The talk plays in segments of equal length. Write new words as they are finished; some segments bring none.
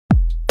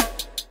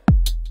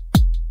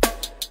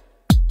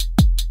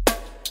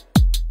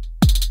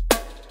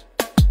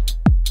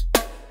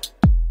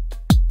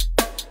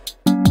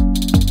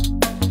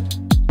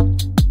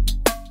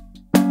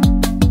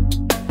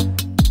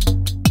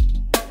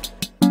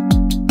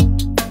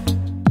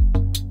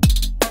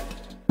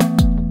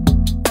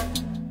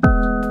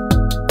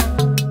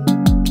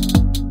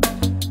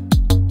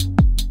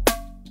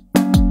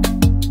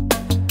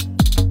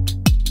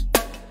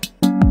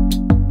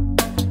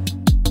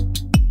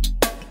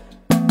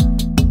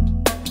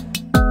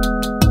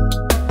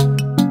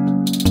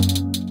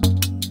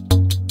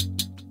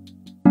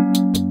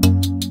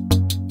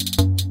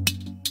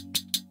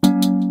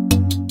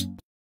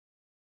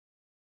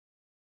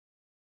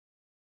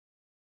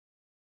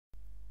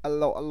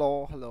Hello,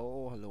 hello,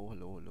 hello, hello,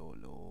 hello, hello,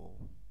 hello.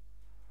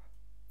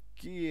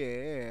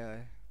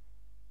 Yeah.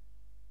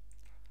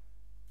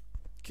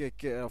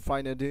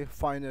 Final day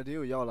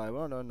ကိုရောက်လာပြီ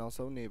ပေါ့နော်နောက်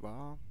ဆုံးနေ့ပါ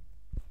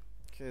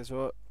ကဲဆို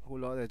တော့ဟို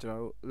လောတဲ့ကျွန်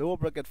တော်တို့ lower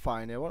bracket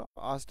final ပေါ့နော်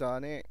Aster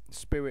နဲ့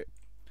Spirit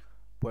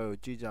ပွဲကို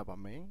ကြည့်ကြပါ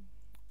မယ်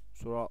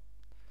ဆိုတော့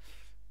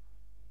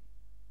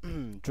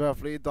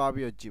draft လေးသွား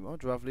ပြီးတော့ကြည့်ပါ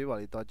draft လေးပါ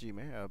လေးသွားကြည့်မ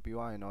ယ်အဲပြီး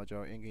သွားရင်တော့ကျွ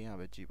န်တော် in game ရ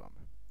ပဲကြည့်ပါမ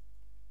ယ်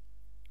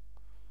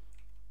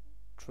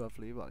draft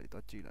လေးပါလေး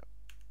သွားကြည့်လိုက်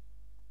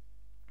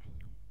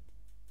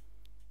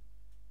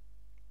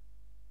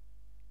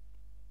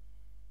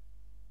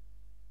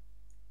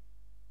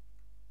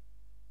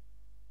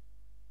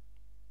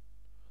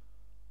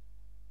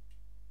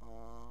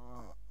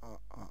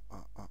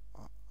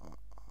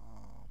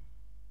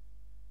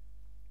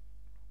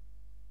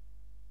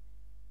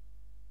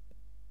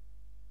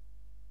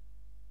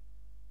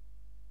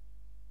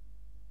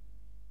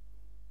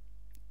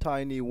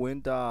Tiny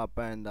Winter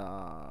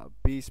Panda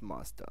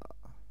Beastmaster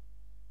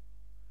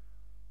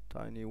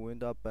Tiny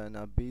Winter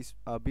Panda Beast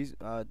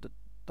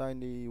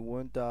Tiny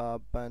Winter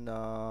Panda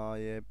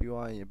ရဲ့ပြီး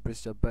သွားရင်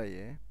Bristol Bat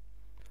ရဲ့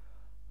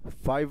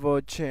Fiver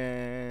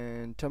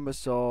Chan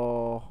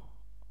Timbersaw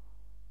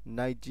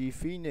Nike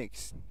Phoenix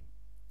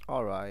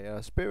alright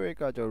Spirit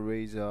ကကြော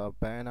Razor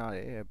ban ထားတ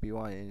ယ်ပြီး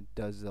သွားရင်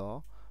Dazzle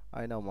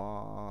အဲ့နောက်မှာ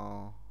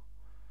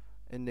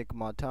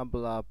Enigma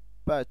Templar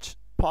Patch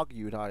Park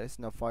ယူထားတယ်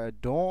Snapfire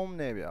Dome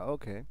နဲ့ဗျာ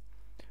okay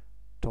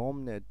Dome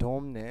နဲ့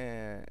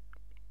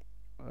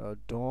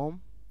Dome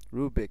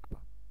Rubik ပါ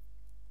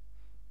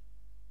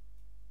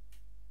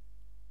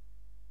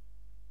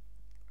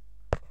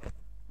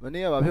မ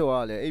နေ့ကဘာဖြစ်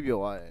သွားလဲအိပ်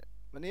ပျော်သွားတယ်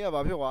မနေ့ကဘာ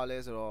ဖြစ်သွားလဲ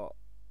ဆိုတော့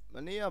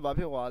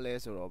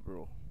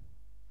bro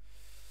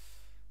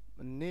မ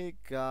နေ့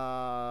က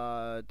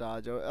ဒါ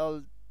ကြော L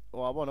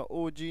ဟိုပါပေါ့နော်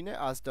OG နဲ့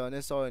Aster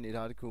နဲ့ဆော့ရနေ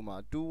တာတခုမှာ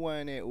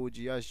2-1နဲ့ OG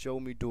က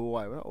ရှုံးပြီးဒိုး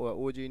သွားပြီပေါ့နော်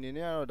OG အနေ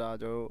နဲ့ကတော့ဒါ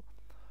ကြော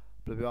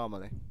ဘယ်လိုပြောရမ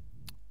လဲ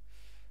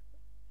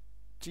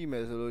ကြည့်မ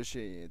ယ်ဆိုလို့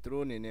ရှိရင်သူ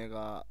တို့အနေနဲ့က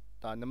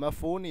ဒါ number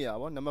 4နေရာ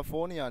ပေါ့ number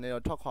 4နေရာနဲ့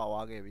တော့ထွက်ခွာ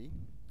သွားခဲ့ပြီ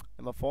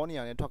number 4နေ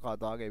ရာနဲ့ထွက်ခွာ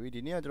သွားခဲ့ပြီ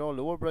ဒီနေ့ကကျွန်တော်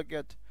lower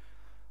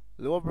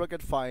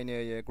bracket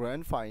final ရယ်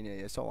grand final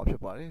ရယ်ဆော့မှာဖြ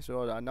စ်ပါတယ်ဆို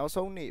တော့ဒါနောက်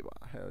ဆုံးနေ့ပါ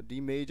ဒီ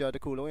major တ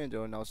စ်ခုလုံးရင်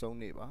ကျွန်တော်နောက်ဆုံး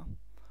နေ့ပါ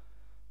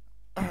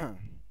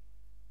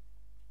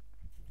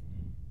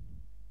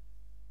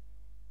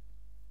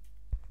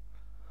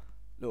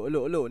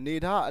လို့နေ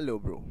ထားအဲ့လို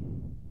bro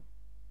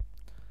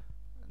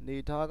နေ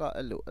ထားက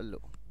အဲ့လို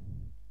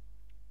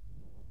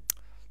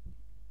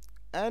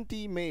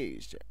anti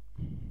mage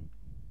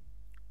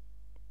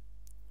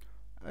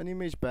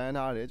ban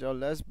ထားတယ်ကျွန်တော်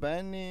less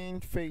banning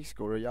face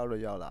ကိုရောက်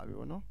လာပြီ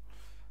ပေါ့နော်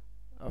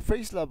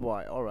face lab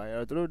boy alright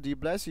အဲ့တော့တို့ဒီ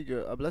black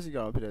seeker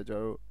တော့ဖြစ်တယ်ကျွ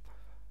န်တော်တို့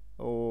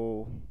ဟို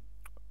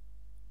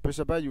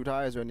Bishop ယူ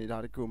ထားရဲဆိုနေတာ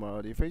တခုမှာ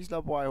တော့ဒီ face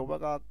lab boy ဟိုဘ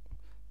က်က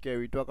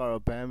carry တွက်က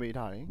တော့ ban ပေး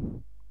ထားတယ်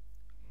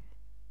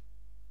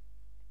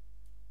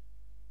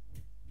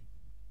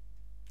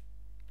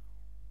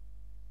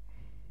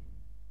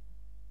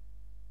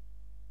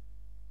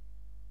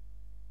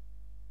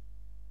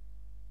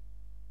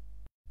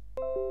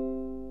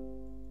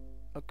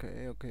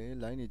Okay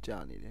line နေကြာ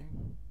နေတယ်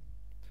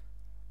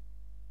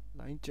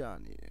line ကြာ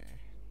နေတယ်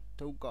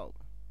ထုတ်ကောက်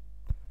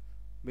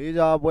မေ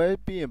ဂျာပွဲ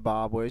ပြီးရင်ဘာ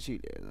ပွဲရှိ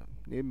လဲ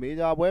နေမေ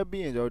ဂျာပွဲ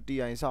ပြီးရင်ကျွန်တော်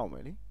TI စောင့်မ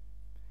ယ်လေ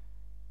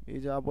မေ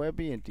ဂျာပွဲ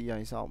ပြီးရင်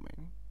TI စောင့်မယ်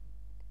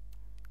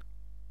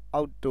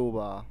အောက်တို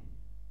ဘာ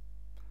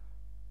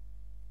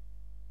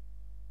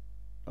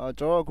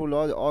ကျွန်တော်အခု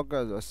လောဩဂ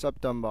တ်ဆို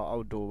September အော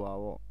က်တိုဘာ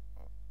ပေါ့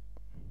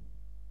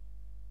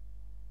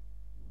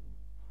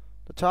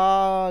တ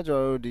ခြားကျွ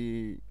န်တော်ဒီ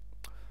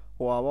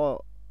ဟိုပါပေါ့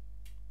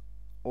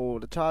ဟို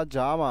တခြား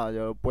ကြားမှာ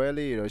ကျွန်တော်ပွဲ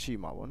လေးတွေတော့ရှိ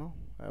မှာပေါ့နော်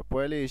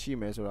ပွဲလေးရှိ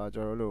မယ်ဆိုတာ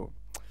ကျွန်တော်တို့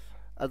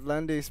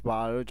Atlantis ဘာ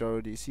လို့ကျွန်တော်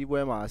တို့ဒီစီးပွဲ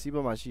မှာ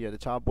ရှိရတ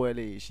ခြားပွဲ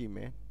လေးရှိမ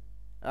ယ်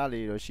အဲ့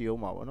လေးတော့ရှိအော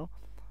င်ပါပေါ့နော်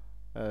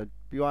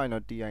ပြီးသွားရင်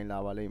တော့ TI လာ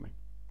ပါလိမ့်မယ်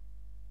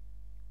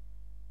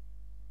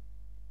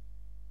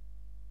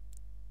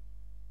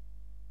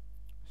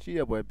ရှိရ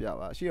ပွဲပြမှာ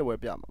ပါရှိရပွဲ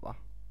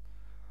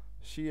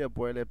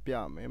လည်းပြ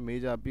မယ်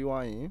major ပြီး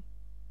သွားရင်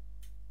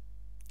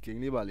game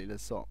လေးပါလေးလ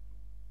ည်းဆော့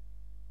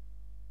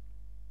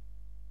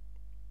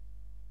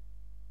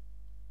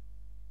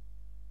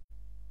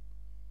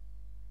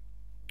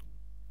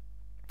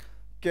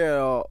ကဲ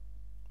တော့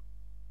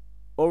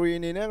Ori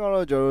အနေနဲ့က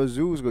တော့ကျွန်တော်တို့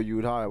Zeus ကိုယူ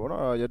ထားတယ်ပေါ့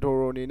နော်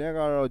Yatoro အနေနဲ့က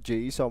တော့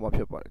JE ဆောက်မှာ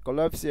ဖြစ်ပါတယ်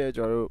Collapse ရဲ့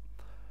ကျွန်တော်တို့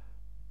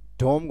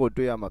Dome ကို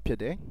တွေ့ရမှာဖြစ်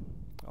တယ်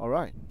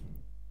alright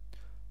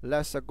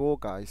let's go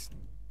guys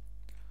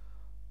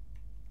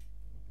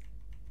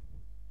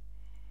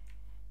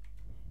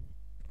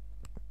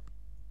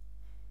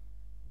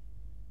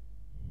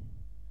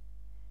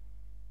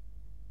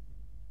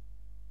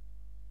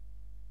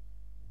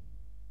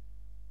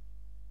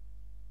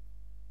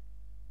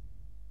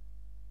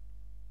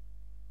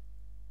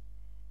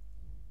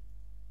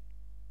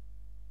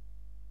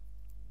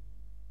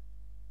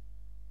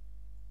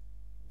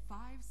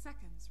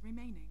Seconds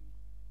remaining.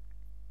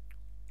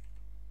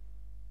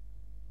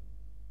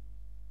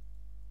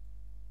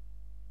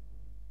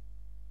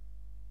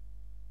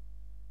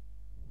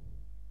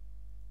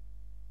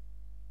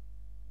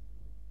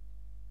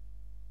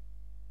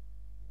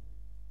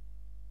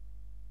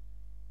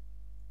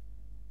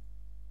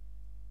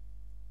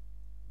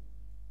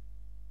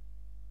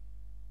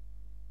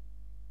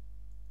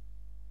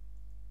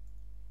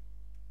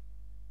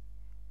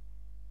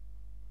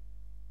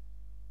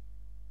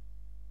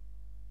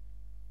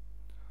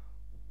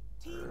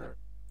 Team.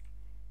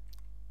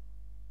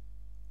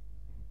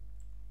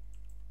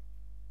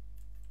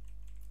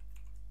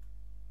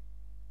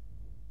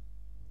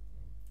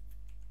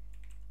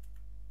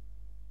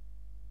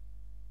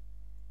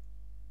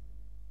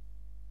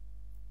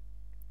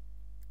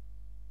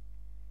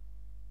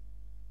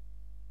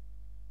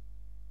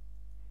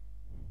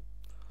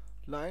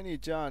 line နေ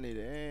ကြာနေ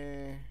တ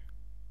ယ်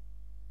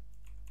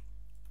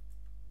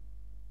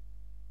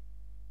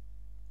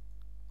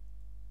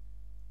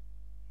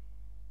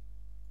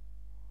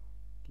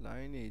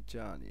line နေ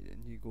ကြာနေတယ်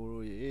ညီကို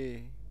တို့ရေ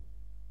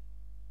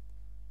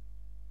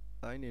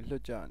line နေလွ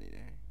တ်ကြနေတ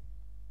ယ်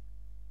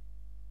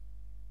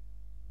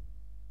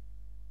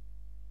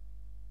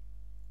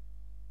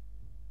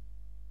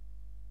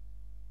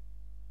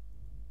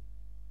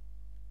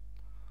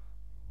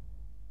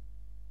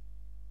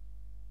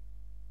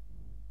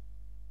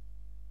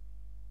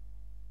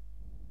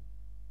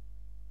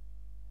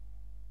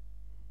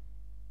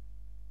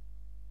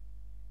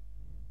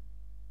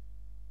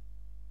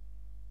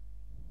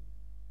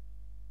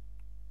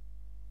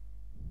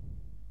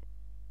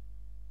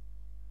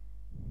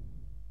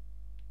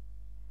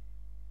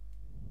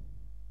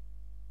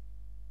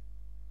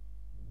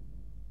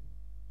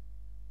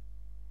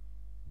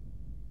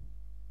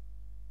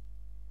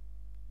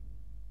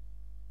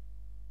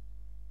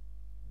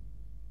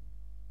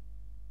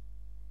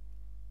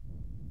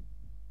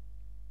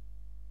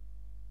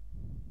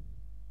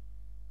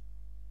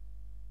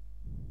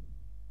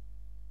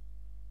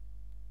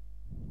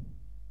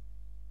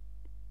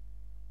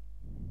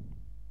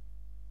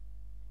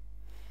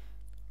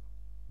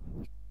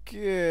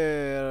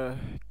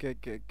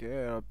ကဲ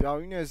ပြောင်း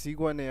ရင်းနဲ့ဈေး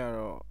ကွက်နဲ့က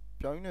တော့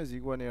ကြောင်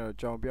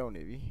ပြောက်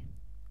နေပြီ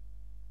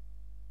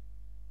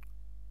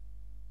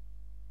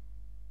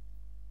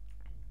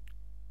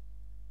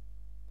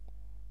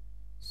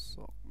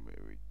South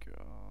America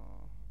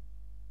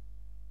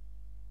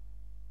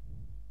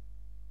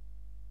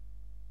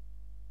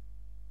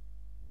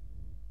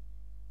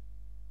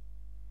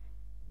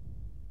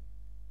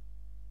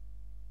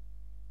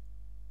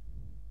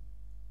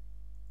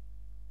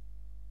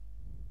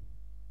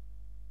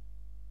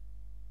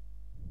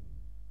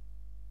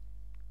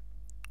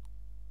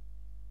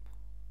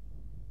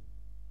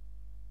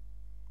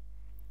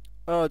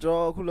အဲ့တော့ကျွန်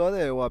တော်အခုလောဆ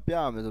ယ်ဟိုပြရ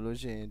မယ်ဆိုလို့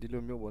ရှိရင်ဒီ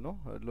လိုမျိုးပေါ့နော်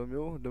ဒီလို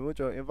မျိုးကျွန်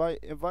တော်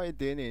invite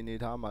တင်းနေ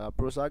ထားမှာ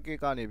pro circuit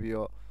ကနေပြီး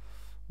တော့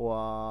ဟို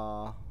ဟာ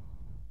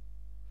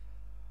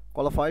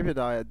qualify ဖြစ်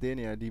ထားတဲ့အသင်း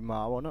တွေကဒီမှာ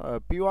ပေါ့နော်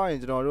ပြီးသွားရင်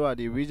ကျွန်တော်တို့က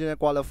ဒီ regional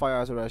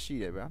qualifier ဆိုတာရှိ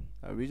တယ်ဗျာ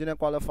regional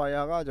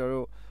qualifier ကကျွန်တော်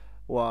တို့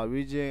ဟိုဟာ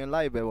region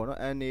လိုက်ပဲပေါ့နော်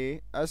NA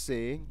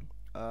SA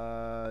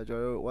ကျွ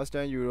န်တော်တို့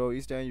Western Europe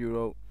Eastern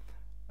Europe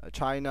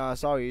China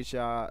South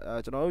Asia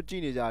ကျွန်တော်တို့ကြ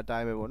ည့်နေကြအတို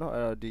င်းပဲပေါ့နော်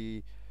အဲ့တော့ဒီ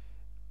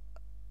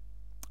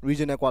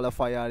regional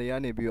qualifier တွေက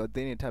နေပြီးတော့အသ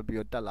င်းတွေထပ်ပြီး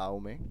တော့တက်လာအော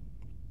င်မယ်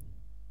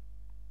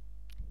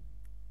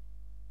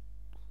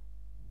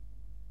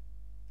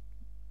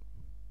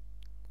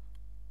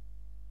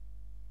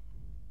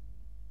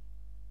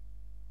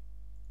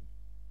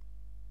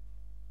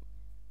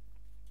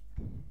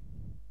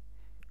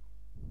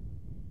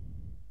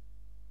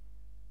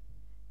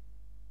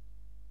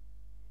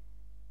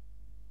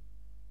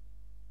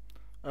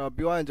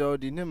ပြောရရင်ကျွန်တော်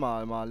ဒီနှစ်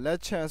မှာ let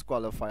chance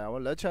qualifier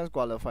ပေါ့ let chance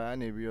qualifier က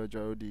နေပြီးတော့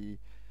ကျွန်တော်တို့ဒီ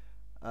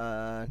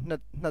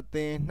နှစ်သ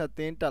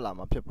င်းတက်လာ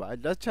မှာဖြစ်ပါတယ်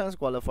let chance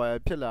qualifier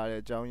ဖြစ်လာတဲ့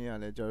အကြောင်းရင်း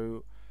ကလည်းကျွန်တော်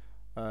တို့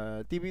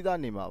တီးပြီးသား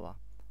နေမှာပါ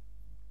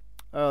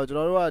အဲ့တော့ကျွန်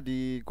တော်တို့ကဒီ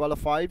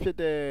qualify ဖြစ်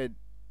တဲ့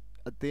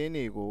အသင်း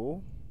တွေကို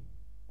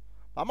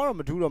ဘာမှတော့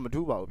မထူးပါ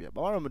ဘူးဗျ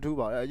ဘာမှတော့မထူး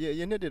ပါဘူးအ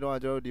ရင်နှစ်တွေတော့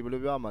ကျွန်တော်တို့ဒီဘယ်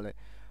လိုပြောရမှာလဲ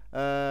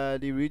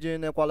ဒီ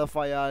regional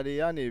qualifier တွေ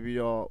ကနေပြီး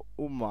တော့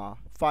ဥပမာ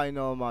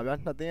final မှာဗျာ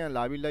နှစ်သင်းက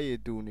လာပြီးလက်ရည်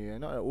တူနေတယ်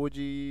เนาะ OG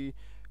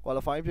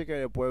qualify ဖြစ်ခဲ့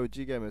တဲ့ပွဲကိုကြ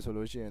ည့်ခဲ့မယ်ဆို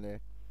လို့ရှိရင်လ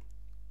ည်း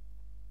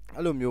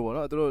အဲ့လိုမျိုးပေါ့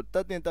နော်သူတို့တ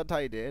က်တင်တက်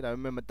ထိုက်တယ်ဒါပေ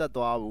မဲ့မတက်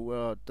သွားဘူး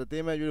အဲ့တော့တသ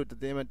င်းမဲ့ရွေးလို့တ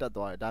သင်းမဲ့တက်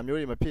သွားတယ်ဒါမျိုး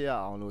တွေမဖြစ်ရ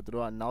အောင်လို့သူ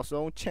တို့ကနောက်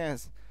ဆုံး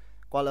chance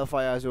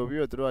qualifier ဆိုပြီး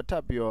တော့သူတို့ကထ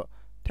ပ်ပြီးတော့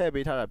ထည့်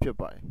ပေးထားတာဖြစ်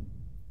ပါတယ်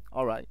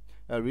alright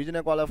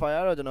regional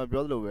qualifier ကတော့ကျွန်တော်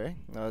ပြောသလိုပဲ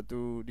သူ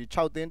ဒီ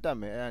6သင်းတက်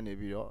မယ်အဲ့ကနေ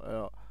ပြီးတော့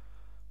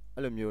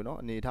အဲ့လိုမျိုးเนาะ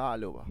အနေထား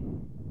အဲ့လိုပါ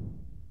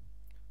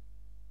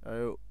အဲ့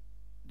တော့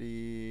ဒီ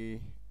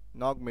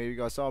North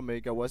America South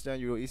America Western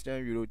Europe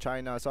Eastern Europe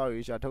China South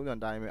Asia ထုံးစံ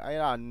တိုင်းပဲအဲ့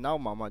ဒါနော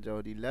က်မှာကျွန်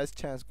တော်ဒီ last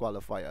chance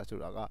qualifier ဆို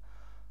တာက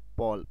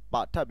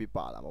ပေါ်ထပ်ပြီး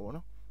ပါလာမှာပေါ့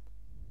နော်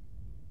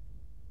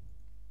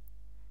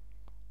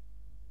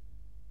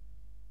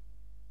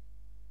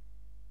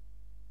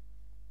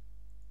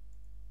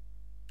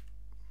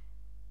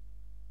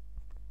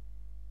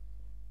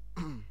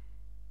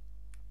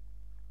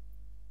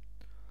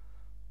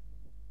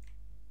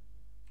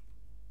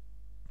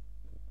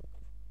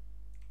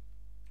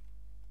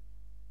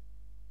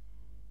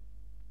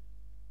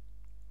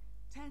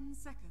10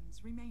 seconds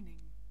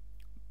remaining.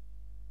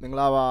 မင်္ဂ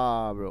လာပါ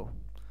bro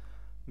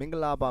မင်္ဂ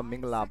လာပါ 5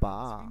 seconds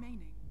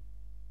remaining.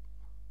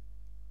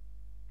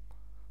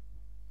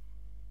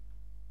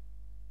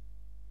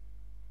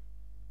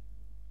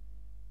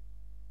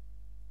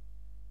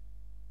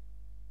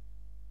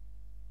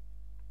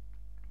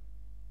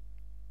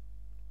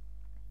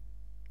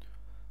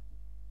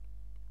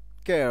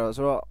 ကဲတော့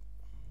ဆိုတော့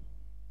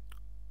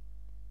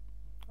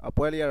အ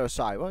ပွဲလေးကတော့စ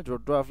ပြီပေါ့ကျွ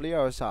န်တော် draft လေးက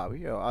တော့စပြီ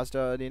အဲ့တော့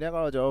Aster အနေနဲ့က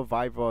တော့ကျွန်တော်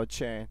Viper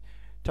Chain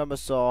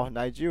Tamasaw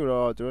နိုင်ကြီးကို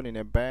တော့သူတို့အနေ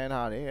နဲ့ ban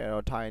ထားတယ်အဲ့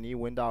တော့ Tiny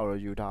Winter ကို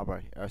တော့ယူထားပါတ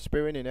ယ်အဲ့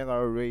Spirit အနေနဲ့က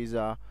တော့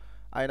Razor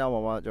အဲ့နော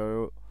က်မှာကျွန်တော်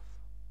တို့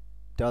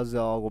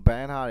Dazzle ကို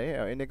ban ထားတယ်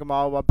အဲ့ Enigma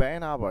ကိုပါ ban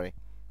ထားပါတယ်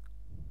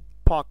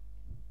Park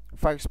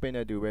 5 spin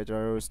နဲ့တူပဲကျွ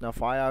န်တော်တို့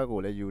Snapfire ကို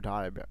လည်းယူ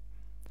ထားတယ်ဗျ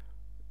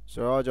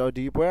ဆိုတော့ကျွန်တော်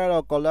ဒီပွဲက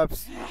တော့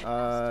collapse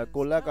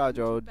collapse က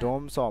ကျွန်တော်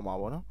Dome ဆော့မှာ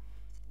ပေါ့နော်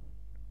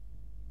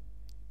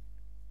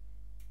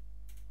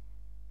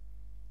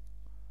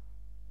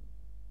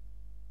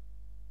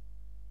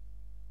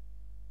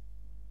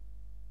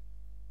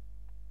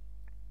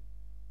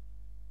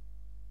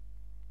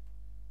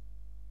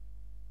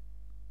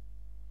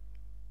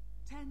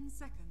10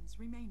 seconds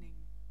remaining.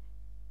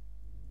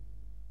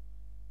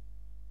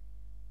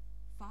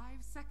 5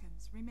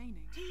 seconds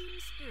remaining. Team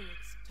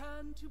Spirit's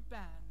turn to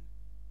ban.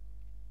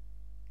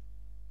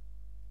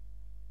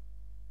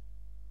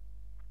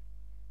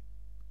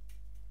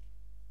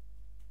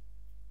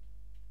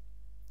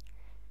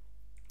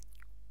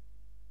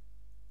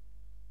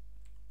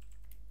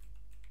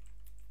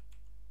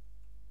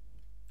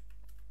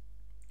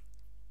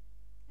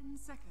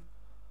 Second.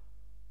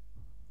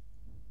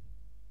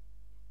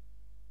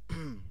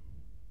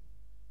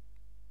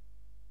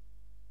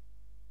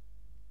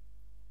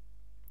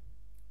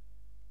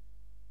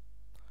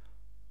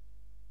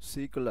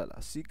 Secret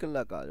လား Secret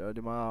ကကျွန်တော်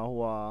ဒီမှာဟို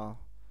ဟာ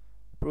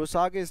Pro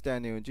Circuit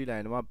Stand တွေကိုကြည့်လို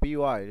က်ရင်ဒီမှာပြီး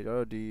သွားပြီကျွန်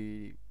တော်တို့ဒီ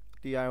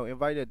TI ကို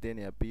invite တဲ့တင်း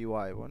တွေကပြီး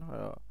သွားပြီပေါ့နော်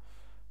အဲ့တော့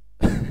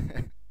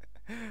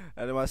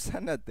အဲ့ဒီမှာ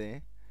12တင်း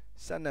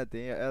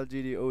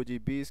LGD OG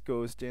Beast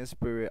Coast Team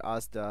Spirit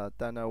Aster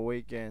Thunder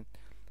Weekend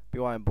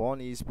ပြီးသွားရင် Born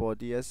Esport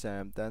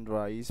TSM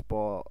Tundra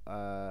Esport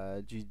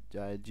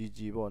GG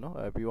ပေါ့နော်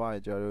အဲ့ပြီးသွားရ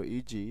င်ကျွန်တော်တို့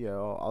EG အဲ့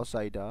တော့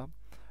Outsider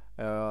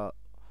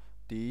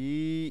ဒီ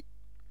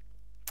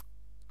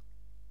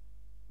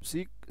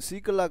စီ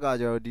ကလတ်က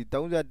ကျတော့ဒီ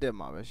31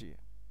မှာပဲရှိတယ်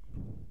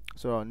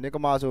ဆိုတော့နစ်က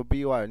မာဆို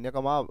ပြီးသွားတယ်နစ်က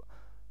မာ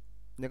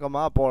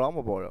ပေါ်တော့မ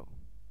ပေါ်တော့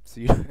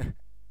စီ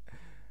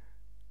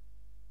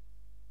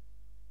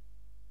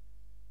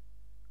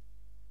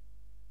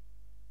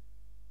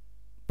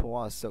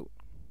ပေါ်အဆုပ်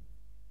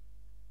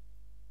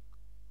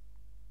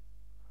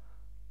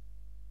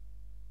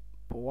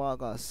ပေါ်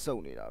ကစု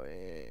ပ်နေတာပဲ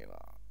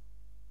ကွာ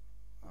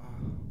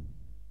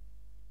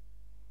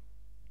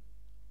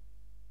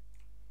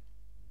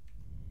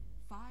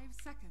5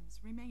 seconds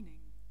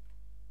remaining.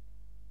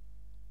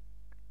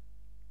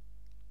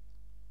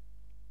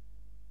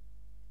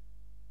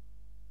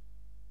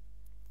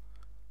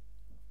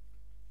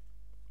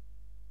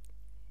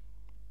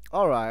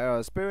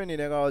 Alright, Spirit အနေ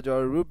နဲ့ကတော့ကျွန်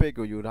တော် Rubik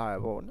ကိုယူထားရ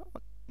ပေါ့နော်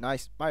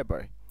Nice မိုက်ပါ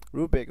တယ်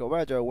Rubik ကိုပဲ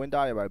ကျွန်တော်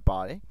Winter တွေပါ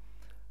တယ်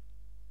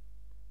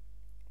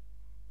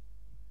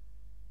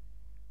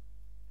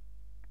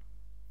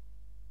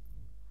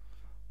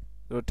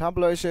ဆိုတော့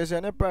Tumblr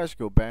Session နဲ့ Patch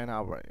ကို ban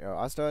ထားပါတယ်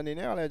Aster အနေ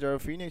နဲ့ကလည်းကျွန်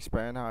တော် Phoenix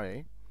ban ထားတယ်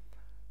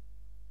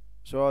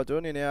ဆိုတော့ကျွန်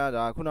တော်အနေနဲ့က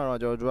ဒါခုနကတော့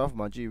ကျွန်တော် draft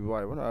မှာကြည့်ပြီး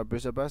သွားပြီပေါ့နော်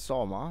Brisbane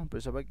ဆော့မှာ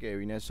Brisbane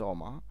carry နဲ့ဆော့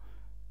မှာ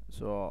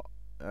ဆိုတော့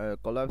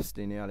collapse တ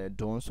င်နေရလဲ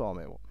Don ဆော့မ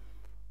ယ်ပေါ့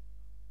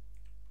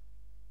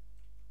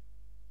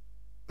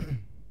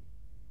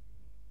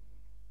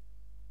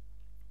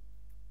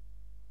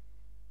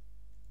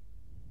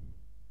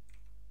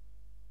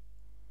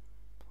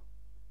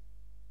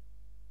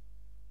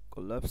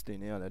collapse တင်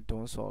နေရလဲ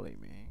Don ဆော့လိ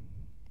မ့်မယ်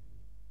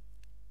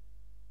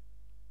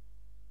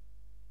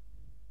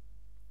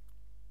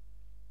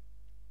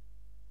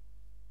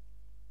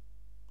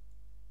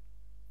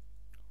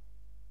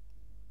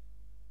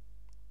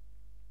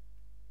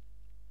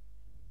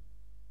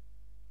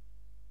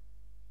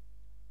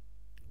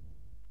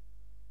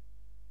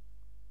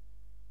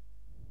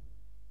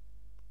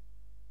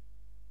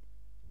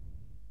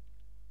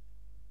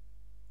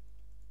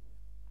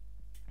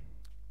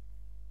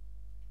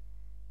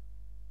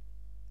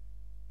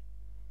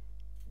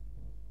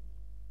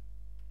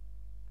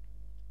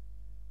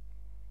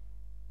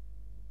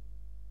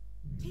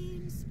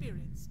Team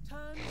Spirit's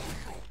turn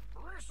to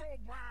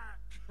Bristleback.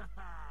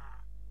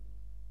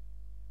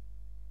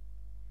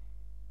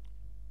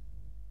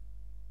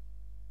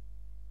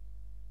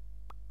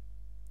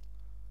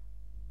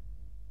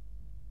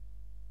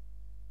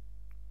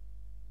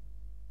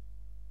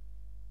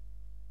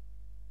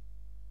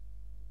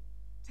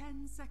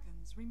 10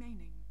 seconds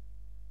remaining.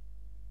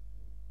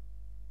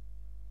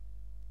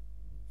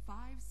 5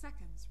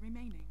 seconds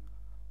remaining.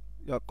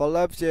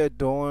 collapse ရဲ့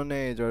Don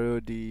နဲ့ကျွန်တော်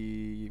တို့ဒီ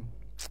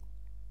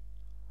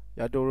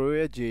ရတိုရို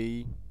ရဲ့ J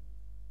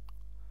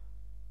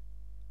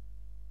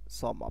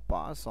ဆော့မှာ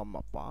ပါ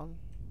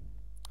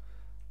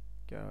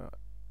ကဲ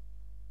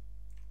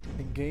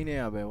in-game နဲ့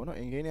ရပဲဗောနော်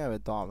in-game နဲ့ရပဲ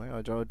တောင်းမယ်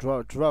ကျွန်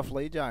တော် draft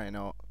လေးကြရင်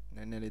တော့န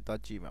ည်းနည်းလေးတော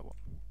က်ကြည့်မှာပေါ့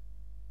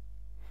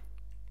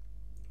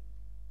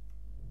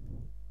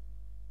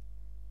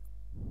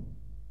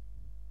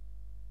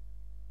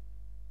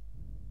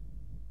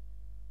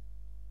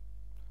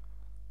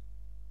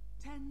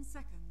 10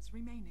 seconds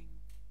remaining.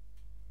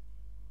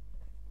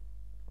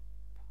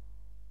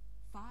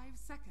 5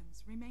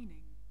 seconds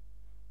remaining.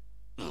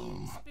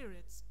 Team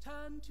Spirit's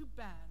turn to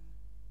ban.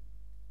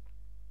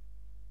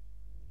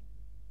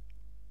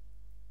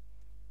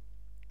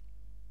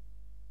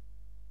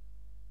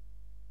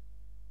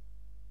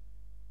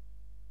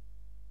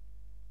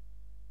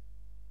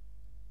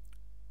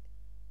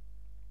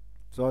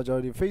 ဆိုတော့ကျွန်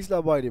တော်ဒီ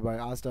faceless void တွေပါ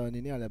Aster အနေ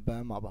နဲ့ကလည်း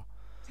ban မှာပါ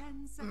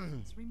 10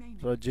 seconds remaining.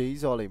 ဆိုတော့ JE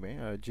ဆော့လိုက်မယ်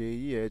အဲ JE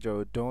ရဲ့ကျွန်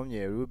တော် Dom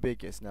ရဲ့ Rubik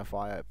ရဲ့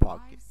Snapfire ရဲ့ Park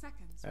 5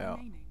 seconds Yeah.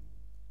 remaining.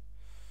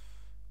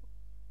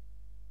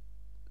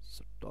 စ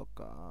တော့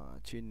က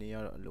ချင်းနေရ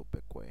တော့အလုပ်ပဲ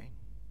ကွယ်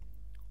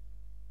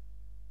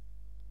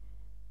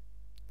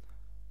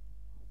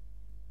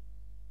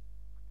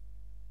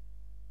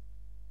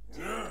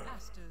Team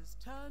Aster's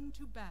turn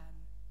to ban.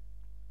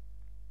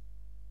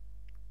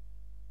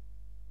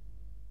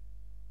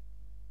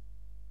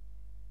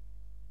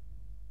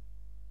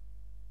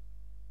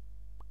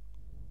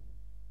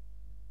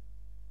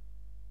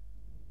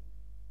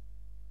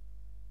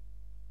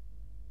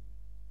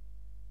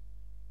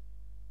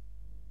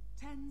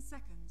 Ten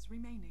seconds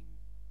remaining.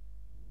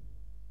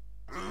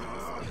 Team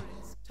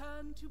Spirits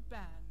turn to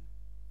ban.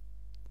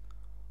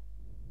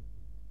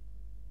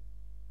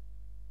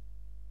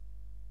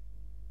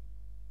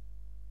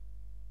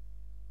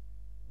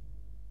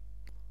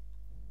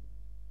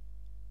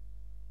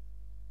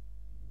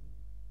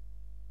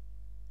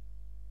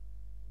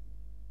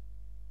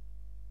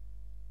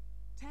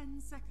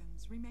 Ten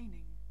seconds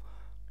remaining.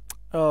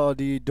 အော်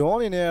ဒီ Dawn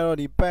အနေနဲ့ကတော့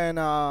ဒီ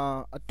Panna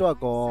အတွက်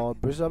ကော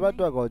Brisbane အ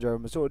တွက်ကောကျွန်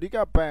တော်မဆိုအဓိက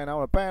Panna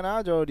က Panna က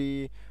ကျွန်တော်ဒီ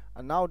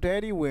အနောက်ထဲ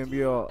ထိဝင်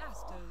ပြီးတော့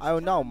Aster's အာယုံ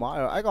နောက်မှာ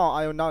အဲ့ကောင်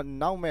အာယုံ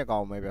နောက်မဲ့ကော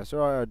င်ပဲဗျဆို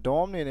တော့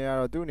Dawn အနေနဲ့က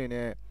တော့သူ့အနေ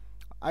နဲ့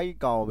အဲ့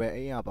ကောင်ပဲ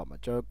အိမ်ရပါမှာ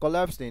ကျွန်တော်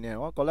collapse အနေနဲ့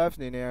နော် collapse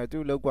အနေနဲ့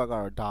သူ့လောက်ကွက်က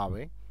တော့ဒါ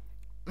ပဲ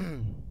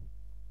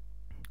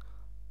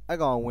အဲ့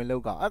ကောင်ဝင်လော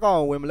က်ကအဲ့ကောင်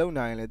ဝင်မလောက်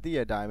နိုင်ရင်လည်းတည့်ရ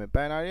တိုင်းပဲ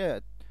Panna ရဲ့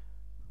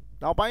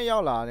နောက်ပိုင်းရော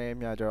က်လာတဲ့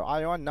မြတ်ကျွန်တော်အာ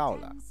ယုံကနောက်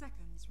လာ 10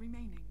 seconds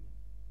remaining.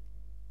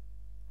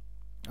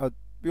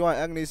 ပြီးတော့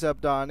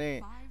Agnesceptor နဲ့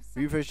 5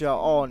 Refresher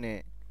on နဲ့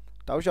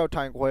တောက်လျှောက်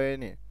ထိုင်ခွဲ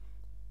နဲ့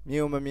မြ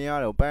င်မမြင်ရ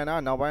တော့ Panna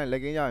နောက်ပိုင်းလ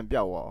က်ကင်းရရင်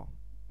ပျောက်သွား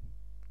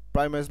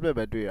Primal Split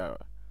ပဲတွေ့ရ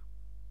တော့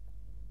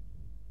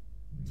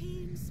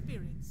Team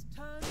Spirits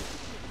turn to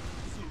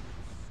ban.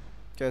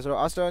 ကဲဆိုတော့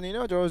Aster အနေ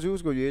နဲ့ကျွန်တော် Zeus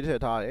ကိုရွေးထ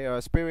ည့်ထားတယ်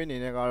Spirit အနေ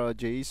နဲ့ကတော့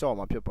JE ဆော့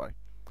မှာဖြစ်ပါတယ်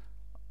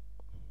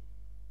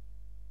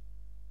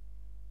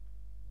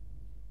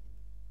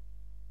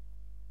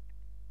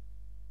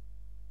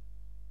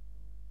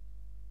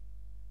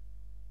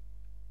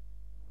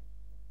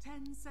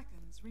 10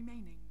 seconds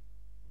remaining.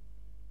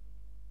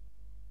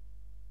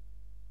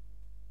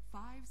 5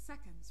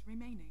 seconds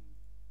remaining.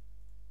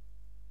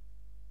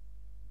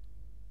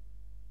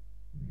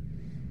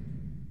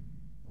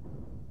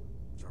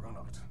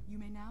 Juggernaut. You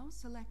may now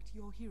select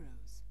your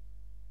heroes.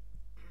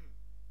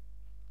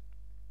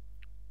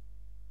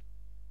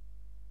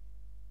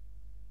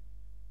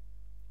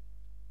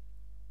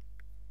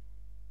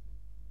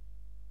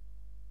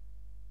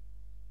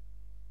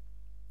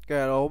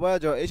 ကဲတော့ဟိုဘက်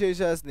ကျွန်တော်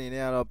HHS အနေ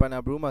နဲ့ကတော့ Panna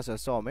Brew Master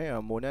ဆော့မယ်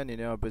Monet အနေ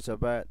နဲ့ကတော့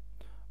Brisbane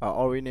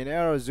Ori အနေနဲ့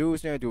ကတော့ Zeus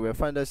နဲ့အတူပဲ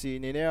Fantasy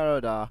အနေနဲ့က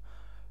တော့ဒါ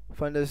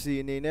Fantasy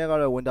အနေနဲ့က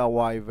တော့ Winter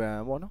Wyvern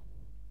ပေါ့နော်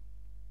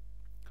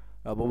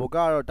ဘောဘက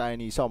တော့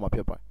Tiny ဆော့မှာဖြ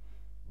စ်ပါတယ်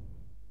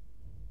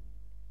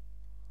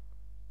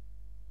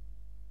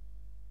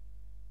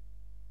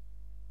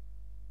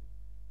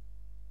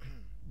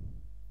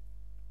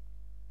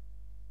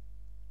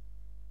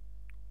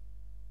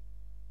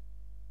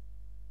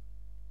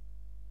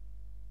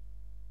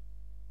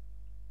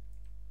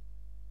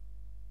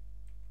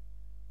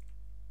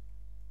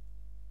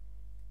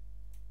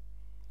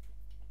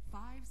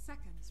 5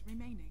 seconds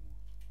remaining.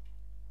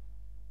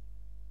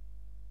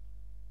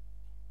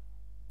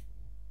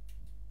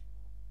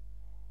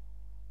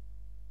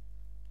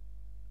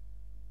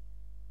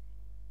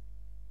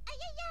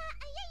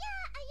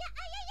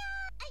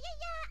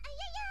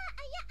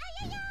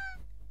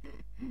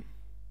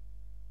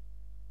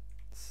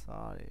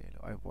 Sorry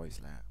လို့အဲ့ voice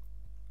လဲ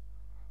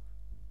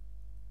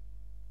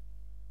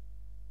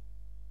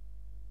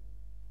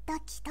ド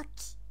キド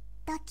キ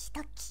ドキ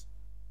ドキ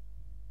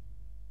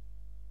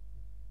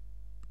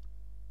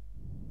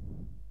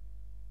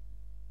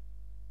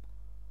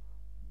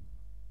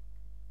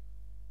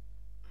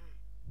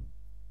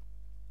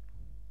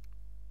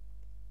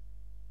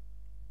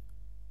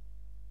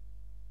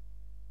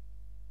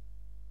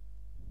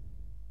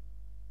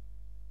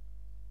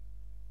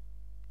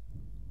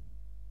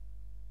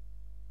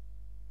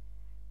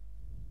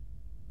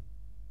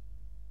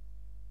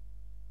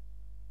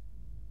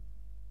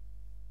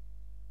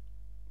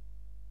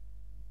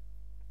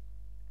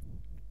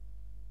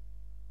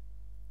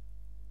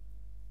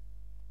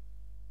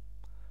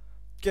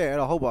ကဲအဲ့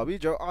တော့ဟုတ်ပါပြီ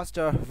ကျွန်တော်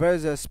Aster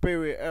versus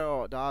Spirit အဲ့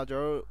တော့ဒါကျွ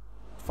န်တော်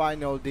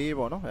final day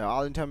ပေါ့နော်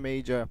Arlington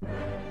Major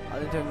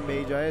ရဲ့ကျွန်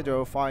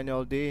တော်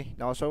final day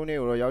နောက်ဆုံးနေ့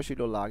ကိုတော့ရောက်ရှိ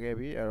လို့လာခဲ့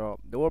ပြီအဲ့တော့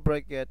lower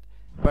bracket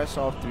best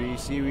of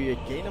 3 series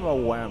game number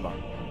 1ပါ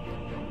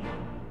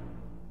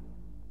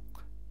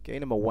game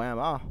number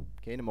 1ပါ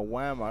game number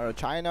 1ပါအဲ့တော့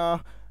China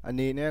အ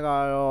နေနဲ့က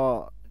တော့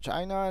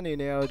China အနေ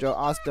နဲ့ကတော့ကျွန်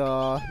တော် Aster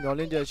မျော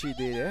လင့်ချက်ရှိ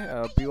သေးတယ်အဲ့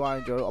တော့ပြီးသွားရ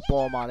င်ကျွန်တော်အ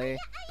ပေါ်မှာ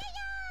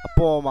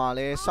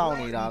လဲစောင့်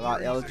နေတာက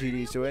LGD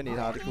ဆိုတဲ့အနေ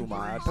ထားတစ်ခု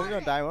မှာထုံးစံ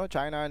တိုင်းပေါ့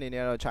China အနေ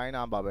နဲ့ကတော့ China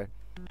ပါပဲ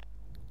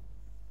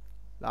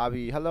လာ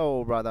ပြီ hello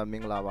brother မ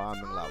င်္ဂလာပါ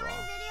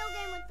Video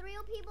game with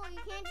 3 people,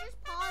 you can't just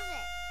pause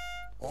it.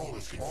 All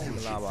is မင်္ဂ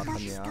လာပါခင်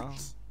ဗျာ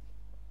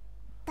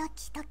ドキ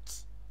ドキ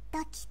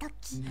Never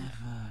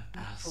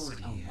ask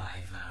a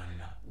wyvern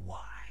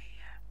why.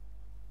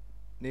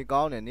 你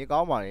高呢？你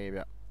高嘛？你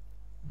别，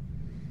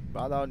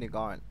把到你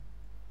高，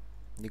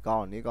你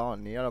高，你高，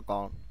你要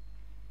高。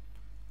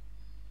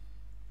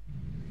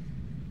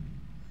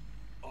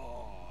I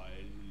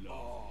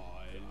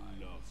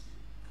love you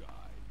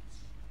guys.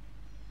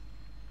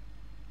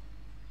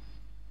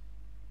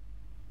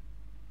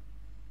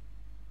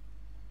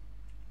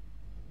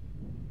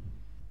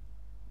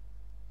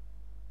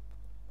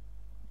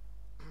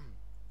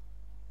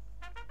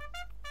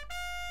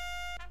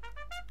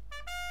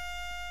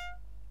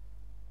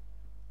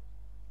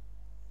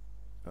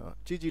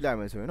 ကြည့်လိုက်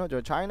မယ်ဆိုရင်တော့ကျွ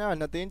န်တော် China က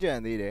2 သိန်းကျန်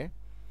သေးတယ်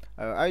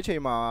အဲ့အချိ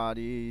န်မှာ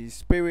ဒီ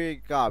spirit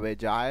ကပဲ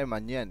ကြားထဲမှာ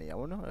ညက်နေရ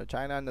ပါတော့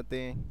China 2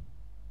 သိန်း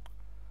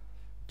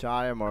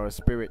ကြားထဲမှာ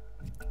spirit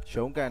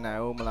ရှုံးကန်နို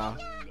င်ဦးမလား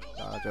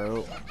ဒါကျွန်တော်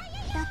တို့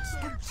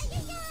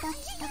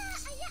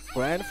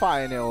grand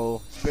final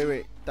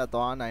spirit တက်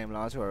သွားနိုင်မ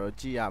လားဆိုတော့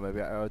ကြည့်ရမယ်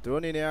ဗျအဲ့တော့သူ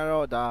တို့အနေနဲ့က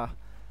တော့ဒါ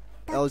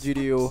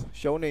LGD ကို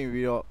ရှုံးနေ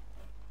ပြီးတော့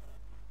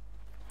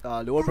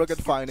lower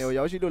bracket final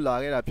ရောက်ရှိလို့လာ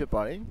ခဲ့တာဖြစ်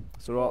ပါတယ်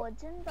ဆိုတော့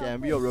ပြန်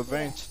ပြီးတော့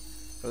revenge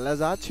လက်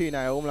စားချေ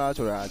နိုင်အောင်မလား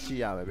ဆိုတာကြည့်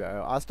ရမယ်ဗျအဲ့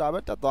တော့ Aster ပဲ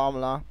တက်သွားမ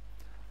လား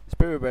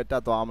Spirit ပဲတ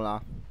က်သွားမလား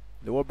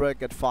lower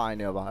bracket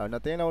final ပါအဲ့တော့နှ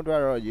စ်သင်းလုံးအတွက်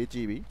တော့ရေးကြ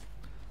ည့်ပြီ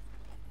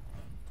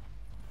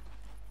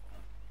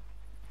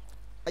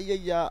အယ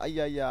ယ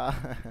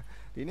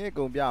ဒီနေ့အ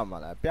ကုန်ပြမှာ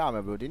လားပြမ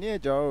ယ်ဘလို့ဒီနေ့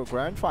ကျွန်တော်တို့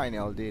grand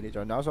final day တွေ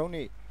ကျွန်တော်နောက်ဆုံး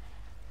နေ့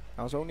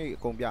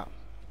အကုန်ပြတော့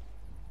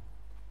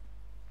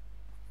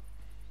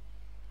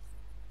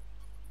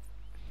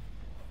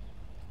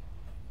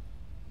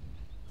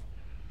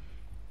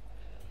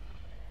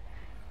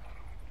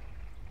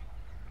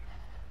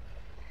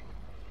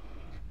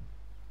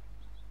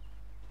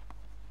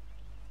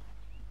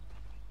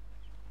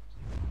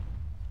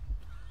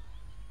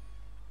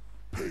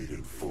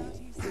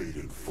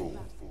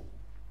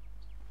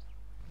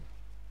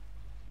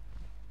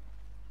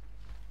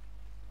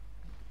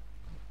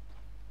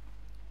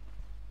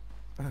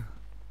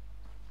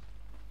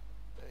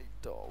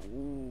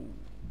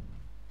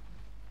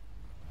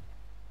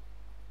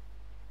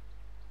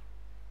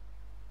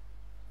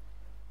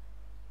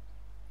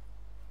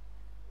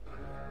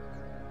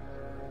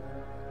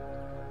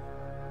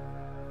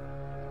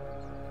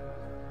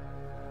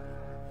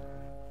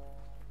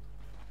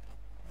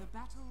The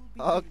battle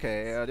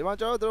Okay ဒီမှာ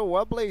ကျွန်တော်တို့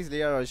web place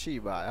လေးကတော့ရှိ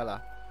ပါဟဲ့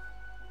လား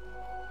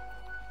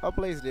web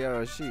place လေးက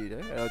တော့ရှိတ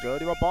ယ်အဲ့တော့ကျွန်တော်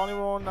ဒီမှာ bounty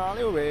runner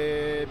လေးကိုပဲ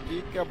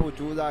ပြေးကပ်ဖို့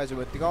ကြိုးစားရဆို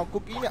ပြီးဒီကောင်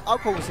cookie နဲ့အော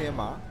က်ခုံဆင်း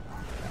မှာ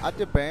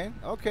active ban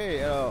okay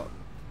အဲ့တော့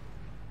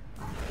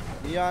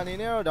ဒီအနေ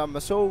နဲ့တော့ဒါမ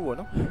စိုးဘူးပေါ့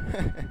နော်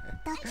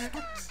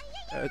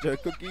အဲ့ကျွန်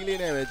တော် cookie လေး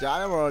နဲ့ပဲကြား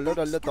ထဲမှာတော့လွတ်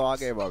သွား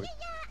ခဲ့ပါပြီ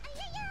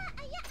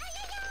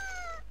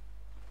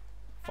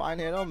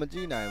final တော့မကြ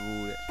ည့်နိုင်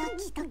ဘူးတဲ့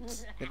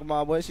ဒီကမာ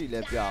ပွဲရှိ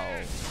လဲပြအော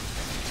င်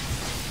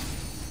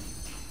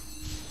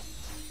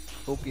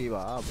okay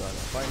ပါ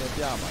brother final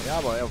ပြမှာရ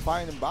ပါရဲ့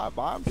final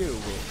ဘာမဖြစ်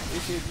ဘူးကို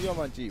AC ပြီးတော့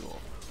မှကြည့်ပေါ့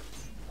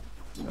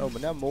အဲ့မ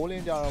နေ့မိုးလ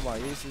င်းကြတော့မှ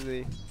AC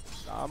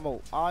ဒါမှမဟု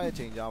တ်အားတဲ့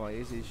ချိန်ကြမှာ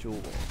AC show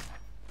ပေါ့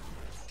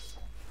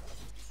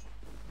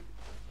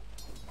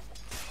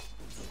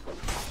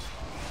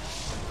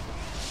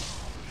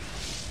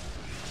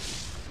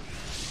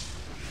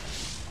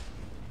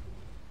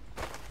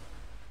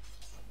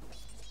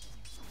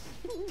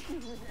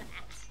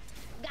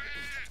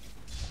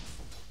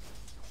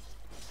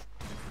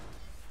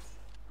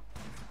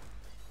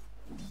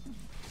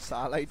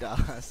စားလိုက်တာ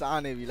စား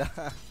နေပြီလား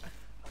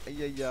အ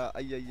ယယ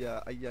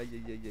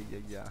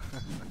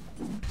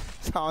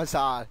ဆောင်း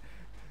စား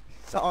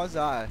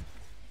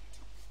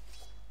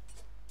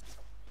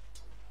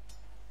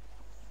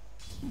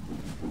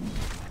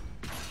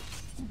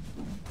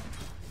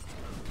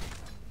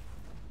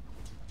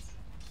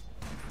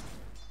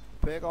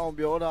ဘယ်ကောင်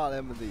ပြောတာ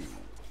လဲမသိဘူး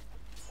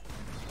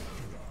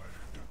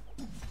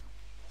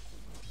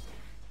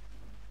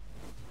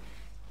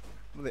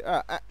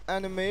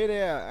anime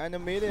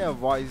တဲ့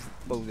voice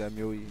ပုံစံ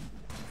မျိုးကြီး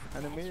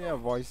anime တဲ့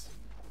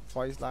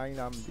voice line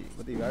လားမသိ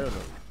ဘူးI don't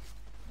know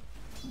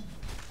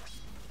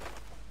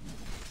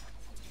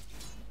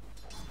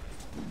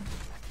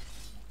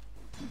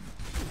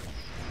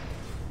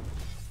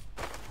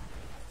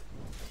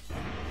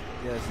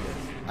yes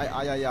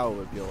အာရကို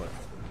ပဲပြောတယ်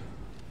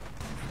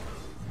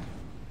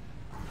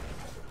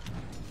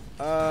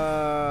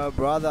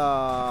brother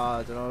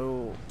ကျွန်တော်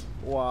တို့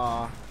ဟွာ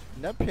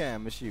နက်ပြန်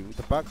မရှိဘူး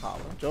တပတ်ခါ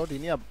ပေါ့ကျွန်တော်ဒီ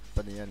နေ့ကဘ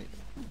ယ်နေ့ရက်နေ့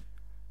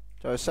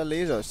ကျွန်တော်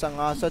14ဆို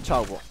15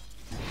 16ပေါ့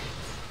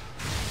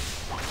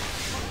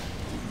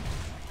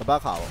တပ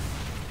တ်ခါပေါ့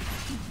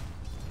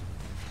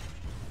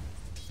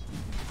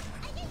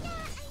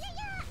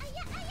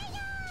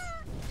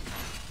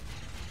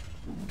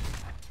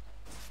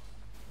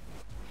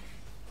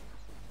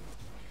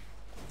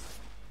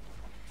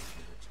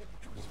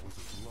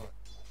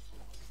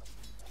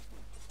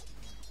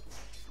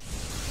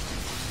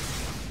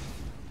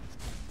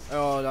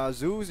ဒါ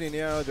zoo စီ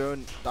နေတော့ကျွန်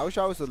တော်တောက်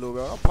လျှောက်ဆိုလို့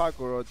ပဲเนาะ park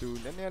ကိုတော့သူ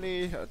နည်းနည်း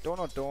လေးတွ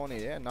န်းနေ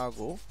တယ်နောက်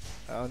ကို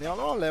နေအောင်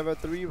တော့ level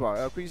 3ပါ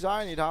crease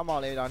အနေထားမှာ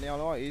လဲဒါနေအော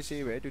င်တော့ AC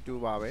ပဲတူတူ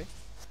ပါပဲ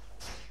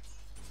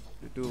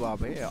တူပါ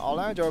ပဲအော်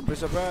လိုင်းကျွန်တော်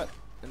Brisbane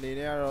အနေ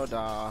နဲ့ကတော့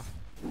ဒါ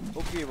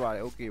okay ပါတ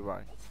ယ် okay ပါ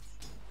တယ်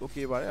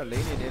okay ပါတယ်လိ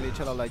မ့်နေလေးချ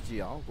က်လောက်လိုက်ကြ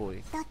ည့်အောင်ကို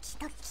ကြီး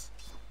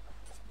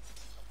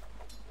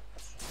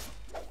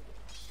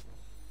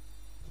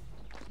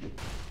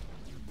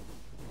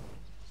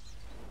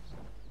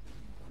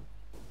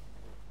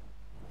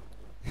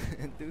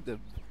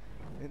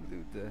into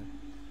the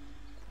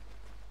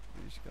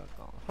breach က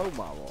ကောင်းဟုတ်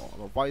မှာ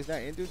ပေါ့ voice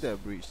line into the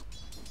breach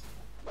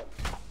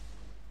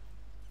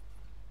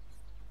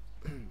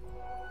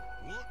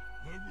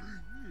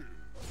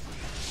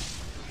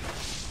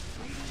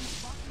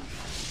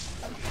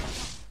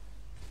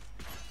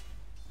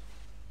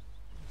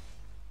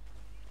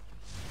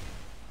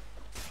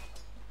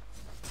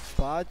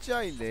ဘာ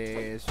ကြိုက်လဲ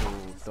ဆို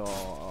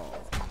တော့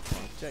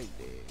ဘာကြိုက်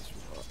လဲဆို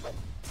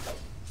တော့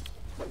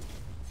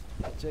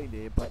ကြိုက်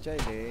လေဘာကြို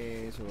က်လဲ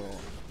ဆိုတော့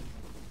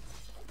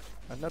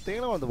နှစ်သိ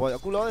န်းလောက်သဘော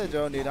အခုလောကျွန်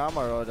တော်နေသား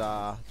မှာတော့ဒါ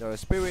ကျွန်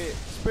တော် spirit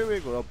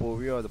ကိုတော့ပို့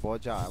ပြီးတော့သဘော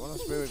ကျတယ်ဗော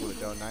နော် spirit ကို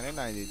ကျွန်တော်9နဲ့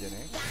9စီခြင်းတ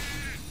ယ်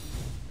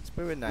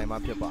spirit 9မှာ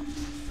ဖြစ်ပါ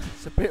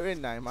spirit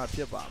 9မှာဖြ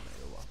စ်ပါမယ်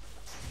လို့ပေါ့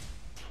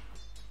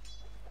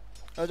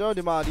ကျွန်တော်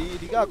ဒီမှာဒီ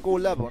ကကို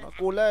လက်ပေါ့နော်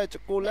ကိုလက်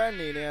အ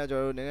နေနဲ့ကျွ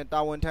န်တော်တို့နည်းနည်းတာ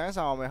ဝန်ထမ်း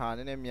ဆောင်အောင်မဲ့ဟာန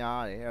ည်းနည်း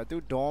များတယ်သူ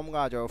dom က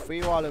ကျွန်တော်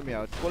fail သွားလို့မရ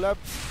ဘူးကိုလက်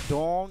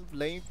dom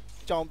lane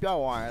ကြောင်ပြောက်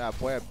သွားရင်အဲ့ဒါ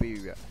ပွဲပြီး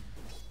ပြီ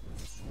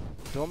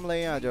dom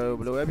lane ကကျွန်တော်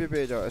ဘယ်လိုပဲဖြစ်ဖြ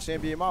စ်ကျွန်တော်အဆင်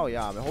ပြေမှရ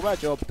မယ်ဟိုဘက်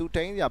ကျွန်တော်သူ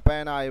ထိန်းစရာပ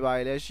န်နာတွေပါ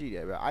လည်းရှိတ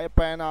ယ်ဗျအဲ့ပ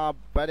န်နာ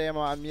ဘတ်တယ်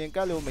မှာအမြင်က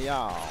တ်လို့မရ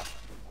အောင်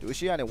သူ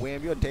ရှိကနေဝင်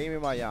ပြီးတော့ထိန်း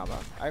ပေးမှရမှာ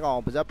အဲ့ကောင်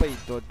ပါဇက်ပိတ်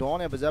ဒေါ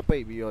နဲ့ပါဇက်ပိ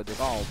တ်ပြီးတော့ဒီ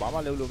ကောင်ဘာမှ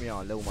လုပ်လို့မရအော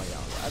င်လုပ်မှရ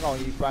အောင်အဲ့ကောင်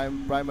ကြီး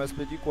primer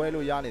split ကြီးကွဲ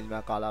လို့ရနေဒီ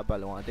မှာကာလာပတ်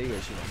လုံးအတိတ်ရ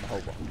ရှိမှာမဟု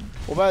တ်ပါဘူး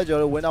ဟိုဘက်ကျွန်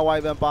တော် winner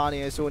weapon ပါနေ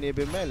ဆိုနေ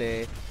ပေမဲ့လ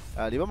ည်း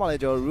ဒီဘက်မှာလ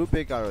ည်းကျွန်တော် root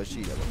pick ကတော့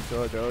ရှိတယ်ပေါ့ဆို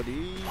တော့ကျွန်တော်ဒီ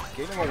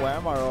game number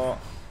 1မှာတော့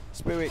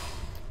spirit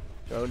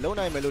ကျွန်တော်လုံ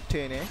နိုင်မယ်လို့ထ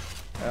င်တယ်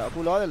အခု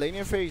လောတဲ့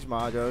laning phase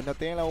မှာကျွန်တော်နှစ်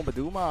သင်းလုံးဘယ်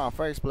သူမှ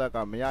first black က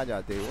မရကြ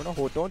သေးဘူးเนาะ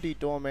ဟိုတွန်းတီ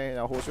တွန်းမယ်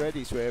ဟိုဆွဲ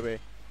တီဆွဲပဲ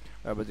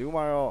ဘယ်သူ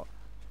မှတော့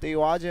တေ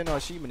ဝါချင်း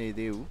တော့ရှိမနေ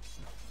သေးဘူး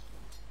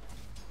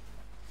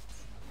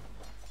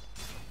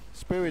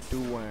spirit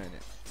 2-1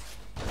နဲ့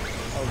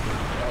ဟုတ်တယ်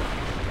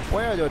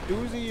ဘွဲရကျော်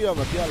2-0တော့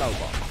မပြတ်တော့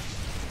ပါ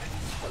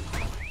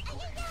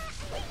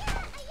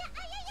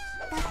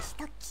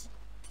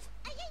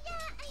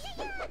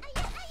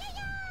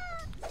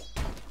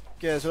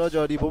ကဲဆိုတော့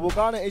ကျွန်တော်ဒီဘိုဘို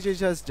ကားနဲ့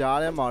HHS ကြား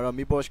ထဲမှာတော့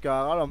မီပေါ်ရှ်ကာ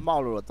ကတော့မှော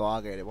က်လို့တော့သွား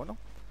ခဲ့တယ်ဗောနော်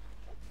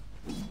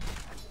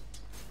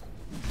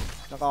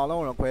နှစ်ကောင်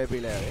လုံးတော့ခွဲ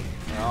ပေးလိုက်ရတယ်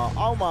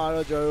အောက်မှာ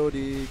တော့ကျွန်တော်တို့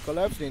ဒီ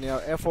collapse နေနဲ့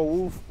F4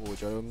 wolf ကို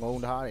ကျွန်တော်ငုံ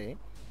ထားတယ်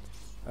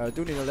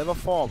သူနေတော့ level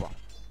 4ပါ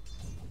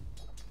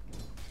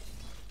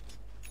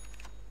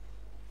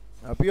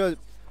ပြီးတော့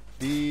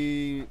ဒီ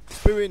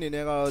spirit အနေ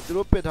နဲ့ကတော့သူ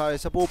တို့ပစ်ထားတဲ့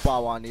support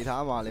power အနေ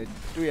ထားမှာလဲ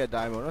တွေ့ရ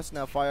တိုင်းပေါ့နော်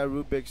snapfire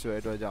rubik ဆို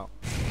တဲ့အတွက်ကြောင့်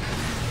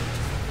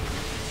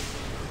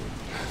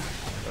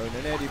န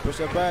ည်းနည်းဒီ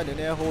pressure back နည်း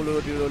နည်းဟိုလို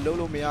ဒီလိုလုံး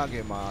လို့မရခ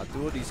င်မှာသူ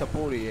တို့ဒီ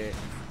support တွေရဲ့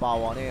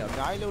power နဲ့အ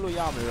များကြီးလုံးလို့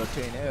ရမယ်လို့ထ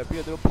င်တယ်ပြီး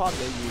တော့သူတို့ part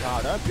လေးယူ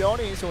ထားတာပြော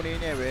နေဆိုနေ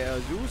နဲ့ပဲ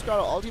Zeus က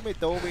တော့ ultimate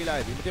သုံးပေးလို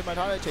က်ပြီမတင်မှတ်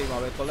ထားတဲ့အချိန်မှာ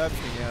ပဲ collapse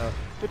နေနဲ့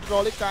တော်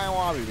တော်လေးကိုင်း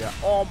သွားပြီဗျ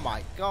oh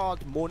my god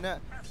မိုး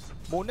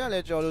နဲ့လ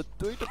ည်းကျွန်တော်တို့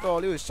တွေးတော်တော်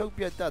လေးကိုရှုပ်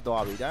ပြတ်တက်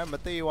သွားပြီဒါပေမဲ့မ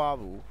သေးသွား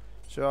ဘူး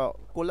ဆိုတော့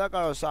ကိုလက်က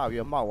တော့စပြီး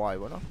တော့မှောက်သွားပြီ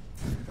ပေါ့နော်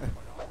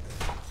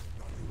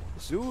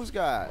Zeus က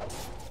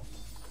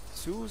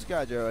ကျွ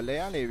န်တော်လဲ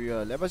ရနေပြီး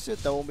တော့ level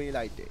 6 သုံးပေး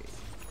လိုက်တယ်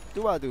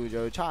သူ့ဘာသူကျွ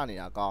န်တော်ချနေ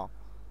တာကောင်း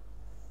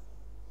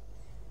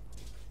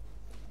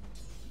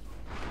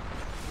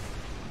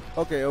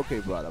okay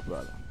brother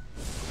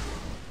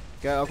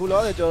ကဲအခု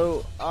လောဆယ်ကျွန်တော်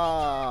တို့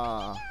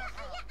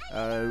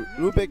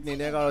Rubik နေ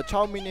နဲ့ကတော့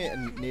6မိနစ်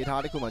နေ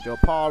ထားတစ်ခုမှာကျွန်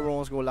တော် power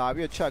runs ကိုလာ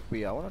ပြီး check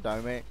ပေးရပါတော့ဒါ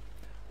ပေမဲ့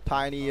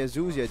Tiny ရဲ့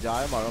Zeus ရဲ့ကြား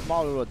ထဲမှာတော့မှော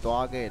က်လို့တော့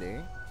သွားခဲ့တယ်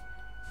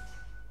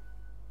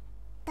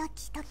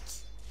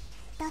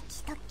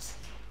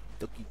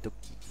Toki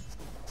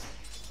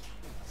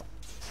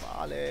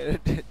ပါလေ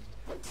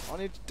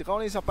ဒီကော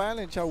င်းလေးစပန်း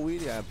နဲ့ချက်ဝေး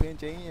တယ်ပင်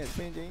ချင်း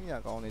ရ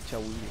ကောင်းလေးချ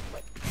က်ဝေးတယ်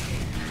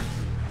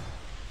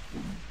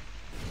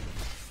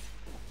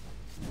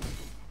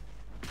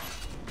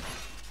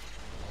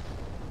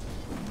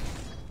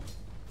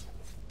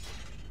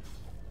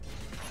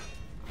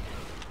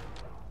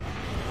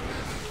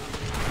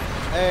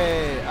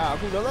အ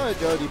ခုလောလော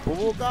ကျွန်တော်ဒီဘို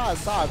ဘိုကား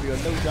စပြီး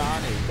တော့လှုပ်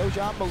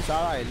ရှားပုတ်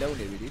စားတာတွေလုပ်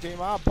နေပြီဒီချိန်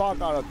မှာဘော့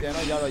ကတော့ပြန်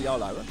တော့ရောက်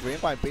လာပြီ green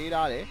point ပေး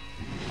ထားတယ်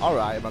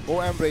alright မ go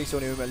embrace ဆို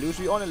နေပြီ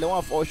Lucy on နဲ့လုံးဝ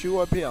for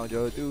sure ဖြစ်အောင်ကျွ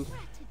န်တော်သူ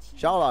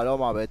ရောက်လာတော့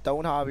မှပဲ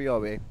တုံးထားပြီး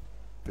တော့ပဲ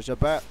pressure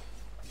back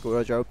ကို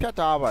တော့ကျွန်တော်ဖြတ်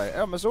ထားပါတယ်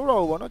အဲ့မစိုး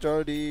တော့ဘူးဗောနော်ကျွန်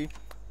တော်ဒီ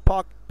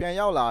park ပြန်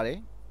ရောက်လာတယ်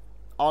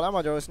အော်လမ်း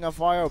မှာကျွန်တော်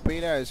snapfire ကို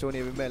ပေးလိုက်ဆိုနေ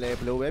ပြီမဲ့လည်း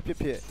ဘယ်လိုပဲဖြစ်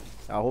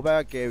ဟိုဘက်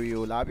က carry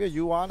ကိုလာပြီး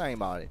ယူသွားနိုင်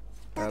ပါတယ်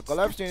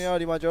collapse နေရော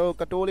ဒီမှာကျွန်တော်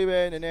ကတိုးလေးပဲ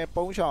နည်းနည်း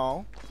ပုံးချောင်း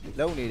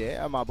လုံနေတယ်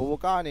အဲ့မှာဘိုဘို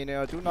ကားအနေနဲ့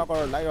တော့သူ့နောက်က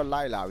တော့လို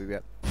က်လာပြီဗျ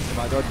ဒီ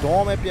မှာကျွန်တော်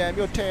Dawn ပဲပြန်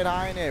ပြီးထည့်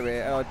ထားနေပဲ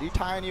အဲ့တော့ဒီ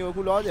Tiny ကိုအ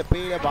ခုလောဆယ်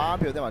ပေးလဲဘာ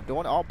မှပြောတယ်မှာ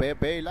Dawn အော်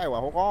ဘဲလိုက်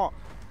သွားဟိုကောင်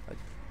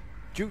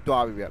ကျူး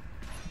သွားပြီဗျ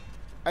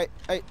အေး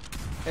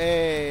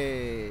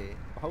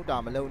ဟုတ်တာ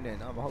မလုံးနဲ့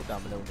နော်မဟုတ်တာ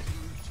မလုံးနဲ့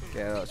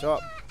ကဲတော့ဆို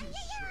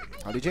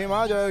တော့ဒီချိန်မှာ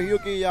ကျွန်တော်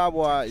Hyuki ရ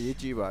ဖို့အရေး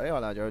ကြီးပါတယ်ဟု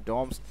တ်လားကျွန်တော်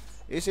Doms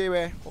အေးဆေး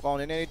ပဲဟိုကောင်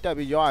နည်းနည်းတက်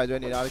ပြီးရောရဆွဲ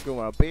နေတာတခု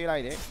မှတော့ပေးလို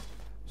က်တယ်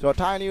ဆိုတော့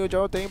tiny ကိုကျွ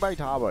န်တော်သိမ်းပိုက်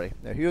ထားပါတယ်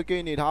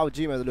hurricane နေထားကိုကြ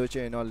ည့်မယ်ဆိုလို့ရှိ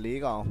ရင်တော့4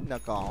ကောင်2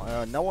ကောင်အဲ့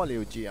တော့ network လေး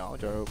ကိုကြည့်အောင်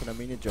ကျွန်တော်တို့9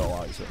မိနစ်ကျော်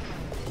သွားပြီဆို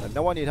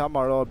network နေထား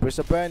မှာတော့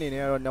Brisbane အနေ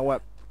နဲ့ကတော့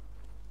network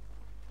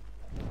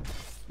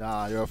ဒါ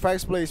ရော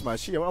first place မှာ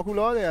ရှိရပါအခု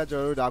လောတယ်ကကျွ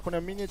န်တော်တို့ဒါ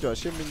9မိနစ်ကျော်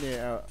10မိနစ်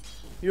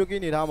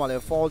hurricane နေထားမှာလဲ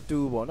4-2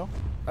ပေါ့နော်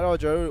အဲ့တော့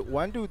ကျွန်တော်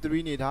တို့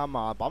1-2-3နေထား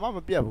မှာဘာမှမ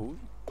ပြတ်ဘူး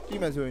ကြ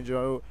ည့်မယ်ဆိုရင်ကျွ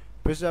န်တော်တို့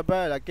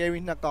Brisbane ဒါ carry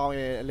 2ကောင်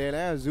ရဲ့အလယ်လ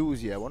န်း zoo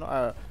စီရပေါ့နော်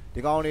အဲ့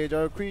ဒီကောင်တွေကျွ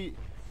န်တော် creek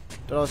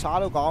တော်တော်စား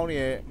လို့ကောင်းနေ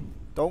ရဲ့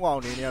3ကောင်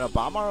နေနေတော့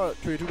ဘာမှတော့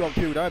ထွေထူးတော့မ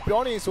ဖြစ်ဘူးဒါပေမဲ့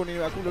ပြောနေဆိုနေ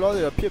အခုလောလောဆ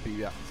ယ်တော့ဖြစ်ပြီ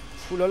ဗျအ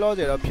ခုလောလောဆ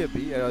ယ်တော့ဖြစ်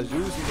ပြီအဲ့တော့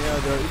zoo စီနေ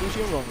တော့ကျွန်တော်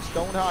illusion room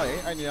stone ထားတယ်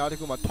အဲ့နေရာတစ်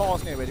ခုမှာ toss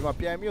နေပဲဒီမှာ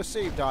ပြန်ပြီး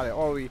save ထားတယ်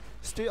already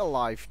stay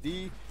alive ဒီ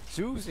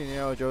zoo စီနေ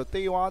တော့ကျွန်တော်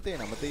သေသွားတဲ့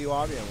နော်မသေ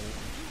သွားပြန်ဘူး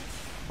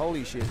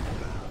holy shit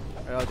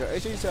အဲ့တော့ကျွန်တော်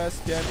HSS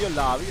ပြန်ပြီး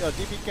လာပြီးတော့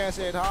TP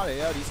cancel ထားတယ်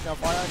ဒီ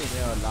snapfire အနေ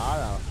နဲ့တော့လာ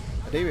တာ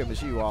အတိတ်ပဲမ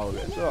ရှိသွားဘူး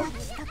ဗျဆိုတော့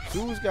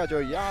Zeus ကကျွန်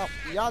တော်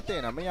ရတဲ့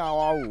နော်မရ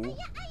သွားဘူး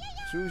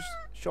Zeus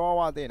ရှော့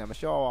သွားတဲ့နော်မ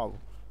ရှော့သွား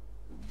ဘူး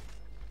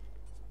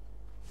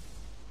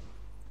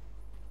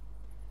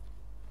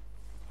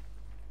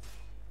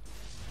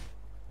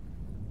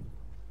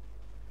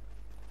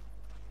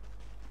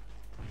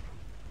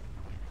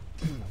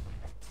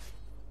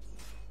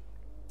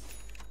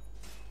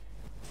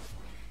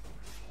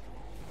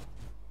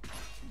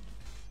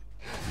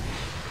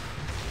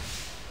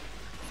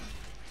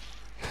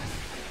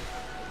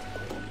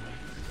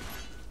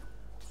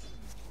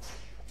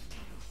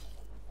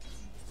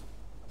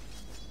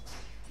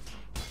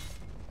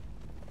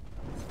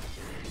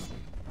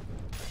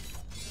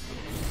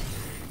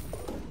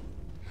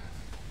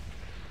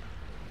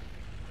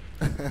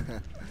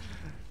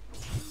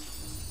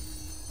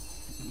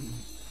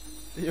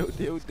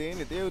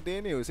တရုတ်တ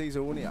င်းနေကိုစိတ်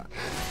ဆိုးနေရတ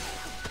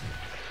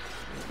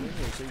င်း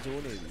နေစိတ်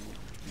ဆိုးနေပြီ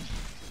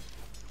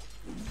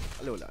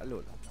အဲ့လိုလားကဲ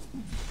တော့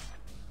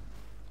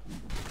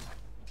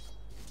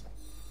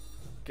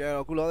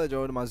အခုလောဆယ်ကျွ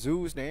န်တော်ဒီမှာ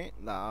Zeus နဲ့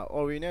ဒါ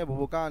Ori နဲ့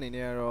Boboka အနေ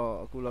နဲ့ကတော့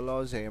အခုလော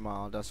လောဆယ်မှာ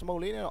ဒါ smoke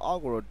လေးနဲ့တော့အော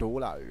က်ကိုတော့ဒိုး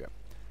လာပြီဗျ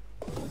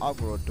အောက်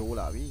ကိုတော့ဒိုး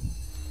လာပြီ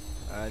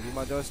ဒီ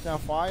မှာကျွန်တော်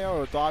snapfire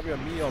ကိုတွားပြီး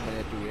တော့မိရောမ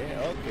ယ်တူတယ်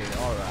okay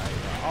alright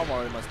အောက်မှာ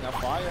ဒီမှာ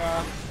snapfire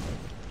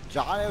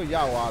ကြားလေးကို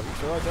ရောက်သွားပြီ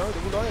ဆိုတော့ကျွန်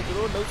တော်တို့ဒီ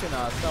လိုတော့သူတို့လှုပ်ချင်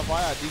တာ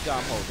snapfire အဓိကမ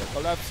ဟုတ်ဘူး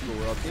collapse ကို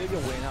တော့ပြေးပြ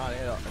ဝင်ထားတ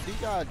ယ်အဲ့တော့အဓိ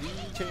ကဒီ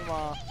အချိန်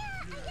မှာ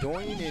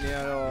join အနေနဲ့က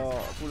တော့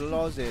အခုလော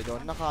လောဆယ်ကျွန်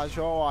တော်နှစ်ခါ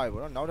short သွားပြီ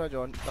ပေါ့နော်နောက်ထပ်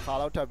ကျွန်တော်တစ်ခါ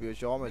လောက်ထပ်ပြီး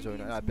short မယ်ဆိုရင်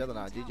တော့အဲ့ဒါပြဿ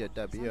နာကြီးကျယ်တ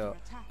က်ပြီးတော့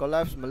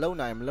collapse မလုပ်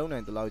နိုင်တဲ့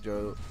လောက်ကျွ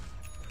န်တော်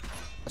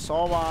အ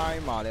စောပို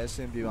င်းမှာလည်းအဆ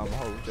င်ပြေမှာမ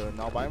ဟုတ်ဘူးကျွန်တော်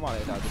နောက်ပိုင်းမှာလ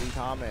ည်းဒါသတိ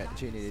ထားမယ်အ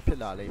ခြေအနေတွေဖြစ်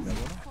လာလိမ့်မယ်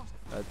ပေါ့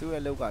နော်သူ့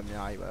ရဲ့လောက်က အ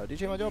များကြီးပါဒီ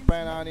ချိန်မှာကျွန်တော်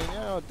banner အနေ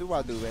နဲ့တော့သူ့ဘာ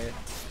သူပဲ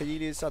ခ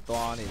ကြီးလေးဆက်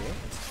သွားနေတယ်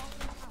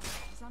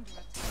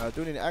သူ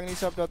အနေနဲ့ agni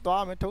scepter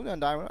သွားမယ်ထုံးစံ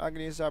တိုင်းပဲ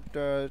agni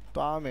scepter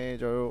သွားမယ်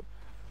ကျွန်တော်တို့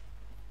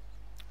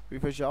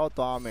refresh out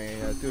သွားမယ်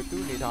သူ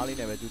အနေထားလေး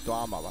နဲ့ပဲသူ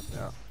သွားမှာပါ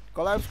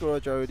collapse ကို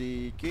တော့ကျွန်တော်ဒီ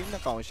game နှ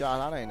စ်ကောင်ရှာ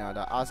ထားနိုင်တာ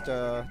ဒါ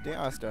Aster တင်း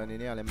Aster အနေ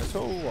နဲ့ကလည်းမ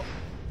ဆိုးဘူးပေါ့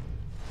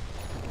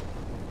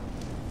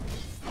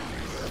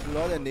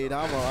လောတဲ့နေ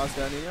သားမှာ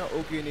Aster အနေနဲ့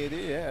okay နေ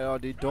သေးတယ်အဲ့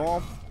တော့ဒီ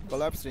dom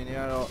collapse အနေနဲ့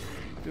ကတော့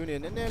သူအနေ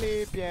နဲ့နည်းနည်း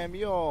လေးပြန်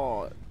ပြီးတော့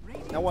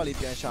network လေး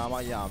ပြန်ရှာမှ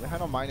ရမယ်ဟန်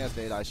တော့ minus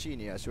လေးလာရှိ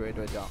နေရဆွဲအ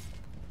တွက်ကြောင့်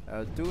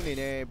သူအနေ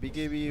နဲ့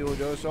BKB ကို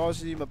ကျွန်တော် source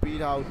မပြီး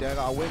ထားဘူးတန်းက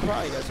အဝင်ထွ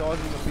က်ရတဲ့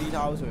source မပြီး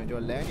ထားဘူးဆိုရင်ကျွ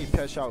န်တော် land ကြီးဖြ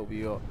တ်လျှောက်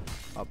ပြီးတော့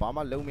ဘာ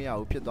မှလုံးမရ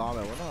ဘူးဖြစ်သွားမ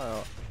ယ်ပေါ့နော်အဲ့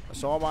တော့အ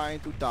စောပိုင်း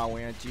သူတာဝ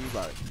န်အကြီး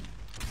ပါတယ်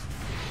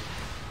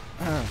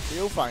တ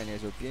ရုတ် final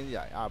ဆိုပြင်းစ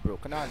ရာbro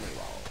ခဏနေ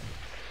ပါဦး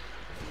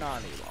ခဏ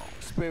နေပါဦး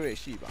spirit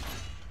ရှိပါ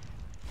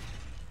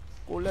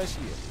ကိုလက်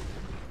ရှိရ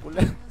ကိုလ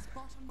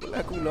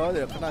က်ကူလောတ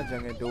ယ်ခဏကြံ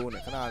ငယ်တိုးနေ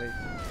ခဏလေး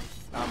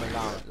လာ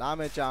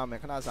မယ်ကြာမ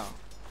ယ်ခဏဆောင်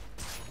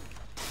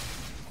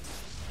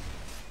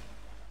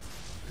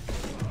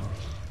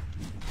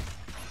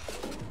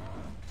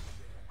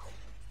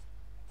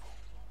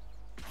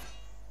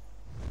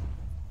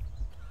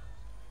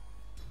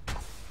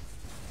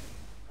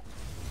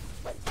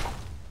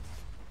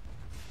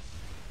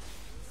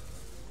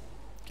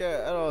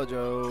အဲ့တော့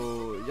ကျွန်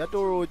တော်ရ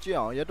တိုရိုကြည့်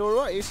အောင်ရတို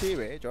ရိုက AC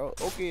ပဲကျွန်တော်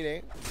okay တယ်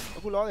အ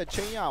ခုလောဆယ်ချ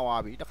င်းရ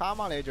သွားပြီတခါ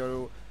မှလည်းကျွန်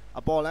တော်တို့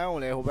အပေါ်လမ်းကို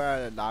လည်းဟိုဘက်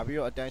လာပြီး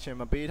တော့ attention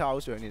မပေးထား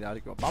ဘူးဆိုရင်နေတာ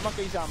ဒီကဘာမှ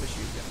ကိစ္စမ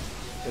ရှိဘူးဗျ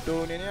ရတို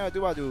ရိုအနေနဲ့က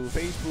သူ့ဘာသူ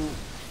Facebook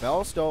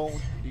Bellstone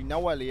ဒီ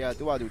network လေးက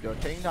သူ့ဘာသူကျွန်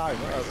တော်ထိန်းထားပြီ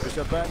နော်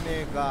Brisbane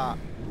နဲ့က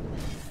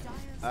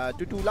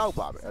တူတူလောက်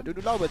ပါပဲတူ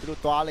တူလောက်ပဲသူ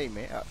တို့သွားလိမ့်မ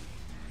ယ်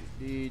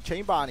ဒီ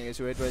chain ပါနေ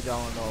ဆိုတဲ့အတွက်ကြော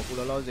င့်တော့အခု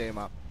လောလောဆယ်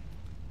မှာ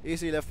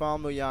AC လည်း farm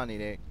လို့ရနေ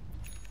တဲ့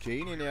ဂျိ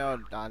န်းနေနဲ့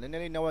ဒါနည်းန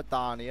ည်းလေးနောက်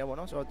တာနေရပေါ့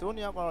နော်ဆိုတော့သူတို့နှ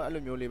စ်ယောက်ကတော့အဲ့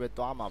လိုမျိုးလေးပဲ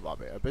သွားမှာပါ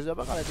ပဲ Brisbane ဘ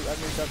က်ကလည်းသူ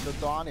administrator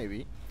သွားနေ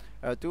ပြီ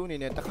သူအနေ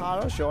နဲ့တခါ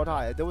တော့ short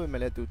ထားတယ်သူ့ဝင်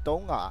မဲ့လည်းသူ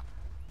3က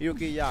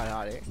OK ရ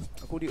ထားတယ်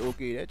အခုဒီ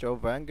OK တယ်ကျွန်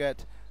တော် Vanguard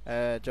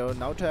ကျွန်တော်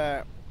နောက်ထပ်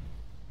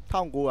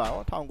1900ရော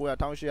1900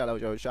 1800လော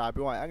က်ကျွန်တော်ရှာ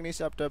ပြောရရင် Agni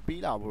Scepter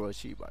ပြီးလာဖို့တော့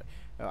ရှိပါတယ်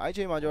အဲ့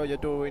ချိန်မှာကျွန်တော်ရ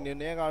တိုဝင်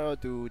နေကတော့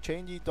သူ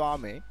change ကြီးသွား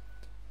မယ်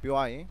ပြော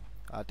ရရင်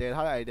တည်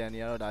ထားတဲ့ item တွေ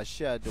ကတော့ဒါ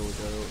shed တို့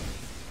ကျွန်တော်တို့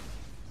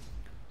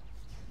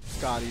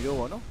Scary တို့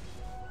ပေါ့နော်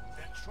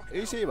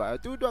အေးဆေးပါ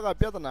သူ့အတွက်က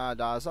ပြဿနာ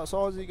ဒါ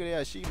စောစီးကလေးက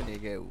ရှိမနေ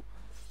ခဲ့ဘူး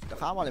တ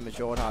ခါမှလည်းမ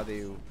ကြောထား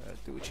သေးဘူး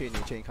သူအချိန်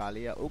နေချိန်ခါ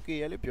လေးက okay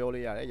ရဲ့လို့ပြော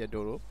လို့ရတယ်ရ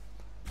တိုတို့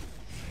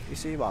အေး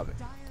ဆေးပါပဲ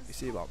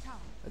ဆေးပါ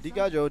အဓိက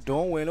ကျွန်တော်ဒွ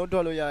န်ဝင်လို့ထွ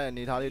က်လို့ရတဲ့အ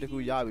နေထားလေးတစ်ခု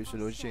ရပြီဆို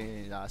လို့ရှိရ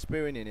င်ဒါ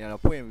spirit အနေနဲ့က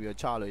တော့ဖွင့်ပြီးတော့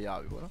ချလို့ရ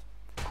ပြီပေါ့နော်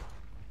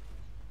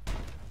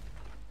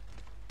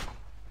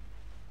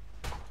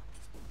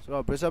ဆို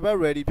တော့ Brisbane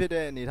ready ဖြစ်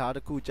တဲ့အနေထားတ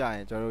စ်ခုကြာရ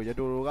င်ကျွန်တော်တို့ရ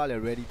တိုရိုကလ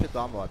ည်း ready ဖြစ်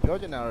သွားမှာပါပြော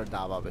ချင်တာတော့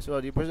ဒါပါပဲဆို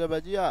တော့ဒီ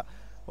Brisbane ကြီးက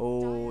ဟို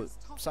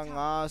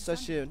15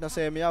 18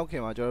 20မရောက်ခ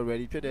င်မှာကျွန်တော်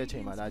ready ဖြစ်တဲ့အချိ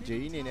န်မှာဒါ JE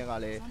အနေနဲ့က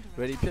လည်း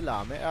ready ဖြစ်လာ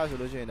မယ်အဲ့ဒါဆို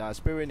လို့ရှိရင်ဒါ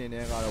spirit အနေ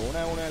နဲ့ကတော့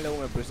19လုံး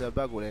မဲ့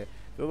Brisbane ကိုလည်း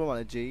တို့ဘက်မှာ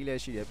လည်း JE လ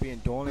ည်းရှိတယ်ပြီးရင်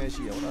Dawn လည်း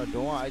ရှိတယ်ဟုတ်တော့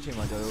Dawn ကအဲ့အချိန်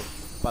မှာကျွန်တော်တို့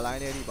ပလို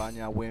င်းနဲ့ဒီဘာ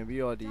ညာဝင်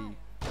ပြီးတော့ဒီ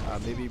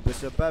maybe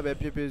Brisbane ပဲ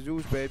ဖြစ်ဖြစ်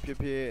Zeus ပဲဖြစ်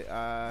ဖြစ်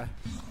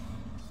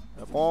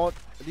ကော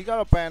အဓိက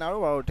တော့ pan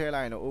တို့ဘာလို့ထဲ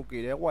လိုက်ရင်တော့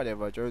okay တယ်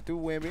whatever ကျွန်တော်သူ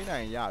ဝင်ပေးနို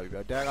င်ရပြီ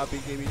ဗျာဒါက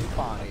PKB လေး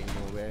ပါနေ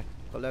လို့ပဲ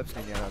collapse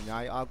နေရတော့အ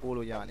များကြီးအားကိုး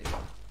လို့ရနေပါ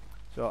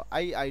ဆိုတော့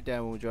အဲ့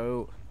item ကိုကျွန်တော်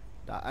တို့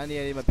ဒါအန်ဒီ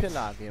ရီမဖြစ်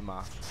လာခင်မှာ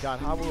ကြာ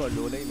ထားဖို့တော့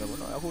လိုလိမ့်မယ်ပေါ့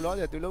နော်အခုလော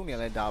ဆယ်သူလုံနေ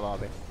လဲဒါပါ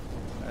ပဲ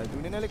သူ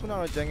နည်းနည်းလေးခုနက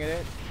တော့ဂျန်ငယ်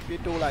တဲ့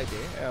ပြေးတိုးလိုက်တ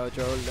ယ်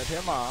ကျွန်တော်လက်ထဲ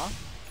မှာ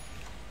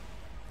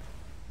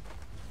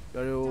ကျွ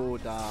န်တော်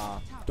ဒါ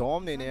dom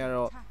နေနဲ့က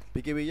တော့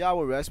PKB ရ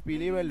ဖို့ recipe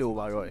လေးပဲလို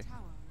ပါတော့တယ်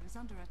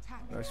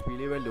recipe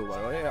လေးပဲလိုပါ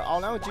တော့တယ်အော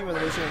င်လမ်းကိုကြည့်မယ်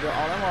ဆိုလို့ရှိရင်ကျွန်တော်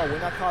အောင်လမ်းမှာ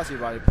winner card စီ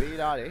ပါတယ်ပေး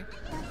ထားတယ်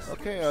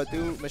okay သူ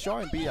မရှော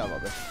င်းရင်ပြီးတာပါ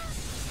ပဲ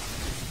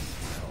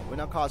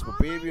winner card ကို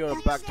ပေးပြီးတော့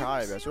back ထား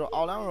ရတယ်ဗျဆိုတော့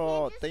အောင်လမ်း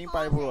တော့တိမ့်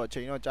ပိုက်ဖို့တော့အ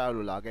ချိန်တော့ကြာ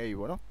လို့လာခဲ့ပြီ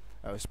ပေါ့နော်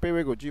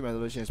spirit ကိုကြည့်မယ်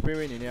ဆိုလို့ရှိရင်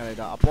spirit အနေနဲ့ကလည်း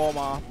ဒါအပေါ်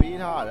မှာပေး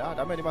ထားရတာ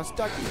ဒါပေမဲ့ဒီမှာ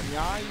stack ကြီးအ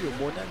များကြီးကို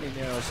monet အနေ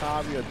နဲ့တော့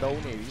စားပြီးတော့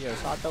တုံးနေပြီ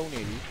စားတုံး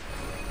နေပြီ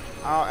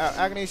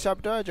agni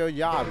chapter ကျွန်တော်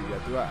ရပြီဗျ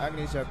သူက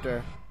agni chapter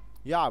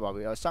ရပါ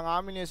ပြီ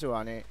15မိနစ်ဆို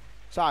တာနဲ့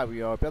စ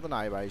ပြီးတော့ပြဿနာ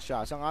တွေပါရှာ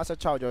15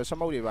 16ကျွန်တော်စ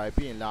မုတ်တွေပါ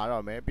ပြီးရင်လာ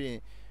တော့မယ်ပြီးရင်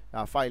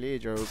ဒါ fight လေး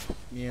ကျွန်တော်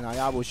မြင်လာ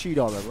ရဖို့ရှိ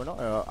တော့မယ်ပေါ့နော်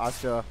အဲ့တော့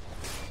Aster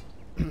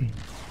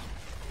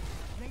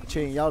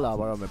ချိန်ရောက်လာ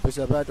ပါတော့မယ်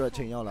Brisbane အတွက်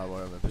ချိန်ရောက်လာပါ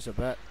တော့မယ်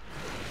Brisbane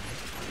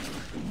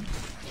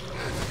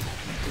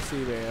ဒီစီ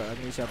ပဲ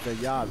agni chapter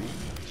ရပြီ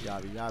ရ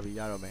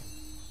တော့မယ်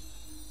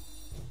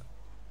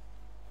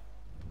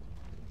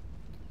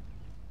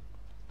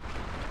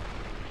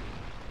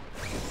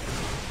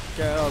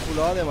ကဲတော့ခု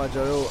လောတယ်မှာ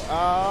ကျွန်တော်တို့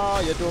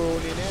ရတိုရို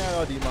အနေနဲ့က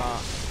တော့ဒီမှာ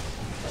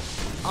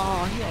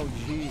ဟိုက်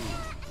ကြီး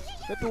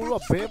ရတိုရို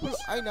ကဘယ်ဘလို့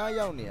အိုင်နာ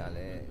ရောက်နေရ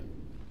လဲ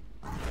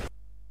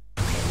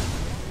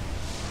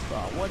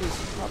what is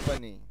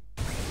happening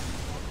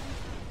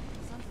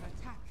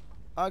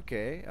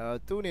okay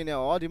သူအနေနဲ့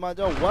ဒီမှာ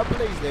ကျွန်တော် web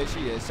place လည်း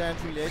ရှိရယ်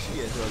sentry လည်းရှိ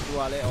ရယ်ဆိုတော့သူက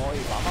လည်း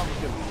ဘာမှမ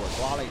ဖြစ်ဘူးပေါ့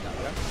သွားလိုက်တာ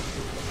ဗျာ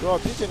ဆိုတော့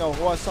ဖြစ်ချင်တော့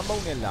ဟိုကစမု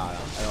တ်နဲ့လာ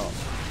တာအဲ့တော့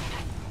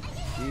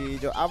ဒီ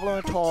ကျွန်တော်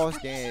avalanche toss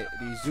နဲ့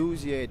ဒီ Zeus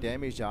ရဲ့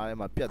damage ကြားထဲ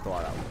မှာပြတ်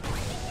သွားတာ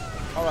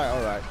ပေါ့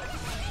alright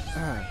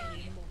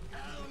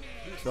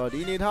ဆိုတော့ဒီ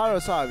အနေထား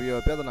တော့စပြီး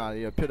တော့ပြဿနာ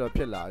တွေ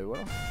ဖြစ်လာပြီပေါ့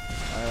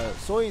နော်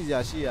စိုးရင်စရာ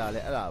ရှိရ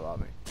လဲအဲ့ဒါပါ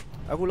ပဲ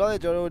အခုလောဆ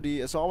ယ်ကျွန်တော်တို့ဒီ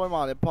အစောပိုင်း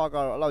မှာလည်း park က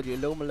တော့အဲ့လောက်ကြီး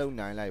အလုံးမလုံး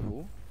နိုင်လိုက်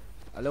ဘူး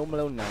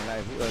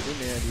သူ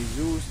နေဒီ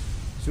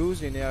Zeus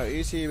နေနဲ့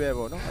AC ပဲ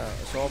ပေါ့နော်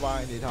အစောပို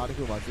င်းအနေထားတစ်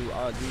ခုမှာသူ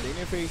ဒီ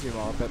lane phase တွေ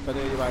မှာ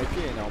battery တွေပါဖြ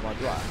စ်နေတော့မှ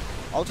သူက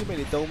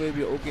ultimate သုံးပေး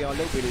ပြီး okay အောင်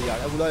လုပ်ပေးလို့ရတယ်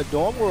အခုတော့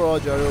dom ကိုတော့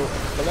ကျွန်တော်တို့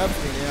collapse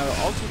နေနေကတော့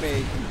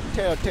ultimate ထ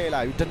ည့်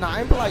လိုက်ပြီး deny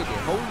ပလိုက်တယ်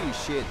holy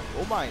shit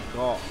oh my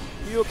god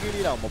hero kill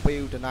လေးတော့မပေး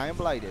ဘူး deny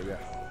ပလိုက်တယ်ဗျ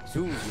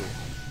Zeus ကို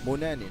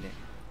monet အနေနဲ့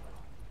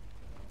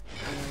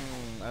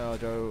အဲ့တော့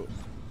ကျွန်တော်တို့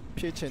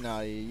ဖြစ်ချင်တာ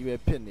ကြီးပဲ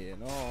ဖြစ်နေတယ်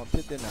နော်ဖြ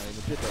စ်တဲ့နာတွေမ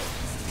ဖြစ်တော့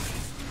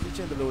ဖြစ်ချ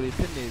င်တယ်လို့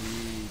ဖြစ်နေပြီ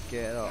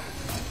ကဲအဲ့တော့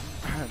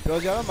ပြော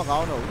ကြတော့မကော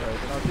င်းတော့ဘူး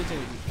ကျွန်တော်ဖြစ်စေ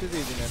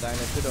ချင်တဲ့အတိုင်း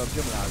လည်းဖြ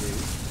စ်မလာသေး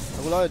ဘူးအ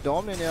ခုတော့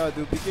dom နေတော့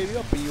သူ PK ပြီး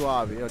တော့ပြီး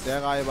သွားပြီတော့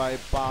dagger တွေ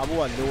ပါဖို့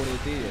ကလိုနေ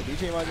သေးတယ်ဒီ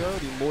ချိန်မှာကျွန်တော်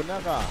တို့ဒီ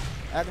monet က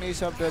agni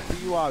chapter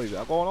ပြီးသွားပြီ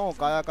အကောင်လုံးကို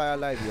ကာယ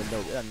လိုက်ပြီးတော့လု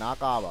ပ်အဲ့ဒါနား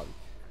ကားပါပြီ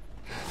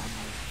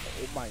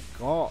oh my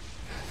god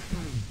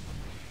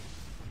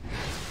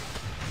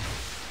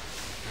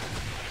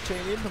ချိ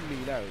န်လေးမမီ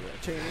လိုက်ဘူး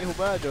ချိန်လေးဟို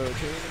ဘက်ကကျွန်တော်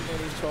ချိန်လေးနည်း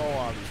နည်းချော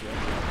သွားပြီဆိုတော့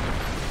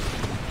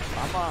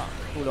ဘာမှ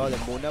ခုတော့လေ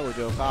monet ကို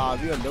ကျွန်တော်ကာ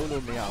ပြီးတော့လုံး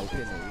လို့မရဘူးဖြ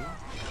စ်နေပြီ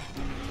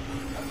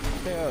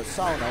တဲ့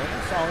စောင်းနေ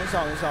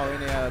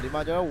ရဒီ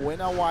မှာကျွန်တော်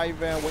winner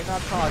wyvern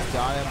winner card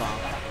ကြားထဲမှာ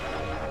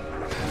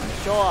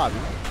ရှော့ရ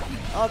ပြီ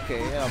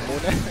okay အဲ့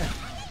monet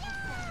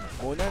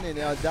အနေ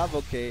နဲ့တော့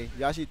okay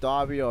ရရှိ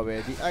သွားပြီးတော့ပဲ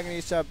ဒီ agni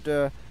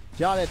chapter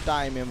ရတဲ့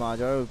timing မှာ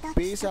ကျွန်တော်တို့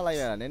ပေးဆက်လိုက်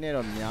ရတာနည်းနည်း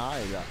တော့များ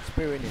တယ်ဗျ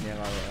spirit အနေနဲ့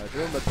ကတော့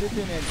ကျွန်တော်မဖြစ်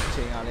တဲ့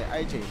ချိန်ကလည်း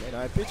အဲ့ချိန်ပဲဒါ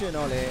ပေမဲ့ဖြစ်ချင်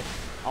တော့လည်း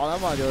အောင်လ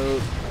မ်းမှာကျွန်တော်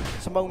တို့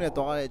စမုတ်နဲ့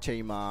သွားတဲ့အချိ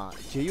န်မှာ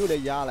ဂျေယူလ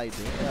ည်းရလိုက်တ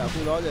ယ်အဲ့အခု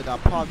တော့ဒါ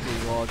park တွေ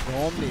ရော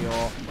dom တွေ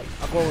ရော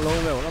အကုန်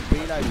လုံးပဲပေါ့နော်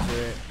ပေးလိုက်ပြီ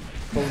ဆိုတော့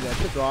ပုံစံ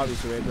ဖြစ်သွားပြီ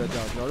ဆိုတဲ့အတွက်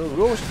ကြောင့်ကျွန်တော်တို့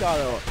roach က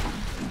တော့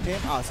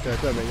team Aster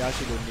အတွက်ပဲရ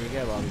ရှိလို့နေ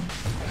ခဲ့ပါပြီ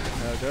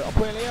အဲ့တော့အ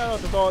ဖွင့်လေးက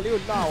တော့တော်တော်လေး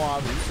ကိုလှသွား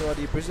ပြီဆိုတော့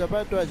ဒီ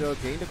Brisbane အတွက်ကျွန်တော်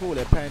game တစ်ခုလ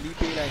ည်းဖန်တီး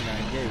ပေးလိုက်နို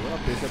င်ခဲ့ပြီပေါ့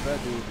နော် Brisbane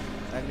သူ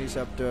agni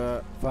chapter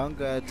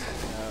vanguard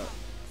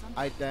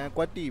item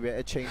ကွက်တီပဲ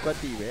အချိန်ကွက်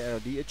တီပဲအဲ့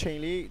တော့ဒီအချိန်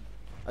2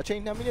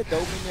မိနစ်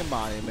3မိနစ်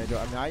မှာနေမယ်ကျွန်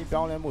တော်အများကြီး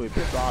ပြောင်းလဲမှုတွေဖြ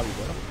စ်သွားပြီ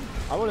ပေါ့နော်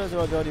အခုလည်းဆို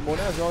တော့ကျွန်တော်ဒီ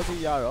monet အစောစီ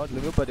ရတော့ဒီ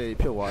လိုမျိုး battery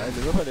ဖြစ်သွားတယ်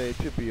ဒီလိုမျိုး battery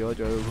ဖြစ်ပြီးတော့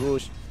ကျွန်တော်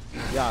roach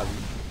ရပြီ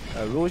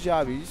roach ရ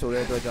ပြီဆို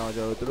တဲ့အတွက်ကြောင့်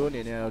ကျွန်တော်တို့အ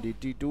နေနဲ့တော့ဒီ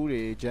T2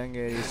 တွေ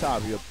jungle တွေစ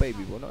ပြီးတော့ပိတ်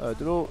ပြီပေါ့နော်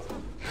သူတို့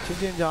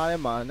ချင်းကြားထဲ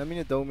မှာ2မိ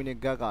နစ်3မိနစ်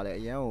gap ကလည်း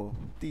အရန်ကို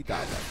တိတာ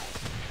ပါ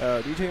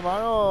ဒီချိန်မှာ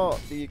တော့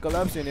ဒီ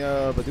collapse နေ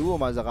ဘယ်သူ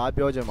မှစကား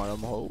ပြောချင်မှာ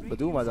တော့မဟုတ်ဘယ်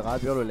သူမှစကား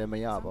ပြောလို့လည်းမ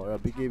ရပါဘူး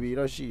BKB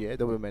တော့ရှိရဲ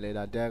ဒါပေမဲ့လည်း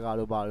ဒါ dagger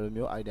လို့ပါလို့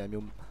မျိုး item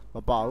မျိုးမ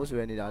ပါဘူးဆို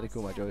တဲ့နေတာတခု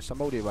မှကျွန်တော်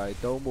smoke တွေပါ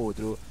တုံးဖို့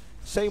သူတို့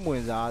စိတ်ဝ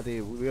င်စား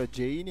သေးဘူးပြီးတော့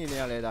JE အနေ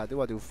နဲ့လည်းဒါသူ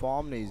ကသူ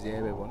form နေ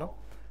သေးပဲပေါ့နော်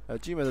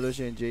ကြည့်မယ်ဆိုလို့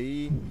ရှိရင် JE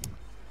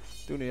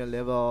သူနေတဲ့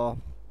level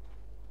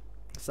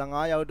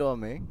 15ရောက်တော့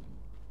မယ်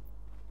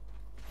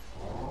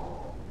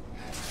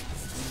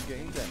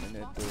game တန်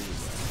နေတူတ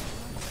ယ်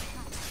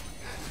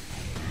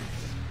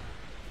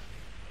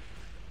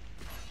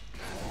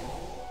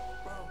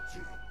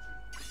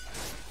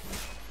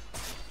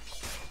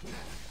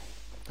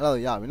အဲ့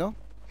တော့ရပြီနော်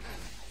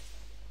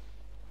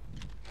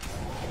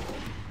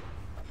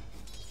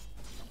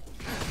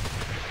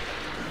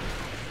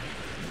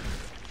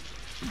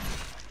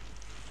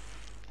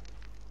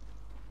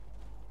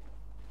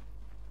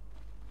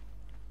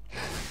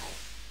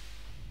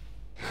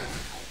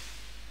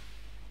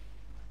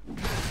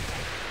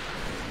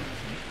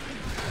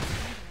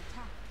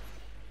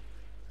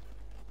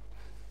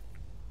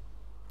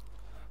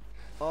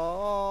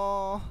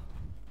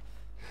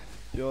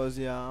ပြောစ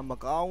ရာမ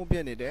ကောင်းဖြ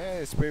စ်နေတယ်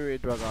spirit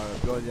အတွက်ကတော့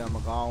ပြောစရာမ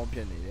ကောင်းဖြ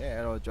စ်နေတယ်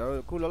အဲ့တော့ကျွန်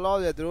တော်အခုလောလော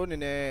ဆယ်သူတို့အနေ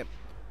နဲ့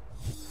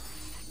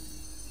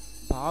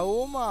ဘာ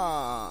လို့မှ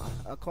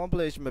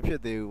accomplish မဖြ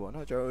စ်သေးဘူးပေါ့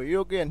နော်ကျွန်တော်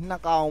Hero ကနှ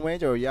စ်ကောင်ပဲ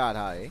ကျွန်တော်ရ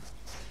ထားတယ်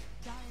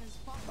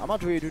ဘာမှ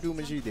ထွေထူးထူး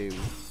မရှိသေး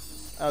ဘူး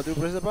အဲ့တော့သူ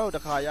principal တ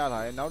စ်ခါရ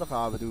ထားတယ်နောက်တစ်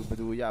ခါဘယ်သူ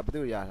ရ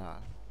ထား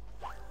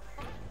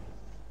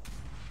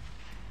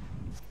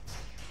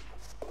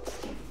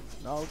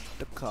နောက်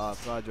တစ်ခါ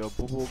ကကျွန်တော်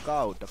ဘူ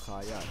ကောက်တစ်ခါ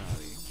ရထား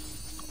တယ်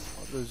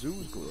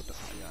Zeus ကိုတော့တ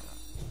ခါရတာ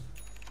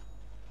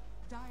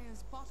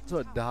ဆို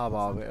တော့ဒါ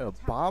ပါပဲအဲ့တော့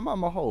ဘာမှ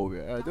မဟုတ်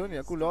ဘူးအဲ့တို့နေ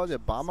အခုလောဆ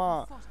ယ်ဘာမှ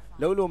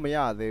လုံးလို့မရ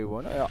သေးဘူး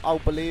ဗောနော်အဲ့အော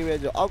က်ပလေးပဲ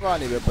အောက်က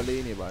နေပဲပ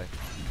လေးနေပါတယ်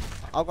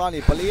အောက်ကနေ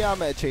ပလေးရ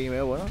မယ့်အချိန်ပဲ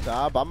ဗောနော်ဒါ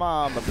ကဘာမှ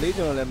မပလေး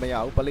ကျွန်တော်လည်းမရ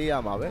ဘူးပလေးရ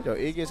မှာပဲကျွန်တော်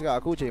Aegis က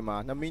အခုချိန်မှာ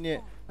2မိနစ်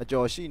အ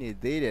ကျော်ရှိနေ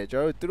သေးတယ်ကျွ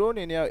န်တော်တို့သူတို့အ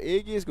နေနဲ့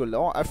Aegis ကို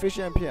လော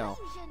efficient ဖြစ်အောင်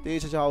တေး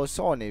ချာချာကို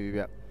စော့နေပြီ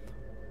ဗျ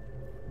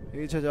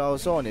ဒီချာချာ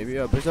စော့နေပြီး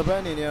တော့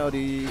Brisbane အနေနဲ့တော့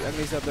ဒီ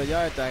Acer ရ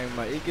တဲ့အတိုင်း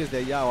မှာ Aegis လ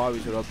ည်းရသွားပြီ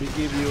ဆိုတော့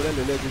BKB ကိုလည်း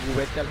လွယ်လွယ်ကူကူ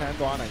ပဲတက်လှမ်း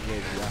သွားနိုင်ခဲ့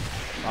ပြီဗျာ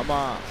ဘာမှ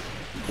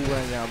ပူပ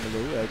န်ကြမ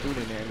လို့သူ့အ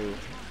နေနဲ့လို့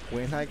ဝ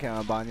င်နှိုက်ခံ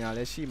ဘာညာလ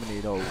ည်းရှိမနေ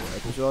တော့ဘူးအ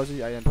ခုဆိုတော့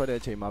iron ထွက်တဲ့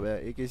အချိန်မှာပဲ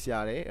Aegis ရ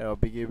တယ်အဲ့တော့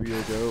BKB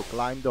ကိုကျွန်တော်တို့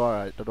climb တော့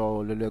တော်တော်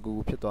လွယ်လွယ်ကူ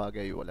ကူဖြစ်သွား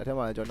ခဲ့ပြီပေါ့လက်ထက်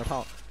မှာလည်းကျွန်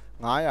တော်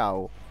2500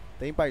ကို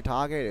သိမ့်ပိုက်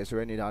ထားခဲ့တယ်ဆို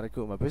တဲ့နေတာတ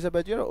ခုမှာ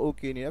Brisbane ကျတော့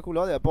okay နေအခု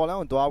လောဆယ်ပေါ်လန်း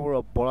ကိုသွားဖို့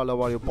တော့ baller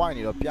lover တွေ point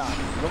နေတော့ပြတယ်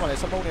ဘယ်မှာလဲ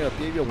စမုံနေတော့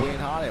ပြေးပြီးဝင်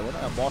ထားတယ်ဗော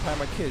နော် ball time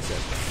မှာ kiss တယ်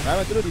ဒါပေ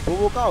မဲ့သူတို့ဒီ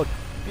bobo ကောက်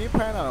ပြေးဖ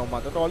မ်းတာတော့မှ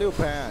တော်တော်လေးကို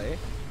ဖမ်းရတ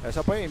ယ်စ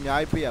ပိတ်အများ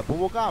ကြီးပေးရ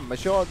bobo ကမ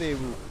လျှော့သေး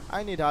ဘူး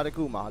အဲ့နေတာတ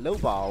ခုမှာလော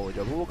က်ပါအောင်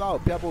ကျွန်တော် bobo ကောက်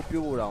ကိုပြတ်ဖို့ပြု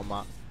တ်ဖို့တော့မှ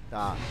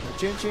ဒါ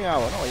ချင်းရ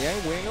ပါတော့အရင်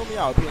ဝင်လို့မ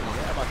ရဘူးဖြစ်နေတ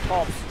ယ်အဲ့မှာ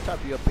top ထပ်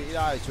ပြီးတော့ပေး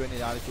ထားဆွေးနေ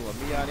တာတခုမှာ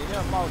မီယာနေ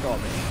နဲ့မောက်တော့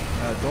မယ်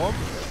တော့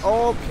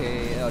okay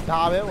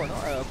ဒါပဲပေါ့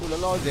နော်အခုလော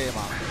လောဆယ်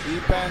မှာဒီ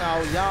panel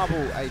ကိုရ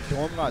ဖို့အဲ့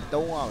dome က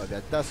တုံးရမှာဗျ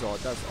that's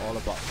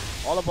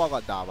all about က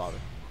ဒါပါပဲ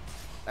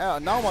အဲ့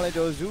တော့နောက်မှလည်း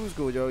ကျွန်တော် Zeus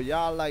ကိုကျွန်တော်ရ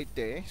လိုက်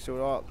တယ်ဆို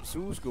တော့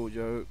Zeus ကို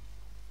ကျွန်တော်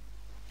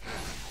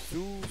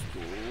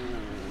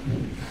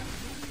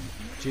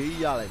G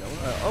ရလိုက်တော့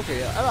okay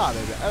အဲ့ဒါ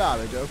ပဲဗျအဲ့ဒါ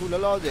ပဲကျွန်တော်အခု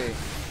လောလောဆယ်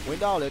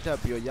window ကိုလည်းထပ်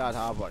ပြီးတော့ရ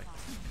ထားပါတယ်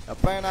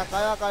ပန်နာ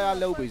ကာယ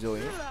လောက်ပြီဆို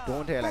ရင်ဒွ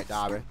န်းထည့်လိုက်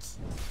တာပဲ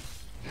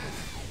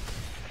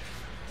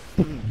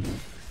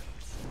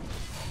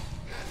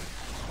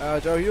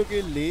ကျွန်တော် Yuki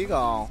 4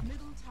ကောင်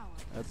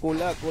ကို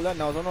လက်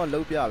နောက်ဆုံးတော့လု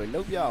တ်ပြပြီ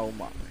လုတ်ပြအောင်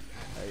ပါ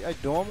အဲ့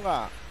dome က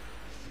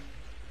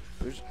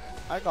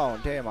အဲ့ကောင်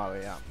ထည့်မှာပဲ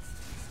ရ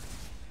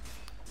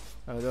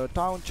ကျွန်တော်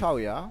1600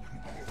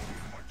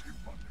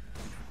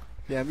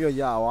ပြန်ပြီးတော့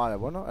ရသွားတယ်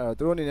ဗောနော်အဲ့တော့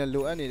သူတို့အနေနဲ့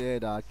လိုအပ်နေတဲ့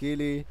ဒါကေး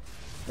လေး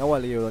နောက်ဝ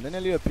က်လေးတော့နည်းန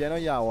ည်းလေးပြန်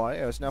တော့ရသွားတယ်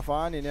အဲ့တော့ snapper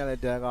အနေနဲ့လည်း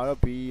dagger တော့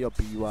ပြီး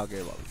သွား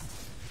ခဲ့ပါပြီ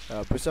အဲ့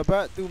တော့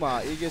Brisbane သူ့မှာ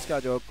Aegis ကကျွ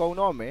န်တော်ကုံ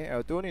တော့မယ်အဲ့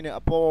တော့သူတို့အနေနဲ့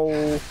အပေါ်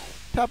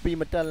ထပ်ပြီး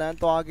မတက်လန်း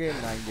သွားခဲ့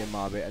နိုင်ကြ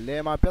မှာပဲအလဲ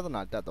မှာပြဿ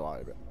နာတက်သွားတ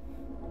ယ်ဗျ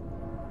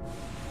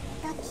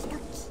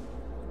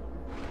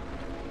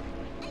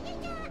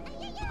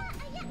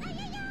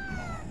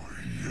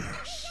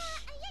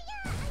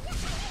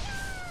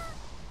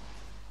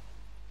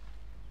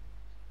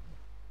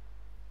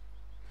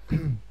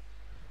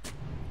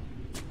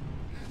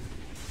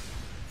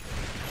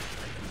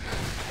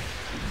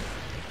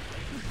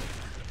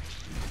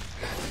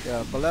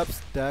collapse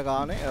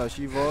dagger နဲ့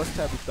Shivers ထ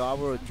ပ်ပြီးသွား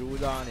ဖို့ကြိုး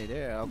စားနေတ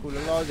ယ်အခု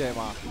လောလောဆယ်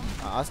မှာ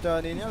Aster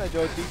အနေနဲ့လည်း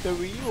ကျွန်တော် T3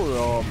 ကို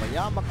တော့မရ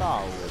မက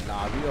ဘူးလာ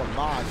ပြီးတော့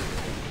မနေ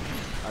တယ်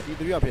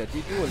T3 ကဖြစ်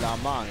T2 ကိုလာ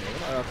မနေတယ်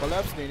အဲ့တော့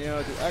collapse အနေနဲ့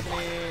တော့သူ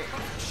Agni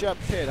shot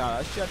ထည့်ထားတာ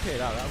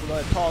အခုလော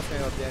toss နဲ့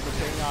တော့ပြန်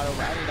ချိန်ရတော့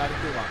အဲ့ဒီဒါတ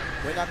ခုမှာ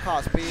winner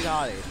cast ပေး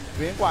ထားတယ်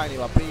win coin တွေ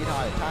ပါပေး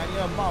ထားတယ် time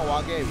ကမှောက်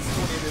သွားခဲ့ပြီ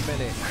ခုနေပေမဲ့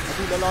လည်းအ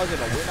ခုလောလောဆယ်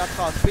မှာ winner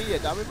cast ပေးရ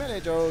ဒါပေမဲ့လ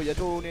ည်းကျွန်တော်ရ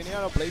ထိုအနေနဲ့က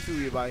တော့ play through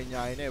တွေပါ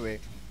ညာရင်းနဲ့ပဲ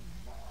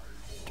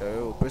ကျွန်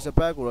တော်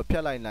Brisbane ကိုတော့ဖျ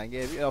က်လိုက်နိုင်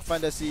ခဲ့ပြီအဲ့တော့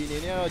fantasy အနေ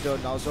နဲ့တော့ကျွန်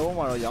တော်နောက်ဆုံး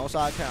မှာတော့ရောင်း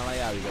စားခံလိုက်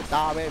ရပြီပဲ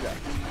ဒါပဲဗျ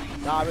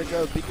ဒါပဲကျွ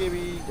န်တော် BKB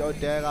ကျွန်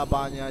တော် dagger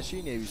ပါညာရှိ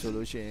နေပြီဆို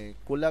လို့ရှိရင်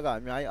ကိုလက်က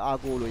အများကြီးအား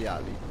ကိုးလို့ရ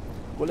ပြီ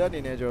ကိုလက်အနေ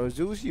နဲ့ကျွန်တော်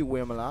Zeus စီဝ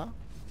င်မလား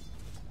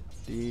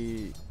ဒီ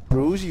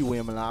Bruce စီဝ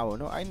င်မလားပေါ့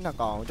နော်အဲ့နှစ်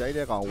ကောင်ကြိုက်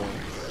တဲ့ကောင်ဝင်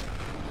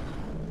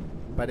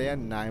but တဲ့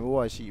နိုင်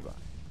ဖို့ရှိပါ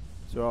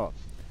ဆိုတော့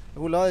အ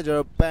ခုလောကျွန်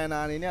တော်ပန်နာ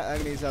အနေနဲ့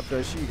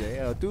Agniceptor ရှိတယ်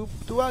အဲ့တော့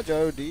तू ကကျွ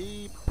န်တော်ဒီ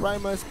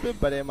primer split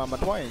ဘယ်မှာမ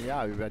ထွက်ရင်ရ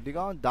ပြီဗျဒီ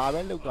ကောင်ဒါပဲ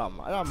လောက်ကြ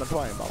မှာအဲ့ဒါမထွ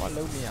က်ရင်ဘာမှ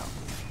လုံးမရအောင်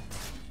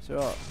ဆို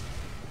တော့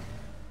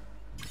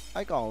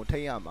အဲ့ကောင်ကိုထိ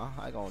န်းရမှာ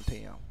အဲ့ကောင်ကိုထိ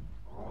န်းရအောင်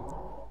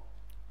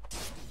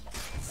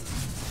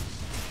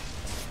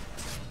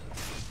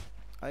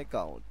အဲ့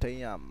ကောင်ကိုထိ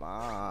န်းရမှာ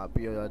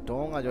ပြီးတော့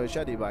ဒုံးကကျွန်တော်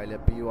shot တွေပါလေ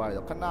ပြီးသွား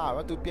ပြီခဏ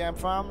ပဲ तू ပြန်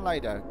farm လို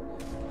က်တာ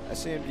အ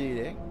ဆင်ပြေ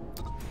တယ်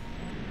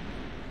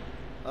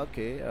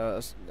Okay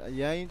အ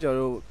ရင်ကျွန်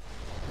တော်တို့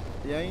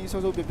အရင်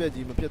စိုးစိုးပြပြ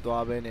ကြီးမဖြစ်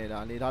သွားဘဲနဲ့ဒါ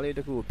အနေထားလေးတ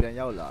စ်ခုကိုပြန်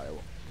ရောက်လာတယ်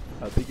ပေါ့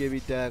BKB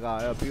တက်က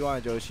တော့ပြီးသွားရ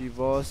င်ကျွန်တော်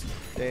Shivos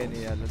တဲနေ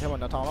ရလက်ထက်မှာ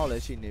2000လောက်လ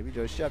ည်းရှိနေပြီ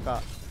ကျွန်တော် shot က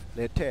လ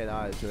ည်းထည့်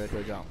ထားတယ်ဆိုတဲ့အတွ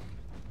က်ကြောင့်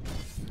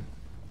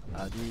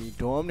ဒီ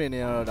dome နေနေ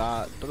တော့ဒါ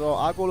တော်တော်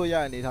အားကိုးလို့ရ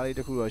တဲ့အနေထားလေး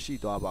တစ်ခုတော့ရှိ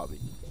သွားပါပြီ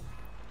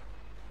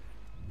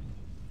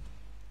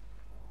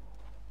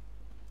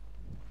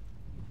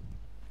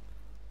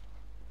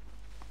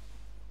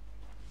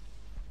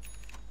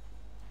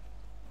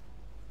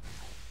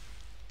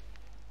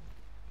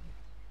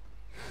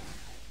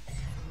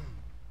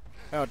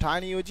အဲ့တော့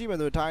tiny ကိုကြည့်မယ်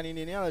ဆို tiny အ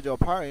နေနဲ့ကတော့ကျွန်တော်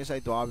fire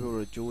inside သွားပြီး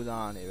တော့ကြိုး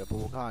စားနေပဲ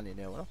ဘိုခအနေ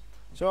နဲ့ပေါ့နော်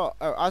ဆိုတော့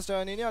Aster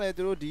အနေနဲ့လည်း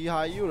သူတို့ဒီဟာ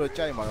ကြီးကိုတော့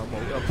ကြိုက်မှာတော့မဟု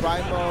တ်ဘူး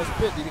primal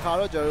split ဒီတစ်ခါ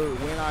တော့ကျွန်တော်တို့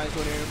ဝင်လာရင်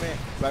ဆိုနေပေမဲ့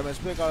primal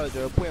split ကတော့ကျွ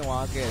န်တော်ပွင့်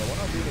သွားခဲ့တယ်ပေါ့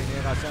နော်ဒီအနေ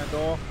နဲ့ကစံ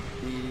တော့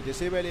ဒီ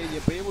disable လေး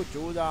ရေးပေးဖို့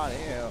ကြိုးစားတ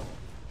ယ်အဲ့တော့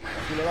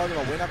ဒီလိုတော့ကျွန်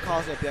တော် winner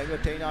cast နဲ့ပြန်ပြီး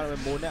တော့ထိန်းထားတ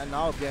ယ်မိုးနဲ့အ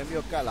နားကိုပြန်ပြီး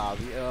တော့ကတ်လာ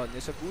ပြီးအဲ့တော့ ည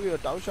စကူးရော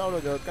တောက်လျှောက်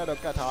တော့ကျွန်တော်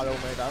ကတ်ထားတော့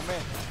မယ်ဒါပေ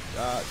မဲ့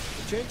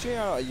ချင်းက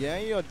တော့အရင်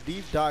ရော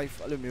deep dive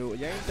အဲ့လိုမျိုးအ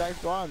ရင် dive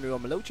သွားတာမျိုး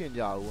တော့မလုပ်ချင်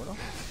ကြဘူးပေါ့နော်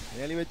န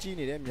ည်းလေးပဲကြည့်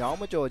နေတယ်မြောင်း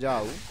မကြော်ကြ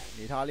ဘူး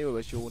နေသားလေးကို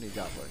ပဲ show နေ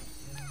ကြပါတယ်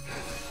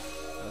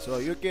ဆို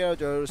တော့ UK တော့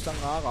ကျွန်တော်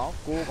15ကောင်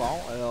6ကောင်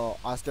အဲ့တော့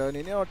Aster အ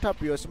နေနဲ့တော့ထပ်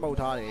ပြီးတော့ smoke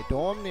ထားတယ်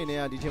Dom အနေနဲ့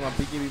ကဒီချိန်မှာ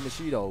BKB မ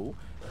ရှိတော့ဘူး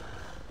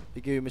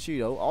BKB မရှိ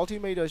တော့ဘူး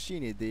ultimate တော့ရှိ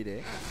နေသေးတ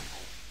ယ်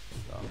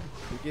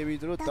BKB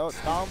သူတို့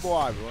တောင်း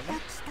ပွားပြီပေါ့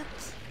နော်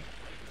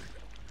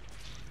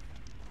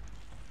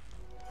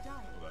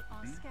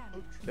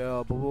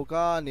ဘိုက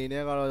အနေ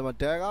နဲ့ကတော့ဒီမှာ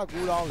deck က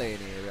ကူးလောင်းလည်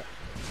နေတယ်ဗျ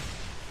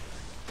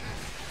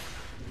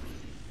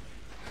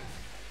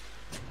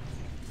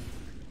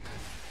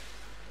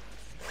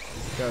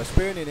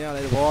Spain အနေနဲ့ကလ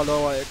ည်းဘောလော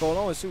အကုန်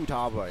လုံးကိုစု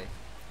ထားပါတယ်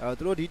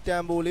သူတို့ဒီတ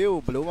န်ပိုလေးကို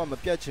ဘလို့မှမ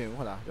ပြတ်ချင်ဘူး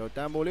ဟုတ်လားတ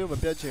န်ပိုလေးကိုမ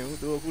ပြတ်ချင်ဘူး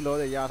သူတို့အခုလော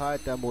ရထား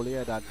တဲ့တန်ပိုလေး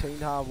ကဒါထိန်း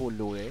ထားဖို့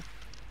လိုတယ်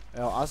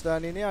အဲ့တော့ Aster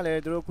အနေနဲ့ကလ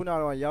ည်းသူတို့ခုနက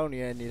တော့ရောက်နေ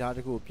တဲ့အနေထားတ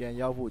စ်ခုပြန်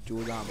ရောက်ဖို့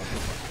ကြိုးစားမှာဖြ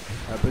စ်ပါတ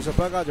ယ်Bishop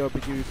ကကျွန်တော်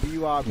BKB ပြီး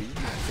သွားပြီ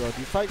ဆိုတော့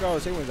ဒီ fight က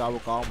တော့စိတ်ဝင်စား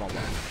ဖို့ကောင်းမှာ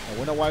ပါ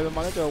winner wipe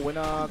မှာလည်းကျွန်တော်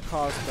winner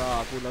cast က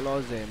အခုလောလော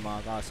ဆယ်မှာ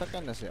က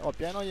second 20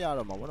ပြန်တော့ရ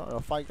တော့မှာပေါ့နော်အဲ့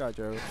တော့ fight က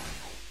ကျွန်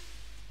တော်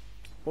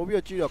ပို့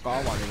ပြီးကြည့်တော့ကော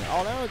င်းပါလိမ့်မယ်အော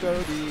င်လည်းတော့ကျွန်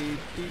တော်တို့ဒီ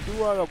T2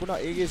 ကတော့ခုန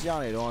AGS ရ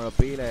နေတော့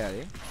ပေးလိုက်ရတ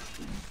ယ်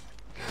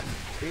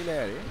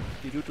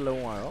T2 တစ်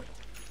လုံးကတော့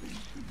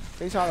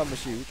ကိစ္စတော့မ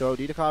ရှိဘူးကျွန်တော်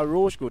ဒီတစ်ခါ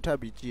Roche ကိုထပ်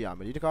ပြီးကြည့်ရမ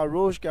ယ်ဒီတစ်ခါ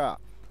Roche က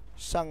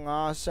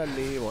15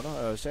 14ပေါ့နော်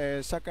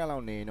10 second လော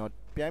က်နေတော့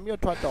ပြန်ပြီး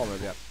ထွက်တော့မယ်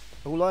ဗျအ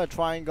ခုလော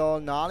triangle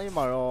နားလေး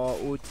မှာတော့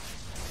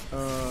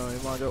ဒီ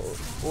မှာကျွန်တော်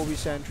OB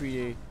sentry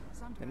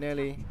နည်းနည်း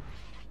လေး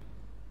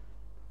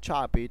ချ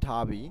ပေး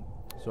ထားပြီ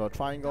ဆိုတော့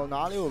triangle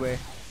နားလေးကိုပဲ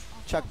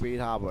check ပေး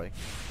ထားပါမယ်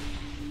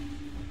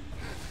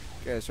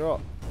ကဲဆိုတော့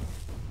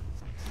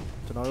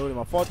ကျွန်တော်တို့ဒီ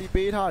မှာ40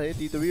ပေးထားတယ်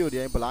T3 ကိုဒီ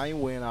တိုင်း blind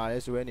ဝင်လာတ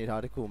ယ်ဆိုတဲ့အနေ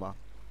ထားတစ်ခုမှာ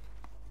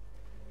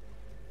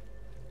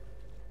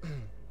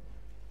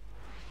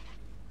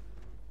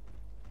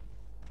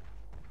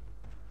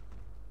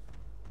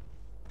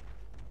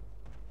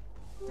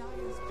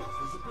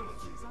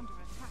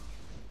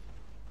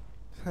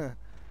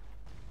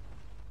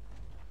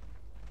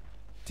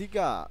ဒီက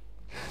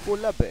ကို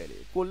လက်ပဲလေ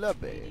ကိုလက်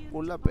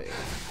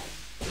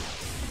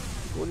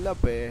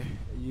ပဲ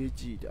အရေး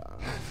ကြီးတာ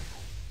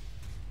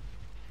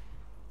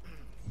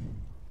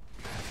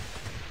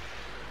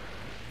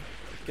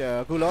ကဲ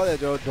အခုလောတယ်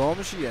ကျွန်တော် dom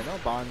ရှိရ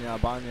နော်ဘာညာ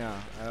အဲ့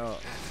တော့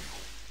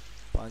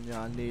ဘာညာ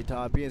နေ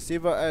ထားပြီး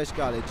silver ash က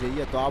လည်း J ရ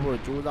က်သွားဖို့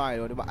ကြိုးစားရ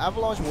တော့ဒီမှာ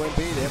avalanche ဝင်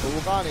ပေးတယ်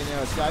ဘိုးကအနေ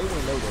နဲ့ဆရာကြီးဝ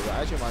င်လုပ်တယ်ဗျ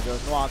အဲ့ချိန်မှာကျွန်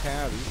တော်နှွာခံ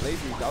ရပြီ blade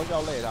ကြီးတောက်လျှော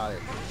က်လှည့်ထားတ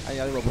ယ်အဲ့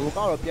ရဒီမှာဘိုးက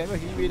တော့ပြန်ပြီး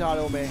heal ပေးထား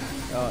တော့မယ်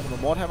ဒီမှာ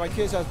more time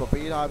cases ကို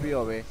ပေးထားပြီး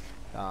တော့ပဲ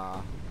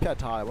ဖြတ်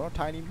ထားတယ်ဗောနော်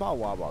tiny မှောက်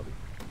သွားပါပြီ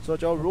ဆိုတော့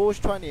ကျွန်တော် roche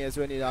ထွက်နေရ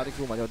ဆိုနေတာတ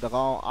ခုမှကျွန်တော်တ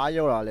ကောင်အား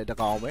ရောက်လာလဲတ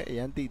ကောင်ပဲအရ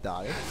င်တိတာ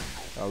တယ်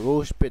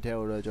roche pit ထဲ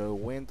ကိုတော့ကျွန်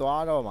တော်ဝင်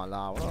သွားတော့မှ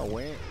လာဗောနော်ဝ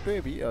င်တွေ့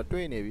ပြီ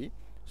တွေ့နေပြီ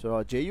ဆို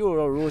တော့ J ကို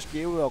တော့ roche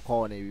ကိုတော့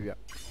ခေါ်နေပြီဗျ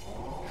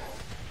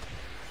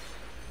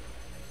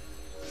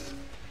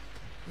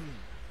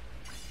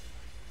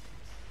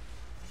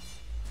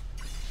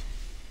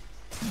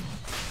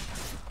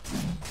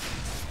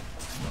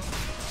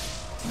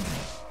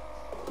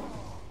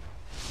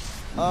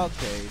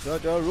Okay ဆို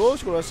တော့ကျွန်တော်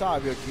Rose ကိုတော့စ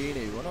ပြီးဂေး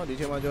နေပြီဗောနော်ဒီ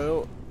ချိန်မှာကျွန်တော်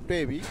တို့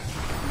တွေ့ပြီ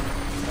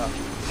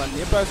မန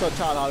စ်ပတ်ဆော့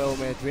ချလာတော့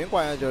မယ် Dream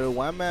Coin ကကျွန်တော်တို့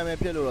one man ပဲ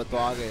ဖြစ်လို့တော့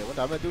သွားခဲ့တယ်ဗော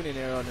ဒါပေမဲ့သူ့အနေ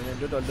နဲ့တော့နည်းနည်း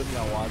လွတ်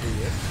မြောက်သွားသေး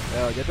တယ်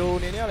အဲ့တော့ရတို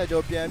အနေနဲ့ကလည်းကျွ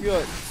န်တော်ပြန်ပြီး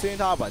တော့ဆင်း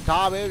ထားပါ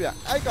ဒါပဲဗျ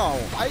အိုက်ကောင်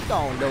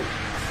လို့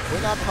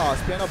winner pass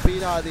ပြန်တော့ပေး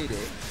ထားသေးတ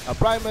ယ်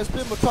primer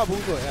split မထွက်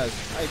ဘူးဆိုရင်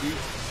အဲ့ဒီ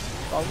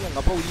ကောင်းကြီးင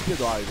ပုတ်ကြီးဖြစ်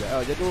သွားပြီဗျအဲ့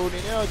တော့ရတူအနေ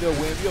နဲ့တော့ကျွန်တော်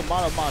ဝင်ပြီးတော့မ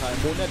တော့မှားတယ်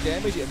မိုးနဲ့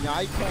damage အ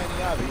များကြီးခံနေ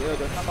ရပြီအဲ့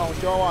တော့ကျွန်တော်နှ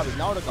စ်ကောင်ကြောသွားပြီ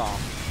နောက်တစ်ကောင်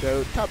ကျွန်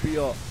တော်ထပ်ပြီး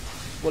တော့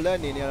ကိုလက်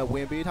အနေနဲ့ဝ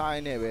င်ပေးထားရ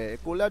င်းနဲ့ပဲ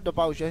ကိုလက်တစ်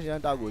ပေါက်ရှမ်းရှ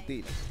မ်းတောက်ကိုတိ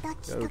တယ်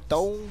ကျွန်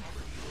တော်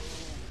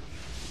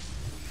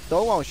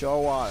3အောင်ရှော့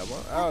သွားတယ်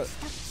ပေါ့အဲ့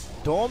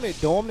ဒေါမနေ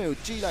ကို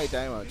ကြိလိုက်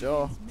တိုင်းမှာကျွန်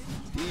တော်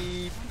ဒီ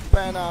ပ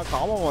န်နာခေါ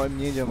င်းပေါ်မှာ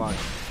မြင်ကြမှာ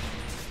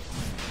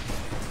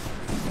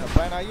ပ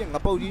န်နာကြီးင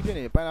ပုတ်ကြီးဖြစ်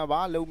နေပန်နာဘာ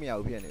လုံးမရ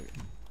ဘူးဖြစ်နေပြီ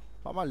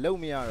ဘာမှလုံး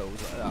မရတော့ဘူး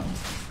ဆိုတော့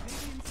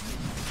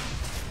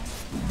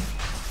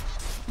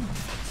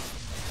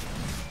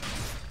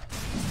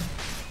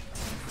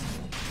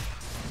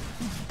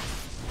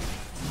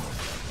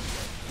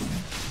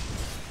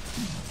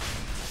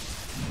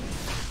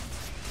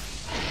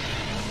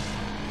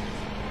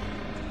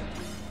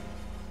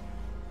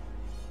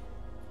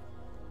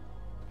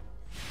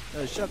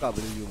ရှက်ကဘ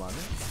ယ်လိုယူမှာ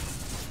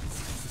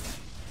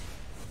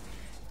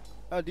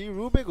လဲဒီ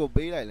Rubik ကို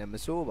ပေးလိုက်လည်းမ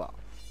စိုးပါ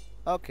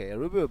Okay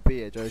Rubik ကိုပေး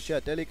ရကျွန်တော်ရှ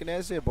က်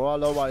telekinesis ဘော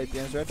လောဘာတွေပြ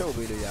န်ဆွဲထုတ်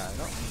ပေးလို့ရတယ်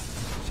နော်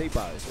ရှိတ်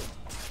ပါတယ်ဆို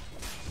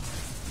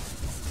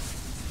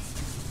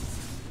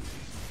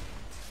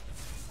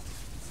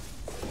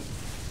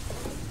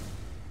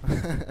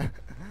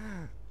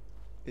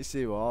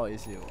easy ဘော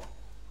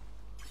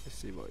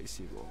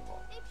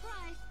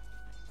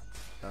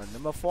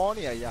number 4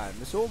နေရရတယ်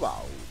မစိုးပါ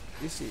ဘူး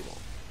easy ဘော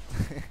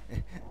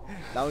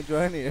လောင်ကျွ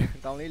မ်းနေ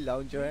ကောင်းလေးလော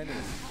င်ကျွမ်းနေ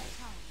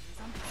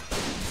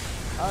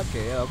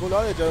Okay အခု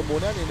လောတယ်ကျွန်တော်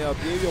မိုးနဲ့အနေနဲ့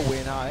ပြေးပြီးဝ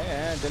င်ထားတ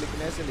ယ်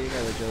telekinesis လေး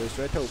နဲ့ပဲကျွန်တော်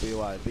ဆွဲထုတ်ပေး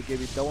သွားတယ်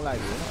BKB 3လိုက်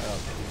ပြီနော်အဲ့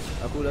တော့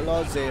အခုလော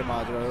ဆယ်မှာ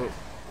ကျွန်တော်တို့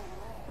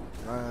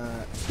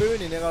spirit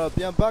အနေနဲ့ကတော့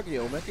ပြန် bug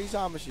ရုံပဲကိစ္စ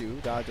မရှိ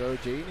ဘူးဒါကျွန်တော်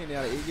တို့ J အနေ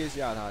နဲ့လည်း AKS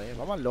ရထားတယ်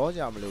ဘာမှလော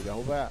ကြမလို့ဗျ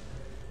ဟိုဘက်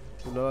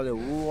ခုလောတယ်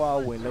ဝူဝါ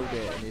ဝင်လောက်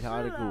တဲ့အနေ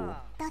ထားတကူ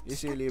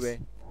easy လေးပဲ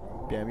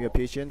ပြန်ပြီးဖြ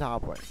ည့်ရှင်းထား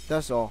ပွင့်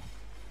that's all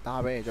ဒါ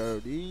ပဲကျွန်တော်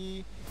တို့ဒီ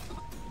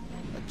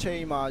အချိ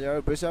န်မှာကျွန်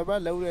တော်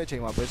Brisbane လောက်တဲ့အချိ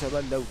န်မှာ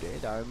Brisbane လောက်တယ်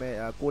ဒါပေမဲ့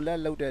ကိုလက်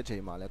လောက်တဲ့အချိ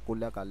န်မှာလည်းကို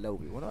လက်ကလောက်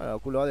ပြီပေါ့နော်အဲ့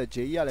တော့ခုလောတဲ့ J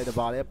ကလည်းတ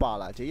ပါလဲပါ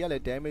လာ J ကလ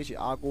ည်း damage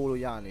အားကိုး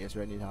လို့ရနေဆို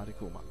တဲ့အနေထားတစ်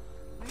ခုမှာ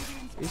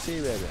easy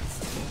ပဲဗျ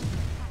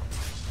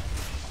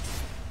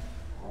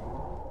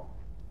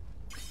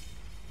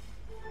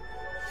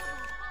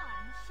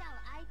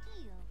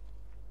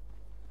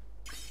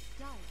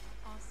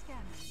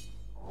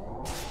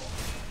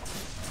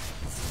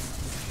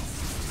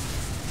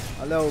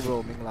Hello bro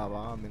မင်္ဂလာ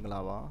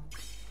ပါ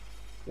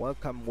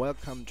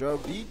welcome ကျွန်တော်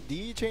ဒီ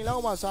အချိန်လော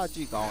က်မှစကြ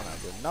ည့်ကောင်းတာ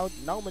ဆို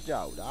နောက်မကြ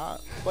ဘူးဒါ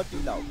ပတ်တီ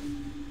လောက်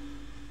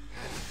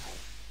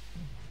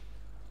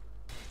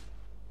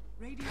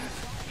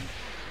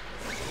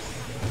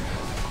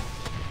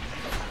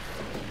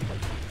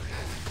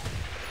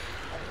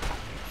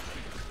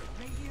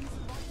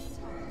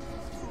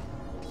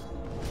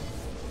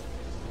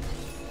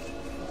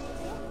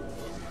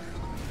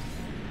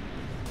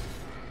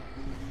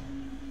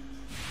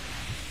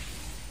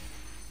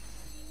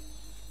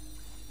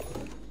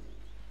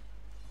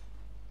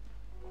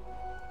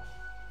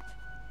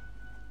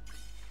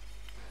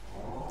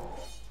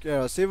ကဲ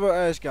Silver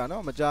Ash က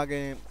နော်မကြ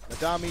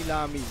မီလာ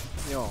မီ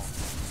ညော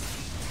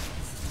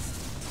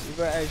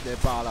Silver Ash လ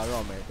ည်းပါလာ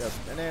တော့မယ်န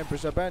ည်းနည်း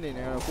Brisbane အနေ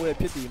နဲ့တော့ကိုယ့်ရဲ့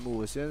ဖြစ်တည်မှု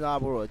ကိုစဉ်းစား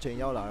ဖို့တော့အချိန်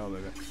ရောက်လာတော့မ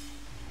ယ်ဗျ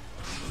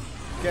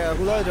ကဲအ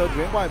ခုတော့ကျွန်တော်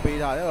drink point ပေး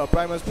ထားတယ်အဲ့တော့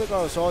primer split က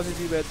တော့ sauce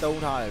စီပဲ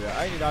တုံးထားတယ်ဗျ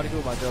အဲ့ဒီသားတစ်ခု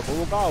မှာကျွန်တော်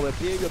ဘိုဘကာကိုပဲ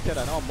ပြေးပြီးဖြတ်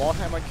တာနော် more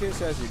time kick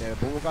set စီနဲ့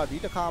ဘိုဘကာဒီ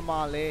တစ်ခါမှ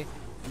လည်း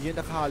ရင်း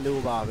တစ်ခါလို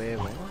ပါပဲ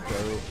ပေါ့နော်ကျွ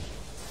န်တော်တို့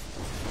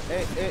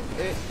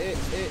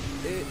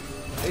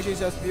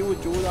HSS ပြေးဖို့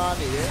ကြိုးစား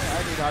နေတယ်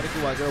အဲ့ဒီသားတစ်ခု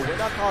ကကျွန်တော်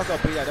winner cost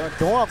တော့ပေးရတယ်ဒါပေမဲ့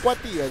ဒွန်ကကွက်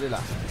တိပဲလေ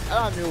လားအဲ့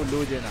ဒါမျိုး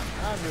လိုချင်တာ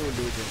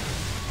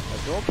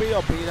ဒွန်ပေး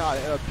တော့ပေးထားတ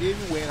ယ်အဲ့တော့ပြေး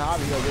ပြီးဝင်ထား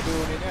ပြီးတော့ဒီလို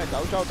အနေနဲ့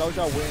တောက်လျှော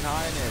က်ဝင်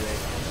ထားနေတယ်ပဲ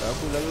အ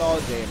ခုလော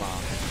ဆယ်မှာ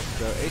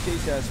ကျွန်တော်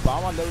HSS ဘာ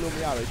မှလုပ်လို့မ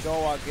ရပဲကြော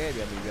သွားခဲ့ပြ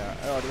န်ပြီဗျ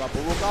အဲ့တော့ဒီမှာ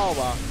ဘိုဘိုကောက်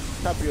ပါ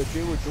ထပ်ပြီးတော့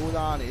ကျွေးဖို့ကြိုး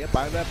စားနေတယ်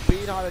ဘိုင်ဘက်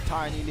ပေးထားတဲ့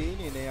tiny လေးအ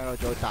နေနဲ့ကတော့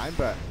ကျွန်တော် time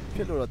back ဖြ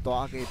စ်လို့တော့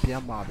သွားခဲ့ပြ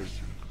န်ပါပြီ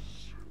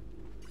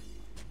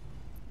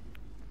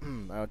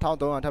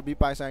1300ထပ်ပြီး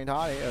ပိုင်ဆိုင်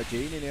ထားတယ်အဲ့တော့ J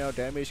အနေနဲ့တော့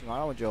damage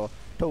 9000ကျော်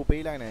ထုတ်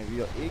ပေးလိုက်နိုင်ပြီး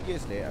တော့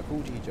AKS လည်းအခု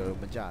ထိကျွန်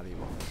တော်မကြသေး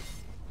ပါဘူး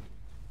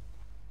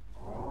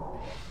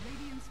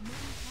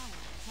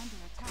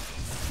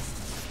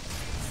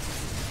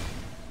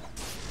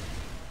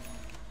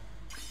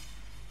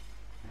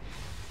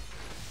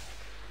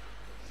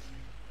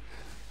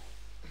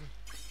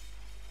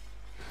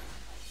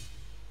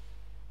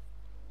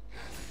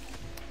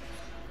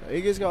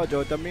AKS ကကျွ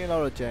န်တော်10မိနစ်လော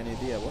က်တော့ကြံနေ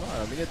သေးရပေါ့နော်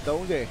အဲ့တော့မိနစ်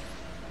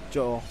30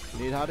ကျော်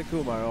နေထားတစ်ခု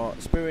မှာတော့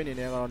spirit အနေ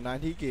နဲ့ကတော့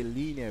 90k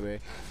lead နဲ့ပဲ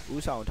ဥ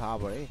ဆောင်ထား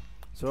ပါတယ်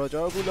ဆိုတော့ကျွ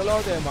န်တော်အခုလောလော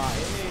ဆယ်မှာ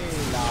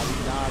လာပြီ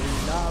ဩဒါ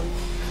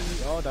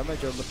ပေမဲ့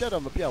ကျွန်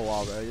တော်မပြတ်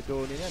သွားပဲဒီ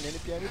အနေနဲ့နည်းန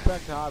ည်းပြန်ပြီး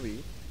back ထားပြီ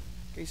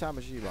ကိစ္စမ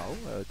ရှိပါ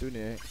ဘူးအဲ့တော့သူ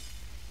နေ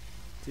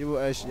Zero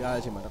Ash ရတဲ့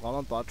အချိန်မှာတကောင်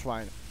တော့သွား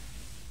try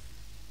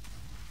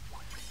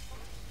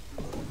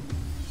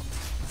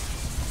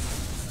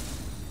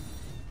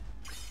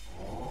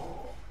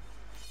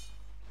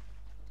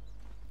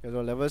ကျ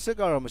တော့ level 6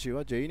ကတော့မရှိ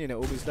ဘူး J အနေနဲ့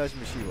OB slash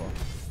မရှိပါဘူး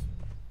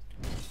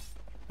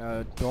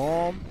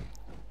Dom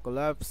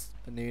collapse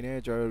အနေနဲ့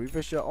ကျွန်တော်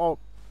refresher off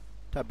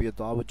ထပ်ပြီး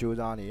သွားဖို့ကြိုး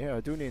စားနေတယ်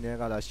သူအနေနဲ့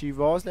ကလာ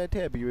Shivos နဲ့ထ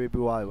ည့်ပြီးပြီး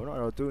သွားပြီပေါ့နော်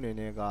အဲ့တော့သူအနေ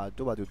နဲ့က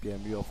သူ့ဘာသူပြန်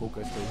ပြီးတော့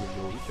focus လုပ်ဖို့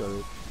လိုပြီကျွန်တော်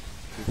တို့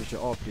division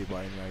off တွေပါ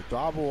နေတယ်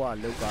သွားဖို့က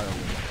လောက်က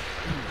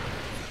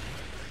တော့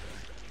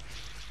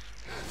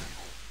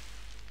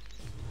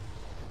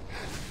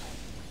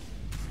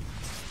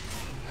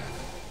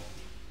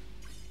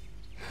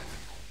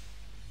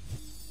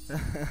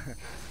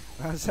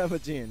အားစမ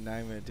ကျင်နို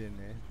င်မယ်တင်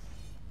တယ်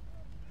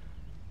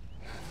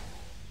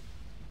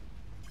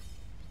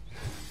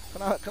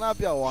ခဏ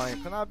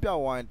ပြော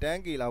က်ဝိုင်းတ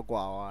န်းကီလောက်ก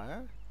ว่าဟမ်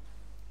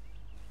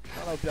ခ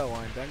ဏလောက်ပြောက်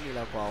ဝိုင်းတန်းကီ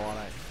လောက်กว่า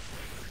လိုက်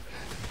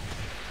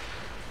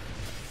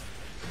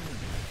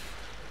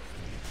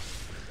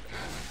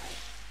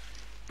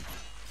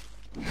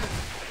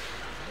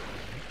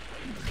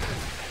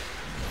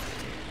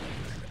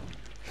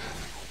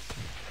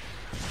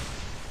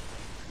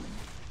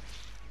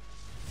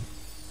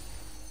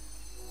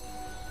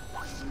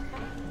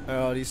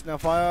ဒီ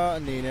Snapfire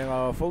အနေနဲ့က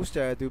တော့ full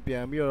stack သူပြ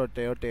န်ပြီးတော့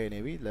တဲနေ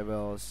ပြီ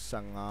level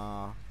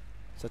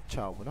 15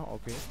 16ပေါ့နော်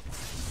okay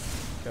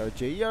ကျွန်တော်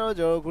J ရတော့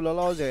ကျွန်တော်ခုလော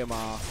လောဆယ်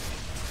မှာ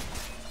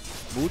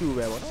မူးတူ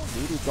ပဲပေါ့နော်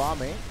မူးတူသွား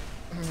မယ်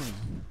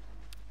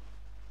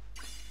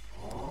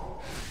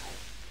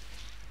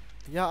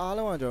ရအား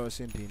လုံးကကျွန်တော်အဆ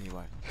င်ပြေနေ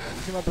ပါတယ်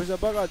ဒီမှာ pressure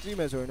back ကကြည့်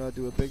မယ်ဆိုရင်တော့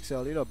သူ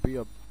pixel လေးတော့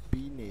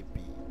ပြီးနေ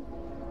ပြီ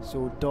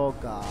ဆိုတော့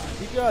ကအ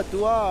ဓိကသူ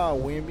က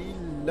ဝင်ပြီး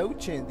လှုပ်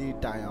ချင်သည့်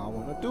တိုင်အောင်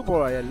ပေါ့နော်သူ့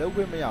border ရဲ့လှုပ်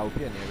ခွင့်မရဘူး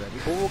ဖြစ်နေပဲဒီ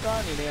ဘိုဘိုက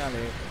အနေနဲ့ကလ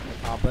ည်း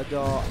ဘတ်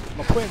တော့မ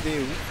ဖွင့်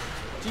သေးဘူး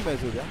ကြည့်မယ်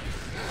ဆိုဗျာ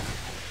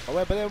ဘ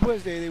ယ်ဖွင့်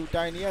သေးဘူး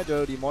တိုင်နေကကျွန်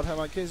တော်ဒီ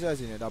Mortimer Kiss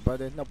စီနေတာဘတ်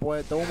2ပွဲ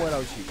3ပွဲ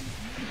လောက်ရှိ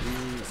ဒီ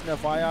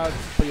Snapfire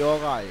ပယော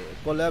ဂရေ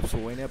collapse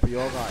ဝင်တဲ့ပ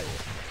ယောဂရေ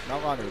နော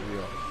က်ကနေပြီး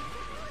တော့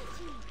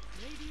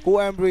ကို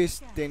embrace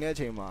တင်တဲ့အ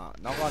ချိန်မှာ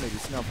နောက်ကနေဒီ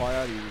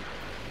Snapfire ဒီ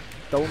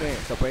တုံးတဲ့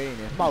စပင်း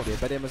နေမှောက်တယ်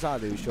ဗတ်တယ်မစ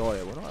သေးဘူးရှော့တ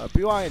ယ်ပေါ့နော်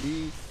ပြီးသွားရင်ဒီ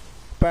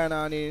ပန်နာ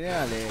အနေနဲ့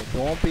ကလည်း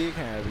ဒွန်ပေး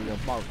ခံပြီး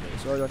တော့မှောက်တယ်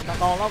ဆိုတော့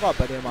2ကောင်လောက်က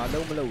ဗတ်တယ်မှာ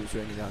လုံးမလုံးဘူးဆို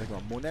ရင်နေတာလေကွာ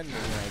မွန်နဲ့နေ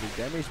နေဒီ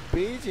damage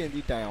ပေးခြင်း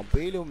ဒီတိုင်အောင်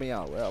ပေးလို့မရ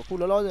ဘူးအခု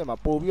လောလောဆယ်မှာ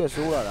ပို့ပြီးတော့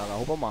စိုးရတာက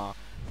ဟိုဘက်မှာ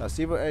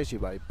silver edge ရှိ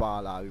ပါ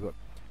လာပြီပေါ့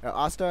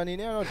Aster အနေ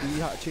နဲ့ကတော့ဒီ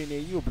ဟာအခြေအနေ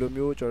ကြီးကိုဘယ်လို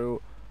မျိုးကျွန်တော်တို့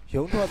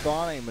ရုံထွက်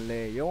သွားနိုင်မ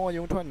လဲ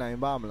ရုံထွက်နိုင်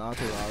ပါမလား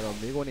ဆိုတာတော့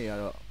မိကုန်းနေရ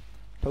တော့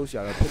ထုတ်ရှာ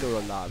တော့ဖြစ်လို့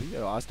တော့လာပြီ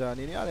အဲ့တော့ Aster အ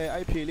နေနဲ့ကလည်း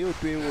အဲ့ဖြေလေးကို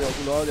တွေးဖို့အ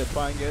ခုလောဆယ်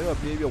triangle တော့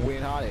ပြေးပြီးဝ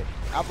င်ထားတယ်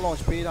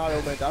avalanche ပေးထား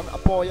တော့မယ်ဒါပေမဲ့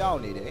အပေါ်ရောက်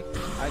နေတယ်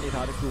အဲ့ဒီ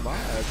ထားတစ်ခုမှာ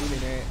သူအနေ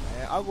နဲ့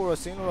အောက်ကို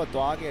တော့ဆင်းလို့တော့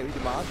သွားခဲ့ပြီ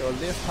ဒီမှာတော့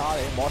lift ထားတ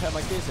ယ်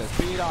Mortimer cases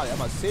ပေးထားတယ်အဲ့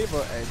မှာ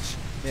silver edge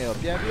နဲ့တော့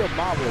ပြန်ပြီးတော့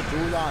မဖို့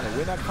ကြိုးစားတယ်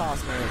winner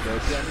cast နဲ့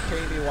တော့ပြန်ပြီးထိ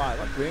န်းပြီးသွားတ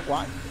ယ် green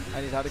white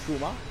အဲ့ဒီထားတစ်ခု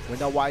မှာ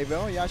winter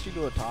wyvern ရရှိ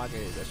လို့ထား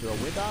ခဲ့တယ်ဆိုတော့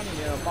winter အနေ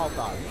နဲ့တော့ပေါက်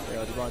တာပြီအဲ့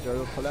တော့ဒီကောင်ကျွန်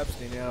တော်တို့ collapse အ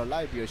နေနဲ့တော့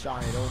လိုက်ပြီးတော့ရှာ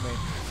နေတော့မယ်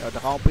အဲ့တော့တ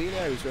ကောင်ပေး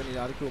လဲပြီဆိုနေ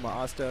တာတစ်ခုမှာ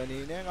Aster အနေ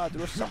နဲ့ကသူ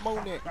တို့စမု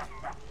တ်နဲ့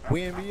ဝ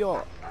င်ပြီး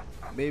တော့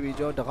maybe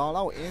ကျွန်တော်တကောင်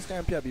လောက်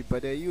instant ဖြတ်ပြီး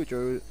battle ကြီးကိုကျွ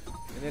န်တော်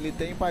နည်းနည်းလေး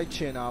သိမ်းပိုက်ချ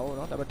င်တာပေါ့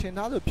နော်ဒါပေမဲ့ထင်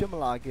သားလို့ဖြစ်မ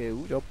လာခဲ့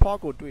ဘူးကျွန်တော် park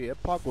ကိုတွေ့ရ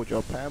park ကိုကျွ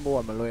န်တော်ဖမ်းဖို့က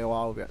မလွယ်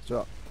ပါဘူးဗျဆို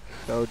တော့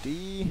ကျွန်တော်ဒီ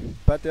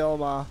battle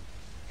မှာ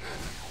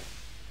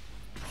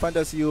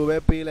fantasy ကိုပဲ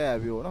ပေးလိုက်ရ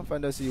ပြီပေါ့နော်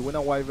fantasy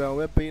winner wyvern ကို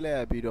ပဲပေးလိုက်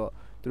ရပြီးတော့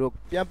သူတို့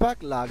ပြန် back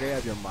လာခဲ့ရ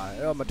ပြန်ပါ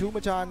အဲ့တော့မထူးမ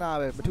ခြားနာ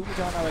ပဲထပ်ဖြစ်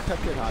ထားတယ်အဲ့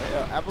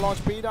တော့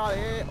avalanche ပေးထားတ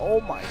ယ် oh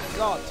my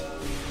god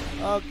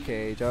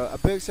okay ကျွန်တော် a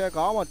big set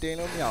ကောင်းမှတင်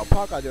လို့မရဘူးဖ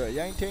ကကျွန်တော်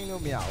ရိုင်းထိန်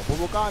လို့မရဘူးဘို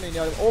ဘိုကအနေ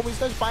နဲ့ oh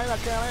mistake ပိုင်းလာ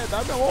ကန်လိုက်ဒါ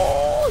ပေမဲ့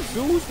oh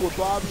zeus ကို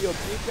သွားပြီးတော့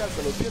ပြေးပြတ်တ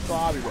ယ်လို့ပြစ်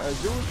သွားပြီပေါ့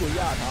zeus ကိုရ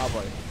ထားပါ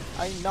တယ်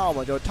အဲ့နောက်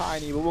မှာကျွန်တော်ထိုင်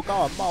နေဘိုဘိုက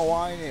မှောက်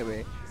ဝိုင်းနေပဲ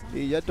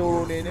ဒီရတို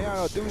ရိုနေနဲ့က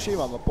တော့သူ့ရှိ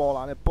မှာမပေါ်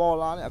လာနဲ့အကု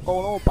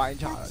န်လုံးပိုင်း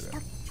ချတာဗျ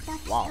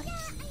wow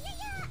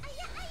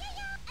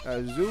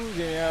zeus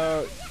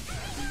ရဲ့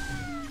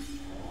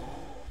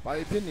ဘာ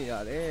ဖြစ်နေရ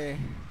လဲ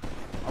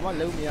ဘာမှ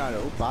လုံးမရ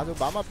တော့ဘူး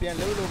ဘာမှပြန်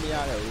လုံးလို့မရ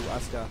တော့ဘူး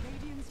Aster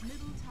Radiant's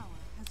middle tower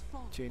has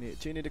fallen. ချ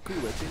င်းနေတစ်ခု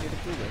ပဲ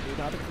နေ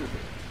သားတစ်ခု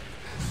ပဲ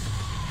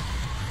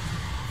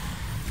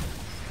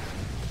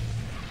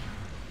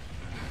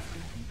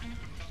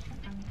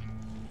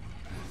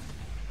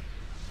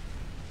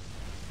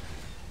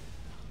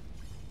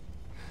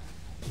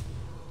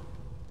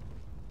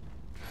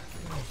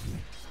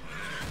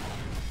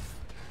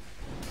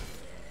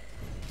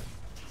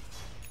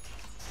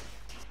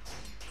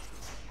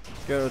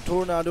ကဲ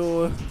ထိုနာဒို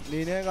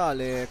နေနဲ့က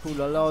လည်းအခု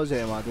လောလောဆ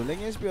ယ်မှာသူ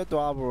linking speed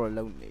သွားဖို့တော့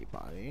လုပ်နေ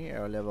ပါတယ်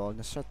အဲ့တော့ level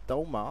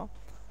 23မှာ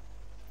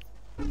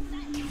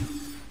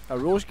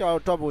Roche က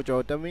တော့ top ဖို့ကျွ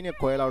န်တော်10မိနစ်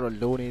ခွဲလောက်တော့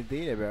လိုနေ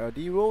သေးတယ်ဗျ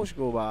ဒီ Roche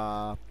ကိုပါ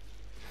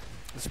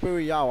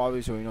spirit ရသွား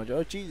ပြီဆိုရင်တော့ကျွန်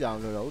တော်ကြည့်ကြအောင်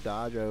လို့တော့ဒါ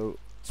ကကျွန်တော်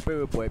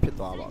spirit ပွဲဖြစ်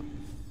သွားပါဘူး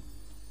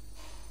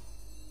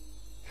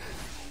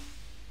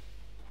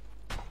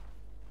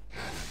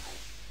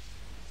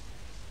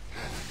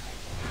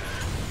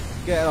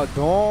ကဲအဲ့တော့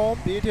dawn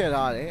ပြေးထည့်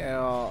ထားတယ်အဲ့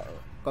တော့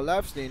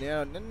collapse နေနဲ့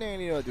တော့နည်းနည်း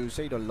လေးတော့သူ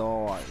စိတ်တော့လော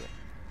သွားတယ်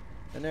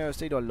နည်းနည်းတော့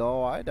စိတ်တော့လော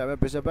သွားတယ်ဒါပေမဲ့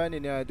bishop အနေ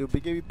နဲ့သူ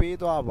BKB ပေး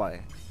သွားပါတ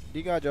ယ်အ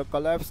ဓိကကျွန်တော်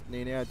collapse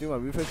နေနဲ့သူမှာ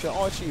reflection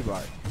all ရှိပါ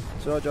တယ်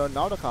ဆိုတော့ကျွန်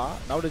တော်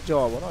နောက်တစ်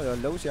ကြောပေါ့နော်ကျွန်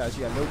တော်လုံးဆရာရှိ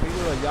ရလုံးပြီး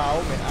တော့ရအော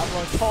င်မယ်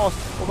Avalon toss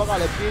ဟိုဘက်က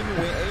လည်းပြင်းဝ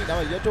င်အဲ့ဒါ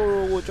ပေမဲ့ Yato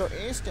ကိုကျွန်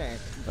တော် instant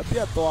ပြ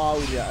တ်သွား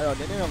ဦးပြအဲ့တော့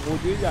နည်းနည်းတော့ငို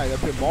ကြွေးကြရ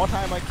ဖြစ် more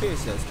time my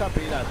case စတက်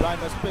ပေးလိုက်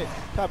primer split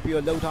ထပ်ပြီး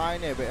တော့လှုပ်ထား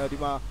နေပဲဒီ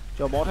မှာ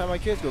ကျွန်တော် more time my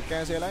case ကို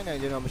cancel လိုက်နိုင်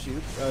ခြင်းတော့မရှိ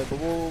ဘူး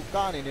ဘိုးက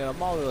နေနေတော့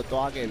မောက်တော့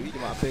သွားခဲ့ပြီဒီ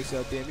မှာ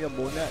pixel တင်ပြီးတော့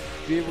moon နဲ့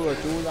ပြေးဖို့တော့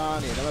ကြိုးစား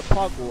နေဒါပေမဲ့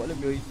pop ကိုအဲ့လို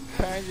မျိုးဖ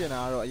မ်းကျင်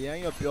တာတော့အရင်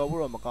ကပြော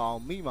ဖို့တော့မကောင်း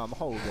မိမှာမ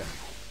ဟုတ်ဘူးဗျ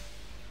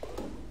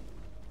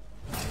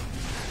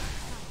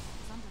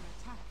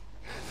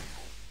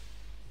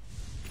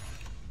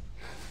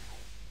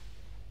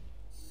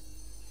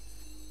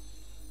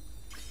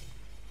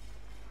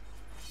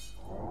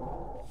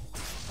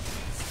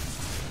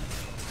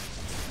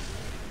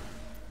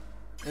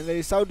အဲ့လေ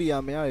စောက်တီယာ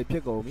မရတွေဖြ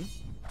စ်ကုန်ပြီ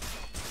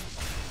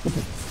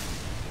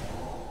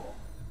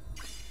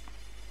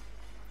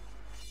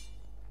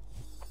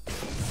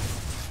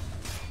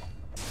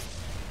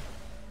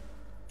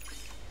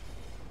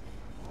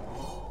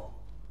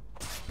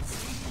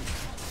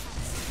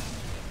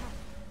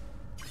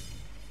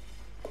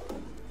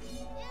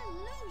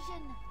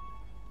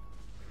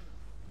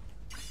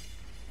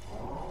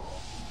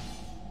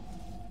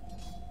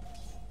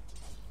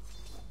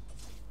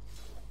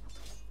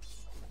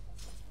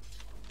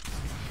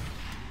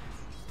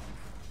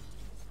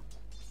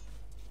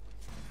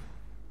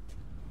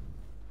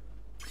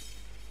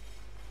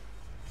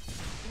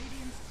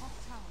Radiant's top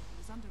tower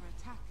is under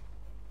attack.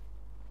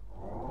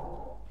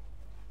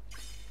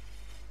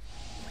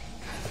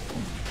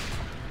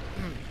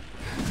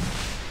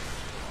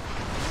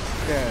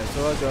 ကဲ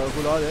ဆိုတော့ကျွန်တော်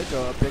ခုလောတယ်ကျွ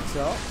န်တော်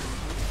pixel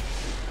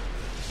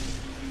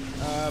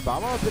ဘာ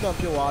မှဖြစ်တော့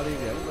ဖြစ်သွားသေး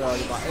တယ်ဒီ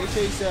မှာ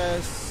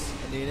HHS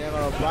အနေနဲ့က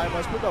တော့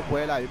primer split တော့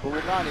ပွဲလာပြီ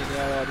ဘိုးကနေနေ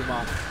တော့ဒီမှာ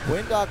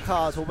winter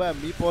car ဆိုပဲ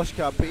mi posh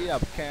ကပေးရ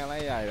ခံလို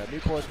က်ရတယ် mi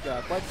posh က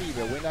ကွက်တီ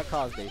ပဲ winter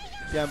car တွေ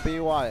ပြန်ပေး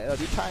သွားတယ်အဲ့တော့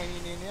ဒီ tiny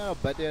အနေနဲ့ကတော့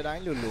battle တို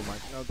င်းလိုလိုမှာ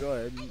ကျွန်တော်ပြောတ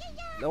ယ်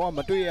လုံးဝမ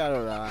တွေ့ရ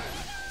တော့တာ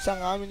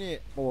15မိနစ်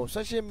ဟို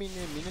18မိန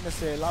စ်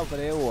20လောက်က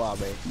လေးဟိုပါ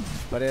ပဲ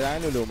battle တို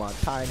င်းလိုလိုမှာ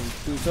tiny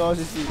 2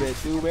 source စီပဲ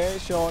2ပဲ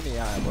short နေ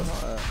ရတယ်ပေါ့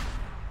နော်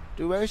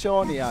2ပဲ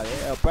short နေရတယ်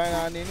အဲ့ပန်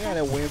လာအနေနဲ့လ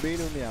ည်းဝင်ပေး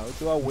လို့မရဘူး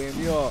သူကဝင်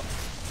ပြီးတော့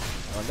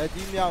လက်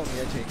ကြီးမြောက်နေ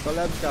တဲ့အချိန်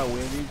collapse ကဝ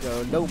င်ပြီးကျွန်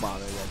တော်လုံမှာ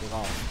ပဲဗျဒီ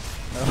ကောင်အဲ့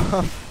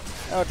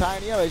တော့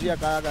tiny ကပဲရှိရ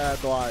ကာ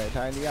သွားတယ်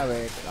tiny ကပဲ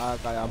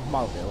ကာ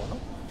မှောက်တယ်ပေါ့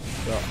နော်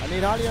ဆိုတော့အနေ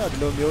ထားလေးကတော့ဒီ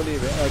လိုမျိုးလေး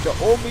ပဲအဲ့တော့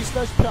omi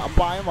slash ဖြတ်အ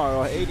ပိုင်းမှာ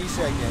တော့80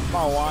 second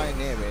မှောက်သွား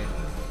နေပဲ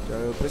ကျွန်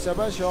တော်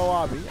preserve short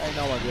သွားပြီအဲ့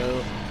နောက်မှာကျွန်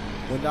တော်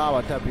ဝန်သား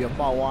ပါထပ်ပြီး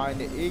မှောက်သွား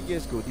နေ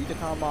aegis ကိုဒီတစ်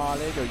ခါမှ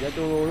လည်းကျွန်တော်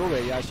yato တို့ပဲ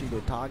ရရှိ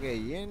လို့ထားခဲ့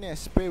ရင်းနဲ့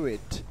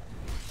spirit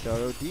ကျွန်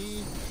တော်ဒီ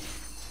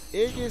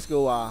aegis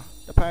ကို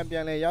တဖန်ပြ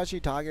န်လဲရရှိ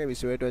ထားခဲ့ပြီ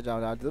ဆိုတဲ့အတွက်ကြော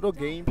င့်ဒါသူတို့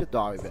game ဖြစ်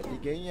သွားပြီပဲဒီ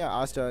game က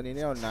Aster အနေ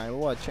နဲ့တော့နိုင်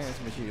ဖို့ chance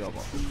မရှိတော့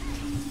ပါဘူး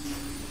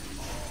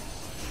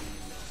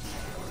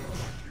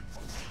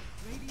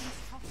Radiant's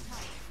top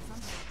tower is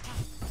under attack.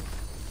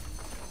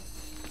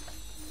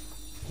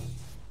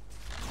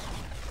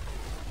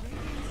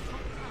 Radiant's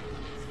top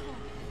tower is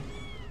falling.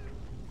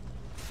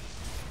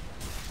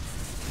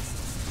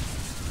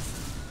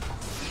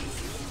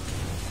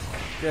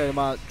 ကဲဒီ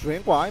မှာ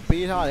drink wine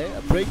ပေးထားတယ်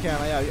break ခံ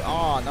လိုက်ရပြီ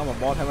နောက်မှာ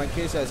more time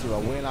cases ဆိုတာ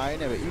ဝင်လာရ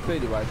င်းနဲ့ပဲ e-play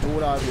တွေပါထိုး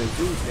ထားပြီး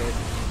juice နဲ့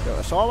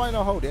အစောပိုင်း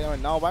တော့ဟုတ်တယ်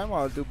နောက်ပိုင်းမှာ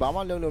သူဘာမှ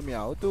လုပ်လို့မရ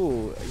ဘူးသူ့ကို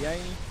အရင်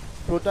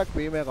protect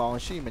ပေးမဲ့ကောင်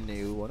ရှိမနေ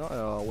ဘူးပေါ့နော်အဲ့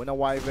တော့ winner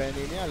wyvern အ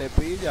နေနဲ့ကလည်း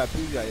ပေးကြပြ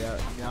ပြရ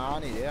များ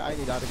နေတယ်အဲ့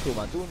ဒီဒါတခု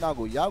မှသူ့နောက်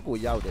ကိုရော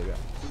က်တယ်ဗျ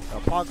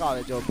ဖားကလ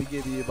ည်းကျွန်တော်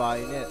BKB ပို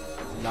င်းနဲ့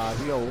လာ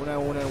ပြီးတော့ဝန်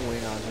ဝ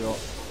င်လာဆိုတော့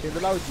ဒီ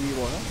လောက်ကြီး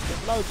ပေါ့နော်ဒီ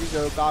လောက်ကြီးကျွ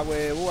န်တော်ကာကွ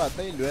ယ်ဖို့က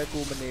သိလွယ်ကူ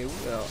မနေ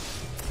ဘူးအဲ့တော့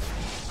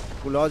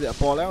ကူလောစီအ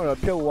ပေါ်လဲတော့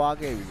ဖြုတ်သွား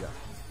ခဲ့ပြီဗျာ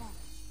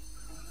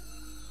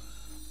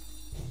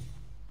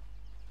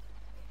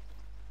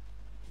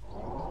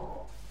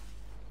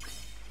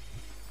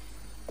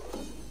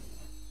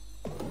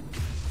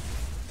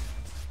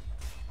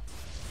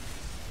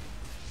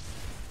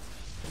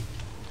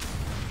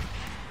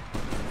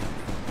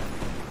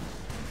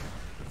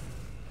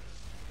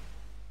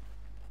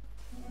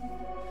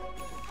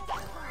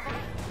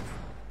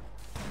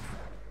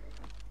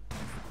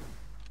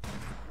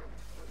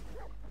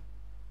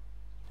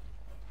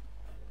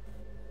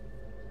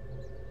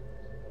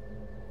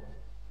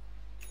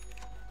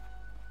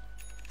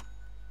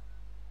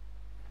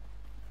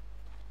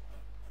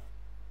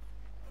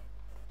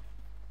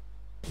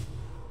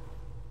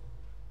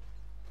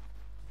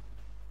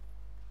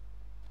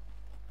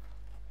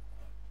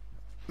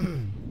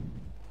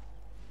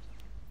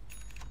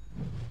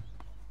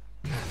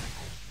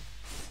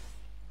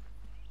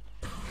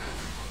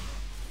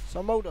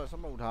စ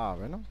မုတ်ထား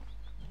ပဲနော်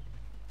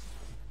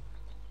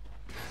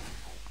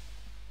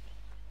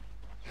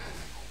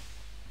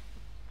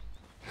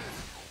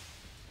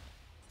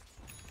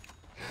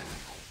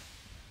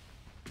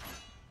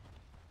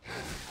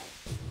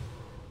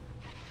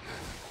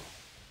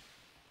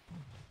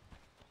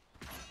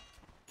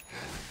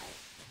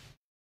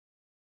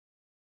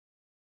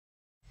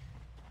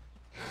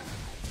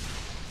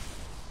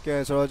ကဲ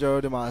ဆိုတော့ကျွန်တော်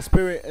တို့ဒီမှာ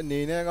spirit အနေ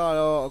နဲ့က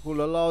တော့အခု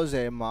လောလောဆ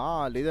ယ်မှာ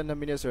42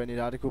မိနစ်ဆိုတဲ့အနေ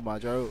ထားတစ်ခုမှာ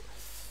ကျွန်တော်တို့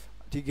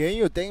ဒီ game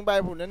ကိုတင်ပို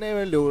က်ဖို့နည်းနည်း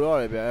ပဲလိုတော့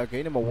တယ်ဗျာ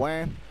game number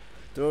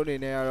 1သူတို့အနေ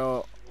နဲ့ကတော့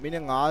မိန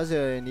စ်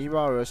50နီး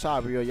ပါးတော့စ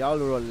ပြီးတော့ရောက်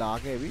လို့တော့လာ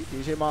ခဲ့ပြီဒီ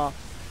အချိန်မှာ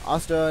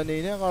Aster အနေ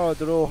နဲ့ကတော့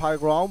သူတို့ high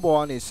ground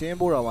ပေါ်ကနေဆင်း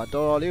ဖို့တော့မှ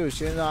တော်တော်လေးကိုစ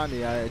ဉ်းစားနေ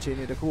ရတဲ့အခြေအ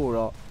နေတစ်ခုကို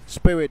တော့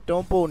spirit တွ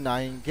န်းပို့နို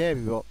င်ခဲ့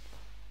ပြီပေါ့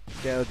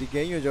ကဲဒီ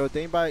game ကိုကျွန်တော်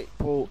သိမ်းပိုက်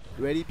ဖို့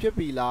ready ဖြစ်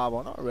ပြီလား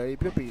ပေါ့နော် ready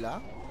ဖြစ်ပြီလား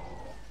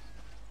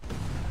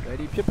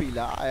ready ဖြစ်ပြီ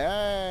လား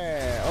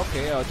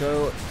okay တော့ကျွန်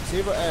တော်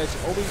silver edge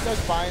OB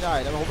touch ပိုင်းလာတ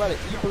ယ်ဒါပေမဲ့ဟိုဘက်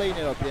e play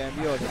နဲ့တော့ပြန်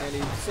ပြီးတော့နည်းနည်း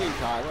လေး save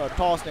ထားပြီးတော့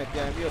toss နဲ့ပြ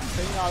န်ပြီးတော့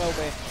ထိန်းထားလို့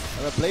ပဲဒါ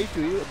ပေမဲ့ blade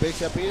 2 big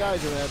shot ပေးထားတ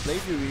ယ်ဆိုရင်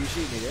blade 2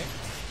ရှိနေတယ်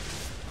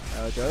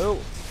ကျွန်တော်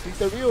ဒီ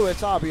3ကိုပဲ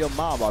စပြီးတော့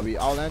မပါပြီ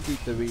outland ဒီ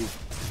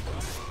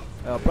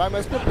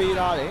3primer split ပေး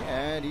ထားတယ်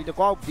ဒီတစ်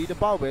ပေါ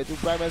က်ပဲသူ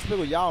primer split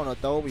ကိုရအောင်တော့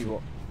သုံးပြီ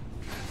ပေါ့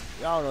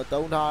ရအောင်တော့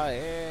သုံးထားတ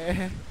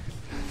ယ်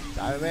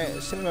ဒါပေမဲ့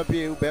အဆင်မ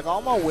ပြေဘူးဘယ်ကော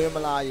င်းမှဝင်မ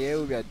လာရဲ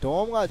ဘူးဗျ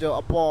ဒုံးကကျွန်တော်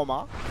အပေါ်မှာ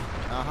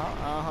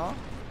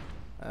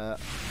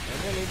န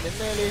ည်းနည်းလေးကျွန်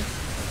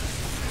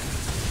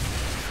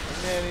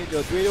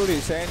တော်တွေးလို့တွေ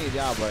ဆဲနေ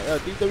ကြပါအဲ့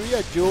ဒီ3က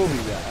ကျိုးပြီ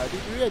ဗျဒီ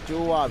3က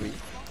ကျိုးသွားပြီ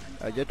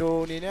ရတို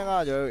အနေနဲ့က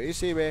ကျွန်တော်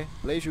AC ပဲ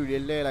blade shoot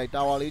လေးလဲလိုက်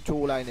tower လေး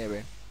ချိုးလိုက်နေပဲ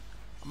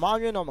အမား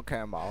ရင်းတော့မခံ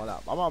ပါဘူး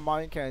လားဘာမှအမား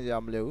ရင်းခံကြ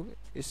မလို့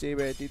AC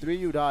ပဲ T3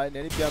 ယူထားတယ်န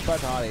ည်းနည်းပြန်ပ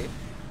တ်ထားတယ်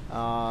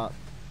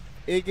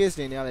AKS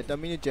နေနဲ့ကလည်း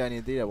10မိနစ်ကြာနေ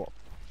သေးတယ်ပေါ့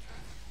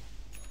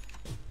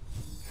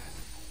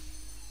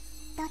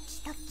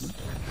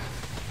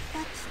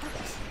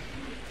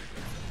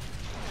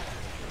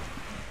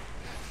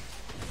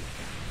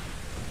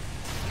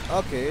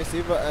Okay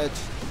silver edge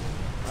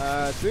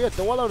သူရ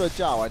တော့လောက်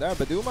ကြာသွားတယ်ဒါ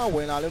ပေမဲ့ဘယ်သူမှဝ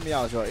င်လာလို့မရ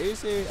ဘူးဆိုတော့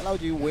AC အဲ့လောက်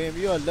ကြီးဝင်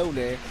ပြီးတော့လှုပ်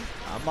လေ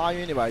အမားရ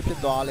င်းနေပါဖြစ်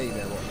သွားလိမ့်မ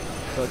ယ်ပေါ့ဆို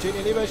တော့ချိန်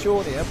နေလေးပဲ show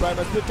နေတယ်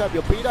primer split ထပ်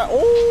ပြီးပေးတာ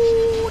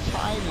အိုး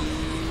tiny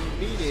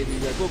နေပြီ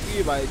ကို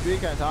ကြီးပါတွေး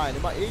ခံထားတယ်ဒီ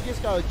မှာ Aegis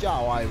ကတော့ကြာ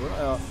သွားပြီပေါ့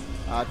နော်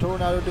ထို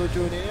နာတို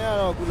ဂျိုနေက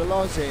တော့အခုလော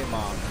လောဆယ်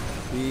မှာ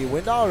ဒီ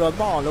winter တော့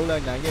မောက်အောင်လုပ်လို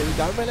က်နိုင်ခဲ့ပြီ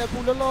ဒါပေမဲ့လည်းအခု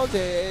လောလောဆ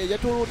ယ်ရ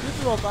ထိုရိုပြစ်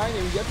တော့ကိုင်း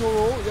နေပြီရထို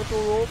ရို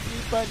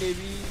ပြီးပတ်နေ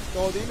ပြီ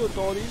တော်သေးလို့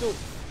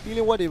ဒီ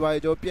လေးဝက်တွေပါကျွ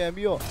န်တော်ပြန်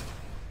ပြီးတော့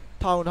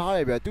ထောင်ထားတ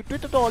ယ်ဗျသူတွ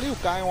စ်တော်လေး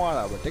ကိုကိုင်းသွား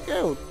တာဗျတကယ်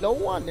ကို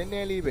လုံးဝနည်းန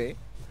ည်းလေးပဲ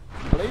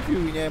blade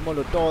fury နဲ့မ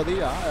လို့တော်သေး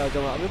တာအဲ့တော့ကျွ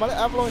န်တော်အပြင်မှာလည်း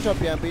avalanche shot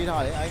ပြန်ပေး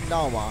ထားတယ်အဲ့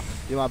နောက်မှာ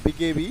ဒီမှာ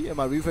BKB ဒီ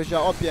မှာ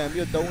refresher off ပြန်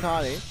ပြီးတော့တုံး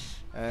ထားတယ်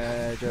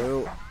ကျွန်တော်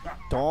တို့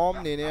dom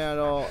အနေနဲ့က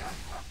တော့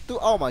သူ့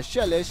အောက်မှာ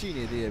shot လဲရှိ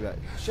နေသေးတယ်ဗျ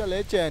shot လဲ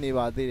ကြံနေ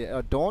ပါသေးတယ်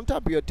အဲ့တော့ dom ထ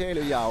ပ်ပြီးတော့ထည့်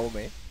လို့ရအောင်မ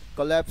ယ်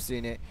collapse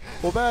နေ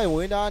ဟိုဘက်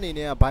winter အနေ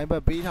နဲ့ကဘိုင်းဘ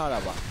က်ပေးထားတာ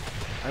ပါ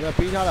အဲ့ဒါ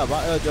ပေးထားတာပါ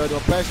အဲ့တော့ကျွန်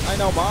တော် flash အဲ့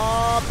နောက်မှာ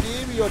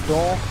ပြေးပြီးတော့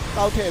dawn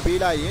တောက်ထည့်ပေး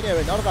လိုက်ရင်းနဲ့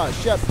ပဲနောက်တစ်ခါ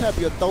chef ထပ်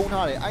ပြီးတော့တုံး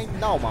ထားတယ်အဲ့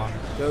နောက်မှာ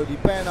ကျွန်တော်ဒီ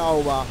panna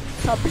ကိုပါ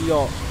ထပ်ပြီး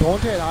တော့ dawn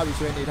ထည့်ထားပြီး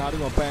ဆိုရင်နေထား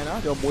ပြီးတော့ panna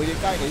ကျွန်တော်မွေးတွေ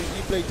ကိုက်နေပြီ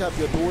e-plate ထပ်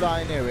ပြီးတော့တိုးထား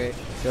ရင်းနဲ့ပဲ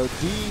ကျွန်တော်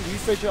ဒီ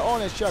refresher on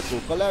နဲ့ chef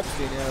ကို collapse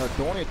နေတော့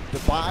dawn နဲ့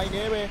divine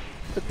နဲ့ပဲ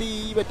တတိ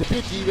ပဲတပ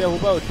စ်ကြီးပဲဟို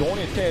ဘက်ကို dawn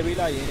နဲ့ထည့်ပေး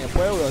လိုက်ရင်းနဲ့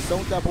ပွဲကိုတော့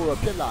ဆုံးသက်ဖို့တော့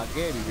ဖြစ်လာ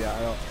ခဲ့ပြီဗျ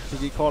အဲ့တော့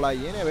GG ခေါ်လိုက်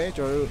ရင်းနဲ့ပဲ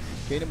ကျွန်တော်တို့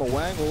game number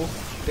 1ကို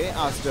တဲ့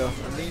Aster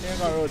အနေနဲ့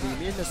ကတော့ဒီ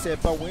နေ့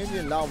20ပတ်ဝန်းကျ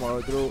င်လောက်မှာ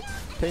တော့သူတို့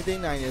ထိမ့်သိ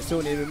မ်းနိုင်နေဆို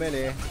နေပေမဲ့လ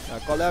ည်း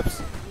collapse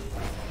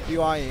ပြီး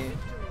သွားရင်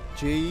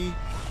J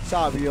စ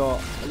ပြီးတော့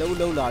အလုံး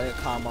လုံးလာတဲ့အ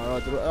ခါမှာ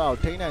တော့သူတို့အဲ့ဒါကို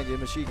ထိန်းနိုင်ခြ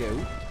င်းမရှိခဲ့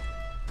ဘူး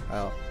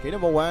အဲ့တော့ game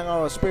number 1က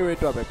တော့ spirit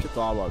အတွက်ပဲဖြစ်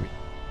သွားပါပြီ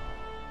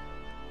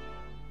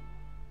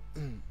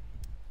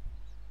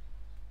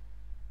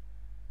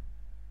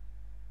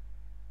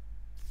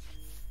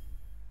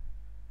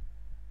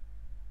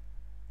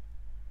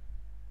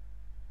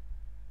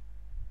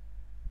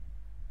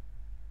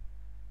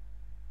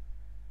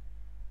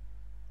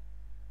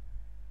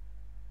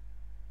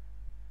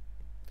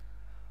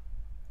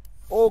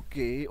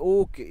Okay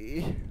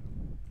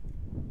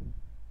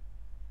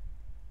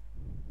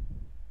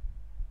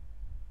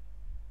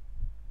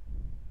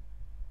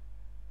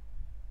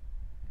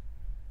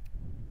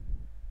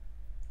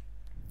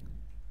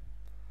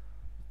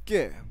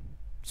ကဲ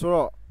ဆို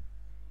တော့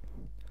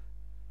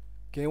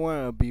game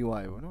 1ကပြီး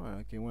သွားပြီပေါ့နော်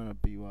အဲ့ game 1က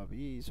ပြီးသွား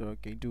ပြီဆိုတော့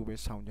game 2ပဲ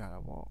စောင့်ကြတာ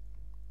ပေါ့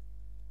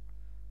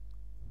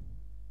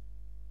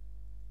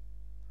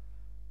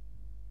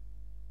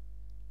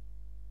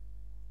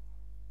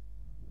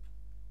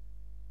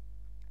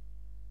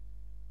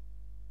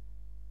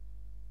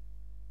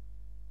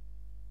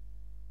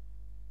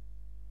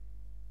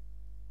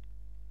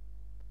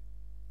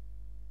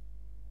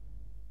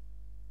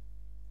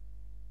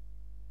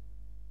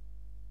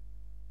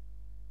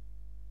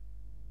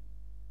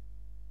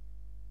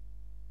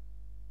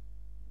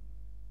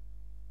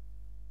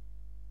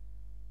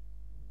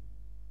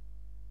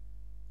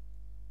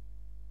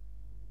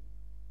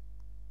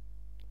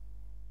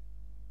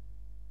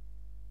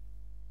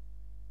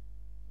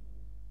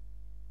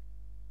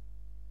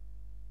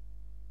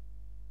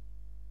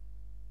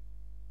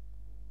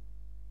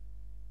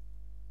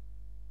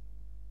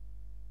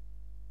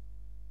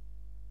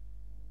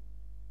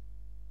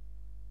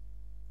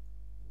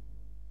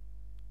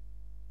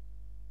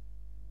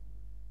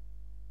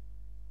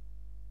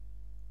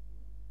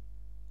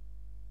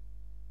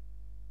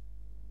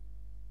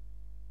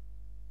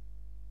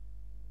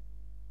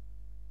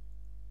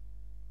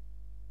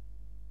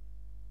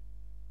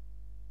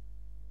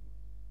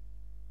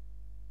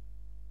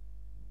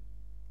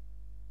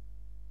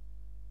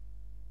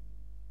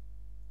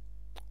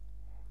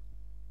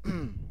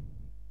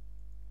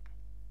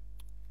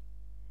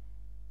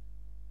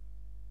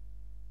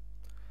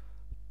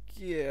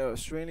ကြည့်ရ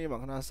stream လေးမှာ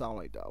ခဏစောင်း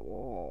လိုက်တာ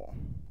ဗော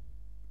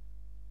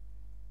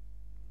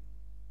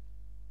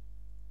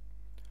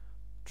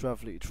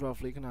draft လေး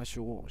ခဏ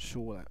show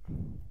လိုက်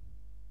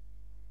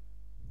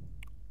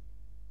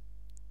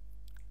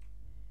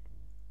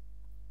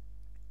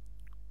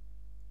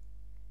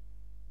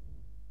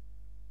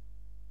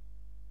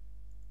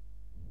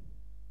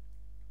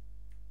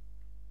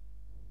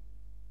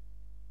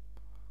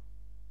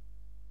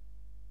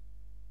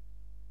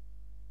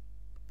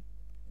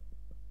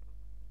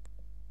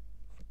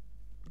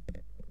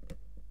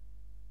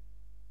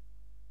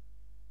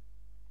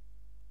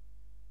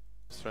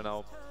Right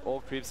now,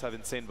 all creeps have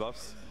insane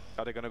buffs.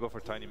 Are they gonna go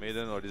for Tiny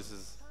Maiden or this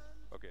is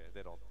okay?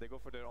 They don't. They go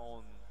for their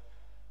own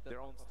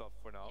stuff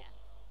for now.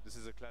 Yeah. This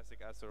is a classic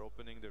Aster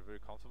opening. They're very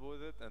comfortable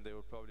with it, and they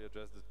will probably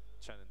address the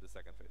Chen in the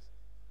second phase.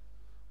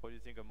 What do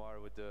you think,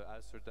 Amar, with the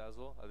Aster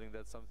Dazzle? I think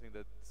that's something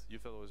that you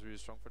felt was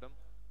really strong for them.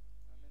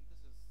 I mean,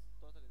 this is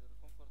totally their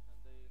comfort, and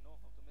they know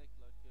how to make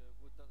like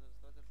good dazzle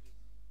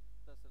strategies,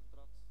 dazzle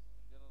traps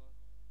in general,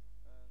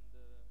 and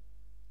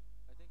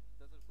I think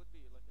dazzle could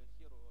be like a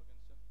hero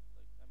against Chen.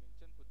 Like, I mean,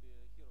 Chen could be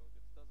a hero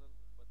against dazzle,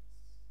 but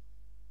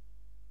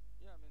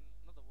yeah, I mean,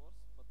 not the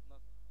worst, but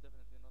not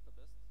definitely not the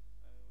best.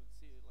 We'll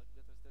see like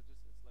later stages.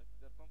 It's like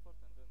their comfort,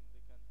 and then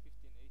they can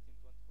 15,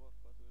 18, 24.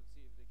 But we'll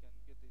see if they can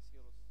get these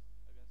heroes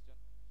against Chen.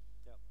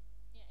 Yeah.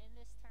 Yeah, in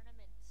this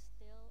tournament,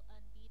 still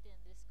unbeaten,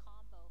 this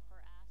combo for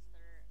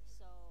Aster.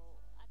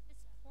 So at this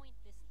point,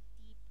 this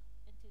deep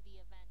into the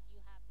event,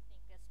 you have to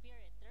think that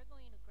Spirit, they're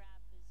going to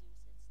grab the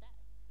Zeus instead.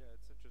 Yeah,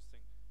 it's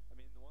interesting. I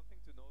mean, one thing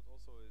to note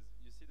also is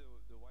you see the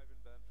Wyvern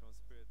ban from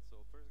Spirit.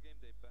 So first game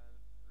they banned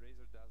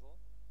Razor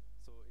Dazzle.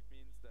 So it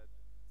means that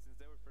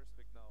since they were first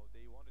pick now,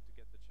 they wanted to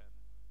get the Chen,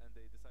 and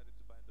they decided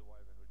to ban the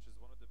Wyvern, which is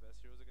one of the best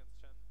heroes against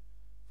Chen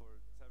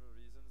for several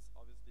reasons.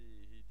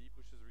 Obviously, he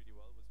D-pushes really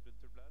well with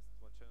Splinter Blast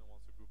when Chen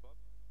wants to group up,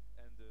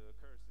 and the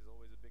curse is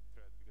always a big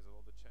threat because of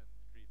all the Chen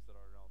creeps that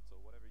are around. So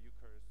whatever you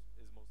curse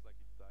is most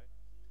likely to die.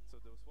 So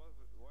the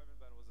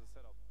Wyvern ban was a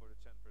setup for the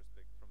Chen first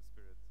pick from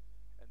Spirit,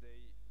 and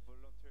they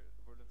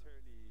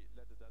voluntarily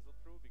let the Dazzle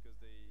through because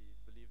they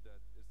believe that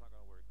it's not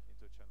going to work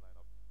into a Chen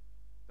lineup.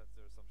 That's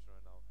their assumption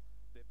right now.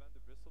 They banned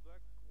the Bristleback,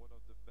 one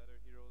of the better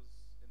heroes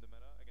in the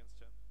meta against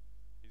Chen.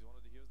 He's one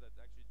of the heroes that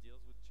actually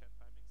deals with Chen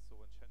timings,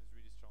 so when Chen is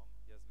really strong,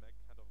 he has Mech,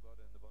 Hand of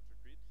God, and a bunch of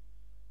creeps.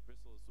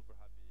 Bristle is super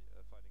happy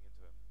fighting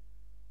into him.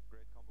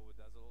 Great combo with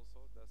Dazzle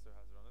also, Aster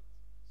has run it,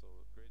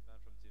 so great ban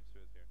from Team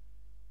Spirit here.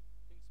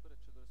 I think Spirit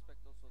should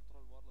respect also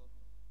Troll Warlord.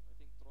 I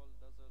think Troll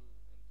dazzle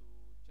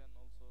into Chen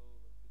also.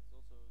 Like, it's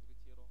also a great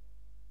hero.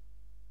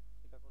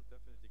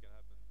 Definitely can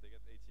happen. They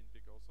get 18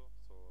 pick also,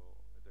 so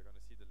they're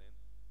gonna see the lane.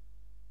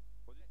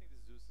 What do you think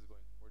this Zeus is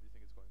going? Where do you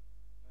think it's going?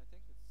 I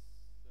think it's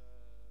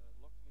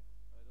lock mid.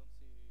 I don't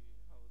see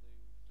how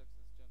they flex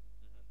this Chen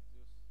and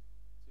Zeus.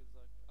 It feels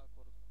like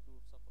awkward two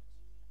supports.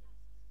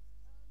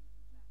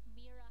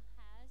 Mira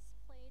has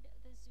played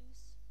the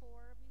Zeus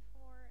 4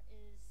 before.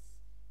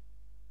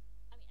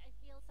 I mean, it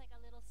feels like a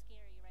little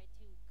scary, right,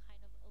 to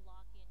kind of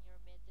lock in your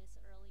mid this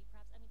early.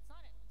 Perhaps, I mean, it's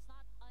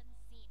not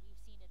unseen.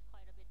 We've seen it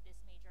quite a bit this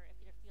major if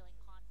you're feeling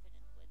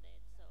confident with it.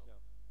 So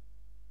yeah,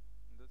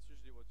 and that's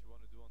usually what you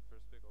want to do on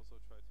first pick. Also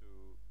try to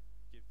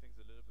keep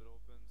things a little bit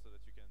open so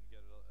that you can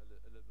get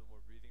a little bit more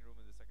breathing room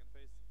in the second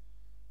phase.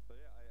 But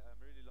yeah, I'm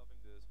really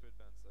loving the Spirit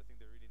bans. I think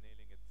they're really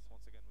nailing it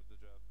once again with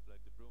the draft. Like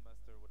the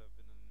Brewmaster would have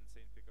been an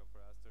insane pickup for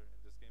Aster in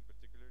this game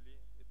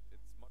particularly.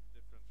 It's much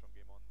different from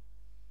game 1.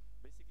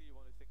 Basically, you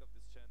want to think of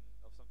this Chen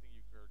of something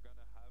you're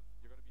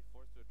gonna be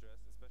forced to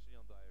address, especially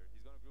on Dire.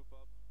 He's gonna group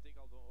up, take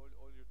all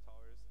your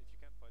towers. If you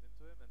can't fight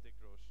into him and take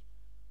Roche,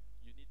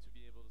 you need to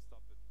be able to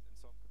stop it in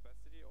some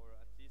capacity or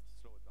at least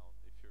slow it down.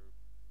 If your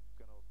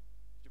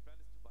plan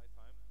is to buy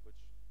time, which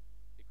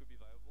it could be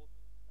viable,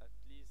 at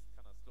least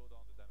kind of slow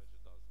down the damage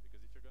it does.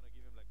 Because if you're gonna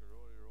give him like a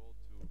roll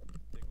to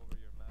take over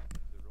your map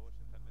and the Roche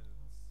in 10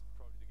 minutes,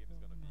 probably the game is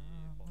gonna be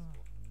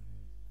impossible.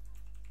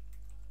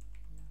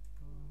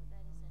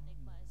 that is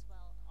Enigma as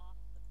well off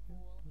the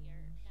pool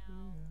here.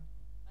 Now,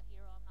 a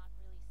hero I'm not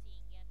really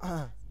seeing yet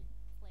that has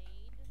been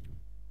played.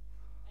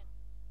 And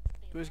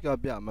they Twitch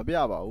left ကမပြ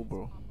ပါဘူး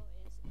bro combo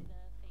is the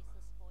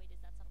Faceless Void. Is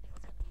that something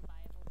that's going to be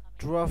viable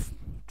coming?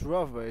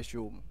 draft ပဲ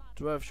show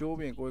draft show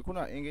ပြင်ကိုခုန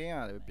in game ရ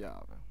တယ်ပြ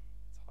ပဲ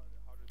It's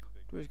harder to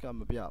pick. Twitch က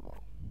မပြပါဘူး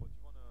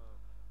But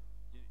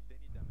they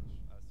need damage,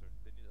 Aster.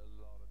 They need a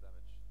lot of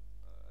damage.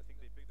 I think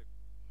they picked the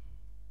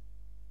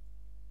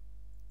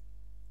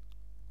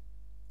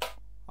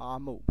အာ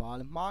မဟုတ်ဘာ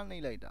လဲမှားနေ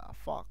လိုက်တာ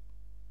fuck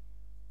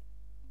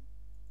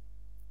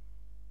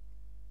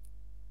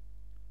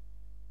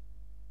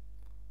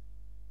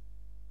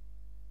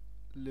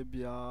လစ်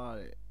ပြား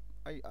တဲ့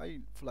အဲ့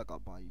flag က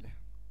ဘာကြီးလဲ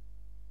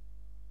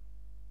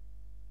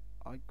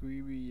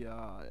agree ရ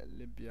တဲ့လ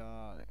စ်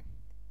ပြားတဲ့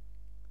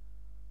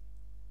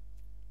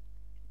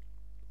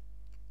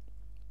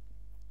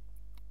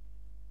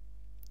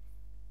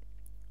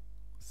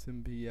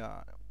Symbia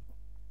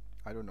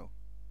I don't know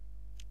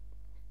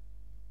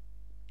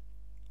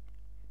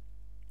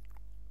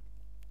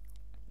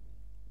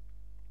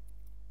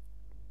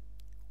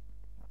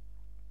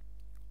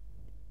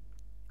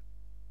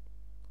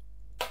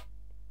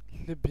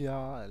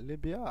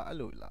Libya အဲ့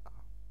လိုလား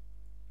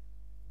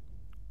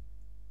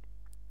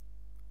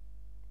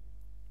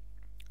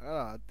အဲ့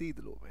ဒါသိတ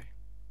ယ်လို့ပဲ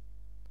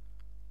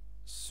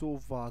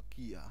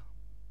Slovakia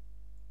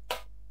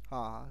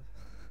ဟာ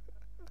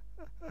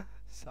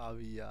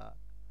Serbia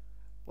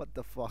what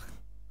the fuck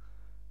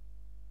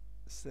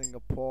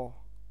Singapore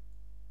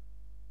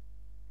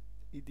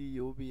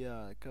Ethiopia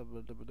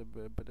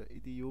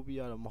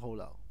Ethiopia တော့မဟုတ်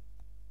လား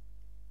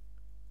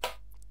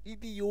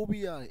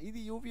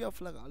Ethiopia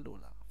flag အဲ့လို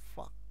လား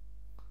fuck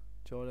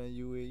Jordan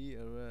UAE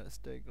Arab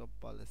State of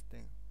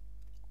Palestine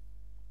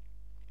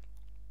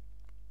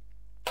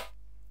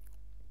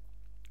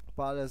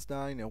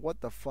Palestine နဲ့ what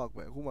the fuck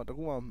ပဲအခုမှတ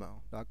ခုမှမမှန်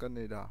ဒါက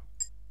နေဒါ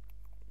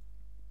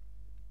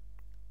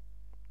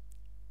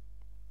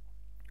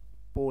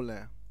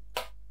Poland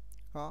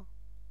ဟာ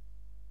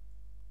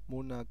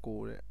Monaco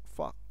တဲ့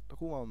fuck တ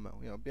ခုမှမမှန်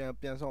ဘူး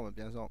ပြန်ဆောက်မယ်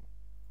ပြန်ဆောက်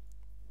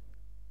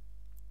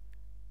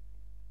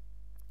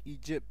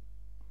Egypt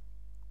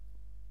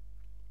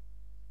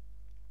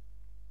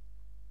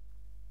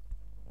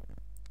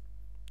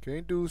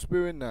Going to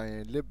Spirit 9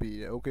ရဲ့ lip ပြီး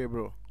တယ် okay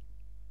bro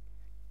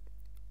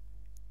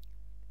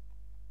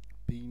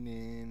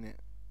Benin နဲ့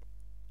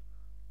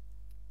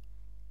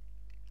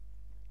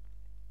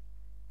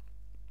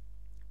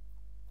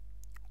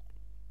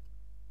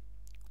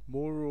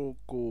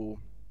Morocco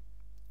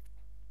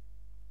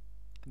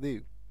ဒီ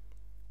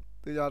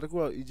တရားတစ်ခု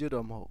တော့ Egypt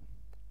တော့မဟုတ်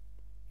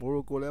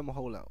Morocco လည်းမ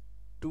ဟုတ်လောက်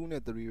2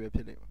နဲ့3ပဲဖြ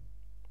စ်နေမှာ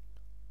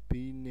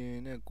Benin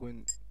နဲ့ Queen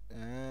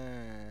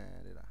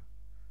ဒီလား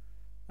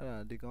အဲ့ဒါ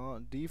ဒီကောင်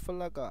ဒီ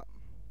flag က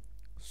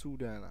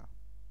Sudan လား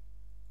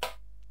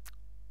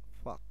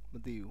fuck မ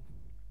သိ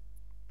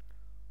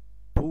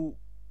ဘူး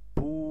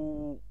ဘူ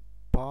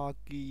ဘာ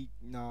ကီ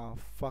နာ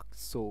ဖက်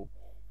ဆို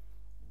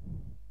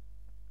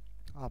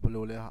ဘယ်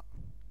လိုလဲဟာ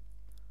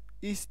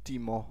East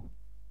Timor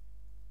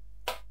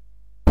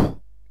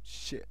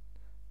shit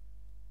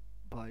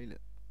ဘာလဲ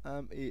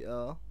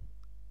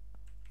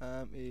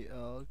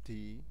MALD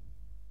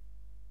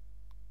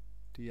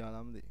ဒီရ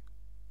လားမသိ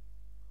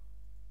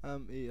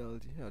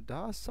MALD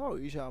ဒါ South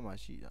Asia မှာ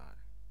ရှိတာ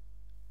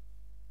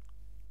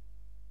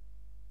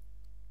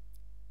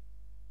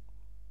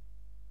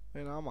ဘ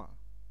ယ်နားမှာ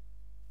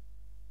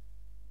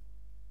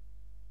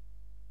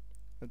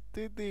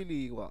တေးသေး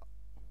လေးကွာ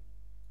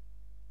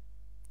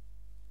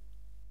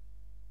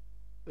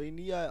အိန္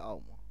ဒိယရဲ့အော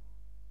က်မှာ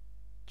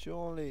ကျွ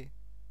န်းလေး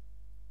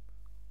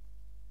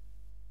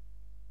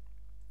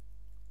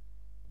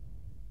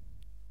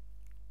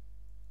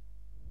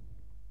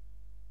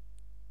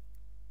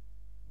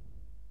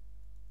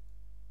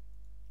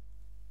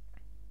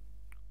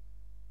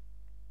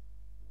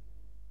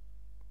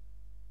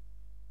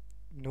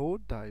no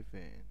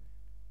diving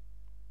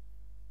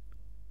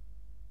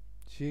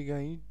ရေက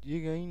န်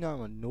ကြီးနား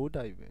မှာ no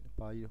diving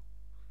ဘာကြီးတော့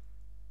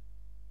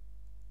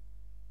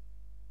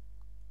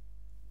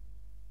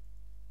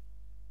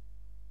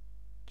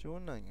ကျွ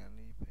န်းနိုင်ငံ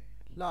လေးပဲ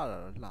လှတာ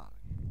တော့လှတယ်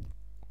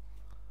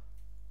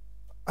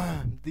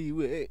မသိ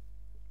ဘူးအေး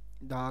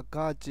ဒါက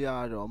ကြ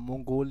တော့မွ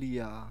န်ဂိုလီး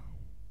ယား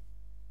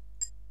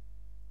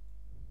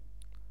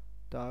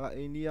ဒါက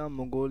အိန္ဒိယ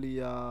မွန်ဂိုလီး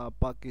ယား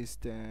ပါကစ္စ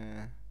တန်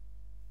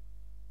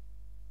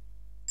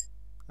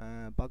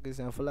ပါကစ္စ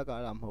တန် flag က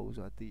အဲ့ဒါမဟုတ်ဘူး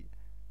ဆိုတာသိ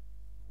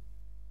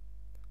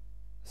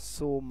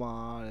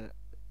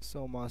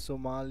ဆို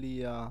မာလီ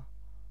ယာ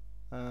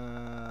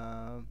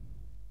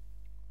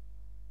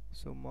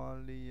ဆိုမာ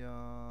လီယာ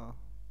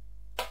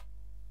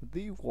မ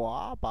သိကွာ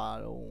ပါ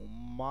တော့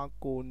မာ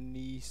ကို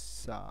နီ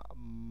စာ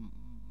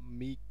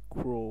မီခ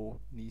ရို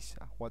နီ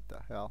စာ what the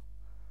hell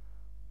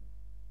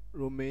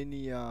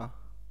Romania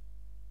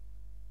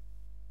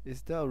is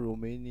that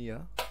Romania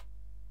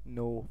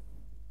no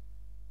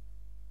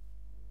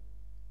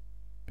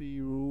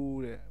Peru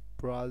တဲ့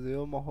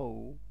Brazil မဟုတ်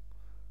ဘူး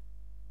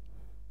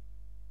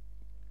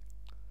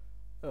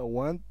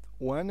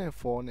1 and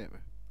 4နဲ့ပဲ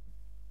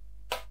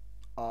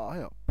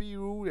ဟဲ့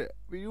Peru တဲ့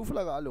Peru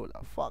flag ကအဲ့လို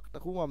လား fuck တ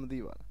ခုမှမသိ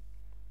ပါလား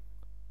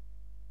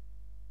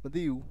မ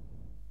သိဘူး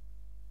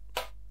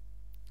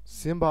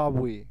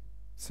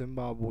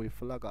Zimbabwe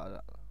flag ကအဲ့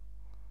ဒါ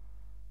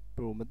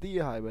bro မသိရ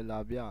ဟာပဲလာ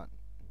ပြ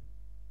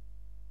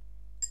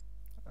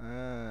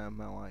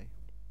မှန်ပါ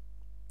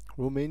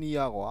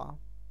Romania ကွာ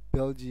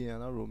Belgium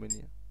လား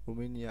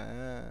Romania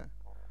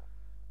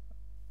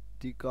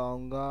ဒီကော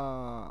င်က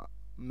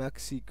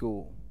Mexico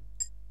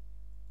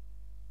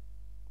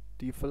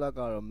ဒီ flag က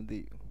တော့မ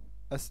သိဘူး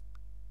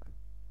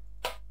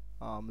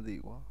မသိ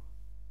ကွာ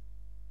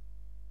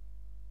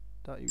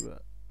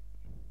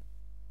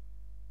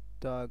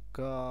ဒါက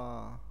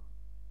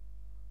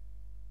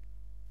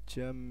ဂျ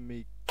မ်မီ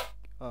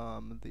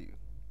မသိဘူး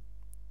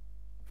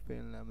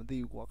Finland မသိ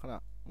ဘူးကွာခဏ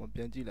မပြ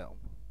န်ကြည့်လိုက်အော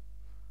င်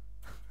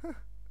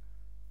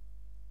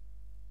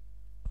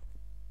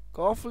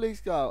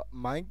Conflicts က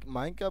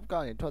Mind Cap က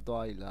နေထွက်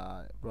သွားပြီလား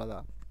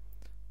brother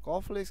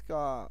Conflicts က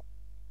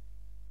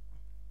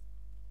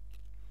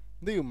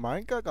မသိဘူး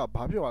Mind Cap က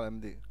ဘာဖြစ်သွားလဲမ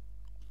သိဘူး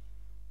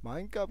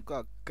Mind Cap က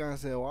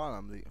cancel သွား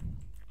လားမသိဘူး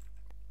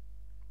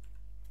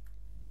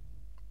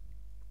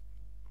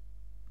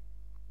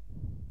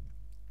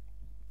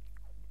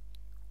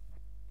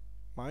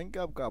mind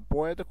gap က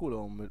ပွဲတစ်ခု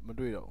လုံးမ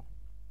တွေ့တော့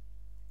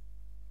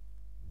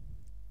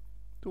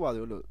သူ့ပါ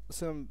လို့အ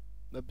ဆင်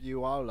မပြေ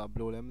သွားလို့လားဘယ်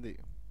လိုလဲမသိ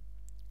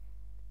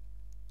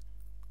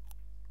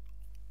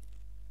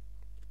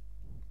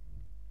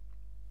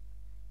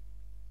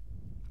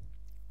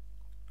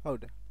ဟုတ်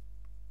တယ်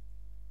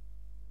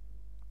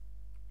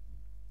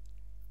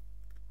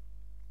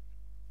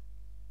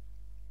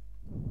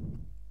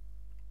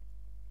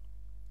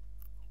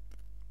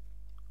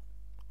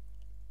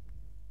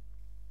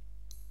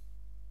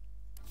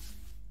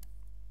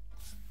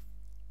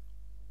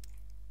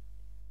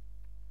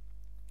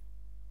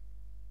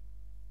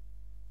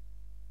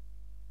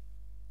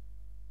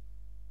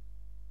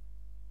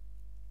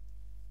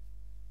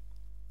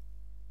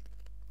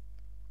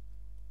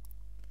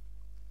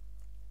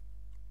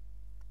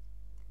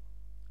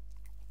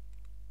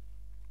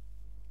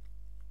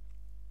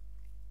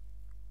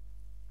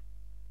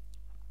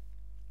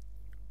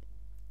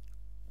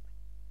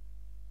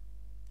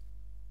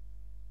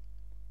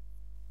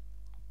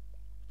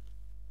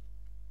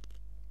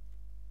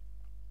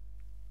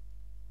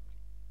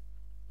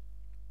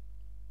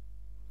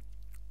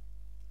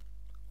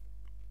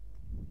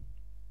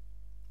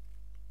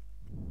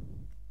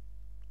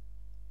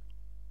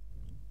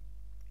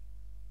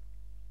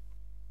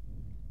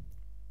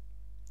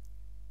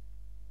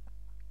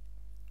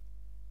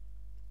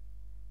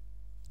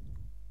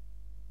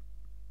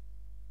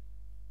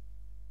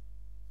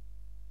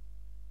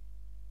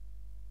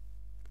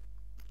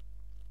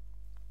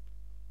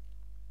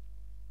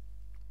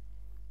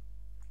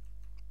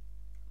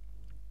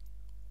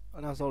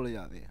အဲ့ဒါဆောက်လိုက်ရ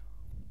သေးတယ်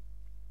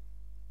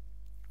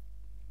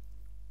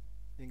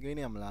င်ကိန်း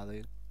နေမလာ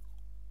သေး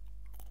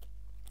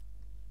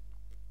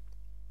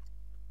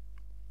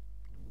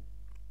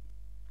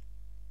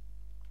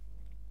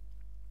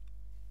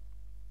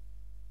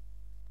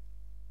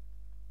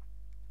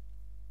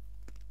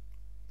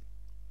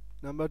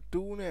နံပါတ်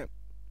2နဲ့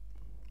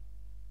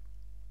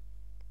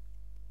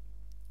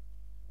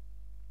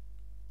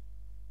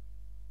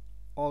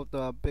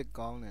alter pick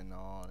ကောင်းတယ်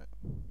နော်တဲ့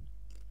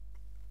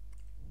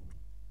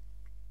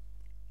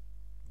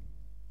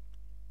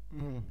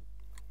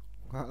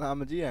ငါ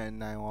မကြည့်ရင်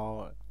နိုင်သွား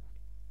တော့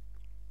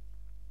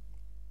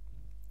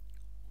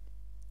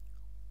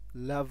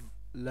love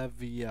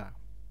lavia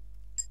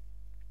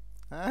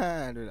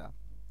တွေ့လား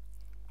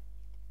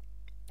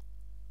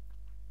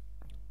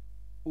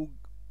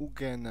ဥ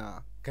ကန်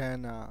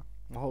နာ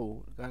မဟုတ်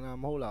ကန်နာ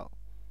မဟုတ်လား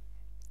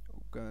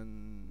ဥကန်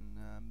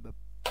နာ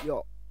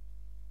ယော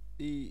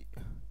ဤ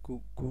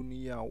ကူ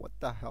နီယာ what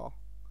the hell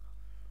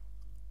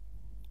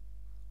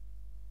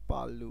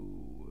ပါလူ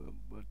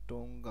ဘ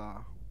တုံးက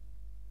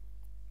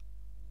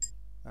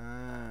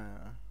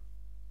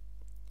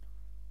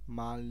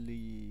မာ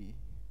လီ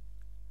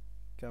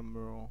ကင်မ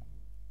ရွန်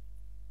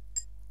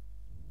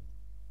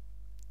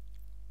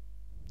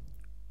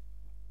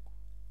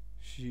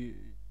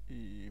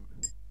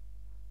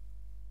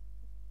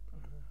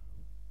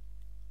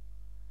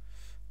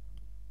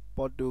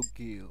ပေါ်တူ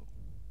ဂီ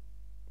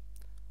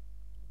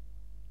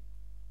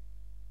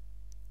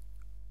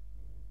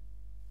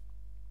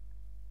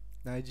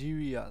နိုင်ဂျီး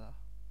ရီးယားလား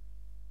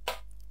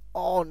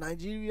အော်နိုင်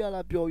ဂျီးရီးယား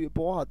လားပြောရ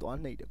ပေါ်ဟာသွား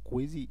နှိပ်တယ်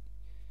ခွေးစီ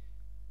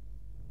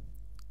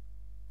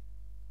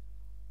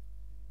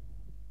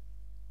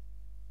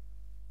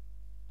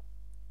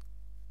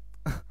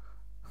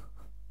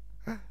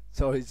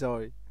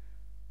sorry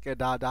ကဲ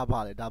ဒါပါ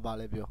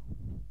လေပြော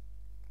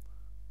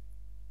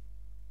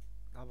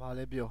ဒါပါ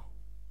လေပြော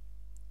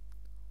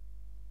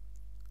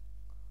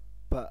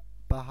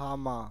ဘာဟာ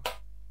မာ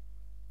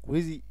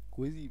ခွေး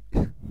စီ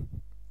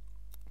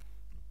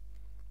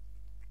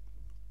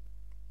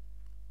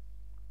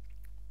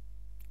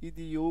အီ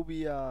သီယိုး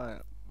ပီးယား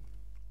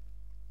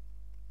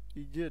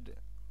အီဂျစ်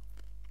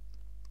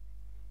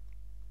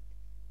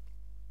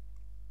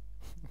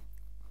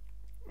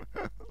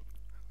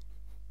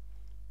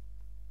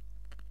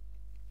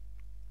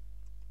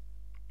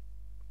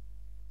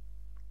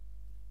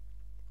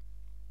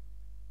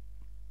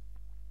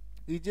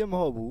အီဂျစ်မ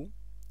ဟုတ်ဘူး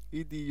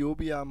အီသီယိုး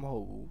ပီးယားမဟု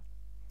တ်ဘူး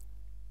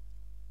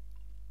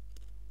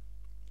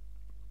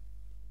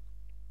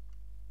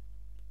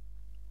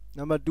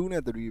နံပါတ်2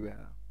နဲ့3ပဲ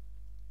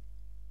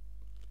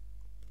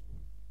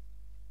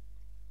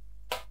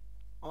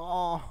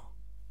အော်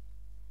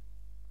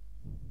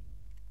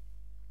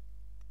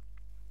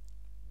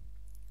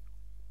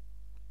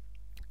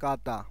ကာ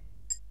တာ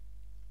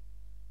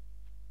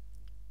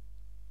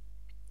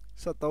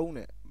73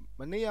နဲ့မ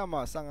နေ့ကမှ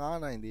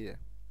15နိုင်သေးတယ်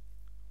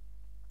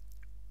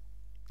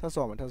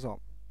ထပ်ဆော့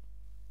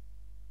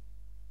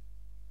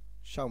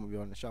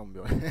ရှောက်မ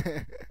ပြောနဲ့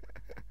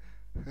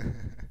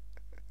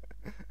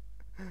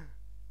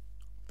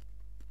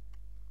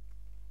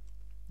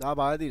ဒါ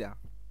ပါလေသိလား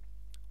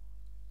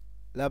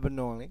လက်ဘ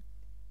နွန်လေ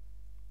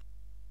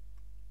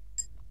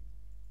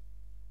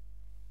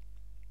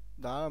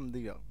ဒါမှမ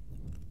သိတော့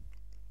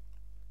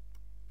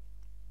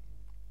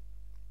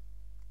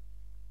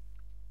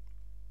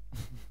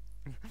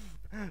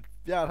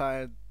ပြထား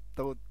တဲ့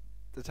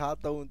တခြား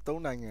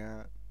3နိုင်ငံ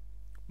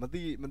မ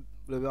သိဘယ်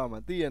လိုပြောမှာ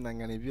သိရနိုင်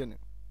ငံတွေဖြစ်နေ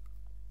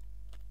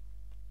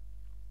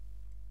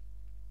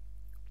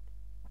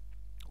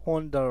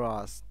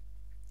Honduras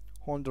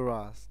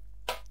Honduras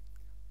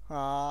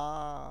ဟာ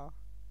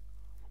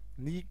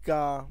နီ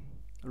ကာ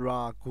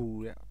ရာဂူ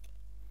တဲ့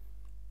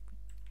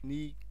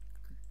နီ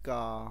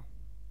ကာ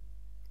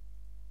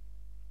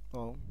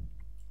ဟုတ်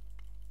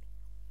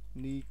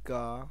နီ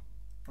ကာ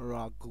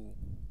ရာဂူ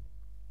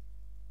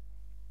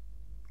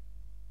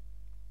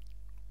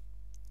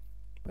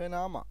ဘယ်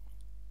နားမှာ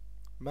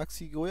မက္က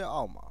ဆီကိုရဲ့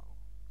အောက်မှာ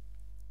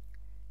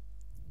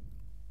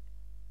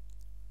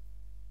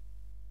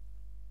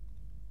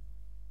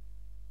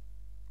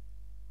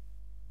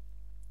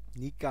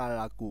နီကာ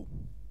ရာဂူ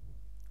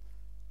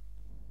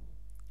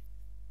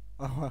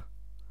အာ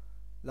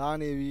လာ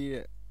နေပြီ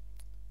တဲ့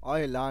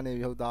အော်လာနေ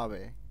ပြီဟုတ်သား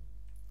ပဲ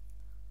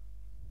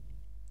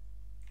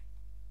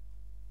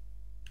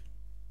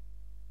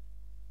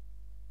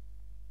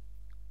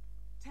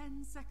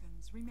 10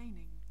 seconds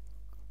remaining.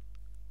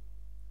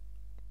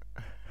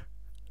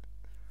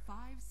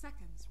 5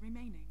 seconds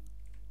remaining.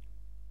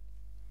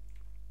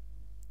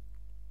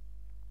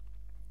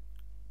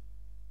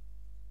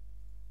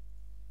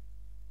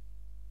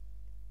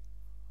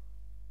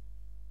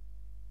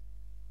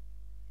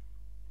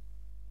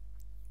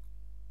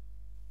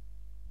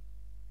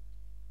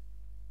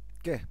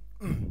 Okay.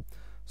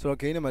 ဆိုတော့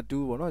game number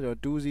 2ပေါ့နော်ကျွန်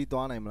တော် 2C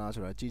သွားနိုင်မလား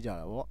ဆိုတာကြည့်ကြ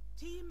တာပေါ့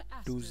Team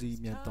 2C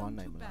Aster's မြန်သွား turn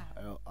နိုင် to မလား ban.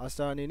 အဲ့တော့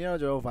Aster အနေနဲ့တော့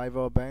ကျွန်တော်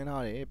Viper ban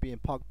ထားတယ်ပြီးရင်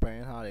Park ban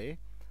ထားတယ်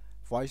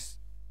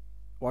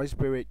Voice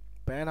Spirit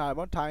ban ထားတယ်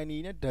ပေါ့ Tiny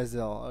နဲ့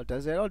Dazzle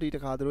တော့ဒီတ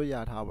စ်ခါသူတို့ရ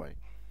ထားပါတယ်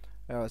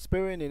အဲ့တော့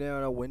Spirit အနေနဲ့က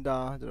တော့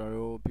Winter ကျွန်တော်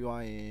တို့ပြောရ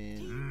ရင်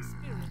Team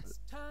Spirits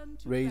turn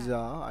to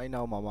Razor ban. အဲ့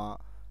နောက်မှာမှ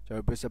ကျွန်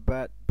တော်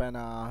Brisbane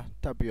Banner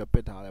ထပ်ပြီးတော့ပ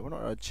စ်ထားတယ်ပေါ့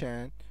နော်အဲ့တော့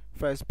Chan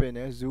first pick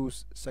နဲ့ Zeus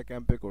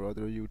second pick ကိုတော့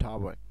သူတို့ယူထား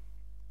ပါတယ်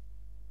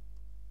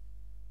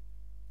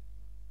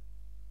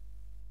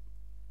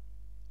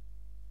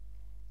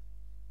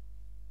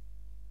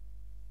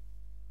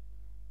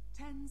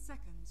 10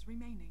 seconds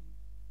remaining.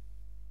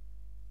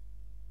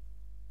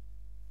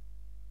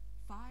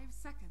 5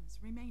 seconds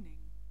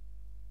remaining.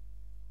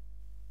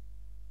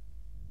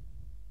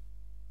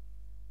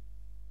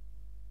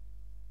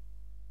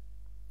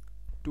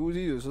 2C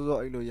ဆိုစောစော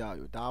အဲ့လိုရ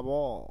ပြီဒါ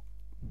ပေါ့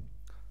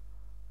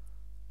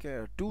ကဲ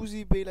 2C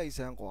ပေးလိုက်စ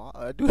မ်းကွာ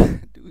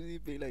2C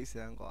ပေးလိုက်စ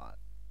မ်းကွာ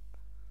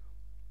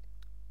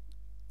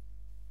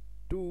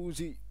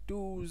 2C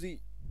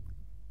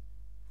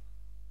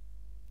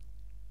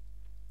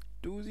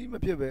မ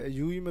ဖြစ်ပဲအ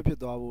ယူကြီးမဖြစ်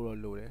သွားဖို့တော့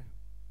လိုတယ်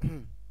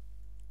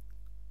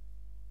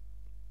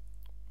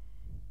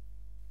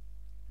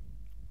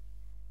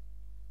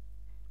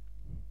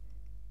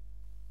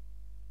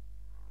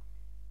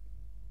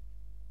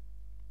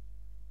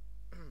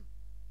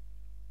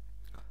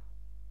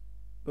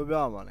ပြောပြ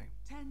ပါမယ်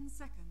 10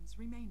 seconds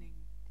remaining.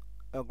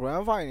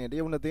 Grand Final တ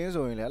ရုတ်နှစ်သင်း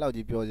ဆိုရင်လည်းအဲ့လောက်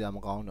ကြီးပြောစရာမ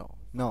ကောင်းတော့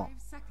နော်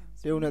 5 seconds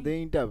တရုတ်နှစ်သ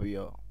remaining. င်းတက်ပြီး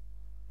တော့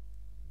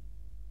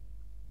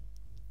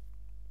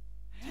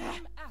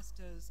Team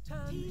Aster's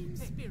turn Team to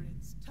pick.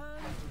 Spirits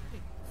turn to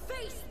pick.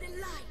 Face the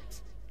light.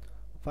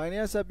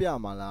 Final ဆက်ပြ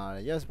မှာလား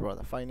Yes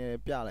brother Final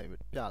ပြလိုက်မယ်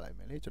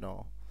လေကျွန်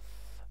တော်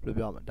ဘယ်လို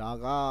ပြောမလဲဒါ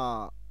က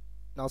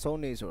နောက်ဆုံး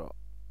နေ့ဆိုတော့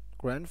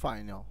Grand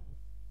Final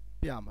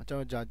ပြမှာကျွန်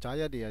တော်ဂျာ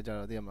ရက်တွေကကြ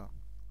တော့သိရမှာ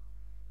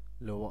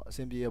လို့ပေါ့အဆ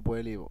င်ပြေပွဲ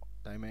လေးပေါ့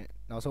ဒါပေမဲ့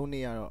နောက်ဆုံး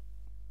နေ့ကတော့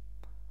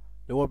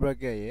lower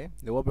bracket ရယ်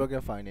lower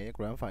bracket final ရယ်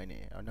grand final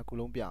ရယ်အဲ့နှစ်ခု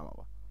လုံးပြမှာ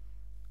ပါ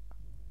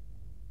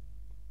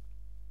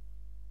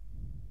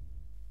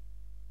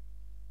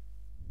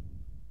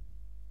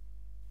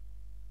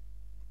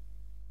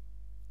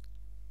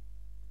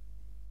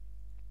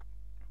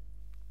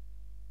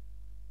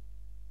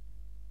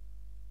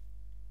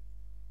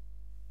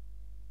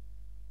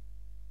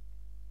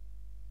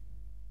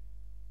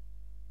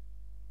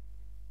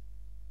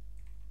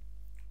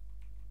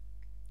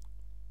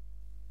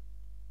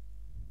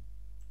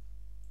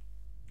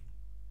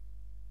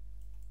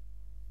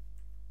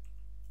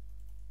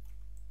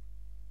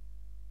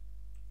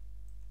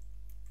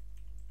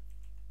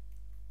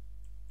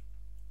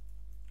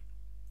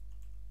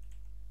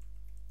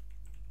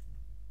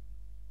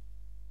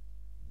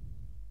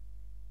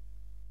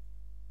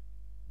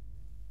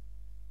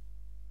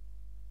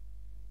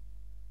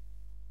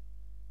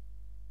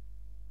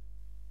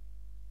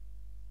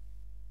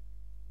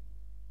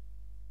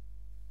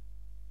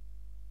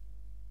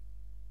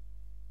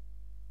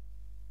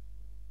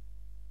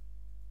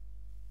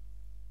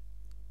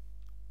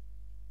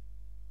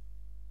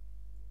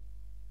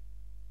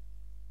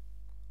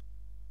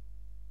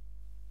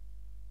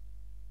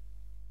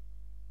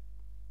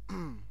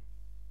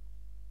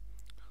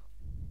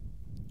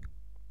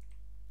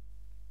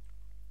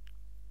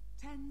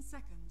 10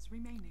 seconds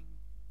remaining.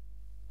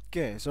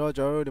 ကဲဆိုတော့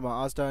ကျွန်တော်တို့ဒီမှာ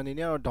Aster အနေ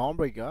နဲ့ကတော့ down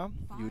breaker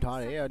ယူထား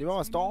တယ်ဒီမှာ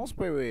storm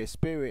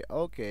spirit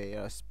okay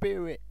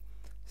spirit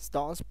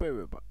storm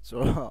spirit ပါ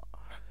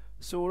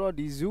ဆိုတော့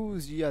ဒီ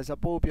Zeus ကြီးက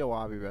support ပြတ်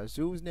သွားပြီဗျာ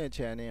Zeus နဲ့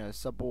Chan နဲ့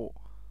support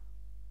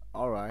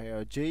alright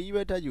JE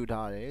ပဲထပ်ယူ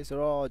ထားတယ်ဆို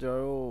တော့ကျွန်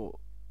တော်တို့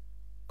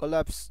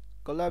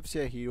collapse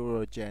ရဲ့ hero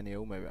တော့ကြံနေ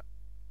ဦးမယ်ဗျ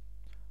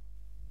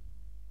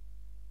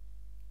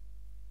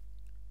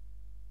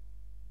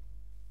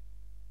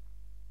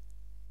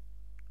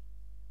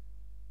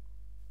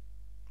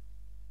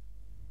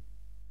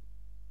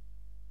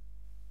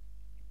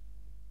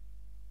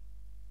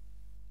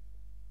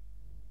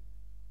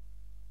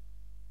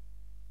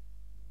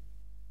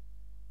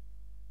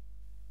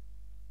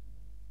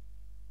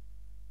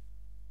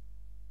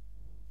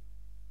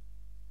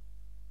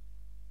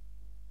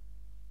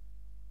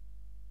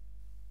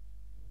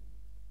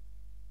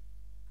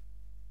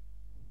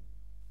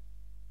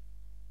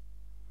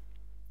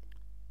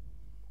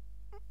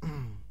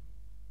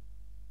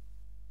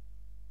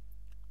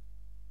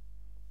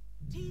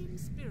Team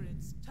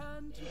spirits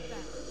turn to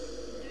battle.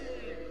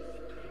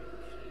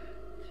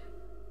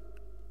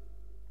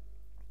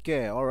 ကဲ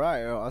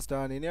alright Aster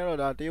အနေနဲ့တော့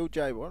ဒါတရုတ်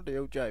ကြိုက်ပေါ့တ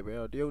ရုတ်ကြိုက်ပဲ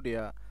တရုတ်တွေ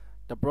က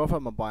the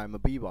prophet မပိုင်မ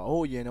ပြီးပါ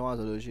ဟိုရင်တော့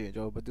ဆိုလို့ရှိရင်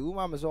ကျွန်တော်ဘယ်သူ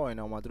မှမစော့ရင်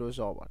တော့မှသူတို့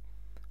စော့ပါတယ်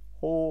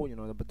ဟိုဘ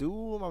ယ်သူ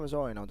မှမ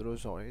စော့ရင်တော့သူတို့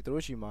စော့တယ်သူ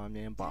တို့ရှိမှအမြ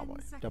င်ပါပါတ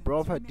ယ် the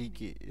prophet DK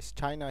is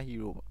China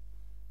hero ပါ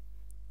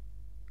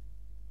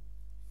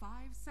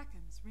 5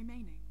 seconds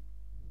remaining.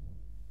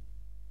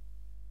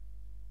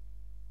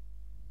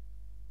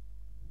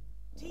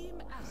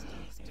 Team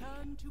Aster's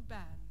turn to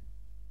ban.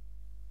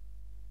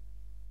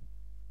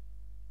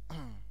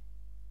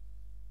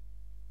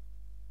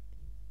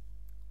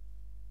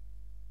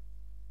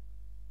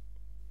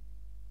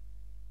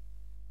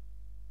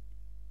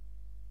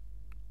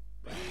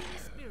 Team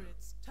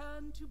spirits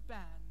turn to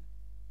ban.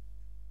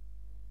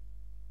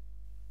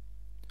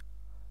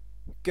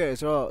 ကဲ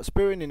ဆိုတော့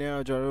spirit အနေနဲ့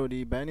တော့ကျွန်တော်တို့ဒီ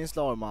banning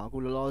slot မှာအခု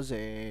လောလောဆ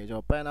ယ်ကျွ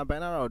န်တော်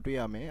banner တော့တွေ့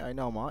ရမယ်အဲဒီ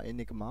နောက်မှာ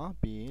enigma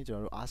ပြီးရင်ကျွ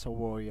န်တော်တို့ Aster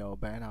warrior ကို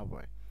ban ထားပါ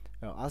တယ်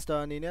အဲ့တော့ Aster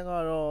အနေနဲ့က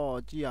တော့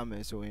ကြည့်ရမ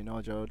ယ်ဆိုရင်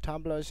တော့ကျွန်တော်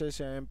Templar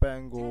session ban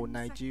ကို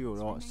night ကြီးကို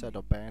တော့ set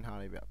တော့ ban ထား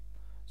လိုက်ဗျ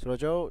ဆိုတော့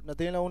ကျွန်တော်နှစ်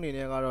သင်းလုံးအနေ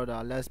နဲ့ကတော့ဒါ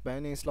less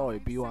banning slot တွေ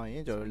ပြီးသွားရ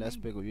င်ကျွန်တော်တို့ less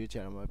pick ကိုရွေးချ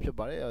ယ်ရမှာဖြစ်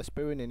ပါတယ်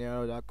spirit အနေနဲ့က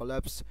တော့ဒါ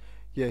collapse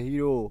ရဲ့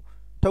hero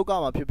ထုတ်က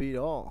မှာဖြစ်ပြီး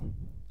တော့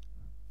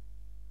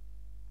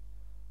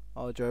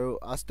ကျွန်တော်တို့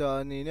Aster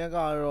အနေနဲ့က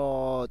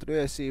တော့သူတို့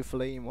ရဲ့ safe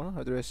flame ပေါ့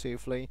နော်သူတို့ရဲ့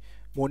safe flame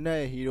မွန်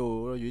နဲ့ hero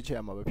ကိုတော့ရွေးချယ်ရ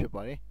မှာပဲဖြစ်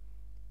ပါတယ်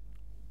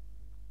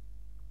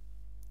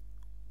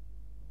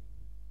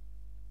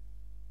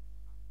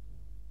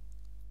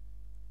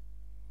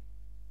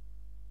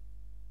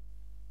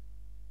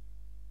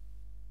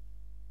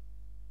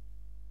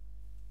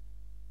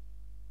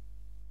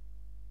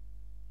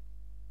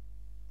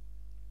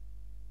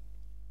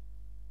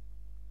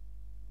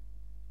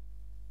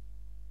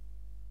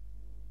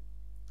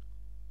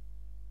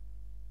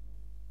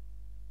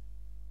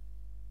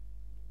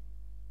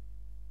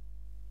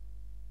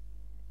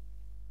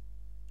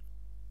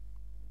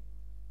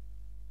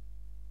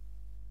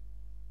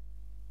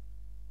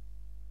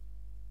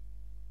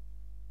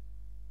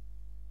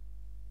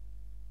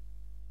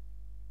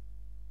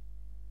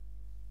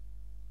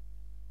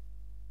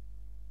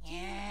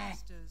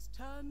Aster's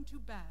turn to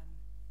ban.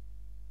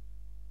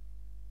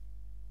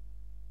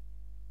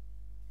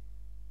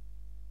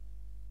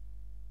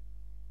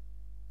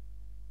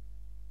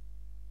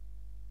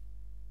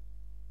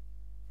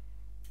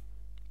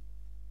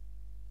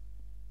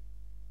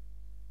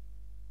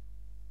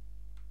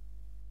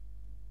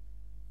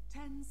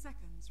 Ten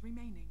seconds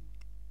remaining.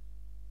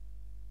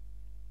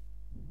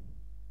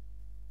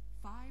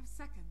 5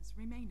 seconds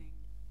remaining.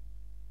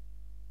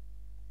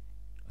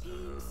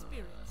 Team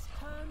spirits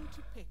turn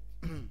to pick.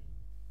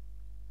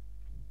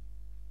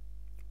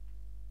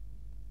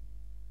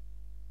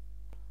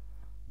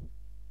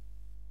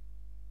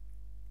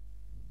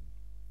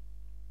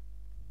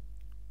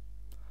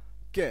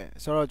 Okay,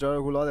 so ကျွန်တော်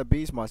တို့ခုလောတဲ့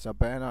beast master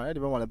ban ထားတယ်ဒီ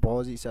ဘက်မှာလည်း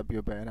boss ဆက်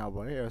ပြီး ban ထား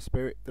ပါလေ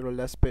spirit သူတို့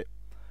less bit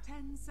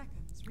 10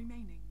 seconds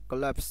remaining.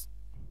 collapse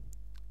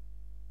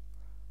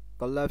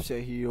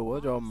ရဲ့ hero ကို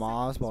ကျွန်တော်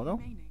mars ပေါ့နော်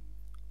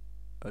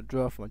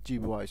draft မှာကြ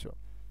ည့်ပွားရဆို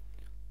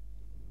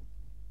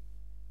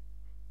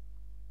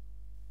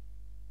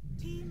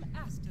Team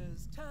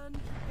Aster's turn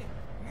to pick.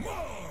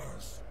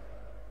 Mars!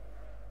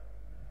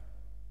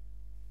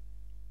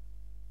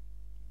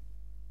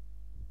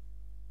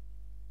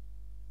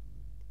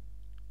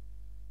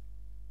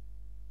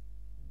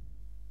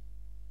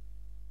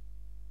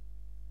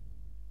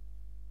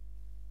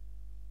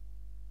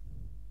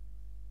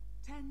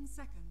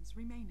 Seconds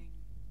remaining.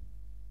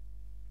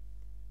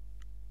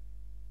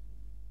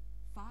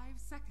 5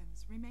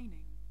 seconds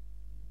remaining.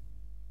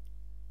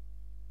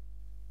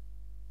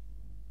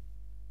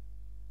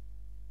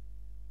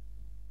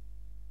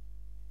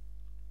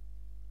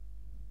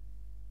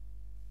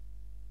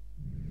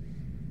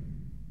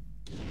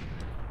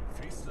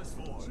 Faceless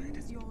void.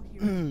 Choose your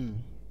hero.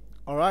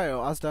 Alright,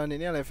 Aster အနေ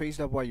နဲ့လည်း face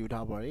up ဘွားယူ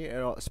ထားပါတယ်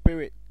အဲ့တော့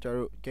spirit ကျွန်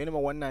တော်တို့ game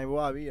number 1 နိုင်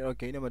ပွားပြီအဲ့တော့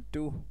game number 2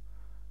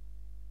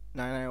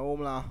နိုင်အောင်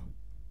မလား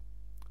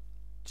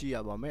ကြည့်ရ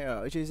ပါမယ်အဲ့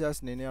တော့ HSS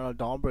အနေနဲ့ကတော့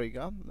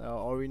Dawnbreaker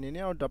Ori အနေ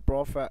နဲ့ကတော့ The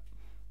Prophet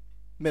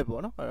မြစ်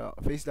ပေါ့နော်အဲ့တော့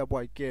face up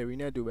ဘွား carry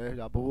နဲ့တူပဲ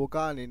ဒါဘိုဘို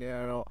ကာအနေနဲ့က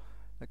တော့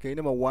game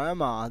number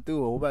 1မှာသူ့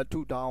ကိုဟိုဘက်2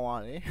 down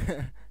သွားတယ်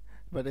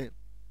ဘယ်လ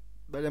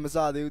ည်းမစ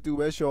သေးဘူးသူ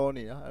ပဲ show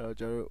နေတာအဲ့တော့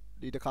ကျွန်တော်တို့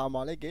ဒီတစ်ခါ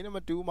မှာလည်း game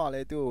number 2မှာလ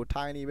ည်းသူ့ကို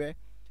ထိုင်နေပဲ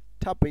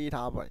ထပ်ပေး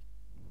ထားပါတယ်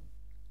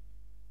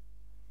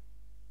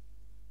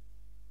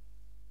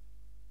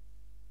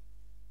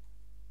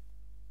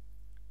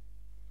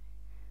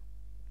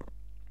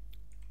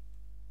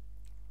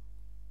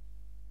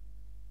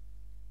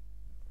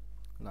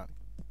နား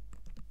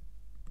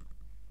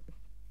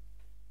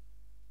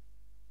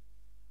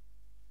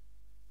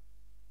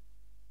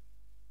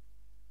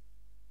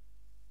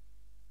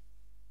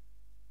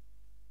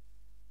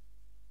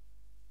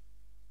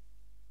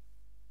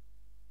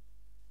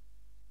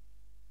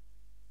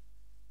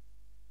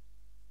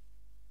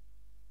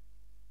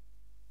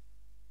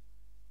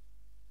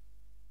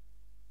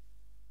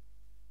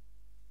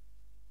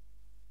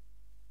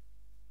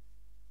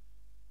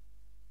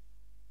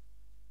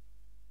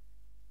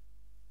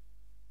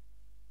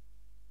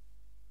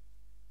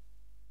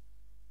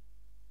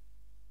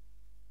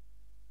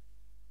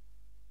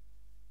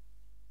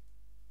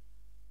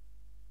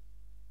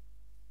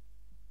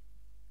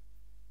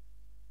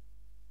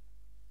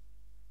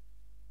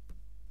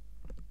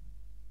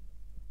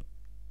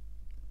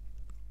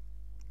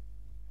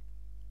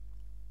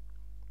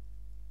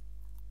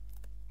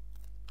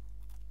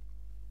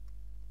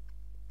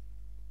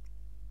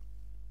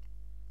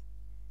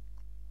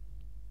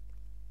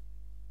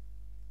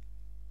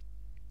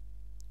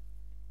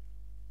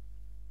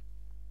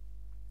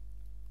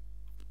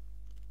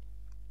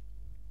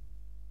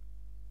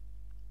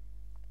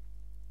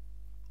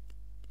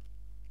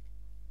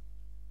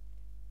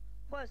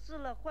坏事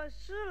了，坏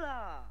事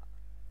了！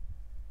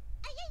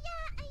哎呀呀！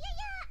哎呀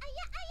呀！哎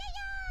呀哎呀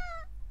呀！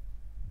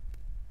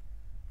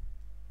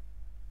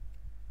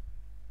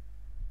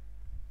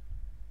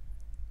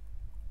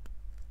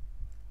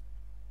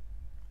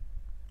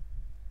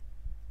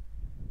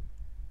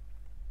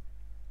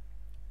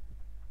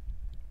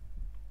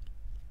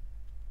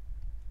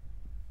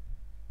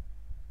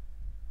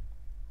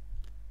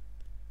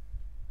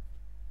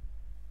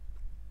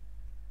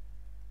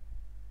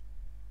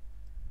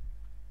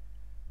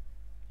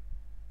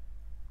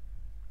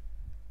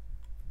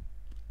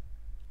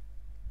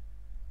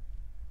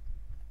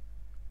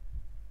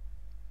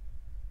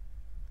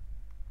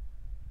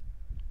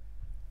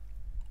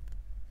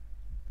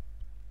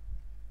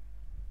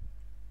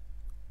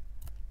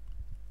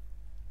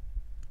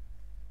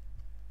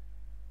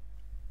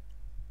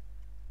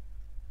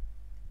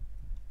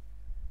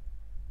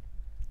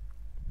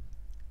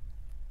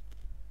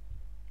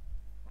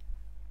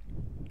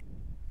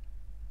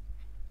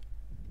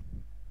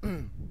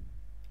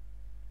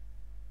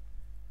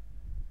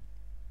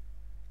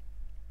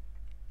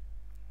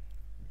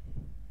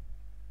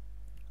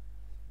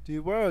ဒီ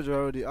ပွဲတော့ကျွန်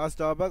တော်တို့ဒီ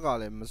Aster ဘက်က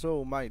လည်းမ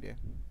စိုးမိုက်တယ်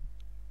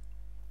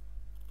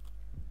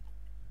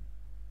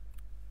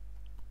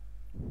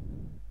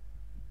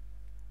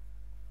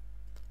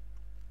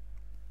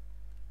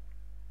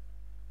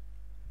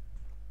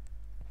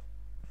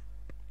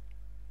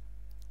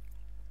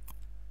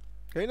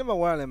ဂိမ်းနံပါ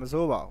တ်1လည်းမ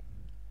စိုးပါဘူး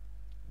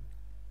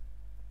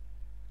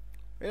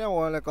ဂိမ်းနံ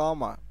ပါတ်1လည်းကောင်း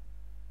ပါ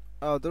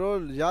အဲ့တော့သူတို့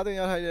ရတဲ့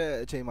ရထိုက်တဲ့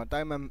အချိန်မှာ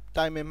တိုင်မ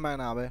င်မှန်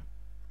တာပဲ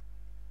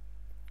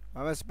ဒါ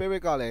ပေမဲ့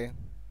spirit ကလည်း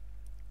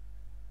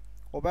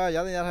ဟိုဘက်ကရ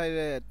တဲ့ရထိုက်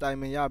တဲ့တိုင်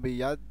မင်ရပြီး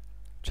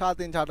ချ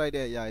တင်ချတိုက်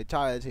တဲ့အရာကြီးချ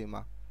တဲ့အချိန်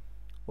မှာ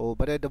ဟို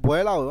ဗတဲ့တပွဲ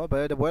လောက်နော်ဗ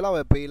တဲ့တပွဲလောက်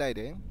ပဲပေးလိုက်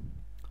တယ်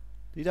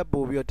ဒီတက်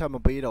ပို့ပြီးတော့ထပ်မ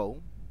ပေးတော့ဘူး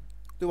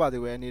သူ့ဘာသူ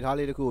ပဲအနေထား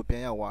လေးတစ်ခုကိုပြ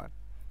န်ရောက်သွား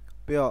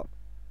ပြီးတော့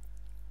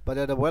ဗ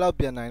တဲ့တပွဲလောက်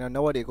ပြန်နိုင်တော့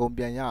network တွေအကုန်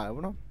ပြန်ရတယ်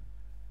ဗောနော်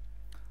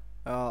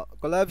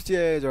collapse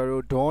ရဲ့ကျွန်တော်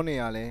တို့ dawn နေ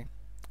ရလဲ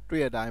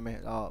တွေ့ရတဲ့အတိုင်းပဲ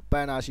ပ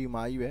န်နာရှိ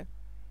မာကြီးပဲ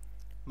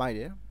မိုက်တ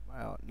ယ်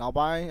အဲ့တော့နောက်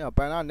ပိုင်းပ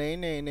န်နာနေ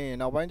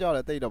နောက်ပိုင်းကျတော့လ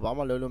ည်းတိတ်တော့ဘာ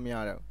မှလုပ်လို့မရ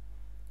တော့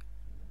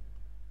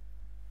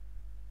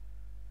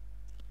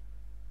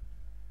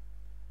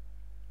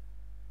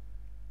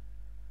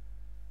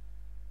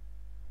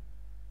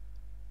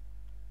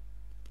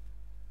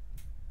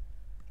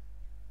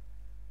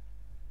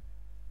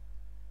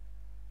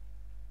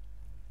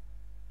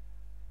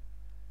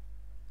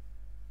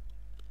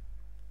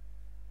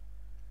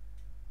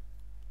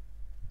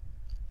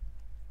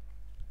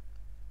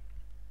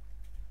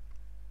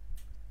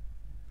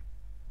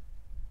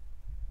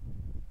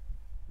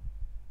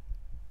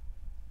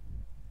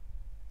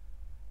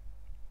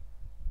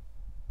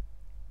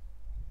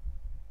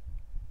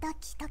ド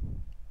キドキ。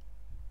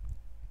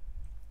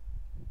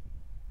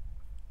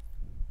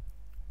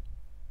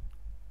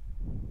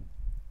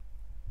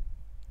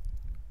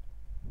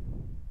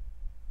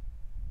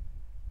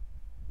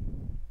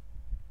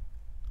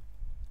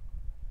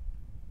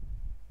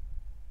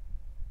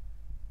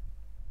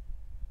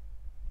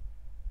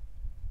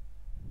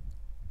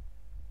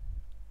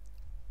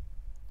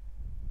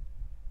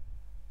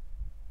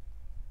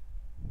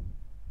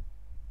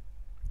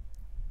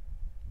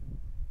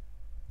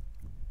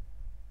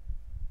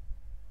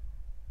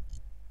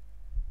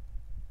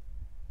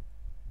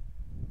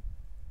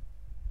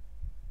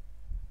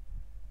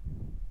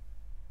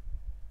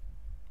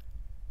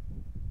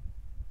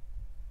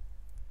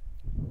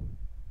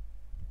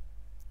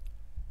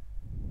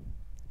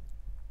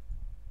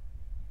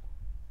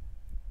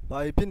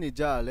ဘာဖြစ်နေ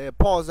ကြလဲ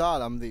ဖော့စား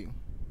လားမသိ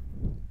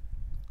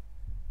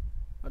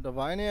ဘူးဒီ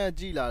ဘိုင်းနဲ့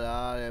ကြည်လာတာ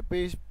တဲ့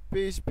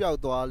page ပျောက်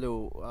သွား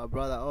လို့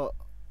brother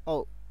ဟု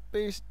တ်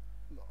page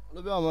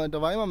လို့ပြောမှာဒီ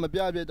ဘိုင်းမှာမပြ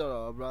ပြတော့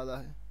တော့ brother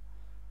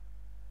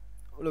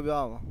ဟုတ်လို့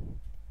ပြောမှာ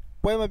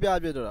ပွဲမပြ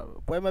ပြတော့တာ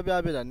ပွဲမပြ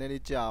ပြတာနည်းန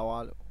ည်းကြာ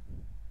သွားလို့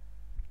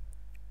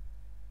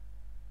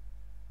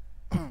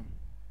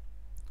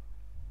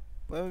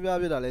ပွဲမပြ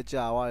ပြတာလည်း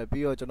ကြာသွားတယ်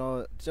ပြီးတော့ကျွန်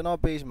တော်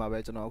page မှာပဲ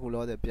ကျွန်တော်အခု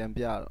လောဆယ်ပြန်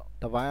ပြတော့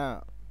ဒီဘိုင်းက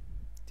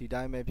ဒီ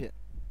တိုင်းပဲဖြစ်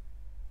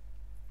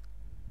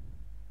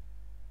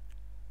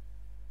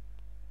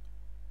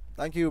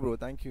Thank you bro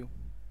thank you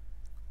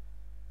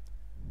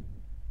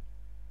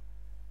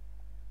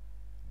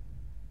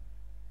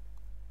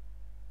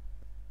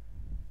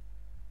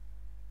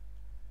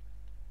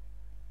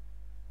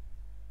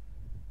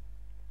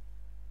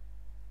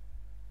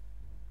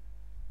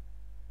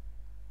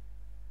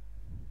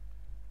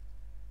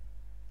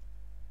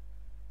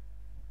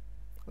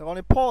They're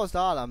only pause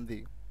တာလားမသိ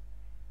ဘူး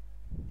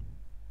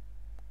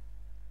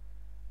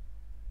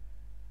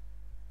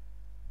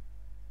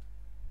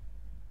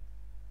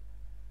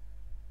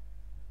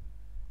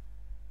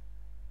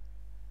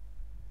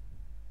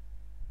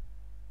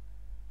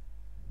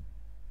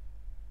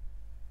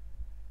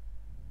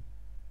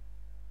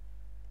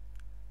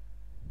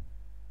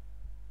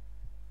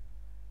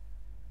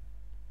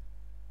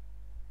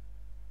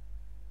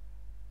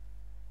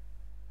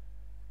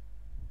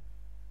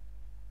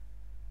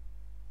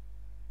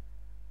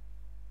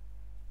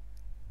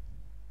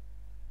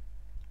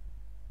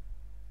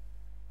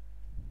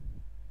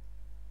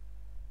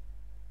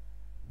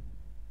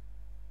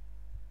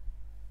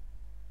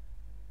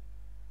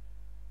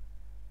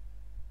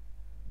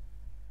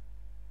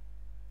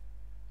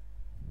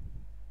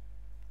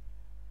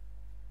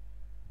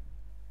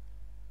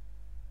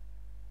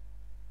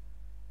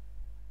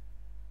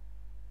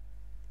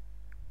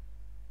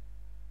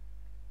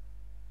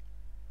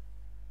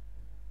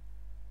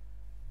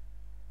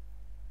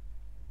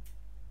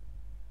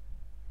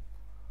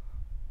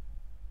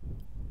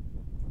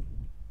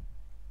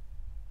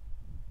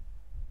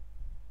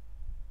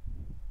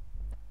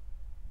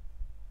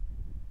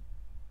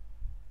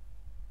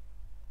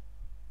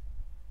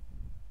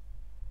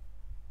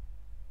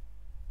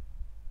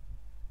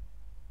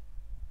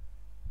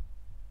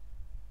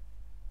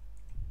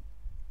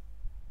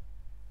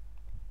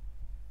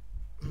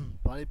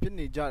ဘာတွေဖြစ်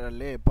နေကြတာ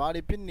လဲဘာ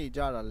တွေဖြစ်နေကြ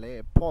တာလဲ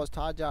pause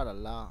ထားကြတာ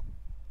လား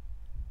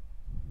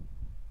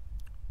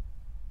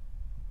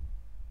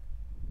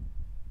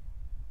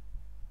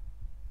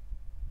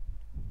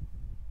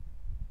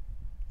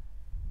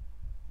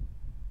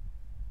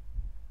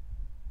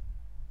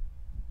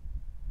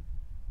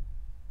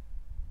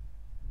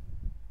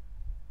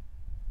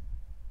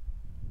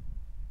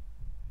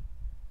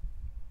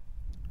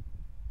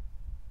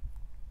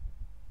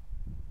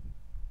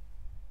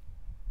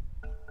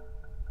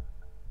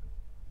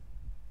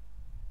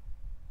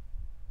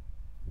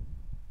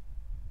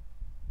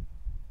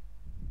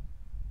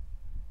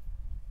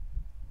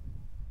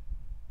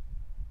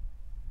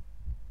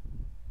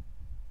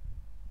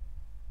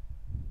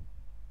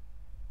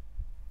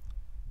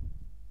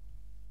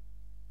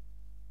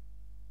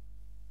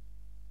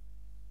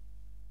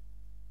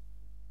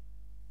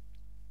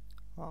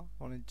ဟာ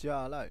ဟိုနေကြာ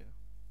လိုက်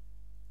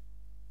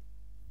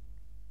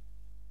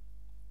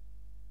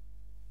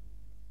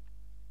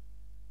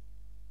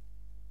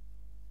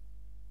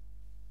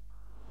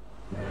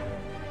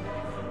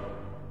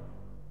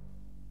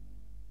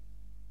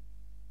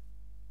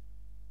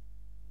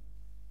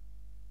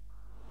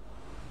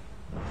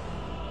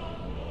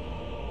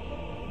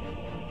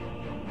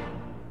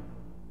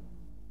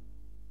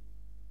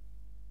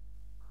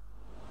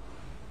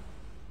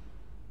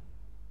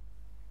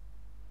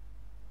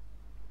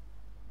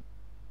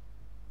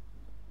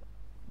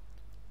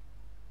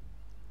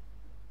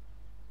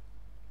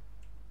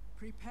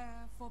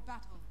Prepare for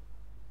battle.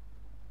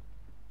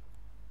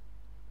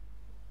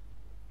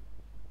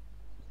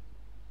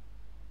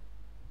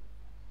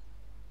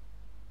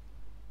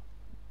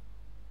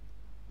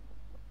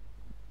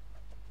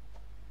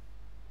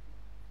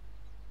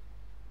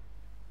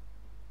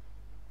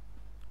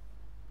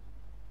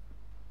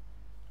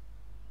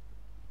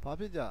 ဘာ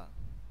ဖြစ်ကြ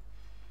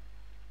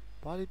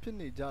ဘာတွေဖြစ်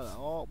နေကြတာ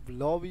ဩ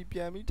lobby ပြ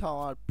န်ပြီးထော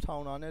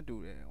င်တာနဲ့တူ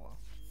တယ်ကွာ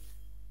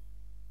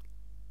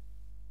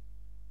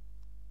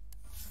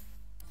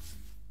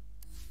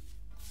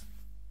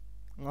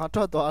ငါ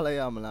ထွက်သွားလိုက်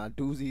ရမလား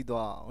ဒူးစီး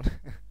သွားအောင်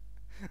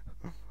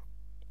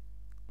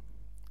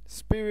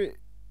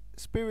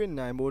spirit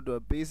နိုင်ဖို့အတွ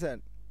က်ပေးဆ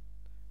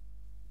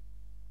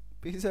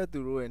က်သူ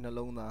တို့ရဲ့နှ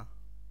လုံးသား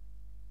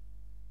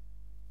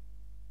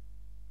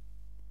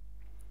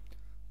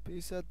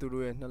ပေးဆက်သူ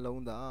တို့ရဲ့နှ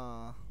လုံး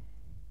သား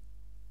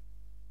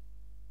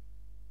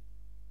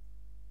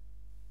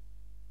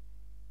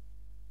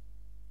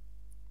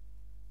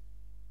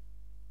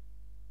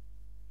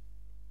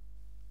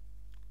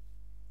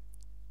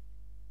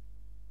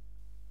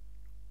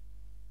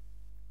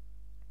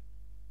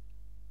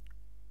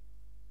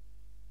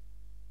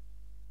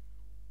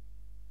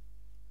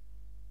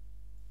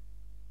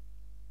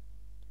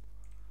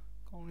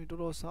ကောင်းနေတော်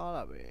တော်စား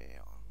တာပဲ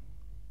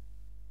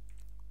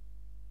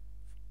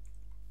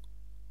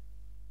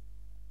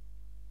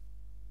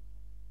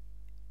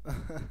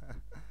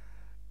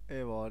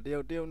အေးဘောတရု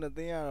တ်နှစ်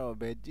သိန်းကတော့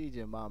ဘယ်ကြည့်ချ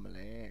င်ပါမ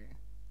လဲ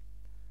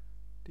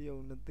တရု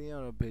တ်နှစ်သိန်းက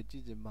တော့ဘယ်ကြ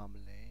ည့်ချင်ပါမ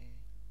လဲ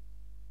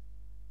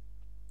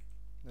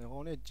ငါကော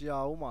င်းနေကြာ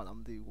ဦးမှာလားမ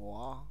သိဘူး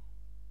ကွာ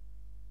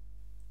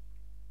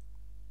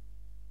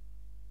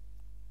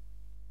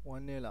ဝ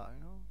မ်းနေလာ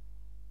နော်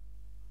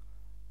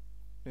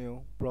နေဦး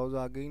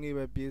browser game လေး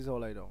ပဲပြေး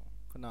စော်လိုက်တော့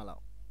ခဏလော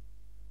က်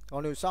ကော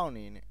င်းနေစောင့်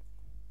နေနေ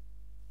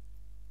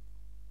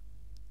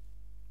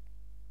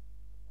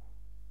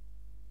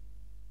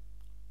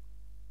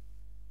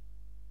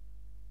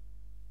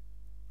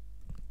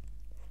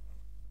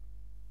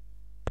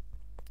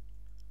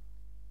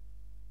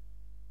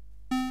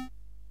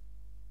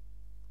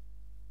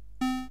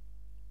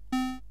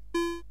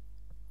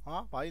ဟာ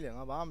ဘာကြီးလဲ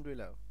ငါဘာမှမတွေ့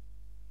လိုက်ဘူး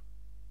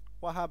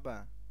What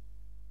happened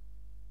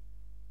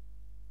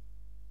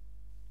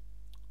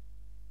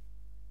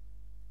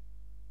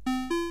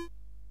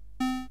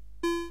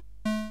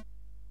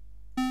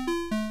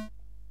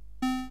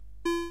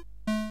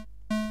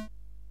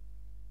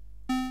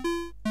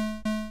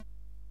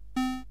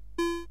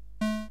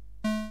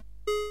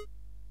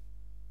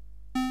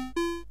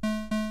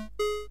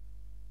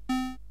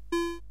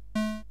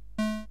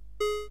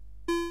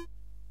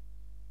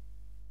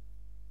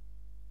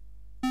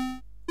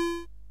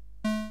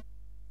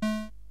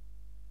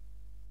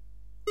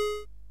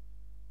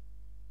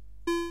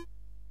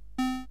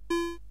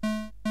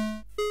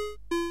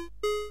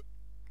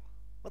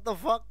What the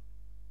fuck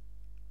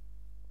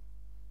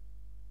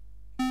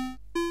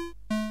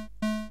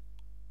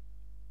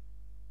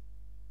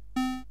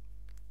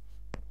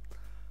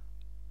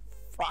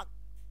fuck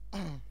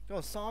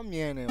တော့စောင်းမြ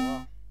င်နေကွာ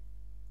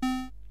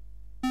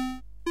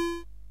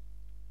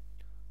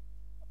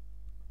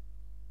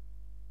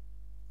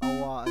အ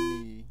ဝါအ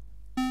နီ ဟ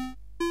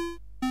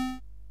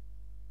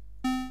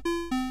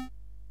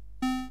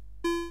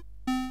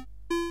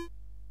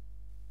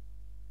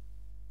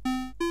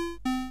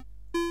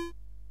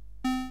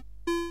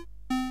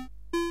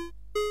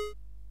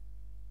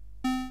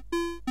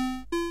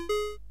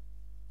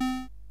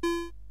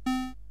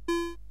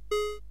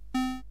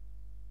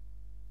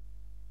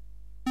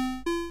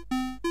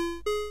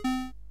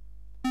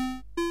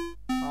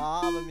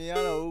မြင်ရ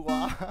တော့ဘူးကွာ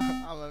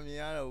ငါမမြင်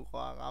ရတော့ဘူး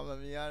ကွာငါမ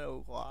မြင်ရတော့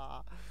ဘူးကွာ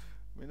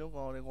မင်းတို့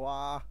ကောင်းနေကွာ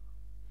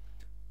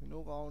မင်း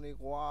တို့ကောင်းနေ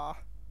ကွာ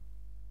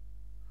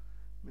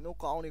မင်းတို့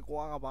ကောင်းနေ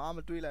ကွာငါဘာမှမ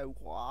တွေးလိုက်ဘူး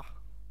ကွာ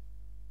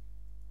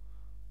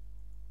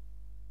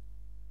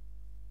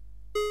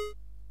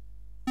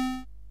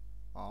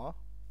ဟော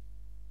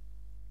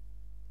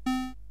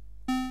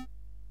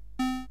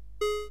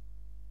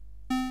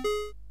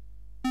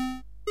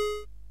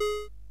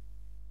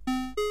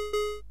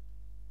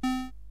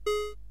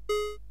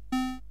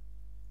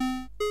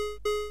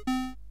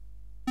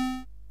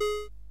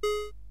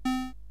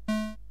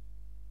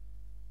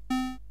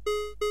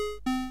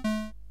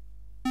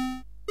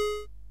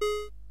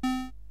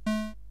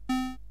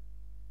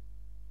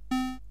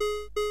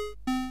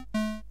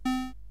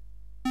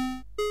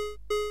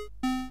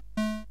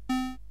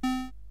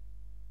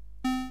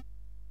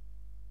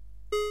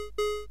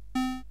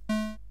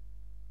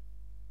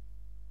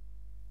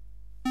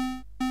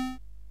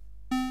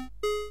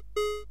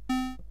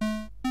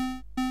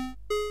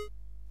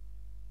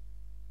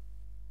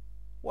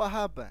What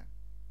happened?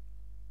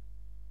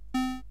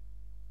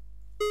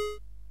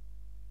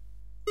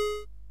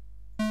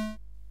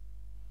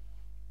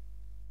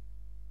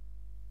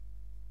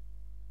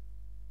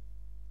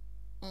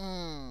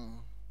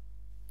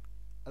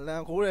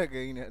 Alan khối ra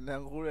kì nè,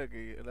 Alan khối ra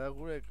kì, Alan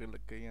khối ra kì là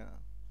kì à.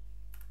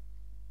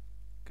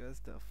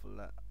 Cast the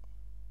flag.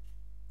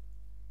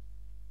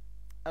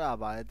အဲ့ဒါ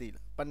ဘာလဲသိ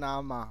လား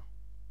Panama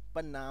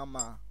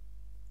Panama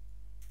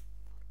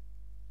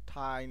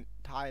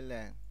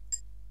Thailand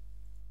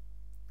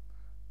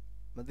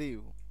မသိ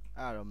ဘူး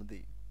အဲ့ဒါတော့မသိ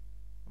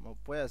ဘူးမ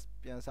ပွဲ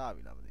ပြန်စ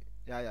ပြီလားမသိ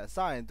ရရစ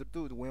ရင်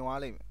သူဝင်သွား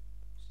လိမ့်မယ်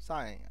စ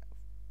ရင်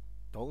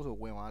ဒုံးဆို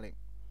ဝင်သွားလိမ့်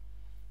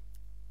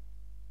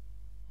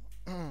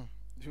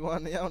ဒီက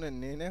နှစ်ယောက်နဲ့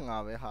နေနဲ့ငါ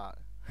ပဲဟာ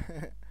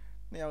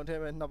နှစ်ယောက်တ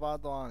ည်းပဲနှစ်ပါး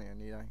သွားနေ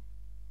နေတိုင်း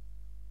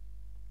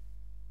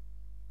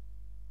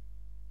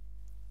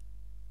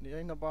နေ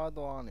တိုင်းနှစ်ပါး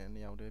သွားနေနှ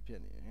စ်ယောက်တည်းဖြ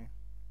စ်နေတယ်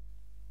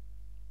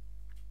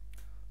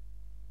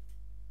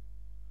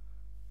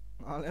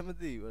ငါလည်းမ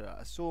သိဘူးအဲ့ဒါ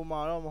ဆိုမာ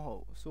တော့မဟု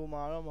တ်ဆို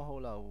မာတော့မဟု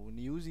တ်တော့ဘူးန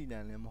ယူးဇီလ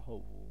န်လည်းမဟု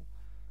တ်ဘူး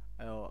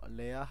အဲ့တော့အ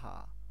လဲဟာ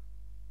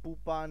ပူ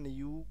ပါန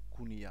ယူး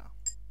ဂူနီယာ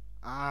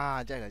အာ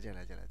ကြိုက်လားစော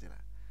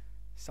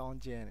င်း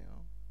ကျဲနေ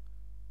နော်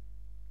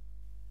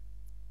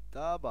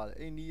ဒါပါလေ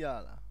အိန္ဒိယ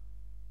လား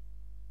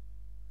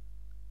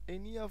အိ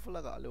န္ဒိယဖလ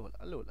က်ကအဲ့လို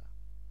လား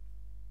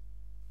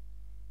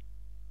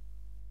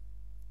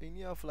အိန္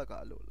ဒိယဖလက်က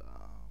အဲ့လို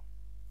လား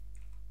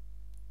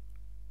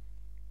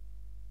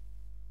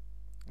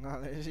ငါ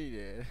လည်းရှိတ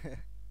ယ်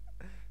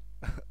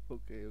โอ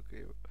เค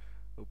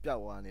ဟိုပျော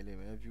က်သွားနေလိမ့်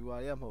မယ် viewer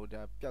ရမဟုတ်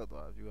တာပျောက်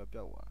သွား viewer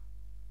ပျောက်သွား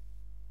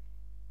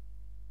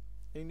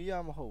အိန္ဒိယ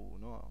မဟုတ်ဘူး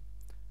เนาะ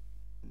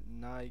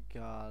နိုင်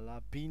ဂါ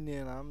လားဘီန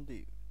င်လားမသိ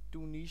တူ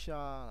နီး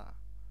ရှားလား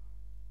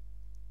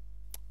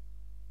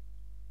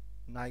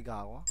နိုင်ဂါ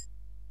ကွာ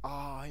အာ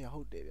ရ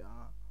ဟုတ်တယ်ဗျာ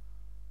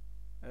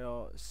အဲ့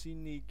တော့စီ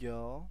နီဂ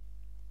ယ်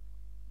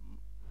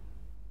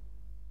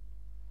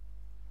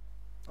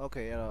โอเค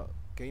အဲ့တော့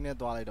gain နဲ့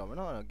သွားလိုက်တော့မယ်เ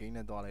นาะအဲ့တော့ gain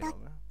နဲ့သွားလိုက်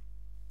တော့မယ်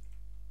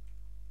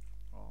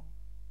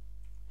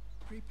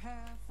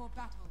Prepare for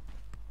battle.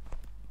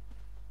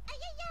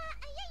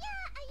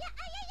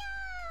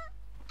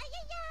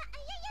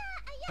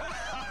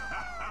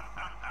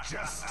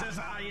 Just as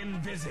I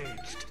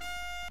envisaged.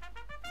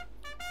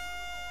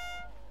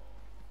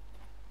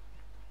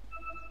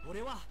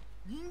 俺は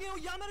人間を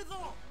やめる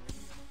ぞ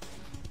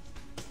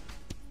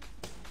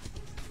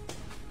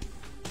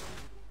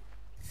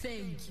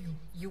Thank you,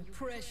 you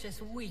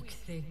precious weak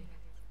thing.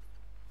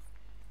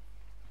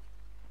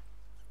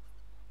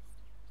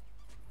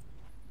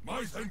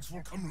 My thanks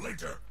will come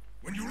later,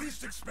 when you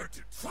least expect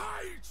it.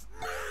 Fight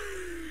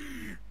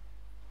me!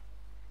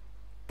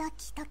 ド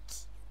キド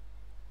キ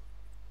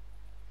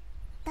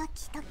ド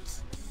キドキ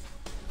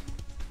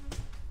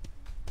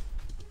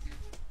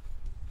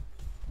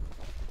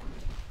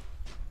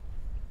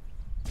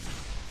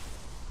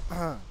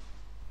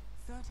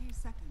 30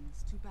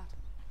 seconds to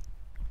battle.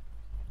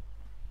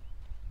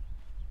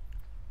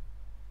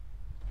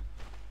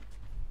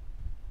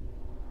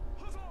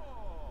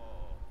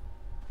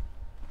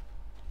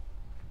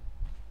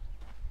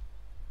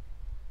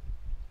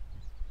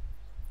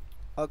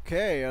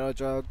 Okay အဲ့တော့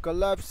ကျွန်တော်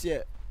collapse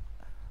ရဲ့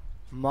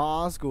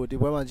mask ကိုဒီ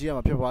ပွဲမှာကြည့်ရ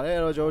မှာဖြစ်ပါတယ်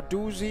အဲ့တော့ကျွန်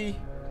တော် 2C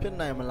ဖြစ်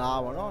နိုင်မလား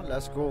ပေါ့နော်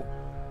let's go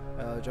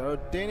ကျွန်တော်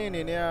တို့တင်းနေ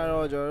နေက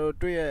တော့ကျွန်တော်တို့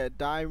တွေ့ရတဲ့အ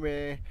တိုင်းပဲ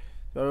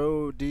ကျွန်တော်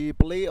တို့ဒီ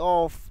play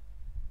off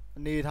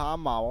အနေထား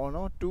မှာပေါ့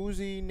နော်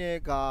 2C နဲ့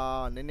က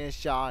နည်းနည်း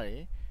ရှားတ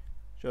ယ်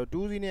ကျွန်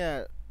တော် 2C နဲ့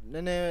န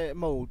ည်းနည်း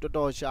မဟုတ်တော်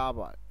တော်ရှား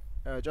ပါတယ်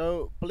အဲ့တော့ကျွန်တော်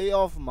တို့ play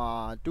off မှာ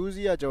 2C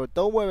ကကျွန်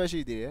တော်3ပွဲပဲ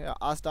ရှိသေးတယ်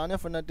Aster နဲ့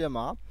Fnatic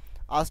မှာ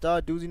Aster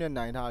 2C နဲ့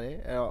နိုင်ထားတယ်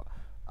အဲ့တော့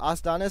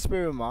Aster နဲ့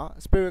Spirit မှာ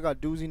Spirit က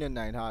 2C နဲ့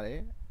နိုင်ထားတယ်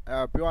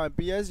ပြောရရင်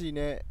PSG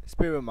နဲ့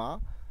Spirit မှာ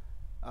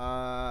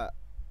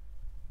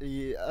ဒီ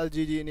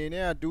LGD အနေ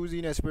နဲ့က 2C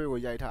နဲ့ Spirit ကို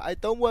ရိုက်ထားအဲ့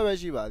3ပွဲပဲ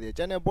ရှိပါသေးတယ်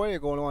ကျန်တဲ့ပွဲတွေ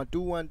အကုန်လုံးက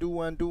 2-1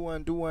 2-1 2-1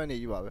 2-1 နေ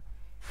ကြီးပါပဲ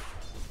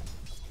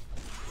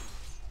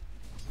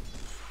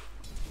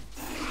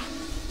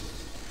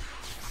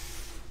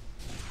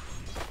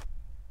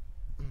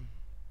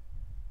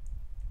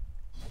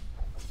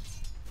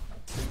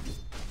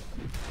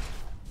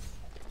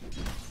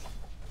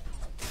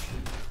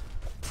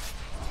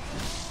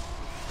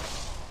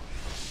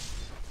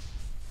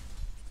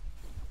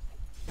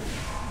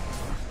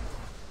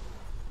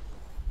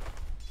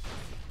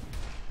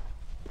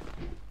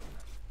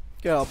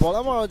ကဲတော့ပေါ်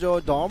လာမှာတော့ကျွန်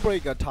တော် down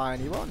break ကထိုင်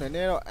နေပေါ့နည်းန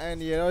ည်းတော့ N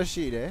ရတော့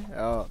ရှိတယ်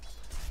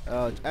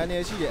N ရ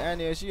ရှိတယ် N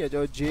ရရှိတယ်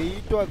ကျွန်တော် JE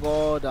တွက်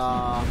ကောဒါ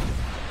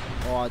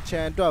ဟိုချ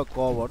န်တွက်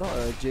ကောပေါ့နော်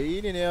JE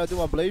အနေနဲ့တော့သူ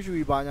က blade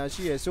shoe ပါညာ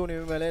ရှိရဆိုနေ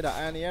ပေမဲ့လည်းဒါ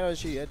N ရတော့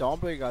ရှိရ down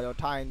break ကကျွန်တော်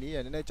ထိုင်နေတ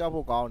ယ်နည်းနည်းကြောက်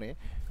ဖို့ကောင်းတယ်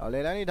လေ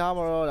လန်းနေထား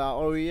မှာတော့ဒါ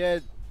Ori ရဲ့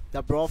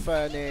the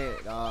prophet နဲ့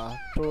ဒါ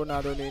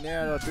Tornado နေနဲ့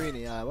တော့တွေ့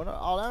နေရတယ်ပေါ့နော်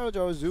အောက်လမ်းတော့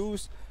ကျွန်တော်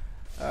Zeus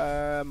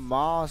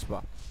Mars ပါ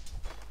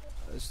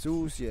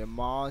Zeus ရ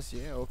Mars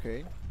ရ okay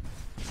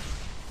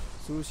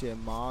Zeus ရ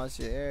Mars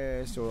ရ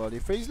ဆိုတော့ဒီ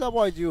face lab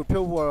boy ကြီးကိုဖြု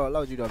တ်ဖို့တော့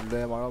လောက်ကြည့်တော့လွ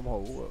ယ်မှာတော့မဟု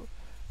တ်ဘူး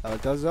ဒါ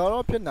ဇာ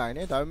တော့ဖြစ်နိုင်တ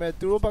ယ်ဒါပေမဲ့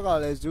သူတို့ဘက်က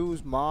လည်း Zeus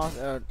Mars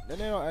နည်း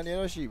နည်းတော့အနေ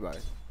တော့ရှိပါတ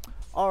ယ်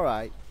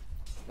alright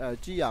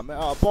ကြည့်ရမယ်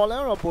ပေါ်လ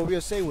န်တော့ပို့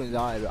ပြီးစိတ်ဝင်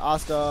စားရပြီ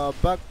Aster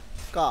back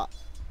က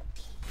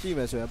ကြည့်မ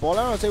ယ်ဆိုရင်ပေါ်လ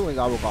န်တော့စိတ်ဝင်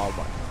စားဖို့ကောင်း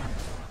ပါ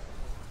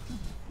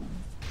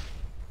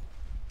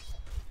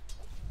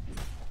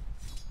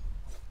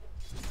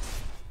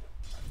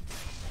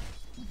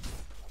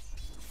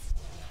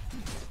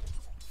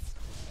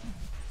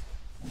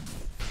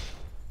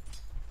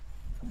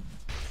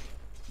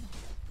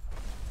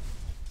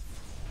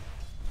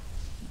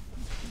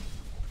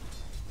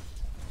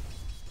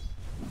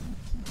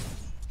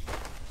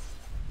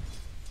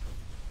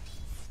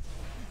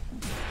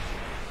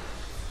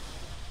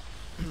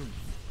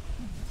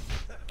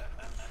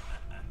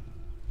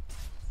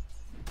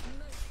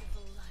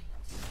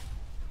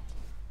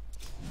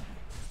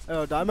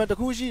ဒါပေမဲ့တ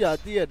ခုရှိတာ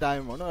တည့်ရတို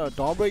င်းပေါ့နော်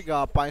down break က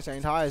ပိုင်ဆို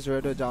င်ထားရဆို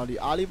တဲ့အတွက်ကြောင့်ဒီ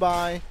early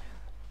buy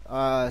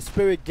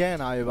spirit gain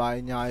လာရပါ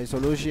ညာရဆို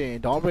လို့ရှိရင်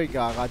down break က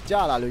ကြ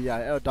လာလို့ရ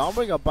တယ်အဲ့တော့ down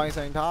break ကပိုင်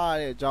ဆိုင်ထားရ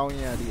တဲ့အကြောင်း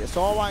ရင်းကဒီအ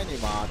စောပိုင်းတွေ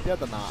မှာပြ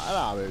ဿနာအဲ့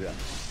ဒါပဲဗျ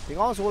ဒီ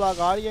ကောင် solar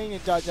guardian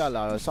နဲ့ကြ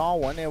လာတော့ sound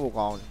 1နဲ့ဖို့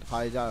ကောင်းတယ်ခါ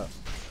ရကြတော့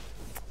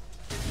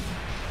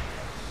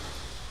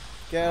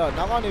ကဲတော့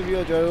နောက်ကနေပြီး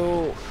တော့ကျွန်တော်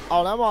တို့အော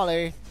က်လမ်းမှာ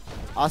လဲ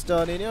Aster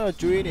အနေနဲ့တော့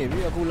ကျွေးနေပြီ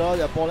အခုလော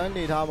ပေါ်လန်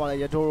နေထားမှလ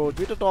ည်းရထိုရို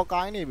ကျွေးတော်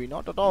ကိုင်းနေပြီเนา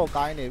ะတော်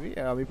ကိုင်းနေပြီ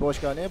အဲ့ဒါပြီး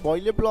Porsche နဲ့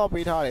body lip block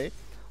ပေးထားတယ်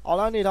အော်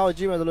လန်နေထားကို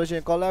ကြည့်မယ်ဆိုလို့ရှိရ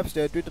င် collapse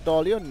တဲ့ကျွေး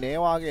တော်လေးကိုနဲ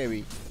သွားခဲ့ပြီ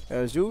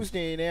Zeus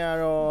နေနဲ့က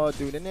တော့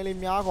သူနည်းနည်းလေး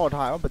များခေါ်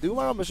ထားရောဘယ်သူ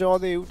မှတော့မလျှော်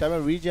သေးဘူးဒါပေ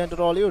မဲ့ region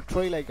တော်လေးကို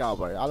trade လိုက်ကြ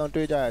ပါတယ်အားလုံး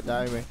တွေးကြတဲ့အတို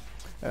င်းပဲ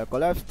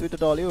collapse ကျွေး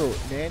တော်လေးကို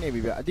နဲနေ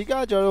ပြီဗျအဓိက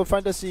ကျွန်တော်တို့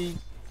fantasy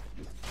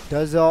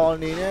Dazzle အ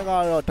နေနဲ့က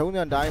တော့ထုံး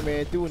စံတိုင်းပဲ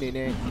သူ့အနေ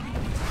နဲ့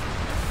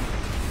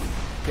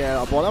ကဲ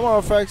ပေါ်လာမှာ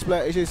Fax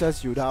Black HSS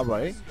ယူထားပါ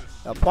တယ်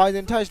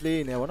Poison Touch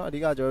လေးနေပေါ့နော်အဓိ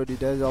ကကျွန်တော်ဒီ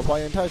Dazzle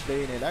Poison Touch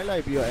လေးနေလို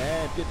က်ပြီးတော့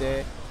ပြစ်တယ်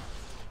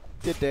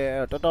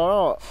တော်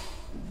တော့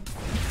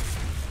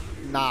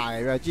နိုင်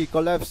ရကြည့်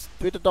collapse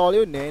တွေ့တော်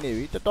လေးကိုနည်းနေ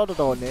ပြီတော်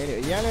နည်းနေ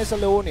အရင်လဲ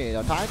slow နေ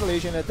တာ time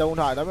collision နဲ့တုံး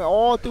ထားတယ်ဒါပေ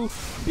မဲ့သူ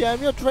ပြန်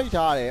ပြီး trade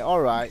ထားတယ်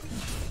alright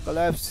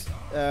collapse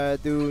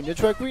သူ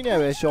neutral queen နဲ့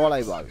ပဲ short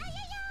လိုက်ပါပြီ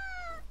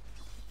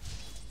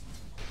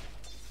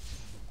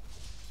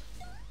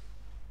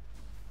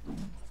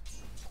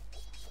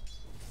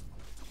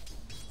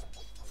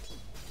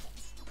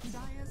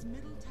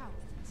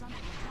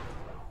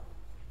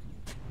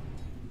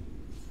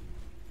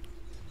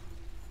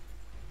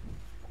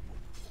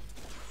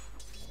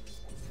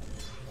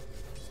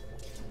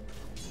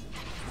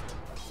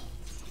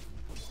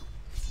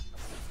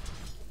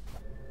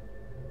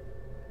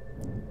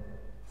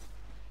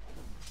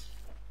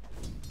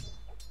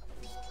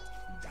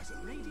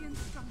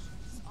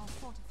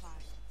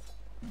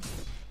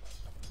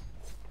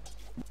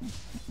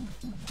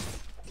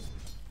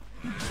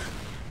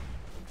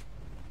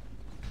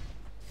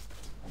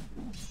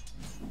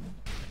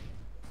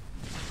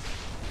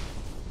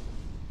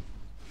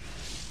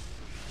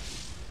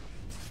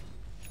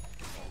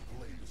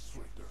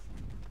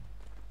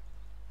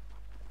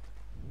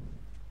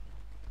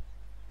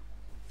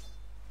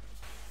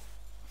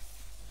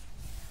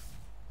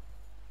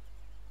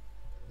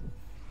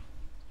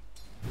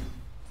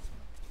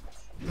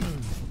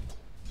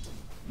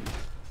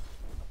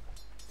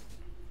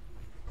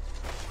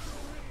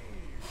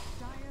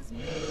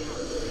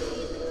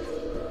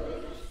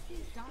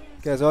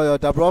ကဲဆိုတော့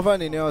the prophet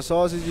အနေနဲ့တော့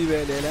sauce ကြီးပဲ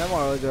လေလမ်းမှာ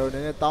တော့ကျွန်တော်န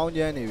ည်းနည်းတောင်း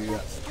ကျမ်းနေပြီဗျ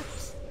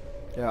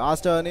ကဲ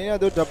Aster အနေနဲ့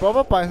သူ the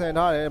prophet ပိုင်ဆိုင်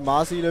ထားတယ်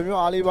Marcy လိုမျိုး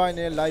early buy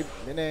နဲ့ live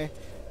နည်းနည်း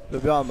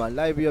လိုပြောရမှာ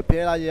live ပြီးတော့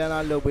ဖျဲလာရန်လာ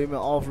လုပ်ပေးမ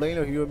ယ် off lane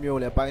လို hero မျိုး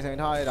လည်းပိုင်ဆိုင်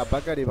ထားတယ်ဒါ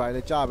bucket တွေပိုင်းလ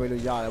ည်းကြားပေး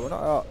လို့ရတယ်ဗော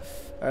နော်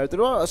အဲ့တော့သူ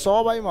တို့အစော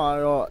ပိုင်းမှာ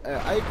တော့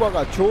အဲ့ကွက်က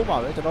ချိုးမှာ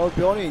ပဲကျွန်တော်တို့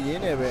ပြောနေရ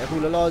င်းနေပဲအခု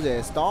လောလောဆယ်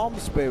storm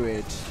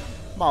spirit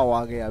မှား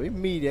သွားခဲ့ရပြီ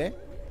မိတယ်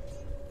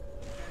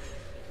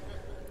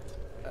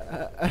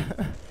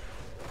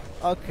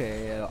Okay,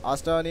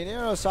 Aster အနေနဲ့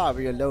တော့စ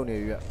ပြီးတော့လုံနေ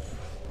ပြီဗျ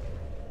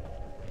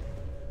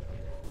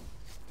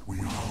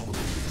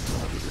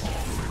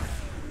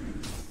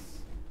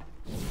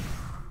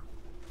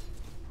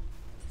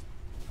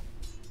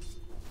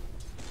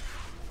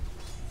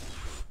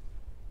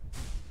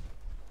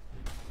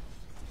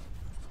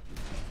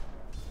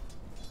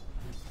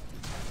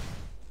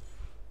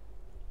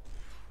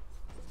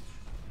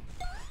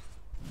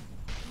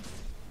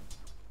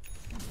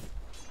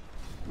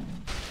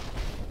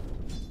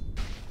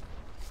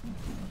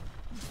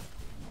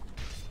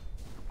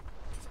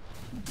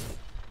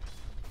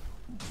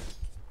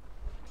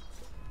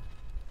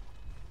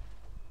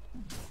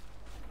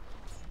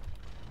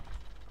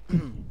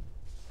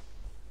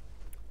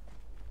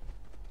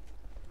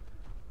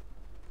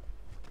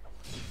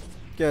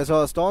ကဲဆို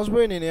တော့ Storm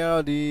Spirit အနေနဲ့က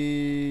တော့ဒီ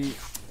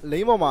လိ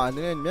မ့်ပေါ်မှာန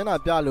ည်းနည်းမျက်နှာ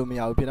ပြလို့မ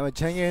ရဘူးဖြစ်ဒါပေမဲ့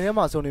jungle ထဲ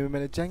မှာစုံနေပေ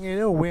မဲ့ jungle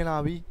ထဲဝင်လာ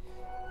ပြီ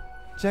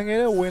jungle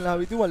ထဲဝင်လာ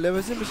ပြီသူက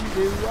level 6မရှိ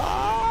သေးဘူး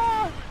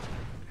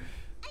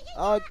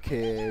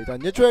Okay ဒါ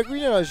natural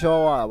green နဲ့တော့ short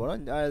သွားတာဗောနော်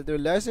သူ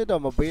last hit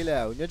တော့မပေးလို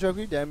က်ဘူး natural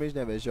green damage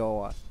နဲ့ပဲ short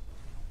သွား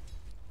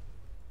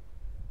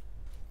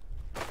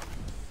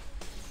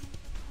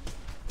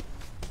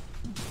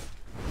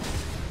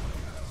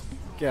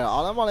ကဲ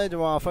အားလုံးမလဲကျွ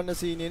န်တော်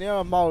fantasy အနေနဲ့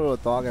တော့မှောက်လို့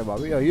သွားခဲ့ပါ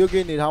ပြီ UK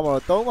နေထားမှာ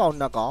တော့3កောင်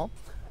2កောင်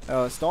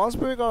Storm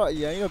Spirit ကတော့အ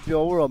ရင်က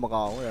ပြောဖို့တော့မ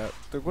ကောင်းဘူး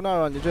သူခုနက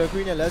တော့ Natural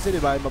Queen နဲ့ Last Hit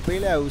တွေပါမ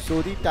ပေးလိုက်ဘူးဆို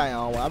သည့်တိုင်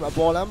အောင်အ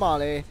ပေါ်လမ်းမှာ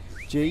လဲ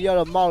J က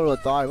တော့မှောက်လို့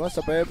သွားတယ်ဗော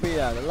spell ပေး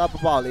ရတယ်လှပ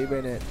ပလေးပဲ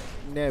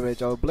နဲ့ပဲ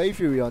ကျွန်တော် Blade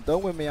Fury အောင်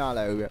သုံးဝင်မရ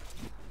လိုက်ဘူးဗျ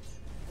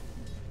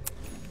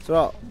ဆို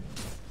တော့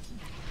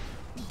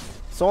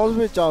Storm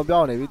Spirit ကြောင်ပြော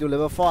င်းနေပြီသူ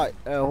level 5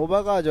ဟိုဘ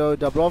က်ကကျွန်တော်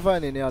The Prophet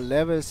အနေနဲ့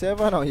level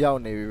 7အောင်ရောက်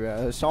နေပြီဗျ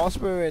Storm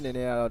Spirit အနေ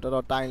နဲ့ကတော့တော်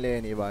တော်တိုင်လဲ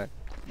နေပါတယ်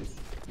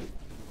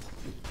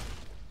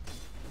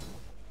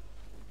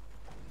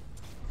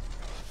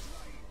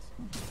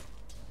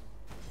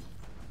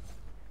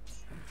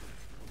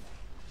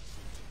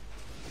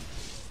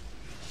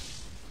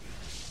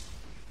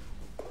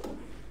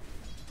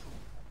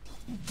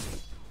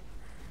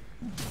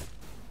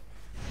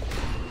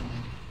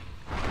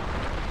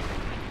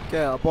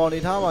ကဲအပေါ်နေ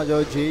ထားမှာကျွ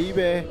န်တော် JE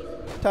ပဲ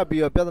ထပ်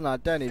ပြီးတော့ပြဿနာ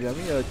တက်နေပြန်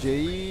ပြီတော့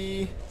JE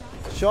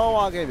ရှော့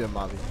ဝါခဲ့ပြန်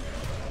ပါပြီ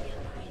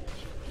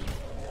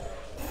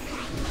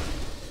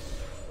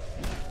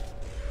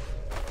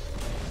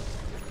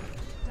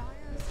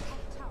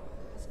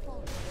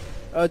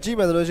ကြည့်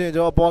မယ်ဆိုလို့ရှိရင်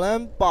ကျွန်တော်ပေါ်လ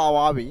န်းပါ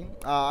သွားပြီ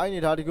အဲ့ဒီ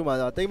ထားဒီခုမှ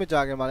တိတ်မကြ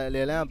ခင်မှာလည်းအ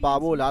လေလန်းပါ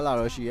ဖို့လားလာ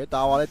တော့ရှိရဲ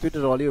တာဝါလည်းတွေ့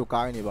တော်တော်လေးကို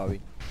ကိုင်းနေပါပြီ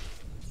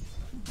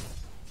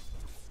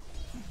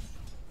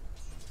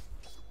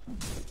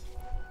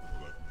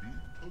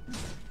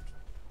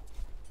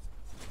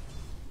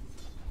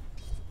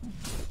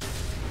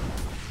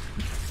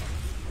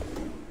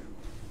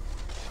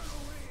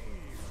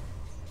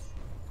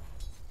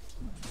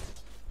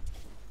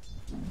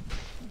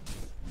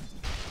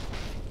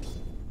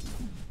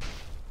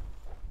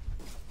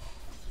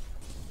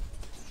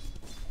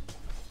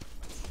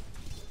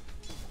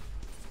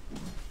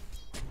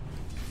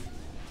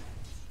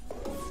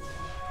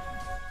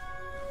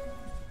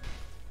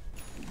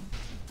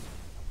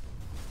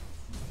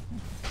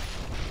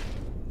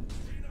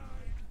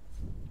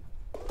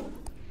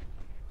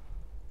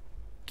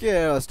ကဲ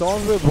Storm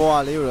Spirit ဘော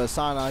လေးကိုတော့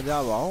စာနာကြ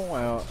ပါအောင်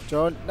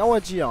ကျွန်တော်နောက်ဝ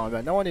က်ကြည့်အောင်ဗျ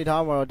နောက်ဝက်နေ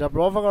ထားမှာတော့ The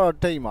Prophet ကတော့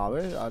ထိတ်မှာ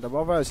ပဲ The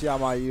Prophet ဆီယာ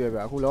မာကြီးပဲဗျ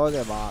အခုလောဆ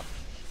ယ်မှာ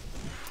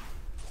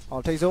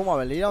ထိတ်ဆုံးမှာ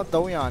ပဲ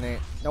4300နဲ့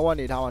နောက်ဝက်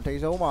နေထားမှာထိ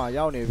တ်ဆုံးမှာ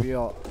ရောက်နေပြီး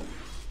တော့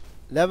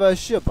level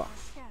 8ပါ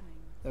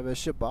level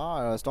 8ပါ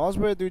Storm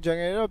Spirit သူ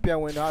jungle တော့ပြန်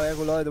ဝင်ထားတယ်အ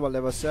ခုလောဆယ်သူက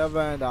level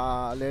 7ဒါ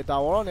လေတာ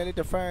ဝါတော့နည်းနည်း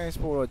defense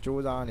ဖို့တော့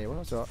ကြိုးစားနေပါ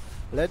တော့ဆိုတော့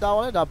လေတာဝါ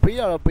လည်းဒါပေး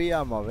ရတော့ပေးရ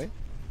မှာပဲ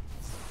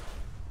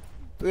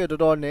သူရ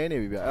တော်တော်နည်းနေ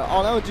ပြီဗျအော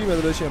င်လည်းကြည့်မယ်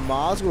ဆိုလို့ရှိရင်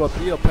Mars ကိုတော့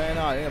ပြီးတော့ဖမ်း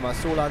ထားတယ်ဒီမှာ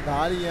Solar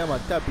Guardian မှာ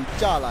တက်ပြီး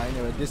ကျလာနေ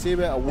တယ်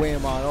disable အဝင်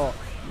မှာတော့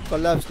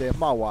collapse တွေ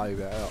မှောက်သွားပြီ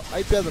ဗျ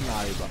အဲ့ပြဿနာ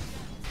တွေပါ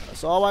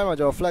စောပိုင်းမှာ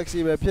ကျွန်တော်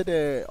flexible ဖြစ်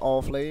တဲ့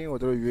off lane ကို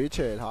တို့ရွေးချ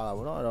ယ်ထားတာ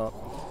ဗောနော်အဲ့တော့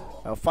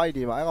fight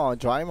တွေမှာအဲ့ကောင်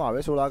join မှာပဲ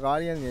Solar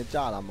Guardian ကြီးကျ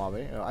လာမှာ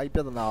ပဲအဲ့ပြ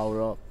ဿနာကို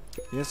တော့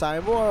ရင်ဆို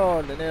င်ဖို့တော့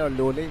နည်းနည်းတော့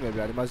လိုလိမ့်မယ်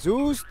ဗျဒီမှာ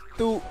Zeus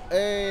သူ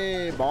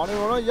ဘောင်းနေ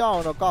တော့ရအော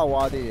င်တော့ကောက်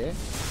သွားသေးတယ်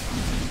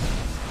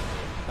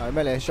ဒါပေ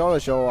မဲ့လည်း short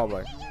တော့ short သွား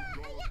ပါ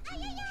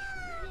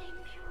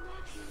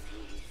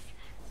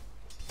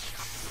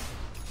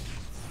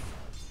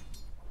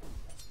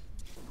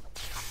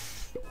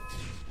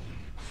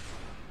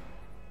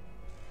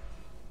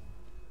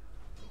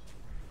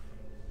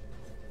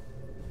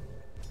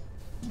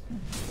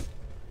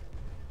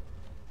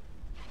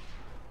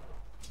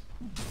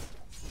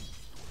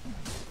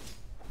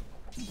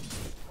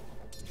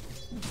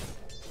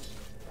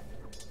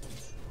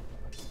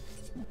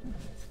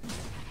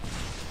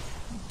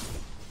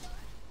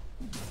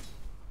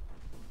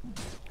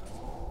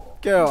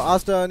ကဲ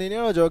Aster အနေ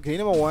နဲ့တော့ကျွန်တော် game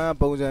number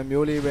 1ပုံစံ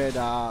မျိုးလေးပဲ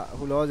ဒါအ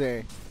ခုလောဆယ်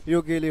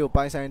UK လေးကို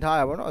ပိုင်ဆိုင်ထား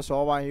ရပါတော့အ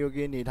စောပိုင်း UK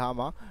နေထား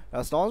မှာ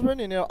Storm Spirit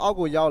အနေနဲ့တော့အောက်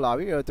ကိုရောက်လာ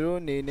ပြီသူတို့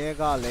အနေနဲ့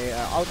ကလည်း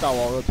အောက်တာ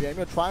ဝါကိုပြန်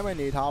ပြီး try မဲ့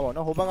နေထားပါ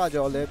တော့ဟိုဘက်က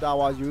ကျွန်တော်လဲတာ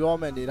ဝါယူတော့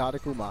မဲ့နေထားတ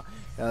စ်ခုမှာ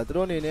သူ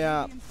တို့အနေနဲ့က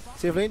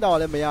safe lane တာဝါ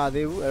လည်းမရ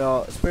သေးဘူးအဲ့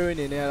တော့ Spirit အ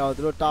နေနဲ့ကတော့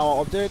သူတို့ tower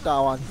object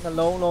tower နှ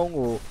လုံးလုံး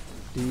ကို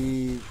ဒီ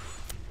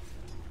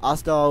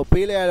Aster ကို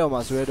ပေးလိုက်ရတော့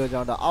မှာဆိုတဲ့အတွက်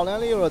ကြောင့်ဒါအောက်လ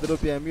န်းလေးကိုတော့သူ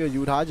တို့ပြန်ပြီး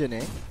ယူထားခြင်း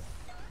နဲ့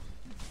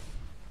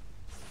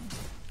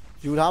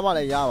ယူထားမှလ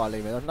ည်းရပါလိ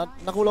မ့်မယ်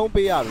နှစ်ခုလုံး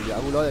ပေးရပြီဗျ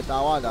အခုလောဆယ်တာ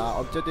ဝါဒါ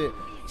objective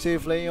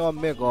safe lane ရော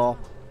mid ရော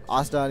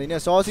Aster အနေ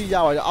နဲ့ sauce ရ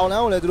ပါတယ်အောက်လ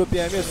န်းကိုလည်းသူတို့ပြ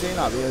န်ပြီးဆင်း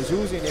လာပြီး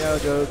Zeus အနေနဲ့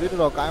တော့ကျွန်တော်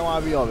တို့တော်ကိုင်း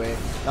သွားပြီးတော့ပဲ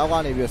နောက်က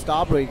နေပြီး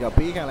Star Breaker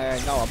ပေးခံလို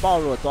က်နောက်အပေါက်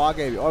တော့သွား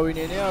ခဲ့ပြီ Ori အ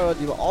နေနဲ့ကတော့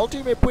ဒီ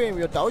ultimate ဖွင့်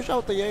ပြီးတော့တောက်လျှော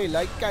က်တရေ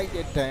လိုက်ကိုက်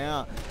တဲ့ဒဏ်က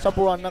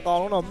Sapora နှစ်ကောင်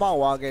လုံးတော့မှောက်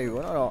သွားခဲ့ပြီ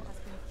ဗောနော်အဲ့တော့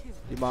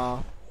ဒီမှာ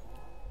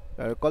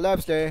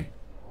collapse တယ်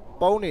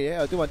ပုံးနေတယ်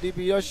သူက TP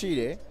ရောရှိ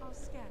တယ်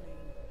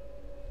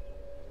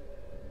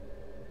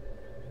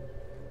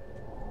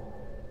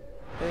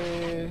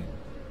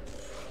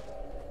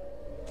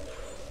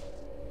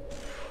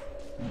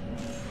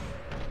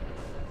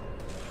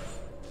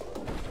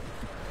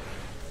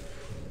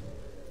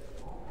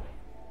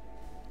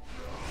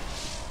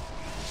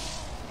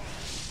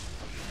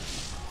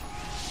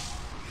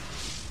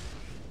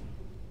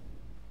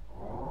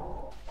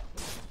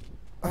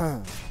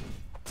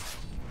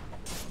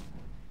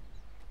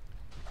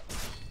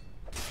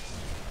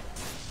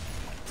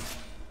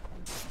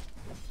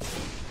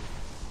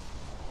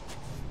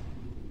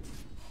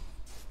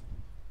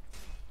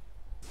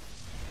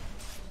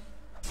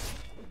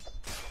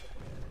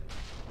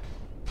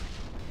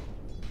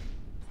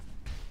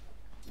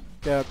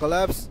ကဲ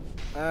collapse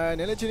န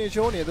ည်းနည်းချင်းချင်း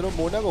ချိုးနေသူတို့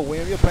မိုးနက်ကိုဝ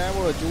င်ပြီးဖမ်း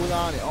ဖို့တော့ကြိုး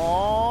စားနေဩ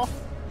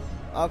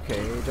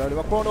okay ကျွန်တော်ဒီ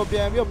မှာ chrono ပြ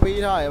န်ပြီး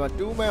ပေးထားတယ်မှာ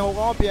2 man ဟို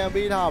ကောင်ပြန်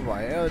ပေးထားပါ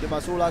တယ်အဲ့တော့ဒီမှာ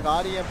solar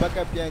guardian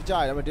backup ပြန်ကြ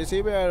ရတယ်ဒါပေမဲ့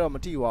disable တော့မ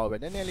ထိပါဘူးပဲ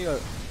နည်းနည်းလေး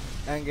တော့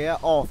angle က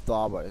off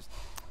သွားပါတယ်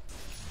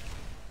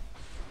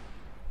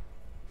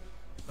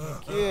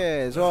ကဲ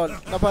ဆိုတော့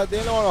နှစ်ဖက်သ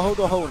င်းလုံးက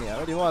တော့ဟုတ်နေရ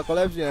နော်ဒီမှာ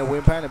collapse နဲ့ဝ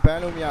င်ဖမ်းတယ်ဖ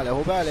မ်းလို့မရလဲ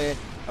ဟိုဘက်လည်း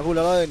အခု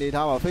လောလောဆယ်နေ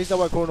ထားမှာ face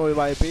up chrono တွေ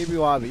ပါပေးပြီး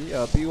သွားပြီ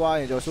ပြီးသွား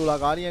ရင်ကျွန်တော် solar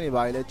guardian တွေ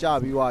ပါလည်းကြာ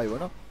ပြီးသွားပြီ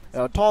ပေါ့နော်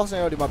အဲ့တော့ toss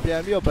နဲ့တော့ဒီမှာပြ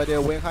န်ပြီးတော့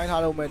battle ဝင်ခိုင်း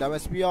ထားလို့မယ်ဒါပေ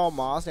မဲ့ speed of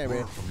mars နဲ့ပဲ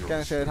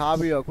cancel ထား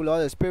ပြီးတော့အခုလောလော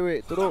ဆယ် spirit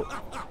သူတို့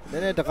န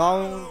ည်းနည်းတကောင်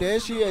တဲ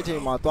ရှိတဲ့အချိ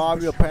န်မှာသွား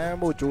ပြီးတော့ဖမ်း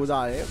ဖို့ကြိုး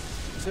စားတယ်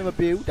အဆင်မ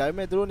ပြေဘူးဒါပေ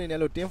မဲ့သူတို့အနေနဲ့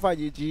လို့ team fight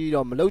ကြီး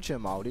တော့မလုပ်ချင်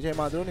ပါဘူးဒီချိန်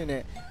မှာသူတို့အနေ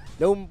နဲ့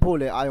လုံးဖို့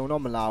လေအာယုံ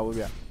တော့မလာဘူး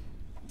ဗျ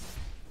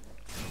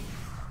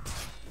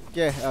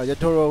ကဲရ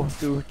တိုရို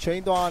သူချိ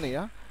န်သွားနေ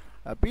တာ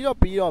ပြီး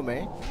တော့မ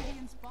ယ်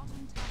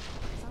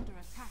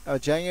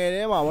ဂျန်ငယ်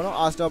ထဲမှာဗောနော်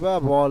အာစတာဘက်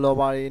ဘောလော်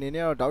ဘာတွေအနေ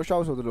နဲ့တော့တောက်လျှော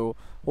က်ဆိုသလို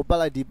ဟိုပတ်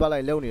လိုက်ဒီပတ်လို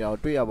က်လုံနေတာကို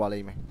တွေ့ရပါလိ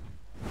မ့်မယ်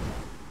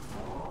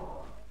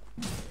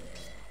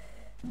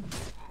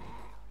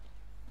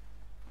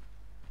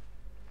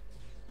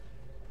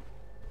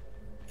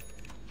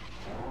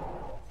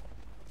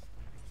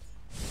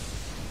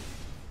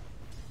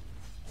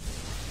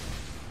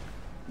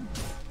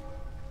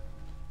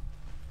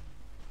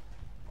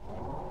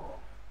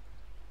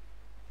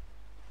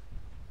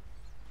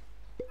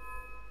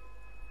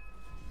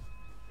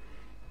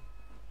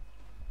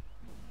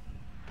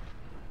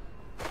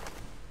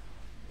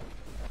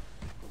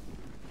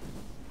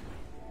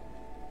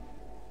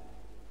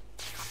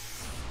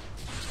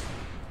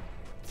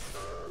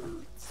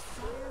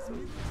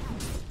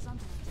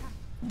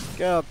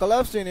ကဲ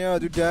collapse နေတော့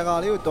သူ dagger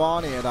လေးကိုတွား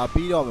နေရတာ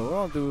ပြီးတော့မယ်ဗော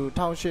နော်သူ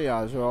1800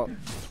ဆိုတော့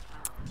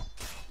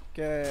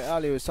ကဲ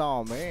အဲ့လေးကိုစောင့်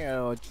အောင်မယ်အဲ့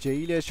တော့ J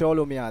လေး short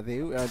လို့မရသေး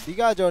ဘူးအဓိ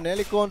ကကျွန်တော်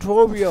Nelly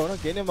control ပြီးတော့နော်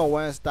game number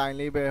 1 style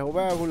လေးပဲဟိုဘ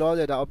က်ကအခုလောဆ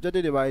ယ်ဒါ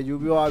objective တွေပါယူ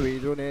ပြောရပြီ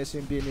သူတို့လည်းအဆ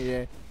င်ပြေနေတ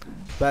ယ်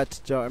but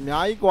ကျွန်တော်အ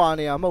များကြီးကွာ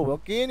နေရမဟုတ်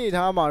ဘူးကင်းနေ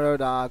ထားမှာတော့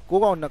ဒါ6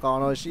កောင်2កောင်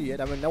တော့ရှိရဲ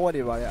ဒါပေမဲ့ network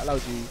တွေပါတယ်အဲ့လော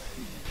က်ကြီး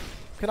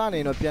ခဏနေ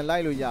တော့ပြန်လို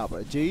က်လို့ရပါ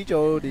တယ် J ကျွ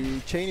န်တော်ဒီ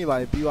chain တွေပါ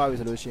တယ်ပြီးသွားပြီ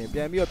ဆိုလို့ရှိရင်ပြ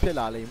န်ပြီးတော့ဖြစ်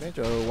လာလိမ့်မယ်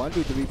ကျွန်တော်1 2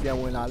 3ပြန်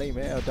ဝင်လာလိမ့်မ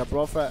ယ် the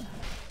prophet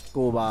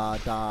ကိုပါ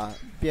ဒါ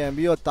ပြန်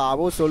ပြီးတော့တာ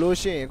ဖို့ဆိုလို့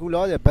ရှိရင်အခု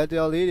လောဆယ်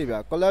battle လေးတွေဗျ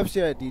collapse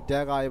ရဲ့ဒီ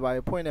dagger တွေပါ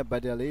ဖွင့်တဲ့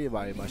battle လေးတွေ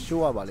ပါမှာ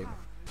show ရပါလိမ့်မယ်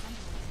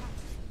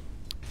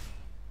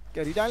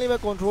ကဲဒီတိုင်းလေးပဲ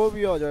control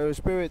ပြီးတော့ကျွန်တော်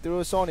spirit သူ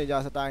တို့စောနေကြ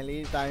style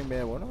လေးတိုင်းပဲ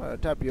ပေါ့နော်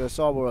ထပ်ပြီးတော့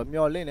စောဖို့တော့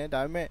မျောလင့်နေ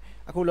ဒါပေမဲ့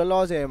အခုလော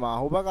လောဆယ်မှာ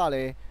ဟိုဘက်ကလ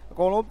ည်းအ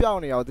ကုန်လုံးပြော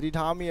င်းနေအောင်သတိ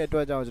ထားမိတဲ့အတွ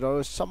က်ကြောင့်ကျွန်တော်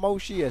တို့ smoke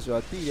ရှိရဆို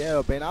တော့သိတယ်အဲ့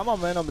တော့ဘယ်နာမှ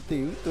မန်းတော့မသိ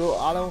ဘူးသူတို့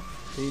အားလုံး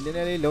ဒီနည်းန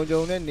ည်းလေးလုံ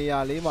ခြုံတဲ့နေရာ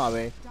လေးမှာ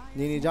ပဲ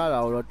နေကြတာ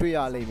ကိုတော့တွေ့ရ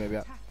လိမ့်မယ်ဗျ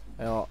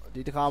အဲ့တော့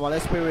ဒီတစ်ခါမှာလဲ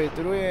spirit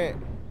သူတို့ရဲ့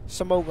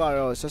smoke က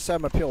တော့ဆက်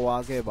မဖြစ်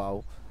သွားခဲ့ပါ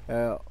ဘူး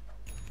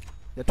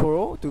ရထို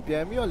ရိုသူပြ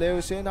န်ပြီးတော့လဲ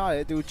ကိုဆင်းထားတ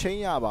ယ်သူချင်း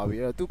ရပါပြီ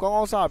အဲ့တော့သူကောင်း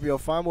ကောင်းစပြီး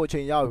တော့ farm ဖို့ချိ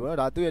န်ရပြီပေါ့နော်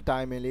ဒါသူ့ရဲ့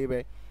timing လေးပဲ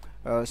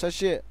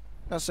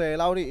18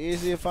 20လောက်ထိ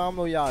AC farm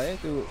လို့ရတယ်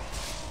သူ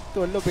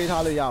လွတ်ပေး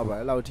ထားလို့ရပါတ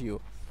ယ်အဲ့လောက်ထိကို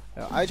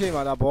အဲ့ချိန်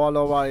မှာဒါဘော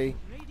လောပါတွေ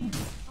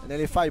နည်း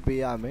နည်း fight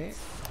ပေးရမယ်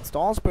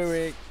storm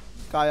spirit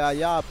ကာယာ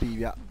ရပြီ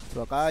ဗျဆို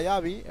တော့ကာယာရ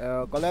ပြီ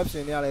collapse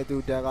နေရလဲသူ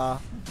တက်က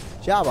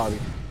ရပါပြီ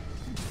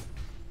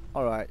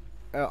alright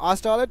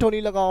Aster လည်းထုံး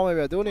နီး၎င်းပဲ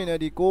ဗျသူအနေနဲ့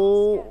ဒီ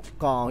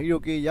6កောင် hero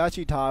k ရ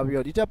ရှိထားပြီး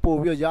တော့ဒီတက်ပို့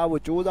ပြီးတော့ရ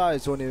ဖို့ကြိုးစားရ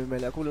ဆိုနေပေ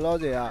မဲ့လည်းအခုလောလော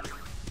ဆယ်က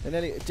နည်းန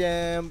ည်းလေးအ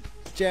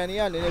ကြံနေ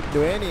ရနည်းနည်း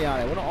လွဲနေရ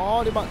တယ်ဗောနော်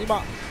အော်ဒီမှာ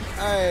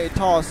အဲ့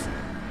toss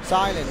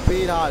silent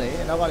ပေးထားတယ်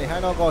နောက်ကနေ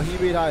hand of god ဟီး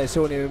ပေးထားတယ်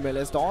ဆိုနေပေမဲ့လ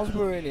ည်း storm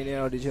spirit အနေနဲ့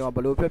တော့ဒီချိန်မှာဘ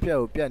လို့ဖြတ်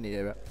ကိုပြတ်နေတ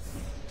ယ်ဗျ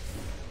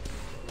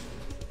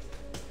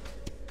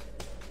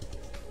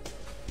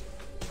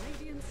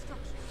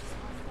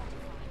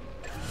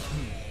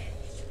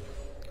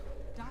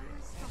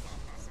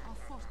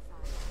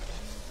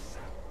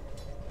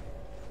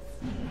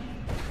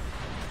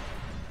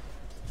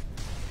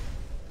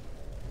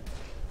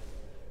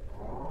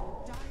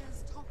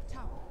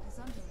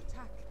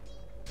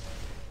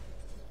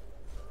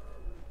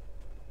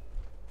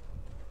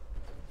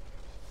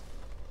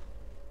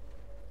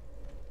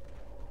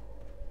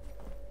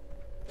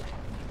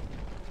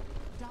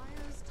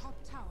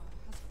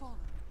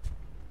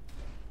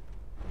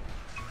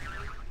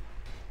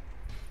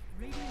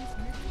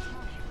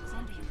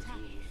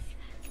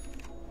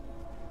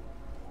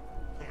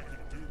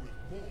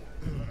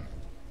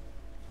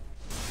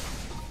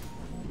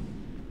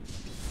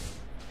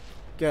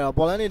ကဲ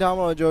ပေါ်လန်နေထား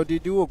မှာတော့ကျွန်တော်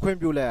T2 ကိုခွင့်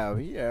ပြုလိုက်ရ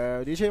ပြီ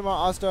ဒီချိန်မှာ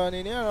Aster အနေ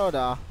နဲ့ကတော့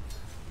ဒါ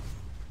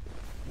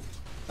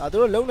သူ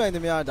တို့လုံနိုင်သ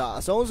မျှဒါ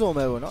အဆုံးစုံ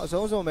ပဲပေါ့နော်အ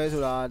ဆုံးစုံပဲ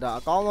ဆိုတာဒါ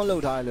အကောင်းဆုံးလု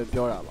ပ်ထားတယ်လို့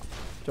ပြောတာပါ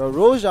ကျွန်တော်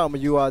Rose ကြောင့်မ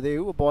ယူရသေး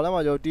ဘူးပေါ်လန်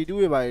မှာကျွန်တော် T2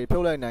 တွေပါဖြု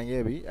တ်လိုက်နိုင်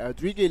ခဲ့ပြီ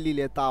3k လီ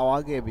လည်းတာဝါ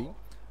ခဲ့ပြီ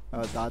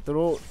ဒါသူ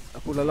တို့အ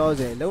ခုလောလော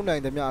ဆယ်လုံနို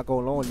င်သမျှအကု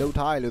န်လုံးကိုလုပ်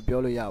ထားတယ်လို့ပြော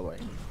လို့ရပါတ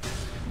ယ်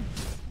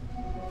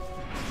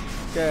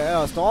ကဲအဲ့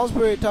တော့ Storm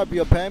Spirit ထပ်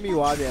ပြီးဖမ်းပြီး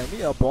သွားပြန်ပြီ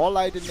Ball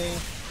Lightning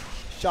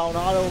ရှောင်း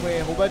ထားတော့မယ်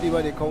ဟိုဘက်ဒီဘ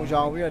က်တွေခုံ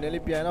ရှောင်းပြီးတော့နည်း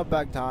လေးပြန်တော့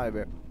back ထားရ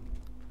ပဲ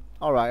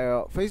alright အဲ့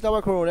တော့ face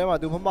tower chrono ထဲမှာ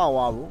သူမမှောက်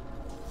သွားဘူး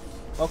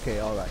okay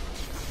alright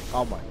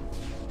ကောင်းပါ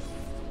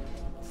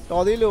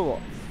တော်သေးလို့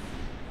ပေါ့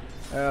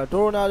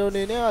တိုရိုနာဒို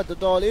နေနဲ့ကတော်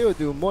တော်လေးကို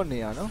သူမွတ်နေ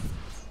ရနော်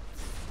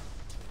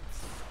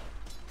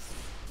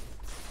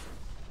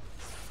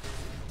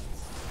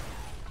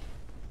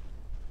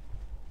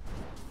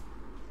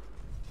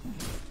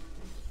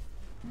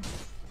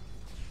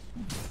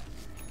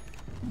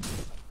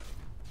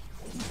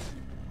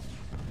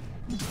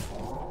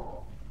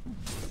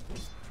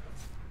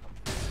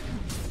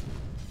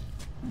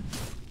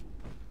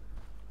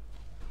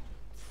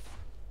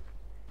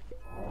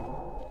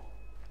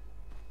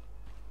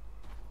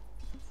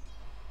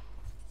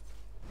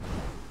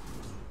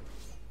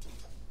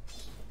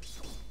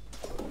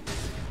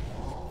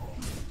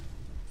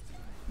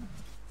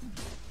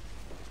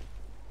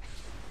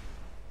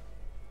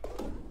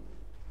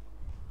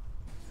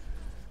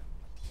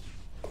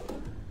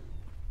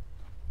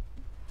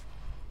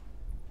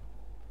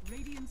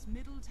Radiant's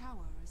middle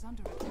tower is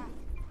under attack.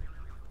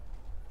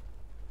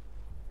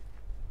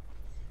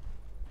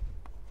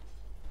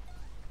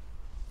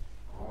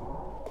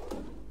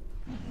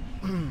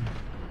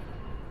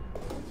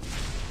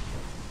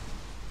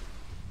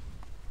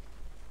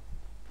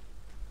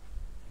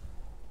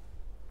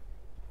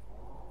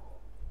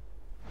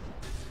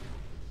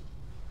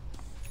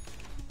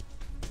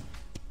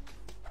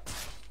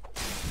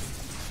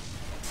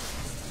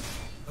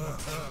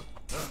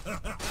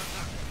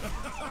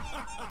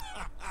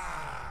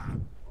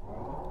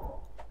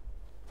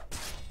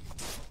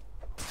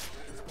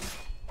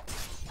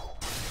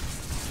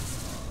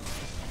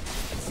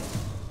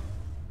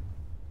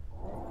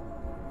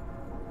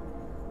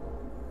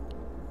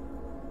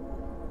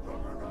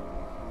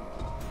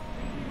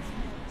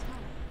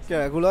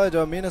ကဲအခုလည်း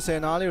ကျွန်တော်မင်း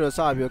20နားလေးတော့စ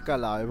ပြီးက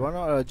တ်လာပြီဗော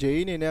နော်အဲ့တော့ J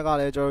အနေနဲ့က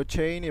လည်းကျွန်တော်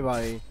chain နေပါ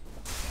လေ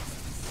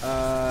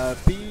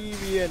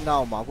ပြီးရဲ့နော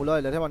က်မှာအခုလ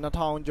ည်းလက်ထက်မှာ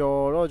2000ကျော်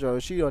တော့ကျွန်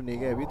တော်ရှိတော့နေ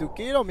ခဲ့ပြီသူ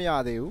ကေးတော့မရ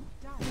သေးဘူး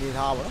နေ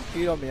ထားပါတော့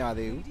ကေးတော့မရ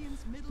သေးဘူး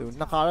သူ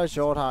နှစ်ခါတော့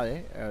short ထားတယ်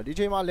ဒီ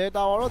ချိန်မှာလဲ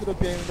တာတော့သူတို့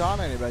ပြင်ထား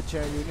နိုင်တယ်ဗျ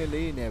chain unit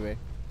လေးနေပဲ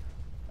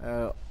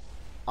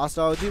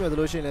Aster ကြည့်မယ်ဆို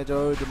လို့ရှိရင်လည်းကျွ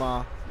န်တော်တို့ဒီမှာ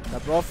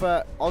Prophet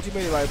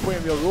Ultimate တွေပဲဖွင့်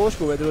ပြီး Rose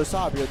ကိုပဲသူတို့စ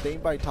ပြီးတော့တိ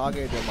မ့်ပိုက်ထား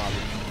ခဲ့တယ်မှာ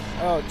ပြီ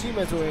အဲ့တော့ကြည့်မ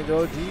ယ်ဆိုရင်ကျွ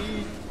န်တော်ဒီ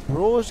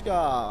Rose က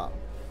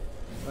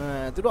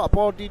သူတို့အ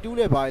ပေါ် T2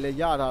 နဲ့ဘာလဲ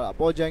ရထားတာအ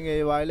ပေါ် jungle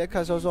တွေဘာလဲခ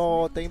က်စောစော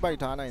တိမ့်ပိုက်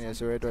ထားနိုင်တယ်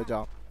ဆိုတဲ့အတွက်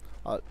ကြောင့်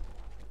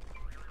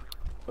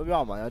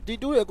ပြောမှာ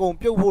T2 တွေအကုန်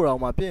ပြုတ်ဖို့တော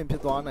င်မှဖြ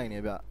စ်သွားနိုင်တ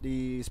ယ်ဗျဒီ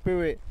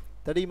Spirit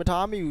တတိမ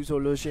ထားမိဘူးဆို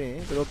လို့ရှိရင်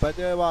သူတို့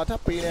Battle ပါထ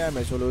ပ်ပေးနေရမ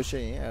ယ်ဆိုလို့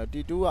ရှိရင်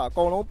T2 ကအ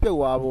ကုန်လုံးပြုတ်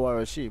သွားဖို့က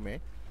တော့ရှိမယ်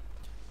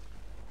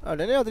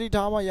နည်းနည်းတော့သတိ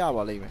ထားမှရ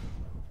ပါလိမ့်မယ်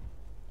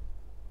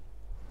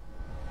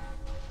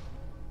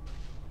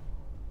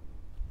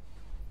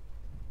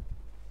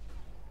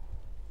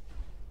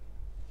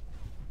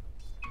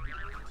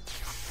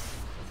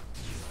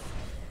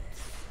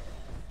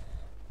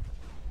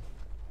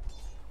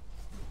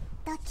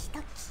ドキド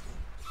キ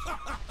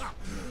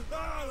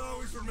I'll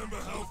always remember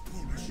how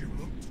foolish you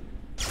looked.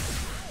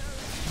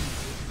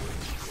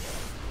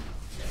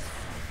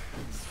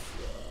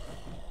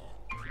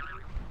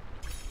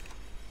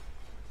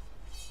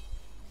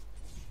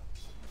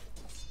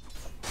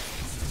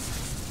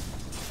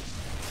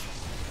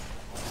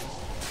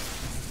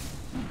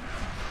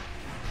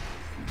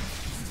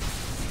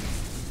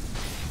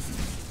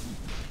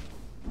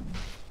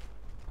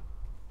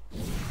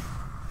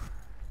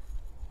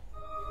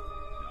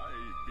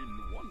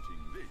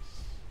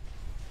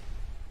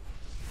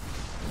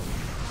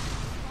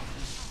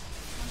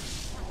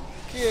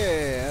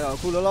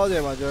အခုလောလောဆ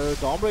ယ်မှာကျွန်တော်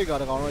down break က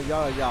တကောင်တော့ရ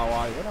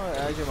သွားပြီနော်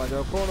အဲ့ဒီအချိန်မှာကျွ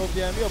န်တော် chrono ပြ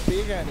န်ပြီးတော့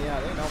ပေးခံနေရ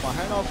တယ်နောက်မှာ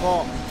hand of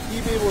god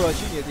ဟီးပေးဖို့တော့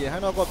ရှိနေသေးတယ်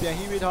hand of god ပြန်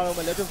ဟီးပေးထားတော့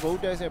မှ electric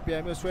vortex နဲ့ပြ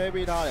န်ပြီးဆွဲ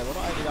ပေးထားတယ်ဗော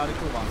နော်အဲ့ဒီနေရာတစ်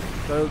ခုမှာ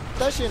ကျွန်တော်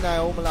တက်ရှင်နိုင်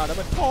အောင်မလားဒါပေ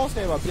မဲ့ toss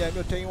နဲ့ပါပြန်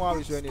ပြီးထိန်းသွား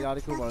ပြီဆွဲနေတာတ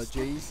စ်ခုမှာတော့ J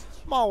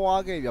မှောက်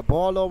သွားခဲ့ပြီ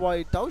ball လောပါ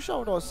တောက်လျှော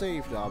က်တော့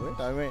save တာပဲ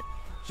ဒါပေမဲ့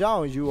ရအော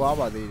င်ယူသွား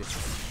ပါသေးတယ်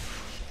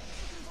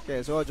ကဲ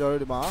ဆိုတော့ကျွန်တော်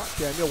တို့ဒီမှာ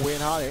ပြန်ပြီးဝင်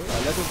ထားတယ်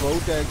electric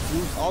vortex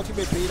boost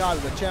ultimate ပေးထား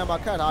ပြီ channel မှာ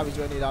ခတ်ထားပြီ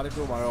ဆွဲနေတာတစ်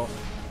ခုမှာတော့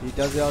ဒီ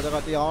Dazzle က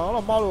တရား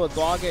တော့မှောက်လို့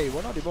သွားခဲ့ပြီ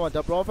ဗောနော်ဒီဘက်မှာ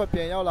The Prophet ပြ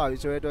န်ရောက်လာပြီ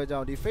ဆိုတဲ့အတွက်ကြော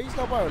င့်ဒီ face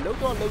တော့ပါတော့လု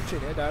တ်ချ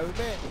င်တယ်ဒါပေ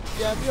မဲ့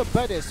ပြန်ပြီးတော့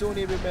back တယ်စိုး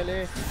နေပေမဲ့လ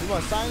ည်းဒီမှာ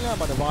sign က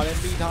မှတပါးလဲ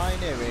ပြီးထား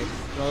နေပဲ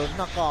ကျွန်တော်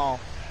နှစ်ကောင်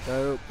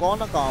ကော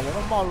နှစ်ကောင်ဗော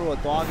နော်မှောက်လို့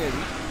သွားခဲ့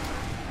ပြီ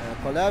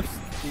collapse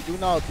ဒီတူ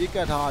နောက်ပြေးက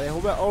တ်ထားတယ်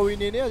ဟိုဘက် Ori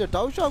နေနဲ့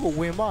တောက်ရှော့ကို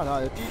ဝင်မထား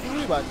တယ်တီတူ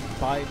တွေပါ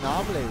ဘာ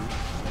နားမလဲ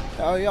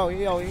ဘူးရောက်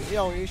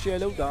share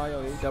လောက်တာရော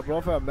က် The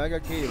Prophet Mega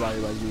K တွေ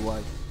ပါယူ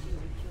သွား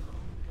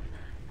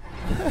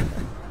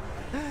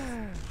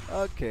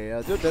Okay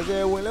ကျွန်တော်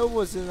Dazzle ဝင်လို့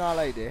ဖို့စဉ်းစား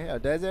လိုက်တယ်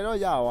Dazzle တော့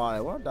ရသွားတ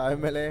ယ်ဗောဒါပေ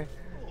မဲ့လည်း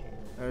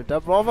The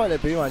Prophet လ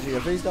ည်းဘေးမှာရှိတ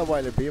ယ် Face Top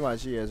White လည်းဘေးမှာ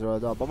ရှိရဆို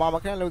တော့ပမာမ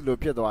ခန့်လို့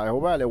ဖြစ်သွားတယ်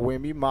ဟိုဘက်ကလည်းဝင်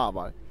ပြီးမ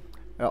ပါတယ်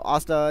အဲ့တော့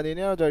Aster အနေ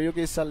နဲ့တော့ UK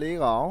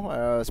 14ကောင်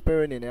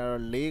Spirit အနေနဲ့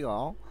တော့4ကော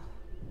င်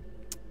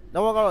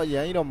နောက်ကတော့အရ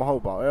င်ကြီးတော့မဟု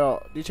တ်ပါဘူးအဲ့တော့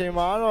ဒီချိန်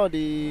မှာတော့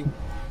ဒီ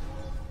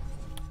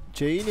J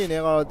အနေ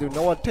နဲ့ကတော့သူ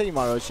Nova ထိတ်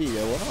မှာတော့ရှိတ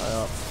ယ်ဗောနော်အဲ့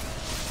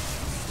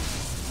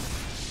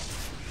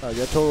တော့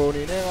ရထိုရိုအ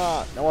နေနဲ့က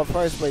Nova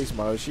first place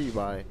မှာတော့ရှိ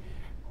ပါတယ်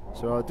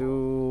ဆိုတော့သူ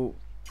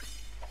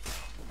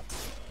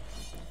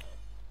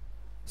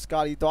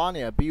Scary သွား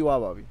နေပြီးသွား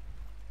ပါ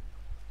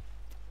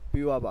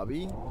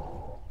ပြီ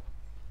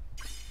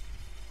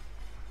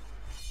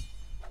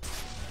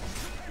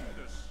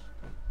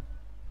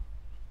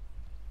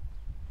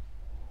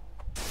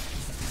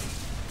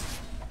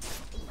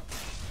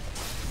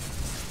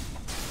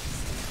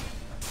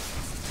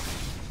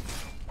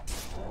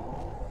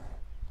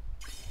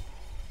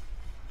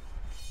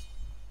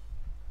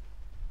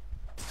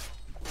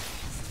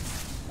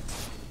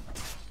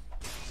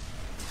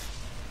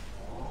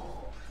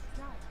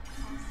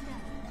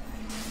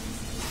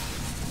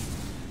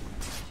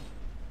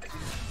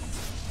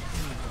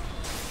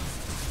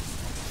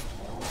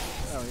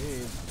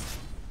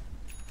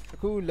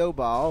အခုလောက်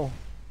ပါအောင်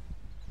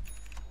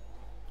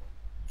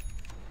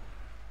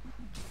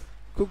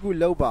ခု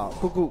လောက်ပါ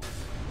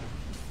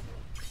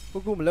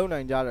ခုမလုံ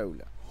နိုင်ကြရဘူး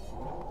လား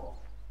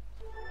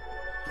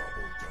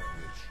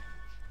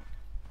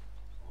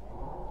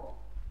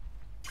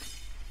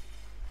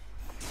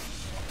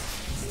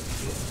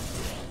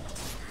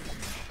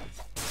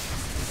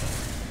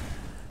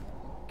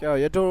ကဲ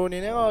ရတိုရိုအနေ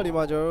နဲ့ကတော့ဒီ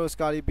မှာကျွန်တော်တို့စ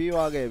ကာလီပေး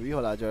သွားခဲ့ပြီဟု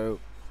တ်လားကျွန်တော်တို့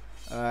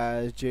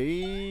ဂျေ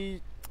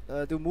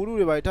သူမူးလူ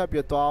တွေပဲထပ်ပြ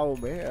သွားအော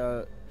င်မယ်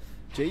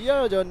ဂျေက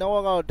တော့ကျွန်တော်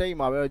network ကတော့တိတ်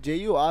မှာပဲဂျေ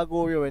ကိုအား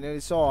ကိုးပြီးပဲန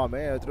ည်းဆော့ရမ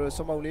ယ်သူတို့စ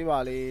မုတ်လေးပါ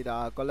လေးဒါ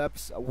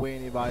collapse အဝင်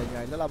နေပါ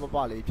ညာလက်ပ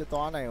လေးဖြစ်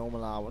သွားနိုင်အောင်မ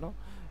လားဗောနော်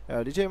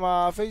ဒီချိန်မှာ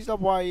face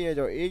up wire ရဲ့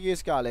ကျွန်တော် agis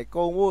ကလည်း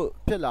ကုံဖို့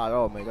ဖြစ်လာ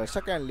တော့မယ်ကျွန်တော်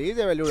second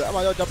 40ပဲလို့တယ်အဲ့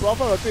မှာကျွန်တော်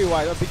profit တော့တွေ့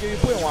သွားပြီ BKB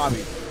ပွင့်သွား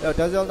ပြီ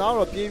dazzle now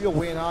တော့ပြေးပြီး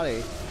ဝင်ထားတ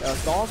ယ်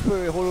storm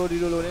spirit holo ဒီ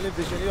လိုနည်းလေး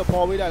vision လေးတော့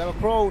ပေါ်ပေးလိုက်တယ်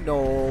crow no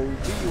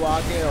ပြီးသွား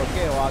ခဲ့တော့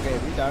ကဲသွားခဲ့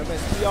ပြီဒါပေမဲ့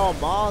spear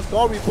မှာ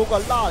story book က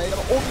လာတယ်ဒါ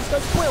ပေမဲ့ OB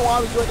set ပွင့်သွား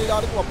ပြီဆိုနေတာ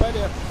တခုကပတ်တ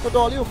ယ်တော်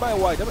တော်လေးကိုမှတ်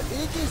သွားတယ်ဒါပေ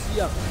မဲ့ agis က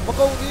မ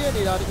ကုံသေးတဲ့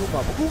နေတာတခုမှတ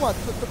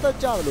က်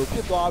ကြတယ်လို့ဖြ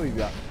စ်သွားပြီ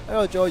ဗျအဲ့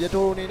တော့ကျွန်တော်ရ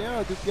တိုအနေနဲ့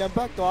တော့သူပြန်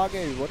back သွား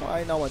ခဲ့ပြီဗောနော်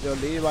အဲ့နောက်မှာကျွန်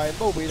တော်၄ပိုင်း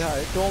ပုတ်ပေးထားတ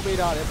ယ်တွန်းပေး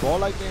ထားတယ် ball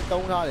lightning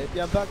တုံးထားတယ်ပြ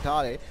န် back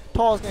ထားတယ်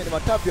toss နဲ့ဒီ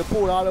မှာထပ်ပြီး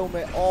ပို့ထားလုံး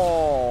မဲ့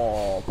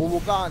အော်ဘူဘူ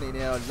ကအနေ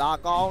နဲ့တော့လာ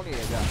ကောင်းနေ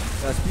တယ်ဗျ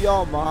spear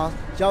မှာ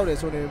ရောက်တယ်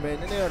ဆိုနေပေမဲ့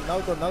နည်းနည်းတော့နော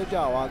က်ကျ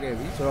သွားခဲ့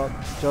ပြီဆိုတော့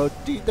ကျွန်တော်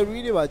T3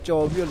 တွေပါ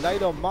ကြော်ပြီးလိုက်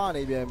တော့မ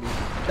နေပြန်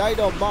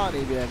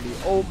ပြီ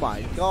oh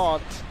my god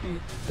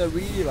T3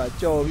 တွေပါ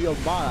ကြော်ပြီးတော့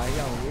မလာ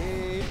ရောက်ရေ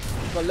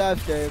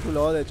collapse တယ်ခု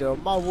လောတယ်ကျွန်တော်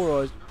မောက်ဖို့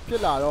တော့ဖြ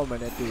စ်လာတော့မယ်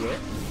နဲ့တူတယ်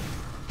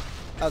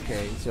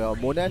Okay, so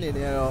မိုးနဲ့အနေ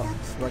နဲ့ကတော့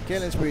ဒီမှာ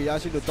killing spree ရ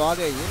ရှိလို့သွား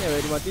ခဲ့ရင်းနဲ့ပဲ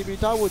ဒီမှာ TP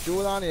ထောက်ဖို့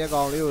ကြိုးစားနေတဲ့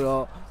ကောင်လေးကို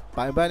တော့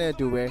ဘိုင်ဘတ်နဲ့အ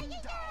တူပဲ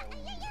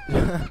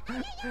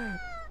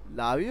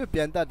လာပြီးပြ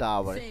န်တက်တာ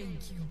ပါလေ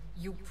Thank you,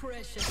 you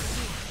precious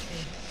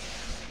weakling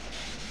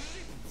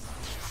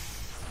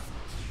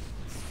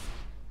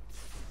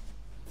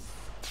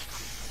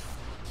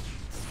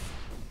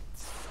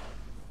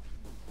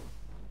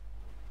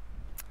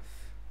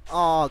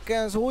က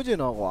န်ဆိုးကျင်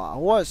တော့ကွာ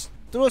ဟိုက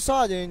သူတို့စ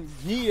ချင်း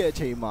ညှိတဲ့အ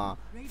ချိန်မှာ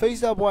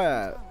face up ဘွဲ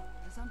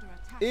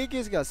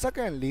Aegis က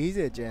second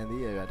 40ကျန်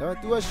သေးရဗျာဒါပေမဲ့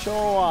तू က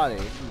short ရတ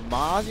ယ်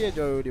မားရဲ့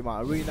ကျွန်တော်တို့ဒီမှာ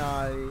arena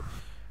တွေ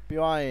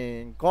ပြောရရင်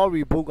god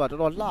reboot ကတော်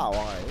တော်လှသွား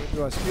တယ်ပြီး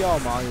တော့ spear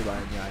မားတွေပါ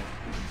ညာ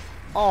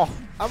အော်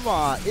အမ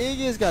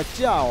Aegis က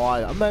ကြာသွား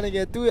တယ်အမှန်တက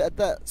ယ်သူ့ရဲ့အ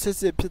သက်စ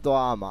စ်ဖြစ်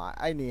သွားမှာ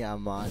အဲ့နေရာ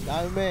မှာဒါ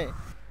ပေမဲ့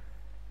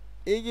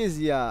Aegis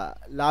က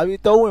လာ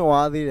ပြီးတုံးဝင်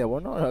သွားသေးတယ်ဗော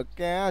နော်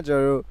ကန်ကကျွ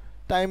န်တော်တို့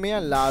တိုင်မ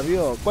င်းကလာပြီး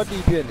တော့ကွက်တီ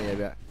ဖြစ်နေရ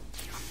ဗျ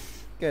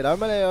ကဲဒါ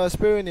ပေမဲ့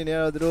spirit အနေနဲ့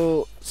တော့သူတို့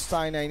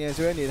စိုင်းနိုင်နေ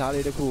ဆိုတဲ့အနေထား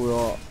လေးတစ်ခု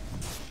တော့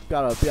ပြ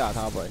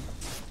ထားပါ့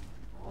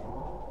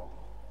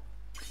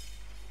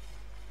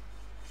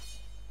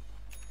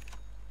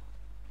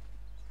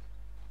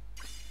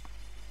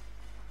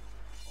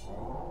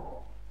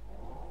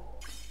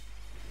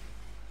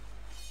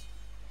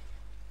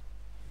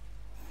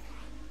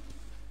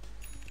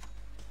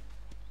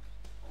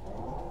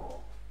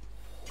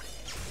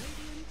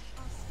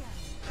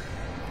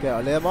ကဲ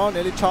လေမောင်း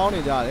နေလေးချောင်း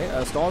နေကြတယ်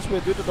storm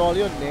spirit တော်တော်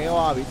လေးတော့နည်း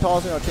သွားပြီ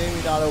toss နဲ့ထိန်း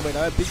မိတာတော့မယ်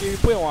ဒါပေမဲ့ BKB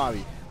ပွင့်သွား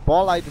ပြီ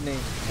ball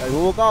lightning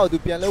ရိုးကောက်သူ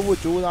ပြန်လို့ဖို့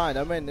ကြိုးစားတယ်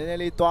ဒါပေမဲ့နည်းန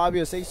ည်းလေးသွား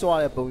ပြီးစိတ်ဆွား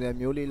တဲ့ပုံစံ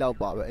မျိုးလေးလောက်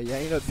ပါပဲအရ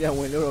င်တော့ပြန်ဝ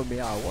င်လို့တော့မ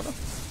ရဘူးဗောနော်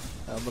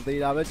မသေး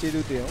တာပဲကျေး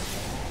ဇူးတင်အော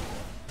င်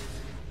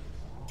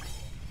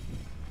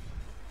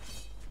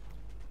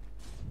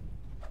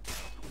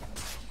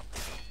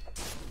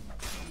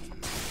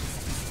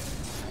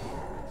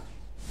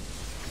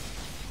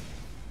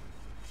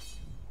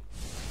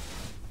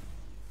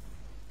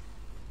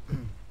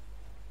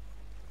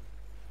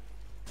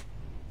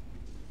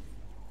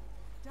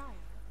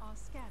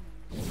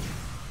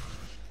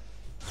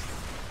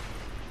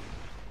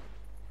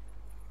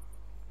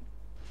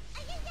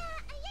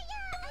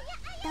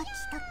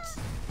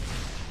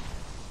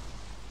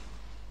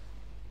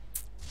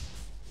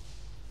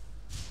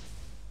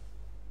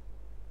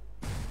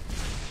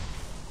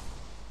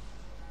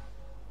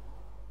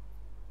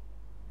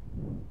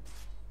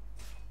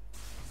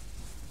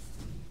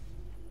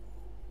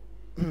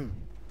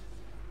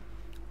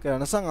ကဲ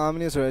25မိ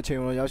နစ်ဆိုတဲ့အချိန်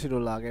ကိုရောက်ရှိ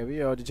လို့လာခဲ့ပြီ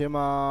အဲ့တော့ဒီချိန်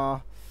မှာ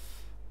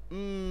ဘ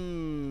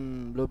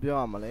ယ်လိုပြော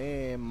ရမလဲ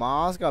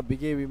mask က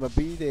BKB မ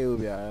ပြီးသေး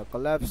ဘူးဗျာ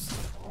collapse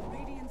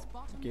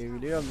BKB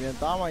လေးတော့မြန်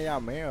သားမှရ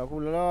မယ်အခု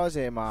လောလောဆ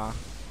ယ်မှာ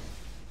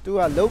သူက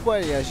လုတ်ပွဲ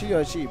ရ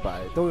ရှိပါ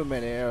တယ်တို့ပေ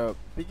မဲ့လည်း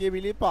BKB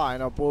လေးပါရင်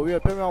တော့ပို့ပြီး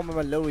တော့ပြောင်းမ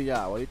လုပ်လို့ရ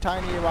ပါဘူးဒီ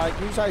tiny ပါ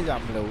queue size ရ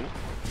မလို့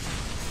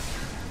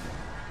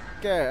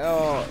ကဲ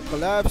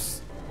collapse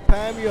ဖ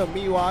မ်းပြီးတော့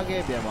မိဝါ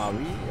ခဲ့ပြန်ပါ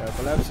ပြီ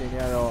collapse ရှင်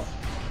တွေကတော့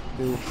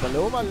သူဘ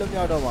လို့မှလွတ်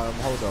မြောက်တော့မှာ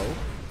မဟုတ်တော့ဘူး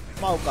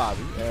မှောက်က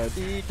ပြီ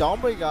ဒီ down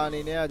breaker အ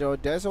နေနဲ့ကကျွန်တော်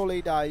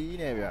desolator ကြီး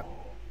နဲ့ဗျ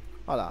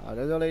ဟုတ်လား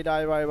desolator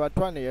တွေပါ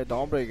ထွက်နေတဲ့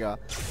down breaker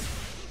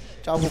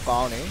ကြောက်ဖို့ကော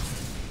င်းနေ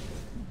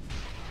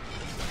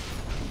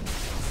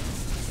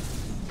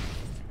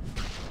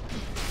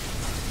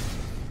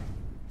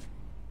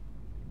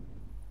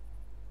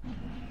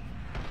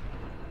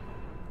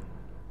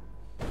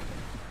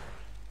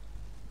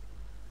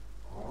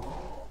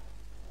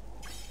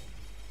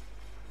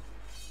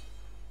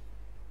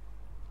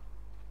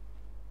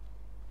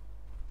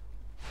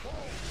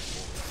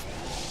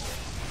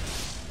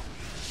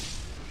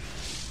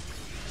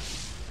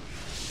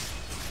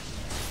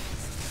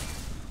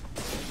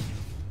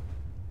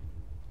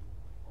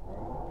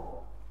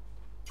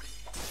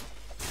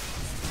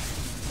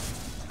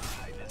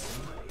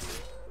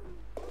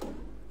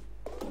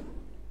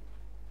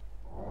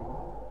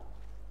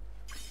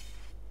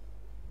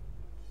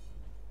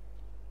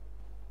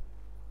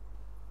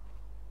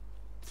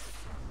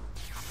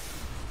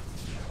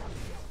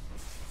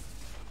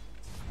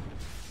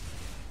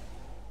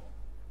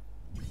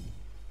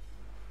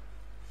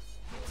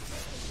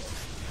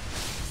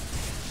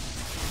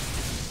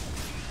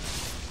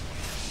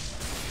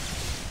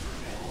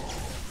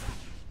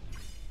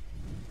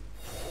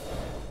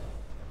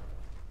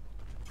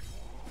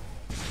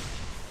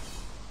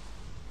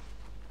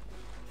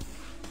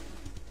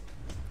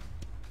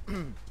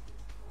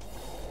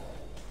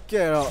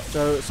ကဲတော့ကျွ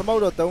န်တော်စမော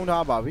က်တော့တုံး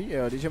ထားပါပြီ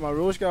ဒီချိန်မှာ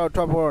Roche ကတော့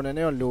ထွက်ဖို့တော့နည်းန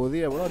ည်းတော့လို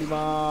သေးတယ်ဗောနော်ဒီ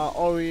မှာ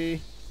Oreo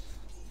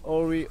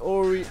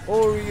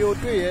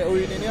တွေ့ရ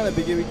Oreo နေနေကလည်း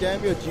BKB တန်း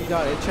ပြီးတော့ကြီး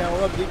ထားတယ် channel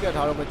တော့ပြေးကတ်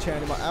ထားတော့မ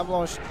channel ဒီမှာ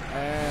avalanche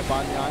ဘာ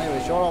ညာနဲ့ပဲ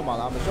short တော့မှာ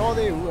လားမ short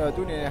သေးဘူး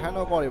သူနေ hand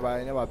knock တွေပါ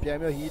နေပါပြန်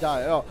ပြီး heat ထား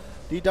တယ်အဲ့တော့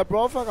ဒီ the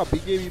profit က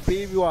BKB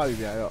ပေးပြီးသွားပြီ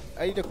ဗျာအဲ့တော့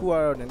အဲ့ဒီတစ်ခုက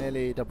တော့နည်းနည်း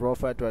လေး the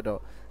profit အတွက်တော့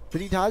သ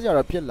တိထားကြ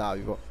တော့ဖြစ်လာ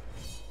ပြီဗော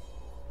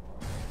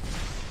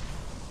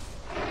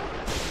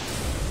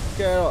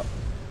ကဲတော့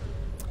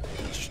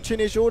ချင်း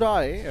နေ show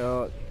ထားတယ်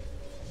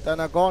တန်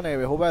နာကောင်းနေ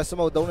ပဲဟိုဘက်စ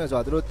မုတ်သုံးနေဆို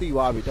တာသူတို့သိ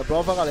သွားပြီ the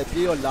profit ကလည်း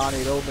ပြေးတော့လာ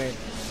နေတော့မယ်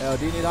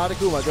ဒီနေသားတစ်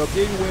ခုမှာကျွန်တော်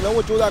ပြေးပြီးဝင်လုံး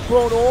ကိုကြိုးစား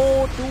chrono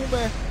 2မ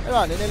ယ်အဲ့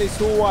ဒါနည်းနည်းလေး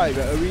စိုးသွားပြီ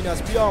ပဲ arena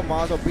speed အောင်မှာ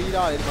ဆိုပြီး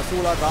သားတယ်ဒီမှာ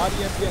solar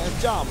guardian ပြန်အ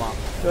ကြမှာ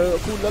ကျွန်တော်အ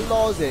ခု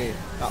လောဆယ်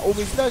ဒါ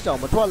omi slash တော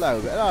င်မထွက်လိုက်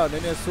ဘူးပဲအဲ့ဒါတော့န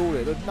ည်းနည်းစိုးတ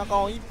ယ်နှစ်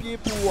ကောင်ကြီးပြေး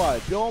ပူသွားတ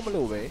ယ်ပြောမ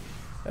လို့ပဲ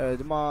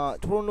ဒီမှာ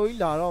chrono ကြီး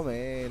လာတော့မ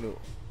ယ်လို့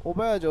ဟို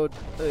ဘက်ကကျွန်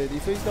တော်ဒီ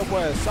Facebook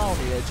ပွဲစောင့်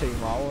နေတဲ့အချိန်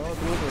မှာဟို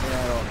သူတို့အနေ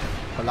နဲ့ကတော့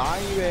ဘလို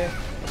င်းပဲ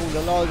အခု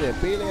လောဆယ်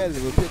ပေးလဲ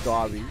လူဖြစ်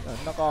သွားပြီ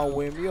နှစ်ကောင်ဝ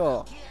င်ပြီး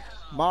တော့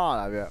မရ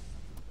တာဗျ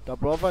the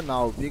profit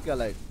now ပြေးက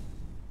လိုက်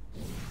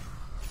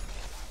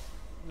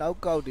နောက်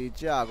ကောက်တွေ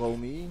ကြာကုန်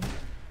ပြီ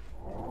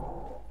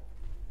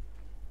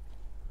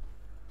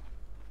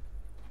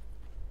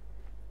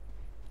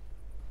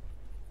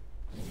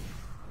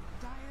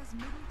Dire's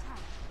middle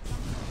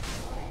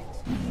tower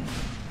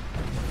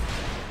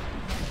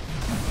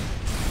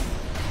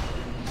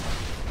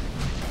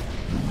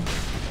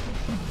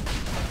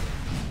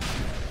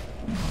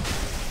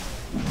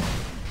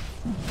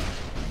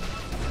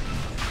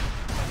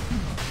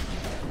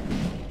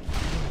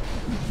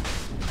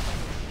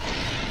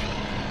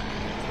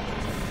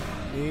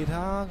နေ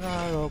သားက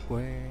တော့ကွ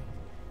ယ်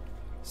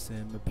စ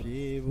င်မ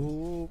ပြေ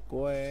ဘူး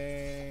ကွယ်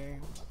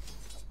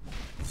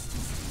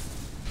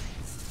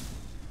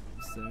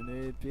စ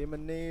နေပြေမ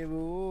နေ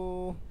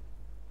ဘူး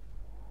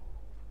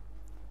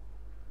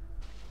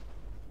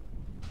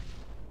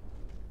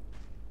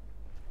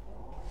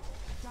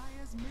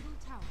Dire's middle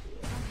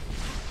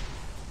tower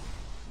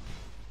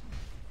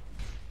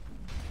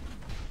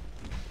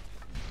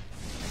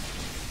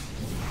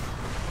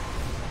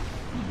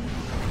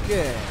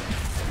ကဲ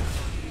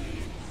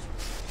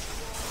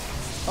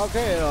โอเค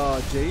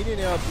ဂျိန်းနေ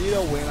တော့ပြေး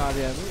တော့ဝင်လာ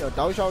ပြန်ပြီ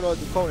တောက်လျှောက်တော့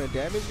သူခုန်နေ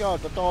damage ကတော်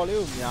တော်လေး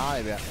ကိုများတ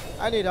ယ်ဗျ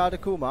အဲ့နေတာတ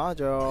စ်ခုမှာ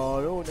ကျွန်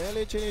တော်တို့နည်း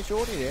လေးချင်းချင်း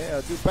show နေတယ်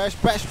သူ bash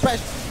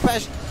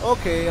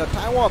okay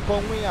time war ပုံ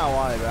ဝင်ရ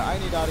သွားတယ်ဗျအဲ့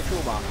နေတာတစ်ခု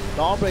မှာ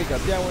down breaker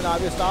ပြန်ဝင်လာ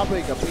ပြီး star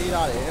breaker ပေး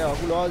ထားတယ်အဲ့တော့အ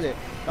ခုလောဆယ်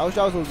တောက်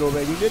လျှောက်ဆို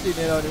ပဲ unit တွေ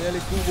နဲ့တော့နည်းနည်း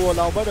လေးကူပေါ်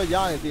လောင်ဘက်တော့ရ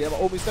နေသေးတယ်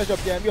omi slash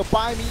ပြန်ပြီးတော့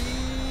ပိုင်းပြီ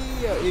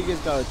Aegis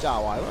ကတော့ကြာ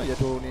သွားပြီရ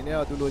ထိုအနေနဲ့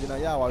တော့သူလိုချင်တာ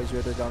ရသွားပြီဆို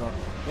တဲ့အတွက်ကြောင့်တော့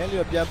နည်းလေး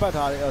ပြန်ပတ်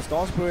ထားတယ်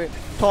Storm Spirit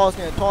toss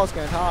က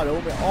န်ထား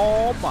တော့မယ်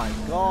Oh my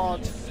god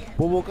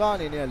ဘိုဘိုကအ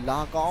နေနဲ့လာ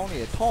ကောင်းနေ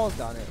toss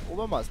တာနဲ့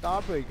over မှာ Star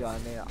Breaker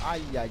နဲ့အာ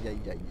ရ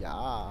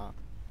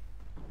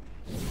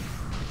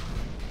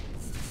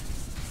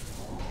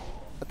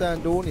အတန်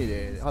တိုးနေတ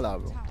ယ်ဟုတ်လား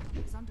bro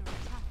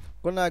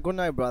good night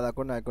brother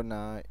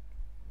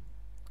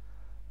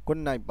good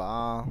night ပါ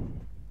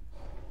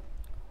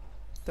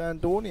တန်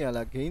တိုးနေရ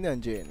လား gain တန်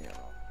ကျနေရ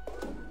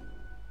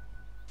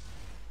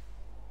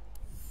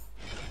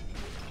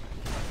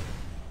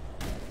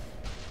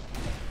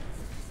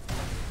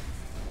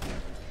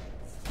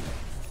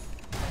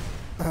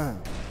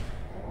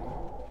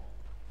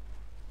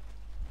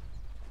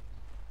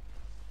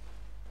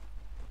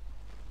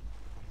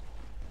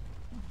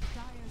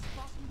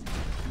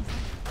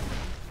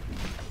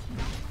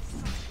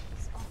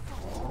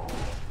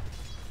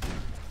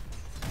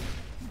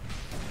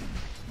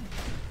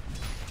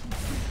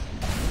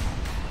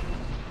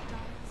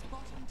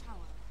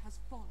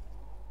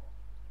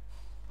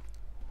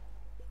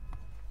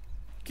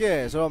ကဲ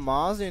ဆိုတော့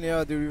မားစင်တွေက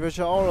သူ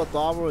refresher တော့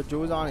သွားဖို့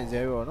ကြိုးစားနေ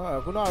သေးပေါ့နော်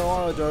ခုနက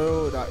တော့ကျွန်တော်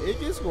တို့ဒါ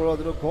Aegis ကိုတော့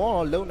သူတို့ခေါင်း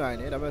တော့လုံနိုင်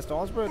တယ်ဒါပေမဲ့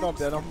Storm Spirit တော့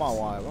ပြန်တော့မှား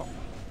သွားတယ်ပေါ့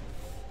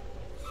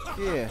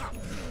ကဲ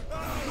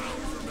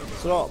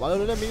ဆိုတော့ဘာလို့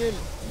လဲမိနစ်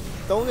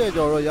30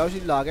ကျော်တော့ရောက်ရှိ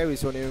လာခဲ့ပြီ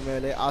ဆိုနေပေမဲ့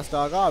လည်း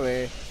Aster ကပဲ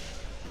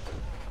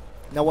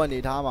နောက်ဝက်နေ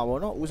ထားမှာ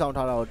ပေါ့နော်ဥဆောင်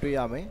ထားတာကိုတွေ့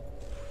ရမယ်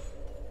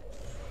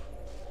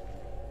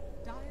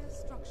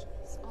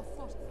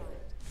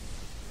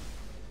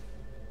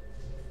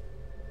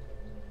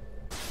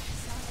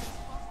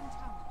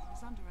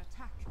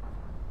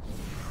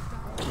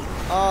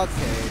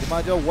Okay ဒီမှာ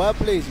ကျွန်တော် web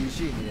place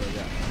ရှိနေတယ်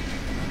ဗျ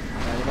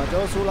ဒီမှာကျွ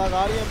န်တော် solar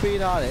guardian ပေး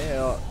ထားတယ်အဲ့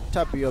တော့ထ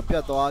ပ်ပြီးတော့ပြ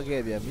တ်သွား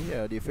ခဲ့ပြန်ပြီအဲ့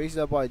တော့ဒီ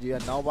Facebook boy ကြီးက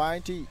နောက်ပို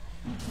င်းထိ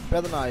ပြ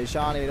ဿနာတွေ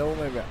ရှာနေတော့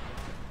မယ်ဗျ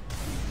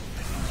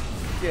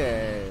ကဲ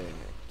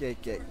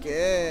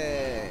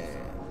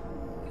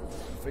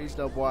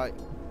Facebook boy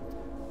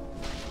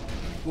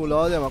ကို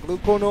လောဆယ်မှာခ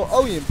ရိုနိုအု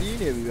ပ်ရင်ပြီး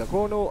နေပြီဗျခ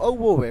ရိုနိုအုပ်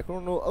ဖို့ပဲခရို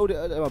နိုအုပ်တဲ့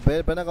ဘ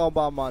ယ်နှကောင်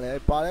ပါမှလဲ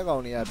ပါတဲ့ကော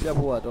င်တွေကပြတ်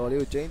ဖို့ကတော်လေး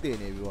ကိုကျင်းတင်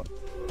နေပြီပေါ့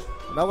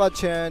နောက်က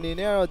channel အနေ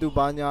နဲ့ကတော့သူ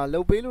ဘာညာလု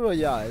တ်ပေးလို့တော့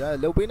ရတယ်ဒါ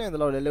လုတ်ပေးနိုင်တယ်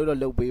လို့လည်းလု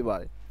တ်ပေးပါ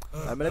တယ်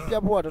ဒါပေမဲ့ပြ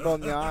တ်ဖို့ကတော်တော်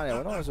များတယ်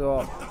ဗောနော်ဆို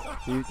တော့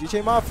ဒီချိ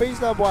န်မှာ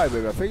face up boy ပဲ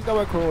face up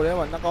crow ထဲ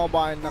မှာ2កောင်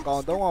ပိုင်း2កော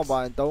င်3កောင်ပို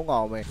င်း3កော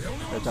င်ပဲ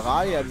စ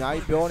ကားတွေအများ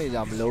ကြီးပြောနေကြ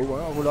မလို့ဗော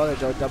နော်အခုလောကျွန်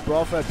တော် the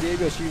prophet ပြေး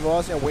ပြီး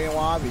shivos နဲ့ဝင်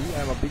သွားပြီ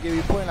အဲ့မှာ BKB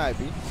ဖွင့်လိုက်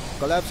ပြီ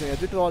collapse နဲ့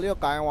တော်တော်လေး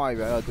ကိုင်းသွားပြီ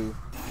ဗျအဲ့တော့သူ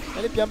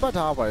အဲ့ဒီပြန်ပတ်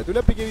ထားပါတယ်သူလ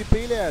ည်း BKB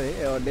ပေးလိုက်ရတယ်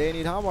အဲ့တော့လေအ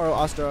နေထားမှာတော့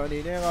Aster အနေ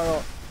နဲ့က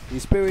တော့ဒီ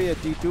spirit ရဲ့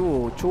T2 ကို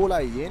ချိုး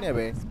လိုက်ရင်းနဲ့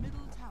ပဲ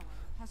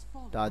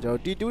ဒါကျွန်တော်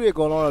T2 တွေအ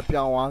ကုန်လုံးတော့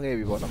ပြောင်းသွားခဲ့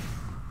ပြီဗောနော်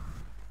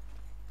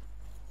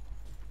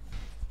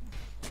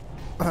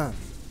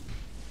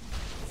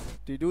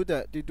T2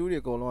 တွေ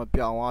အကုန်လုံးက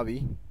ပြောင်းသွားပြီ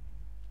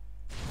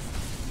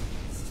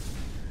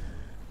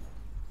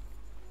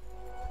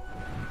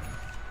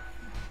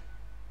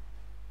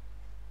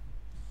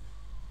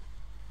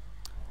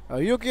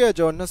Hiroki က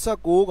ကျွန်တော်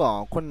29កောင်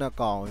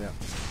9កောင်ဗျ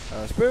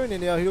Spirit အနေ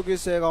နဲ့ Hiroki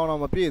 10កောင်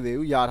တော့မပြည့်သေး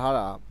ဘူးယာထား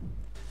တာ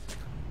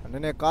န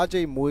ည်းနည်းကား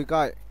ကြိတ်မွေ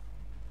ကိုက်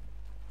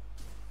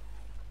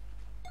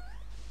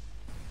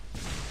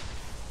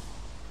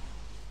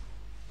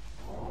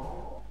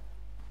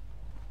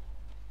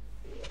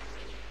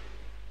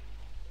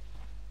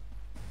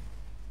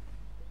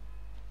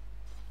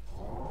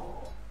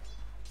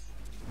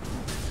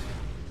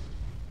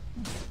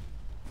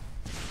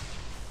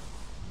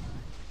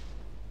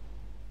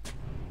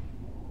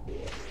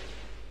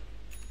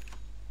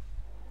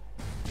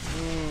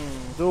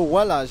တို့ဝ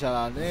က်လာရှာ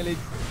တာနည်းနည်းလေး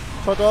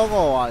ချော်တော့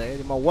ကော်ရတယ်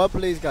ဒီမှာ web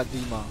place က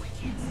ဒီမှာ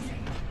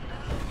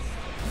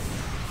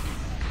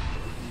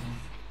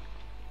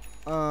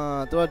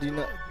တော့ဒီ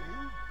နဲ့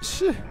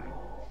ရှစ်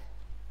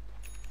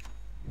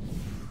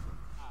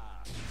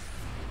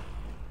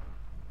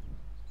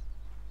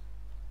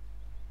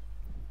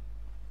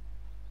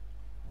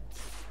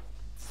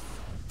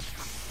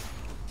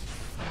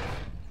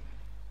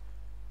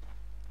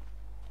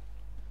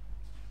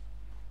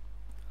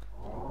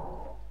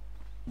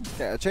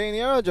အချိန်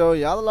ကြီးကတော့ကျွန်တော်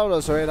ရသလောက်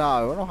တော့ဆွဲထား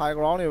ရပါတော့ high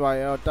ground တွေပါ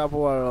ရတော့တက်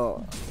ဖို့ကတော့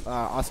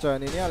Aster အ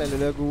နေနဲ့လည်းလွ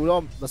ယ်လွယ်ကူကူ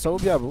တော့မဆုံး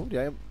ဖြတ်ဘူးဒီ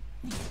တိုင်း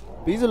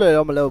ပြီးစလွယ်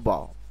တော့မလုပ်ပါ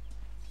ဘူး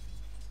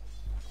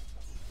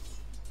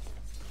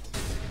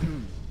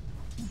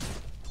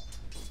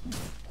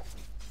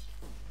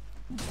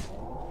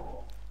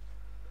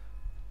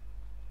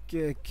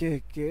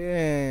ကဲ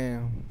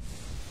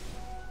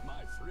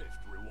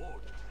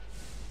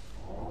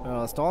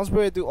Storm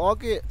Spirit သူ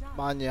Orchid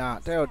မာညာ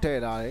တဲ့တော့ထဲ့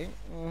ထားတယ်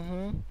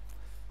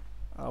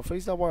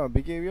face up မှာ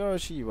BKB ရ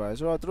ရှိပါတယ်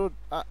ဆိုတော့သူတို့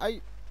အဲ့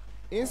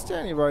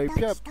instant တွေပါ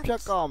ဖြ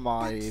တ်ကမှာ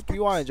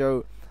ပြီးသွားရင်ကျွန်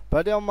တော်ဘ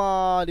တ်တယ်မှာ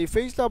ဒီ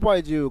face up ပွဲ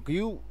ကြီးကို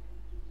queue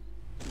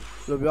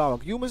လို့ပြောရမှာ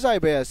queue မဆိုင်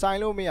ပဲဆိုင်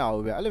လို့မရ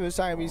ဘူးဗျအဲ့လိုမျိုး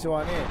ဆိုင်ပြီးဆို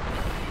တာနဲ့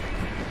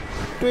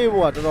တွေ့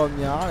ဖို့ကတော်တော်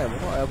များတယ်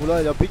ပေါ့နော်အခုလော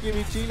ကျွန်တော် BKB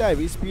ကြီးလိုက်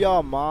ပြီး spear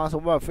မှာ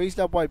ဆိုတော့ face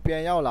up ပွဲပြ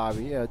န်ရောက်လာ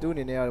ပြီသူ့အ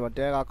နေနဲ့က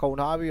တဲကခုံ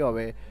ထားပြီးတော့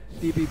ပဲ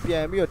TP ပြ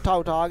န်ပြီးတော့ထော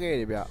က်ထားခဲ့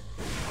တယ်ဗျ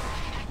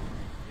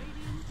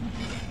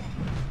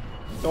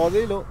တော်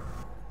သေးလို့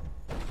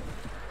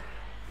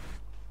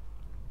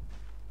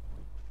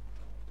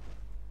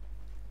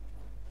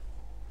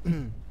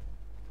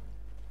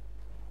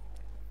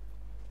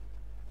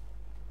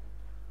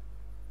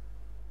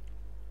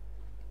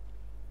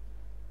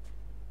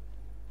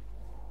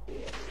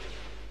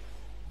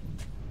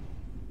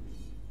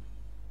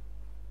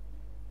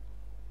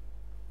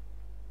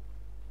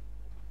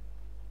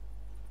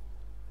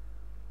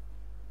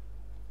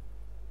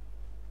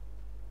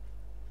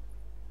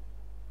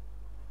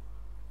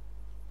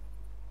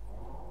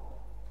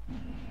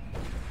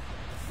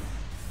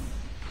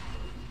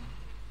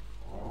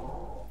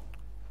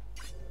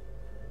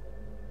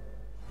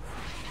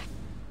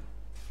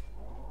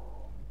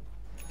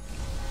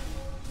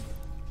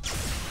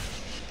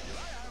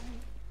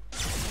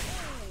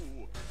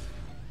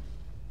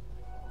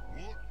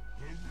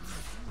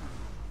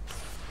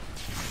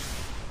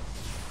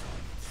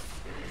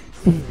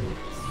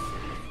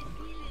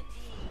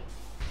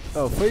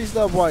face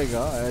up boy က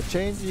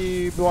change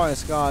ပြောရင်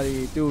scar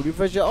တူ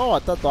refresher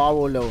အော်တက်သွား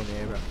ဖို့လုပ်နေ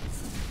ဗျ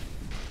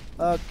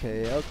okay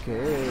အဲ့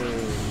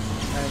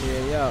ဒီ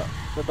ရ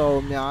တော်တော်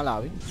များလာ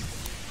ပြီ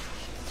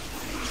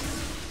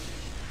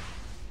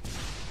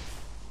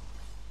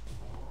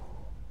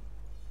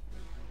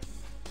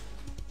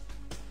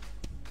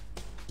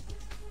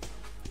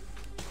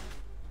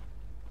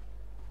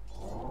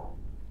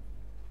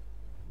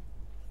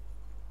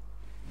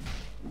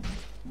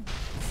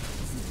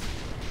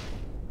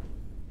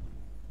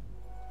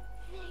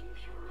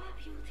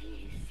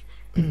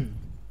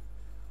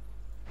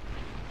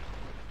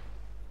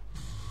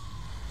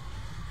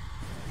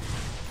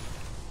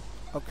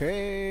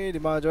ဒီ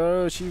မှာကျွန်တော်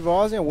တို့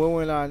Shivos နဲ့ဝ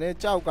င်လာနေ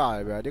ကြောက်ကရ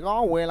ဗျာဒီကော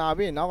င်ဝင်လာ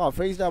ပြီးနောက်က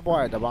face up ပွား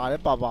ရတပါးလ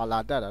ည်းပါလာ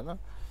တက်တာနော်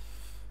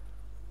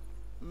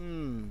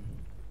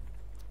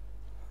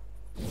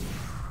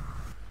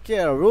ကဲ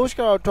Roche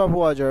ကတော့ထွက်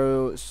ဖို့ကကျွန်တော်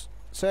တို့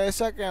10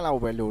 second လော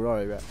က်ပဲလိုတော့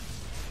ရဗျ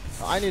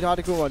အဲ့ဒီထားတ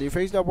စ်ခုမှာဒီ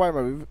face up ပွား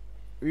မှာ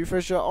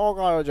refresher all က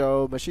တော့ကျွန်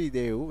တော်မရှိ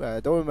သေးဘူး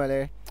တော့ပေမဲ့လ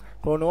ည်း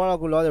chrono ကတော့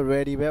ခုလော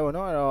ready ပဲပေါ့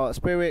နော်အဲ့တော့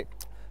spirit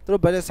သူ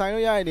တို့ battle sign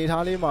လို့ရတဲ့အနေ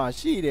ထားလေးမှာ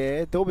ရှိတယ်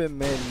တော့ပေ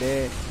မဲ့လ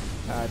ည်း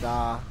ဒါ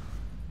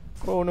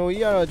chrono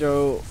ကြီးကတော့ကျွန်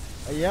တော်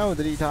အရန်ကို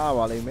သတိထားရ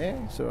ပါလိမ့်မယ်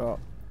ဆိုတော့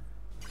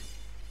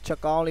ချက်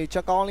ကောင်း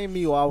လေး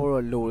မိသွားဖို့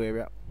တော့လိုတယ်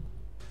ဗျ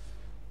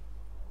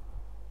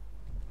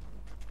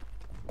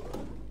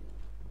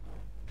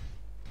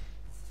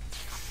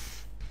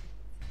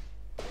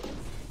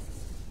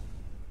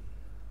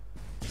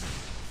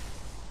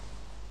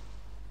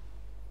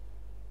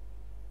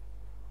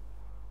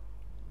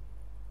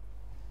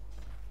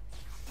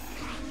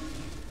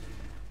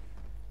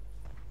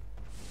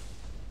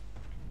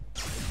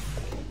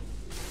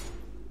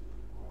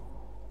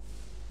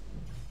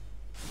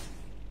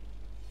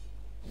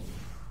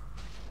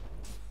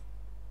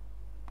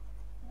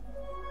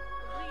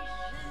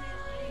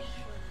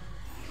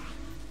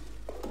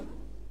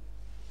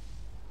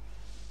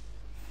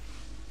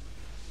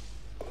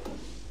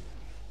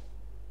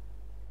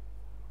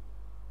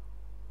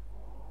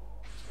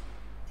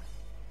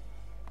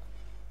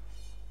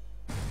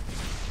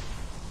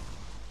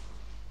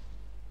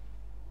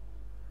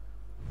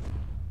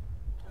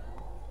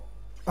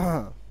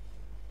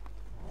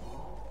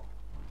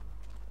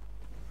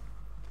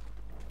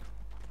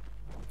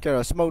ကဲ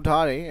တော့ smoke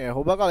ထားတယ်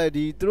ဟိုဘက်ကလည်း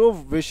ဒီသူတို့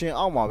vision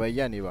အောက်မှာပဲရ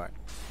က်နေပါတယ်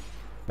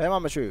ဘယ်မှ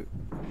မရွှေ့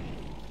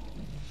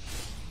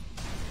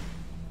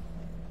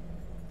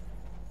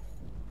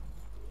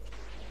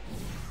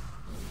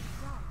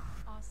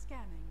Are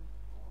scanning.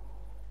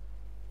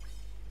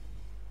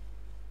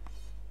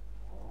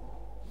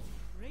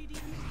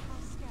 Radiant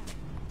are scanning.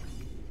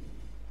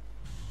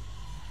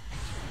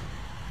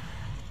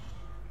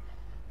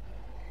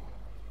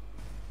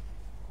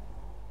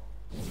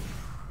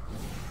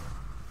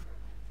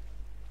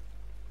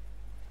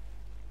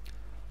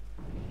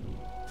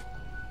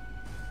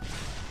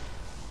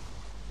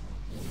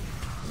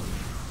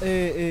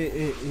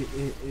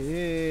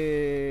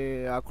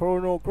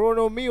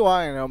 Chrono မိ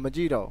သွားရင်တော့မကြ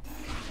ည့်တော့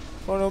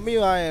Chrono မိ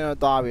သွားရင်တော့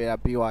သွားပြီ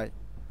ပြီးသွားပြီ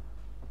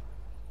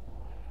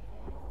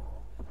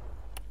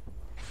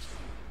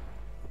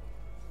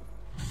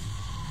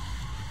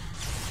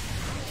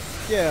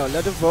Yeah,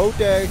 let the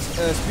vortex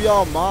spear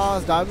of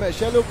Mars ဒါပေမဲ့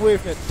shallow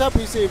grave နဲ့တက်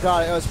ပြီး save ထား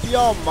တယ် spear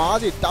of Mars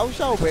ကြီးတောင်း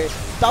လျှောက်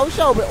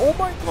ပဲ oh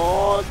my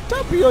god တ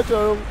က်ပြီးတော့ကျွ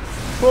န်တော်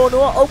Chrono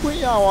ကအုပ်ခွင့်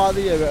ရသွား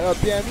သေးရဲ့ဗျအဲ့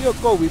ပြန်ပြီးတော့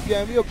ကုတ်ပြီး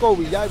ရိုက်ပြီး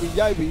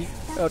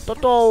တော်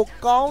တော်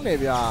ကောင်းတယ်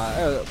ဗျ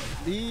အဲ့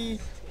ဒီ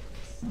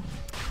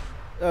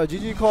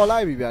GG ခေါ်လို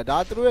က်ပြီဗျဒါ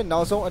သူတို့ရဲ့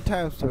နောက်ဆုံး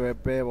attempt ဆိုပဲ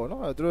ပေါ့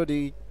နော်သူတို့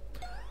ဒီ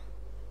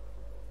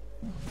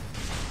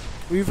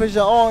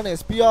refresher on နဲ့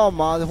spear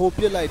မှာဟိုပ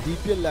စ်လိုက်ဒီ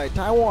ပစ်လိုက်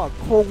ထိုင်းဝါ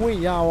ခုံခွင့်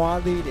ရ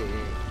သွားသေးတယ်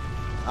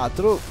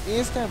သူတို့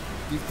instant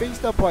ဒီ face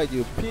step point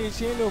ကိုဖြည့်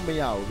ရှင်းလို့မ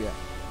ရဘူးဗျ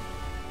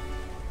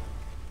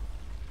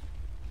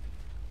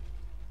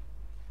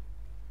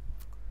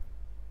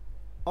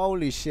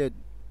holy shit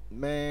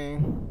man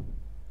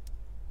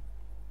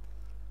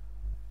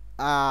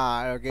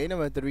game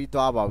number 3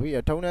သွားပါပြီ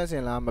ထုံးနှန်းစ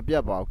င်လားမပြ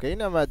တ်ပါဘူး game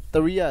number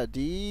 3က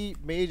ဒီ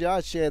major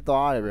share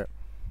သွားတယ်ဗျ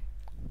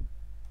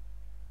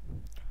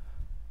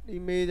ဒီ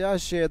major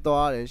share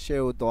သွားတယ်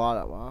share ကိုသွား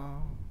တာပါ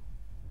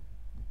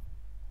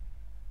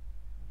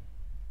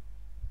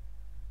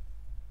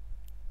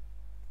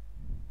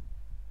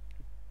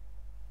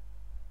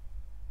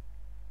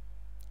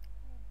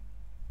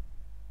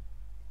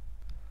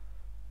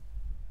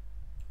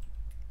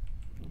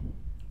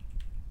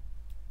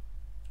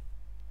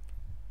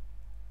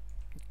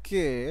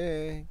ကဲ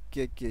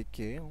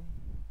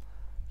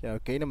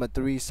game number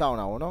 3စောင့်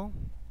တာဗောနော်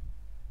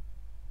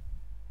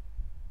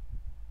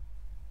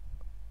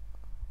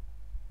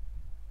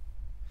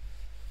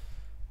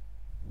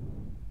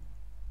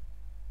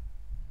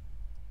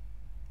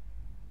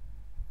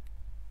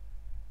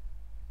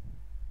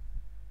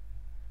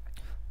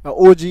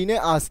OG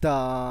နဲ့ Aster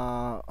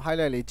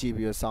highlight လေးကြည့်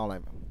ပြီးတော့စောင့်လို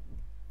က်မယ်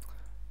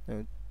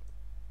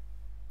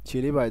ခြေ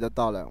လေးပါတော့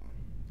တောက်လိုက်အောင်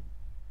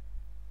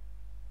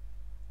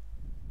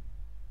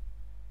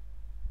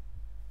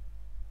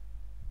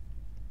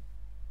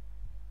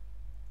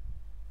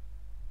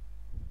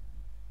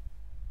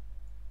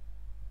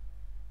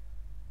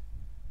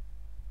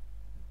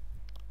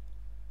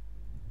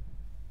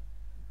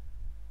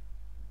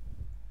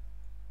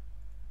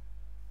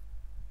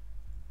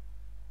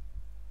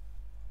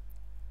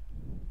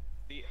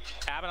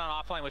Abaddon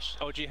offline, which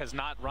OG has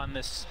not run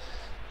this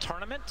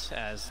tournament,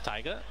 as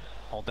Taiga.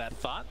 Hold that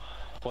thought.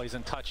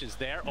 Poison touch is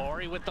there.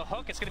 Ori with the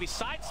hook. It's going to be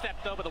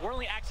sidestepped though, but the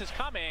whirling axe is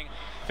coming.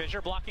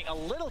 Fissure blocking a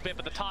little bit,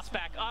 but the toss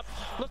back up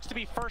looks to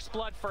be first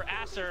blood for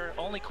Aster.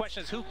 Only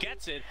question is who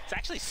gets it. It's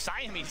actually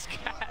Siamese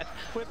Cat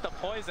with the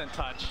poison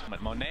touch.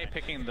 But Monet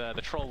picking the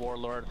Troll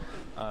Warlord.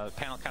 The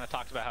panel kind of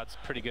talks about how it's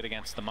pretty good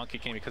against the Monkey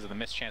King because of the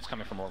mischance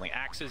coming from whirling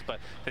axes, but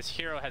this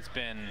hero has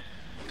been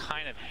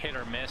kind of hit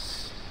or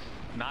miss.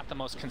 Not the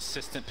most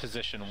consistent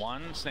position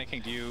one. Snake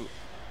King,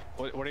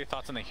 what are your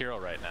thoughts on the hero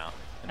right now?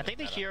 I think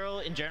the hero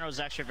in general is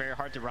actually very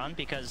hard to run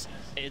because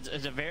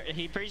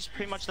he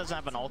pretty much doesn't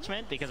have an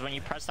ultimate, because when you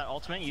press that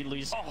ultimate you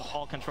lose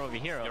all control of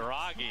your hero.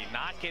 Yuragi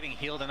not getting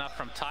healed enough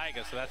from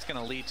Taiga, so that's going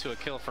to lead to a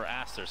kill for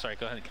Aster. Sorry,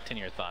 go ahead and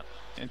continue your thought.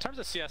 In terms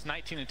of CS,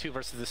 19-2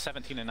 versus the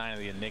 17-9 of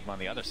the Enigma on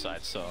the other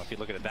side, so if you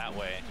look at it that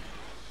way,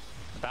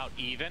 about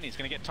even. He's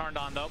going to get turned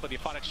on though, but the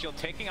Aphotic Shield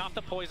taking off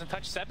the poison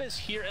touch. Seb is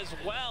here as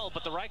well,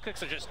 but the right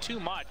clicks are just too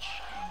much,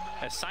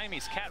 as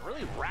Siamese Cat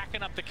really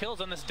racking up the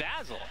kills on this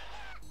Dazzle.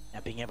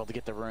 And being able to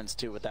get the runes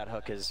too with that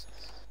hook is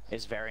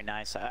very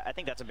nice. I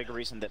think that's a big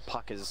reason that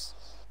Puck is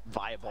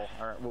viable,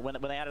 or when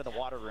they added the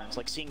water runes,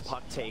 like seeing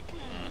Puck take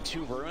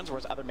 2 runes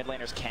whereas other mid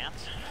laners can't.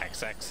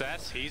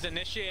 XXS, he's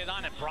initiated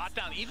on and brought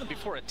down even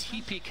before a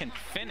TP can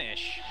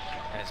finish,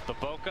 as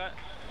Baboka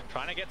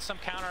trying to get some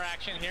counter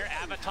action here.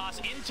 Avatos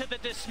into the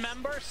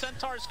Dismember.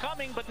 Centaur's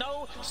coming, but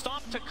no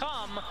stomp to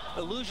come.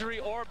 Illusory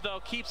Orb,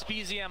 though, keeps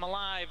BZM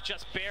alive,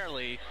 just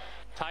barely.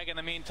 Taiga, in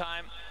the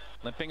meantime,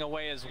 limping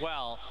away as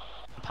well.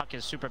 Puck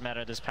is super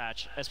meta this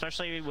patch,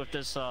 especially with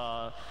this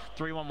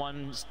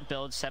 3-1-1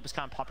 build Seb is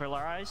kind of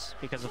popularized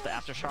because of the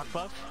Aftershock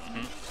buff.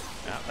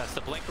 Yeah, that's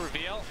the blink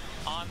reveal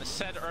on the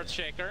said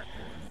Earthshaker.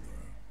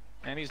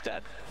 And he's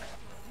dead.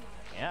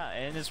 Yeah,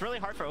 and it's really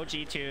hard for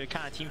OG to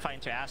kind of team fight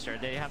into Aster.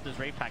 They have this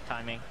raid pack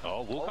timing.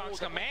 Oh, Wukong's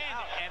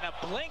command and a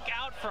blink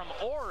out from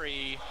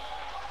Ori.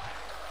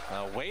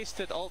 A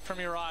wasted ult from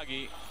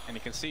Yuragi, and you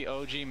can see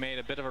OG made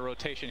a bit of a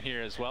rotation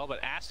here as well, but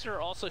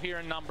Aster also here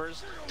in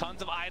numbers,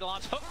 tons of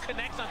Eidolons. Hook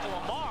connects onto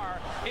Amar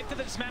into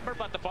the dismember,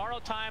 but the borrow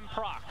time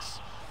procs.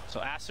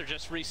 So Aster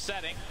just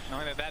resetting,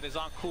 knowing that that is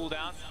on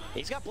cooldown.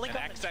 He's got blink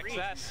on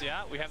XXS,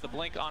 yeah, we have the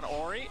blink on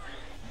Ori.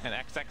 And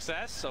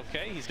XXS,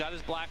 okay, he's got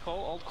his black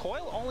hole. Old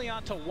Coil only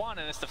onto 1,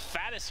 and it's the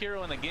fattest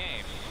hero in the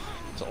game.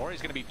 So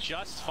Ori's gonna be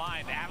just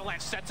fine.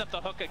 Avalanche sets up the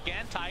hook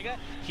again. Taiga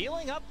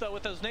healing up though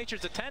with those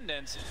Nature's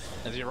Attendants.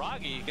 As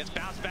Yuragi gets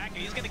bounced back, and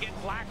he's gonna get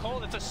black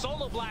hole. It's a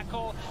solo black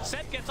hole.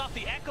 Seth gets off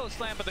the Echo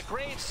Slam, but the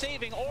Grave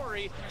saving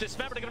Ori.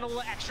 Dismember to give him a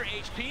little extra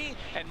HP,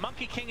 and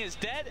Monkey King is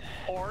dead.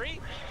 Ori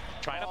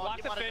trying to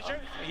block the fissure.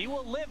 He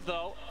will live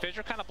though.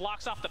 Fissure kind of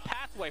blocks off the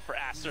pathway for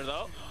Aster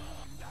though.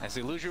 As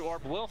the Illusory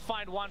Orb will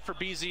find one for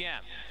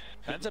BZM.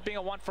 It ends up being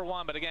a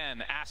 1-for-1, but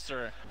again,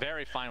 Aster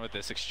very fine with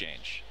this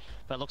exchange.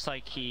 But it looks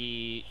like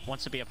he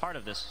wants to be a part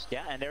of this.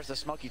 Yeah, and there's the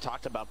smoke you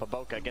talked about.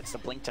 Baboka gets the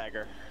blink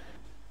tagger.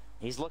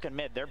 He's looking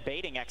mid. They're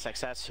baiting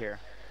XXS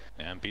here.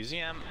 And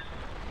BZM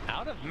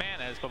out of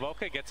mana as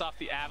Baboka gets off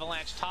the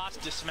Avalanche toss.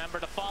 Dismember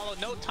to follow.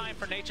 No time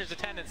for Nature's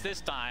Attendants this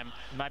time.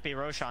 Might be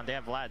Roshan. They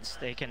have Lads.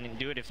 They can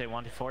do it if they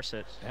want to force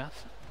it. Yeah.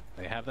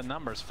 They have the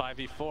numbers,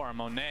 5v4.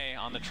 Monet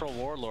on the Troll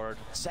Warlord.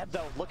 Seb,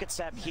 though, look at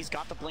Seb. He's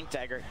got the blink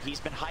dagger. He's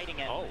been hiding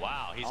it. Oh,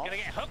 wow. He's going to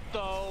get hooked,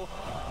 though.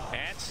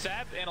 And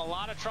Seb in a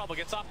lot of trouble.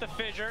 Gets off the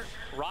fissure.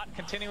 Rot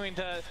continuing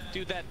to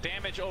do that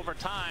damage over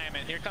time.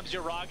 And here comes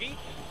Yuragi,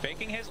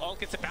 faking his ult.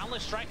 Gets a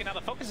Boundless Strike, and now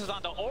the focus is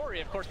on to Ori.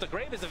 Of course, the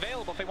Grave is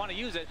available if they want to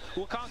use it.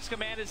 Wukong's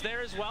command is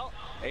there as well.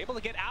 Able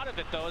to get out of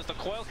it, though, as the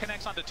coil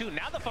connects onto 2.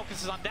 Now the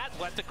focus is on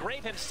Dazzle. That's the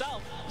Grave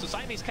himself. So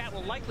Siamese Cat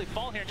will likely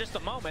fall here in just a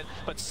moment.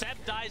 But Seb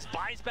dies,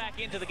 buys back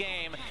into the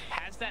game.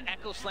 Has that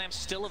Echo Slam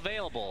still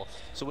available.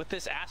 So with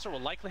this, Aster will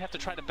likely have to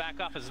try to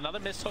back off as another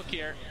missed hook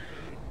here.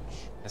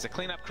 As the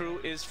cleanup crew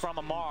is from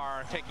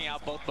Amar, taking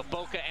out both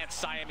Baboka and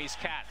Siamese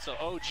Cat. So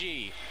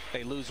OG,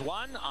 they lose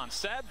 1 on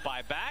Seb,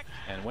 buy back,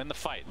 and win the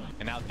fight.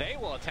 And now they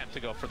will attempt to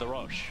go for the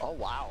Roche. Oh,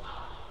 wow.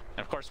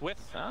 And of course with,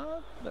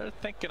 they're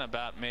thinking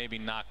about maybe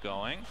not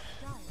going.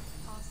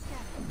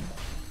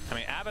 I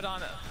mean,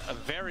 Abaddon, a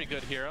very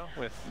good hero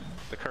with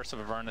the Curse of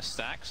Avernus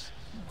stacks.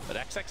 But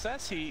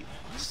XXS, he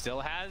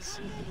still has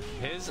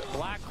his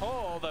black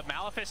hole. The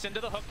Malefice into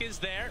the hook is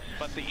there,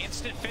 but the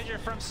instant fissure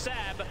from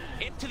Seb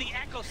into the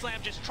Echo Slam,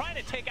 just trying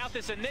to take out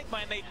this Enigma,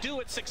 and they do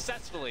it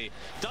successfully.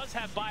 Does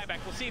have buyback.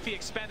 We'll see if he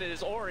expended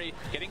his Ori.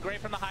 Getting great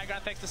from the high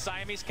ground thanks to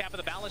Siamese Cap,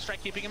 with the Boundless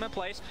Strike keeping him in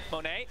place.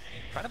 Monet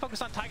trying to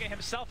focus on Taiga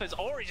himself as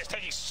Ori just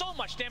taking so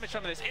much damage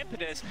from this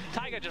impetus.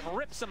 Taiga just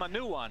rips him a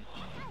new one.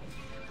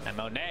 And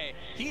Monet,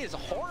 he is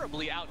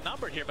horribly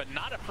outnumbered here, but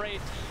not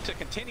afraid to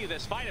continue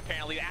this fight,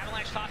 apparently. The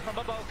Avalanche toss from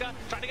Baboka,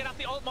 trying to get off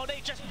the ult.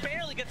 Monet just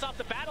barely gets off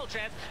the battle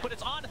trance, but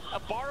it's on a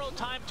borrowed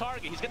time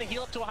target. He's going to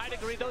heal up to a high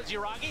degree, though.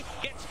 Yuragi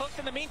gets hooked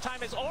in the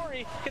meantime as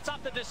Ori gets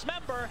off the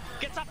Dismember,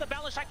 gets off the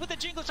Balance Strike with the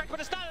Jingle Strike, but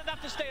it's not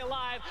enough to stay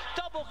alive.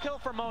 Double kill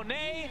for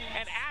Monet,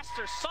 and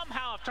Aster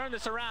somehow have turned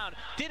this around.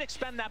 Did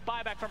expend that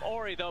buyback from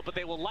Ori, though, but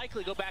they will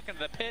likely go back into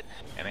the pit,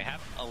 and they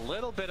have a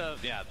little bit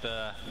of,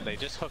 they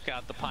just hook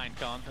out the Pine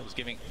Cone. It was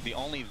giving the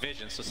only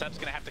vision, so Seb's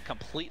gonna have to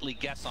completely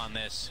guess on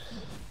this.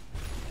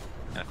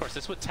 And of course,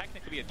 this would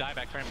technically be a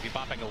dieback for him if he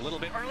bought back a little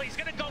bit early. He's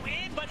gonna go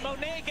in, but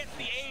Monet gets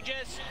the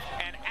Aegis,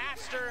 and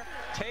Aster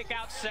take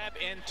out Seb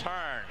in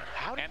turn.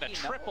 And the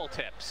triple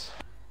tips.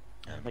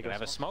 They're gonna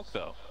have a smoke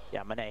though.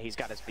 Yeah, Monet, he's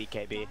got his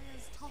BKB.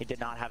 He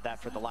did not have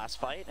that for the last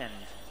fight, and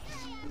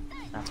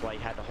that's why he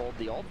had to hold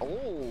the ult.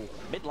 Oh,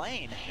 mid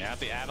lane. Yeah,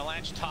 the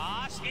Avalanche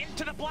toss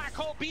into the black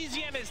hole.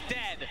 BZM is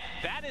dead.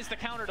 That is the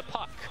counter to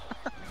Puck.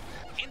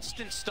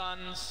 Instant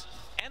stuns,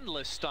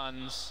 endless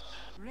stuns.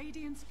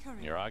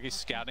 Yuragi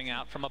scouting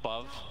out from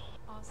above.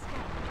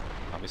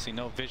 Obviously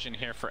no vision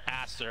here for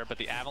Aster, but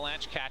the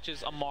Avalanche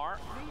catches Amar.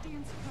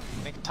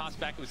 Make a toss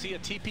back. We see a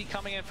TP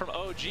coming in from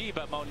OG,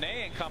 but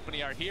Monet and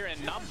company are here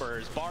in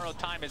numbers. Borrowed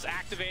time is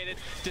activated.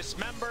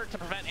 Dismember to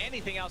prevent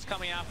anything else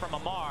coming out from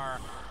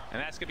Amar.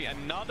 And that's going to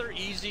be another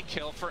easy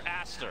kill for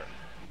Aster.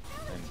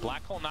 And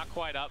Black Hole not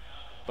quite up,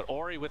 but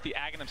Ori with the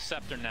Aghanim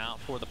Scepter now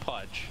for the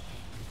Pudge.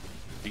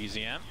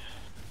 BZM.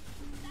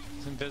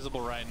 He's invisible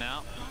right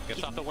now.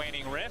 Gets off the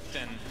Waning Rift,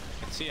 and you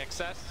can see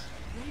XS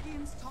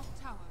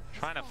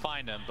trying to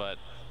find him, but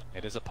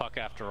it is a Puck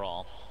after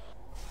all.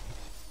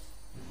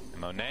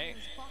 And Monet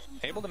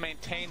able to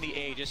maintain the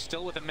Aegis,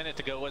 still with a minute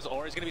to go, as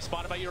Ori's going to be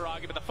spotted by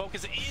Yuragi, but the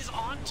focus is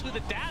onto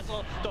the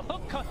Dazzle. The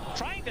hook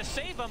trying to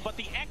save him, but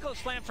the Echo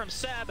Slam from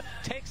Seb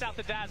takes out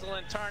the Dazzle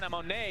in turn, and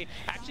Monet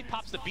actually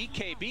pops the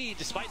BKB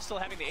despite still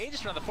having the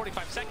Aegis for another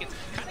 45 seconds.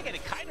 Kind of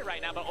getting kited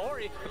right now, but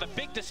Ori with a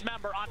big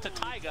Dismember onto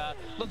Taiga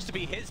looks to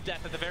be his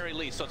death at the very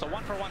least. So it's a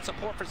 1-for-1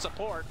 support for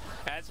support,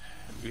 as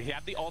we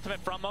have the ultimate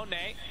from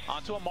Monet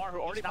onto Amar, who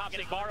already popped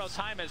his borrow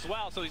time as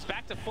well, so he's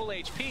back to full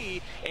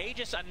HP.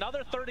 Aegis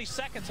another 30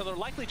 seconds, so they're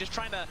likely just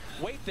trying to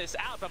wait this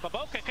out, but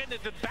Baboka into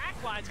the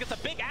backlines, gets a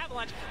big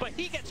avalanche, but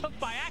he gets hooked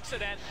by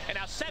accident, and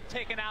now Seb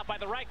taken out by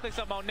the right clicks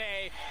of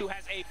Monet, who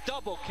has a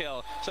double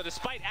kill. So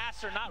despite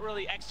Aster not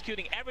really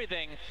executing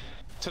everything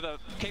to the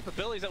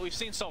capabilities that we've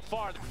seen so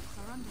far.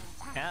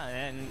 Yeah,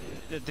 and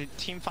the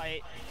team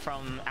fight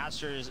from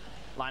Aster's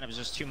lineup is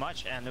just too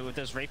much, and with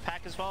this Wraith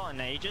pack as well and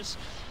the Aegis,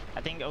 I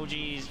think OG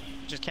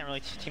just can't really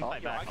team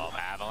fight back. Oh,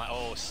 Avalanche.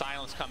 Oh,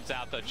 silence comes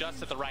out though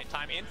just at the right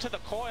time into the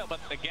coil, but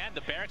again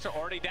the barracks are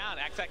already down.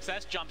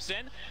 XXS jumps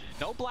in.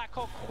 No black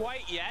hole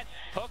quite yet.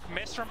 Hook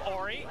missed from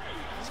Ori.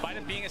 Despite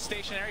him being a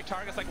stationary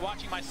target, it's like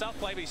watching myself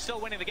play, but he's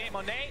still winning the game.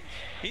 Monet,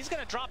 he's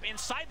gonna drop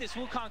inside this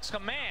Wukong's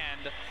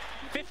command.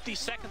 50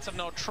 seconds of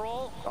no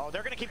troll. Oh,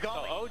 they're gonna keep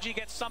going. So OG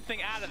gets something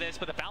out of this,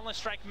 but the Boundless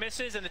Strike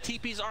misses and the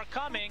TPs are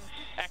coming.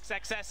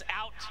 XXS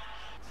out.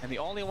 And the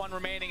only one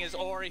remaining is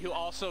Ori, who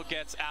also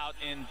gets out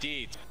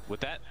indeed. Would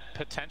that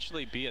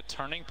potentially be a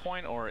turning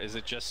point, or is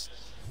it just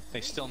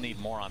they still need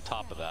more on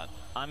top of that?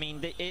 I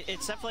mean,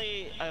 it's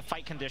definitely a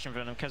fight condition for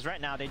them, because right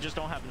now they just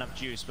don't have enough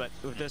juice, but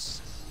with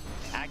this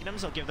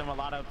Agnums will give them a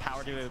lot of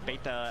power to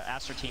bait the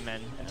Aster team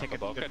in and take a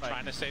good fight.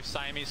 Trying to save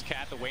Siamese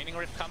Cat. The Waning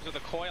Rift comes with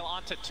a coil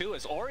onto 2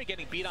 as Ori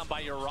getting beat on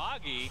by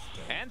Yuragi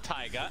and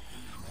Taiga.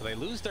 So they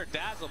lose their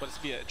Dazzle, but it's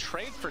be a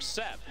trade for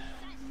Seb.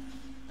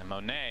 And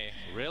Monet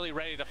really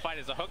ready to fight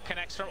as the hook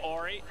connects from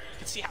Ori. You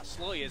can see how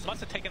slow he is. Must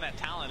have taken that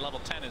talent level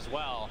 10 as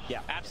well.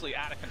 Yeah. Absolutely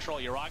out of control.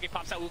 Yuragi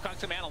pops out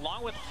Wukong's command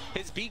along with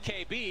his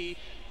BKB,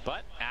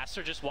 but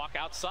Aster just walk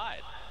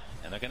outside.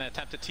 And they're going to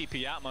attempt to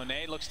TP out.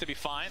 Monet looks to be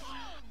fine.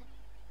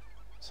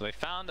 So they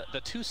found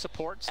the 2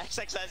 supports.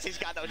 XXS, he's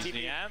got no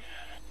TP. Yeah,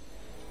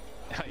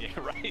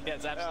 right. He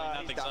has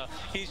absolutely nothing. So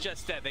he's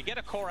just dead. They get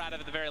a core out of it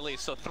at the very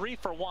least. So 3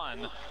 for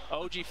 1.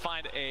 OG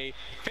find a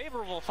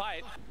favorable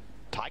fight.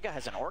 Taiga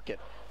has an Orchid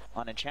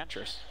on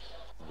Enchantress.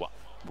 What?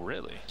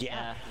 Really?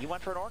 Yeah, he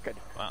went for an Orchid.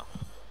 Wow.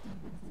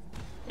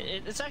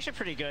 It's actually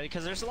pretty good,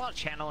 because there's a lot of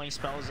channeling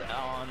spells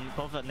on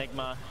both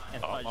Enigma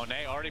and Fudge.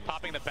 Monet already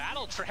popping the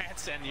Battle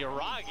Trance, and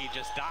Yuragi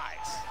just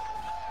dies.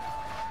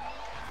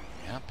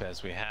 Yep,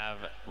 as we have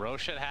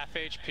Roche at half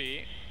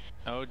HP,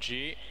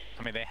 OG.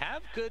 I mean, they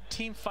have good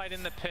team fight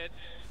in the pit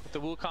with the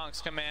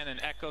Wukong's command and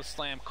Echo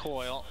Slam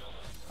coil.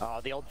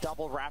 Oh, the old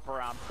double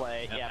wraparound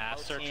play. And yeah,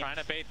 Aster trying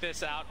to bait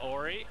this out.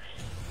 Ori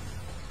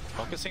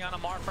focusing on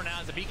Amar for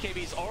now as the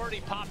BKB's already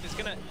popped. Is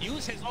going to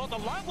use his ult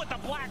along with the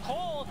black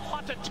hole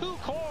onto 2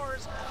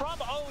 cores from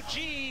OG,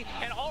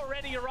 and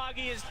already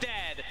Yuragi is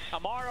dead.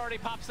 Amar already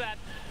pops that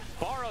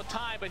borrow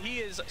time, but he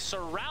is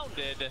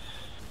surrounded.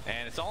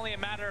 And it's only a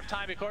matter of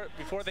time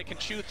before they can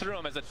chew through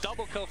him as a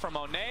double kill for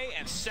Monet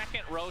and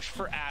second Roche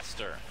for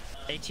Aster.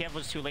 ATF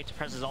was too late to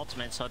press his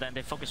ultimate, so then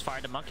they focused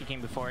fire to Monkey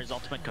King before his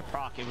ultimate could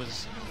proc. It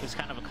was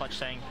kind of a clutch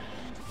thing.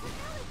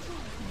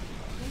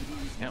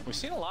 Yeah, we've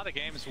seen a lot of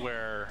games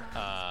where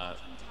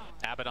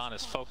Abaddon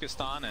is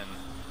focused on, and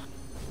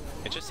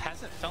it just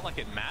hasn't felt like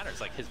it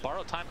matters. Like his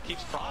borrow time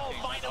keeps proccing.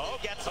 Oh, finally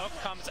gets hook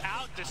comes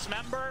out,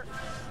 Dismember.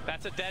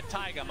 That's a dead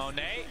Taiga.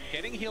 Monet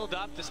getting healed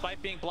up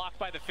despite being blocked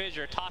by the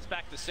fissure, tossed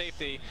back to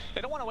safety.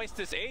 They don't want to waste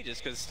this Aegis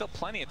because there's still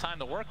plenty of time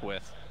to work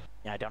with.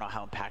 Yeah, I don't know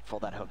how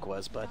impactful that hook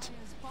was, but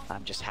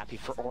I'm just happy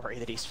for Ori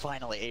that he's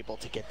finally able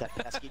to get that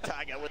pesky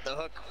Taiga with the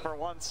hook for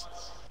once.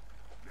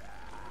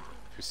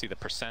 You see the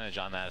percentage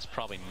on that is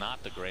probably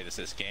not the greatest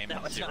this game. No,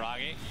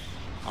 Yuragi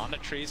on the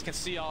trees can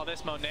see all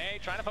this. Monet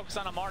trying to focus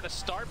on Amar to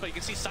start, but you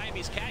can see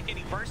Siamese Cat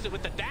getting bursted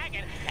with the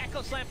Dagon.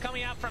 Echo Slam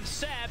coming out from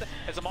Seb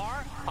as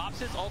Amar pops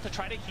his ult to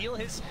try to heal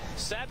his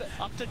Seb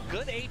up to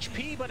good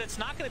HP, but it's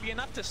not going to be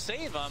enough to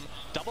save him.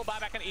 Double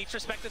buyback on each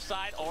respective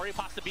side. Ori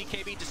pops the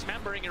BKB,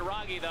 dismembering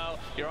Yuragi though.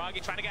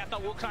 Yuragi trying to get out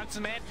the Wukong's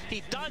man.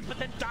 He does, but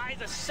then dies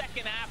a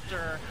second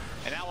after.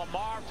 And now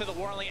Amar to the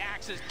Whirling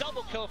Axes.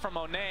 Double kill from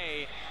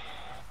Monet.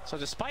 So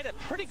despite a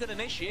pretty good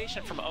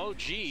initiation from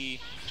OG,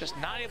 just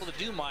not able to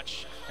do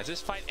much as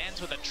this fight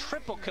ends with a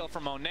triple kill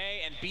from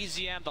Monet and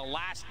BZM, the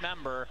last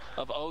member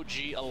of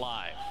OG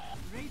alive.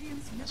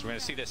 So we're going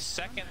to see this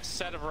second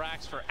set of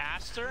racks for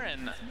Aster,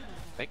 and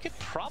they could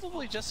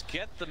probably just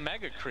get the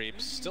Mega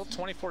Creeps. Still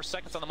 24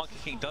 seconds on the Monkey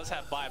King, does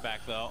have buyback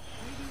though,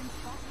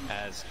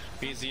 as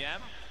BZM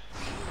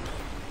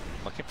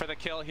looking for the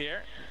kill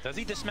here. Does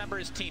he dismember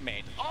his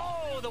teammate?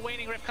 Oh, the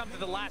Waning Rift comes at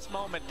the last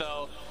moment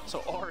though. So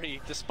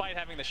Ori, despite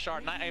having the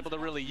shard, not able to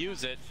really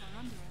use it.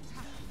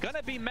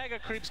 Gonna be Mega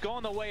Creeps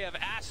going the way of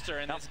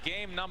Aster in this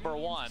game number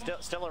 1.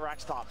 Still a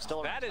Rax top. Still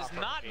a That is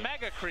not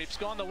Mega Creeps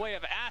going the way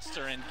of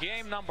Aster in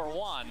game number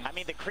 1. I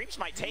mean, the Creeps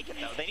might take it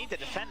though. They need to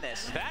defend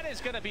this. That is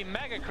gonna be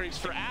Mega Creeps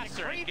for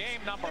Aster in game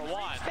number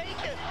 1. Take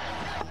it.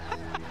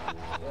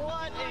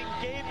 What in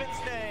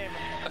Gaben's name?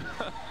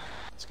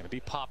 It's going to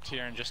be popped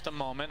here in just a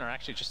moment, or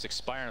actually just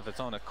expire of its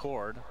own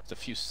accord. It's a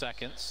few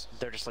seconds.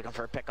 They're just looking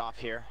for a pick off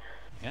here.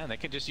 Yeah, and they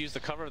can just use the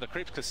cover of the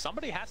creeps because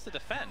somebody has to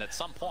defend at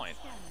some point.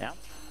 Yeah.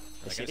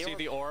 They can see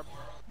the orb.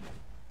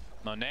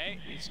 Monet,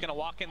 he's going to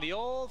walk in the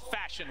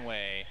old-fashioned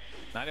way.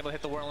 Not able to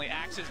hit the whirling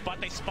axes, but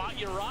they spot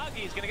Yuragi.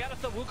 He's going to get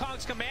off the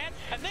Wukong's command,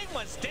 and then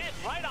was dead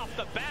right off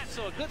the bat.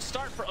 So a good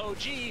start for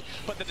OG,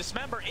 but the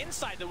dismember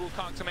inside the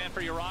Wukong command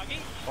for Yuragi.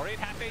 Or 8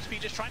 half HP,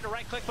 just trying to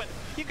right-click, but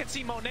you can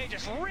see Monet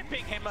just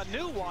ripping him a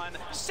new one.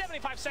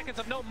 75 seconds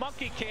of no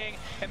Monkey King,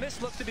 and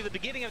this looks to be the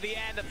beginning of the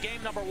end of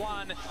game number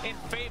 1 in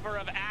favor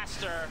of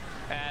Aster,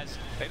 as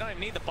they don't even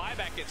need the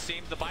buyback, it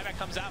seems. The buyback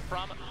comes out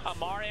from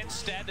Amar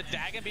instead. The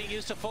Dagon being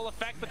used to full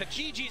effect, but the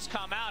GGs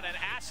come out, and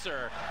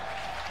Aster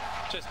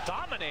just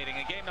dominating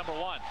in game number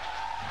 1.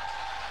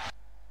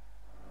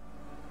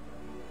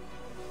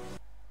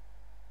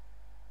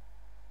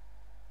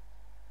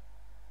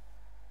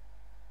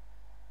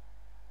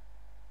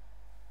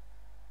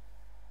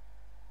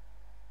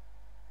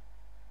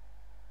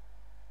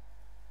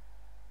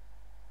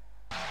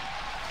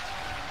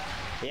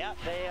 Yeah,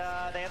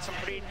 they had some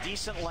pretty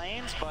decent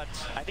lanes, but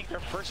I think their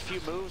first few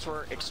moves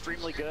were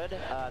extremely good.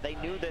 They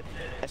knew that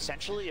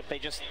essentially if they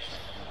just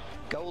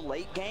go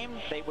late game,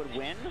 they would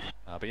win.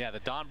 But yeah, the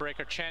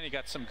Dawnbreaker Chen, you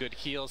got some good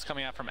heals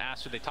coming out from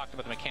Aster. They talked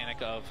about the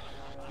mechanic of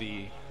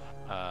the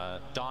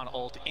Dawn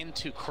ult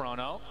into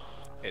Chrono.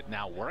 It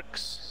now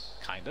works,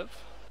 kind of.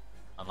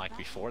 Unlike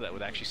before, that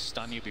would actually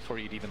stun you before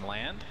you'd even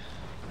land.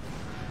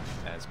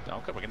 As,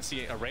 okay, we're going to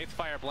see a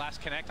Wraithfire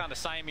Blast connect onto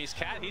Siamese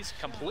Cat. He's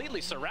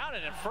completely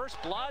surrounded in first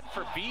blood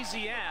for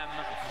BZM.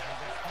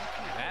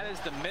 That is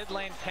the mid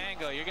lane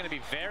Pango. You're going to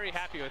be very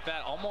happy with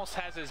that. Almost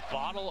has his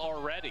bottle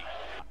already.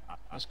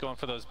 Just going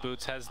for those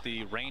boots. Has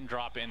the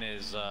raindrop in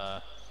his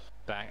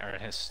back or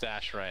his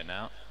stash right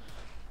now.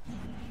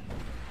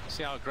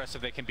 See how aggressive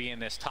they can be in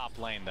this top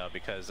lane though,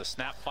 because the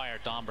Snapfire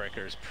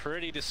Dawnbreaker is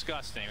pretty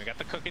disgusting. We got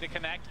the cookie to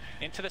connect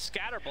into the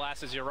Scatter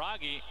Blast as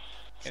Yuragi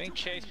getting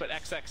chased, but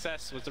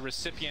XXS was the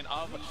recipient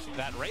of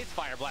that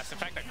Wraithfire Blast. In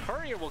fact, the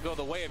Courier will go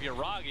the way of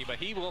Yuragi, but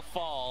he will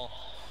fall.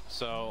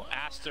 So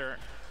Aster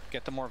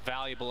get the more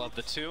valuable of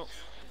the two.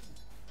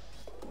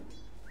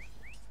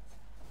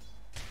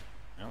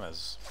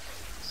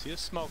 See a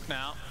smoke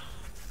now.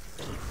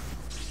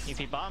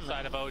 EP bomb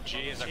side of OG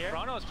as a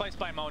Chrono is placed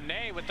by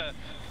Monet with the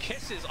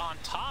kisses on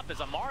top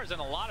as Amar is in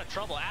a lot of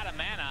trouble, out of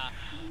mana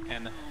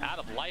and out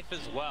of life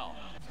as well.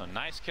 So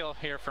nice kill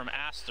here from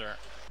Aster.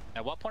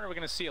 At what point are we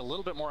going to see a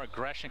little bit more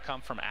aggression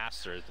come from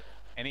Aster?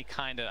 Any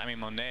kind of, I mean,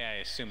 Monet, I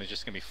assume, is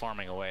just going to be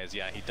farming away, as,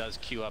 yeah, he does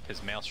queue up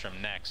his Maelstrom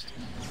next.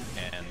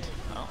 And,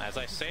 well, as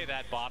I say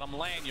that, bottom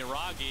lane,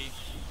 Yuragi,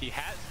 he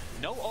has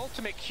no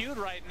ultimate queued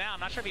right now. I'm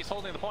not sure if he's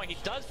holding the point. He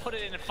does put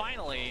it in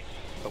finally,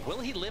 but will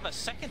he live a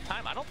second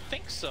time? I don't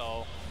think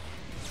so.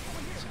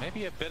 So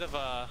maybe a bit of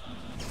a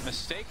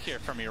mistake here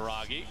from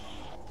Yuragi.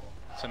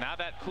 So now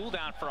that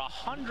cooldown for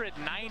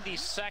 190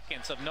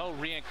 seconds of no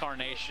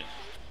reincarnation.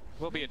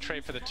 Will be a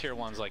trade for the tier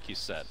 1s, like you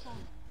said.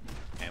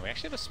 And we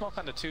actually have a smoke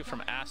on the 2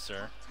 from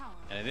Aster,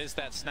 and it is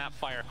that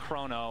Snapfire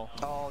Chrono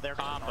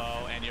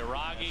combo. And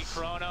Yuragi,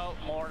 Chrono,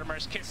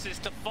 Mortimer's kisses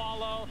to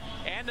follow,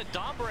 and the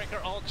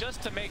Dawnbreaker ult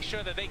just to make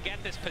sure that they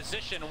get this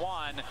position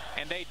 1,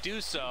 and they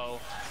do so.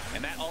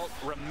 And that ult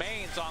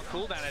remains on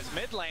cooldown as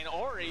mid lane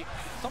Ori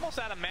is almost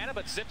out of mana,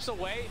 but zips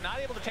away, not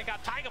able to take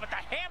out Taiga, but the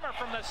hammer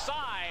from the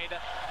side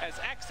as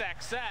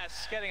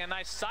XXS getting a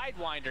nice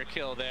Sidewinder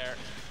kill there.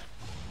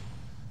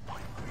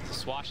 The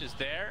swash is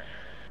there,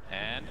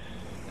 and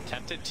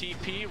attempted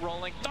TP,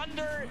 Rolling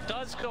Thunder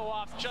does go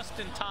off just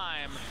in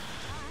time.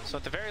 So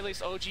at the very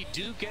least, OG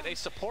do get a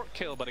support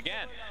kill, but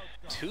again,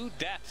 2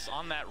 deaths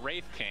on that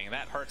Wraith King.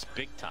 That hurts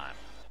big time.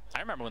 I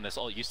remember when this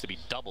ult used to be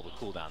double the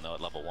cooldown though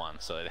at level 1,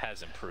 so it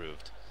has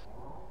improved.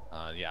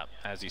 Yeah,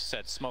 as you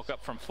said, smoke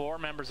up from 4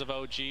 members of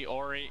OG.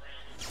 Ori,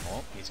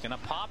 oh, he's gonna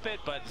pop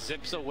it, but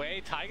zips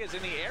away. Taiga's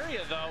in the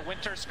area though.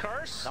 Winter's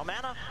Curse. No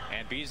mana.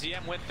 And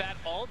BZM with that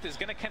ult is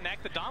gonna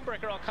connect. The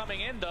Dawnbreaker ult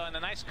coming in though, and a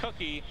nice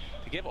cookie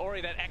to give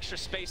Ori that extra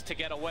space to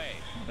get away.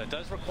 That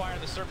does require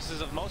the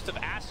services of most of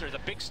Aster.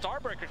 There's a big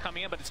Starbreaker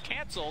coming in, but it's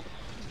canceled.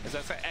 Is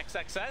that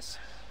XXS?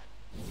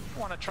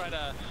 Want to try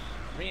to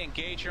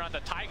re-engage here on the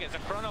Taiga as the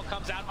Chrono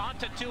comes out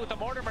onto 2 with the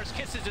Mortimer's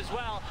kisses as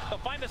well. They'll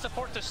find the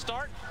support to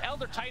start.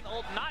 Elder Titan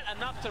ult not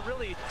enough to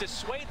really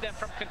dissuade them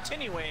from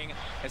continuing,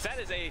 as that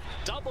is a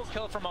double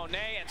kill for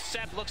Monet, and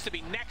Seb looks to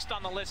be next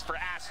on the list for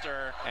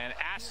Aster. And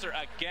Aster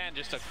again,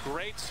 just a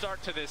great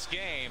start to this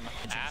game.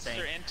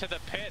 Aster into the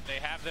pit. They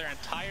have their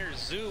entire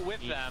zoo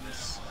with them.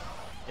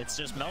 It's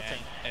just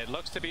melting. And it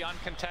looks to be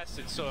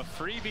uncontested, so a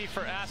freebie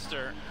for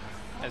Aster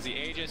as the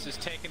Aegis is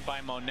taken by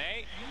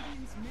Monet.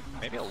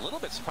 Maybe a little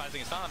bit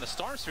surprising it's not on the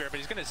Storm Sphere, but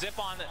he's going to zip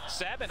on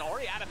Seb, and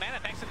Ori out of mana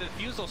thanks to the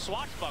Diffusal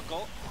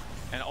Swashbuckle.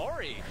 And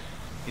Ori,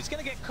 he's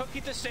going to get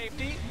cookied to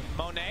safety.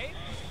 Monet,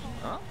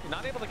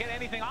 not able to get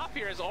anything off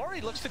here as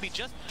Ori looks to be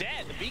just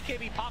dead. The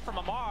BKB pop from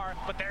Amar,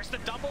 but there's the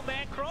double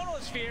man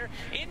Chronosphere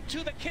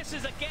into the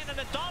kisses again, and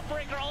the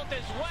Dawnbreaker ult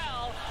as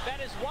well.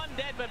 That is 1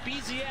 dead, but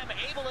BZM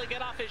able to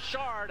get off his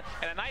shard,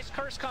 and a nice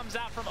curse comes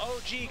out from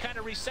OG, kind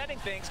of resetting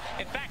things.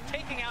 In fact,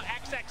 taking out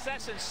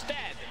XXS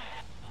instead.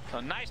 So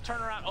nice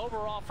turnaround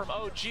overall from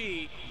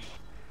OG.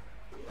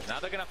 Now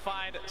they're going to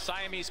find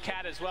Siamese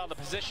Cat as well, the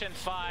position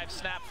 5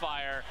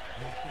 Snapfire.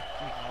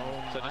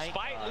 So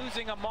despite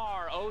losing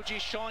Amar, OG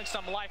showing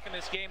some life in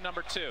this game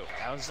number 2.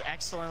 That was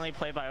excellently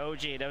played by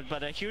OG,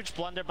 but a huge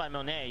blunder by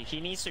Monet. He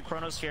needs to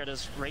Chronosphere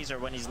this Razor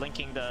when he's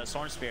linking the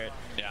Storm Spirit.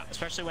 Yeah.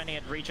 Especially when he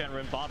had regen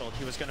rune bottled.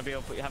 He was going to be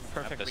able to have a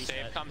perfect the reset.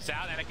 save comes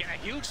out, and again a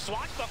huge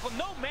swashbuckle,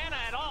 no mana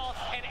at all,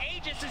 and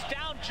Aegis is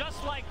down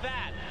just like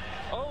that.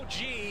 OG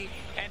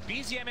and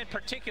BZM in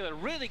particular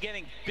really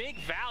getting big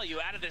value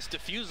out of this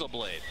Diffusal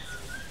Blade.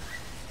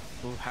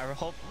 Ooh, I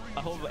hope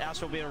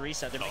Aster will be able to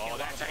reset. Oh,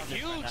 that's a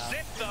huge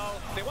zip though.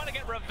 They want to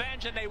get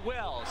revenge and they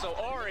will. So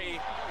Ori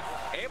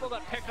able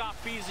to pick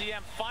off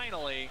BZM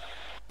finally.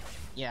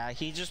 Yeah,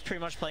 he's just pretty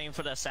much playing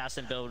for the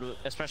assassin build,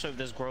 especially with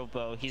this Grove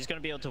Bow. He's going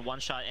to be able to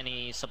one-shot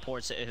any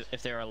supports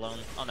if they're alone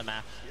on the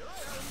map.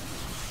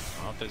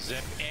 Off the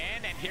zip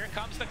in, and here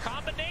comes the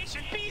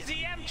combination.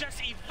 BZM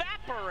just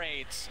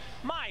evaporates.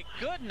 My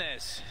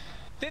goodness.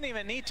 Didn't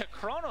even need to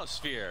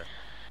Chronosphere.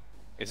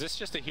 Is this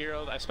just a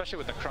hero, especially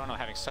with the Chrono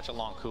having such a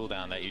long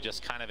cooldown, that you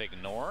just kind of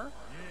ignore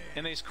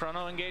in these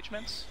Chrono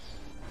engagements?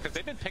 Because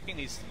they've been picking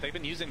these, they've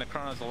been using the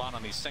Chronos a lot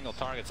on these single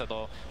targets at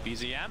the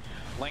BZM.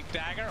 Link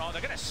Dagger, oh,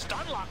 they're gonna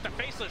stun lock the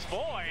Faceless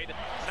Void.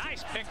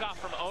 Nice pick off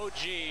from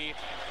OG.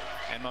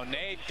 And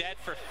Monet dead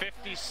for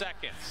 50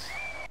 seconds.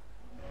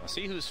 We'll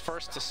see who's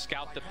first to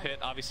scout the pit.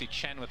 Obviously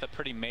Chen with a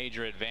pretty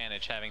major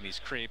advantage having these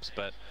creeps,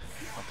 but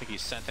I don't think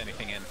he's sent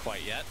anything in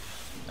quite yet.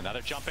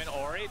 Another jump in,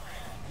 Ori.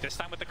 This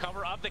time with the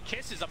cover of the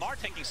kisses. Amar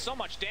taking so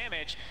much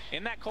damage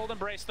in that cold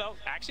embrace though.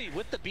 Actually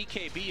with the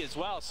BKB as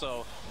well,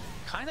 so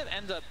kind of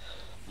ends up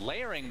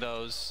layering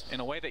those in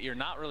a way that you're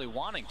not really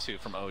wanting to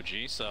from OG.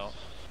 So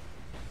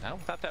now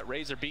without that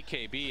Razor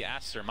BKB,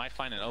 Aster might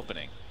find an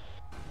opening.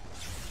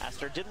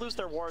 Aster did lose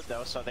their ward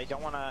though, so they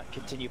don't want to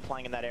continue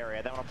playing in that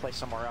area. They want to play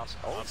somewhere else.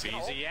 Oh,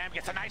 BZM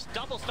gets a nice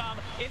double stomp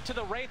into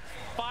the Wraith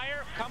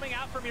Fire coming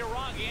out from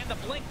Uragi, and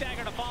the Blink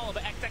Dagger to follow,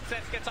 but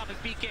XXS gets off his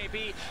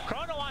BKB.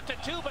 Chrono onto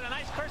 2, but a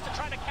nice curse to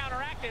try to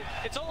counteract it.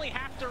 It's only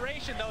half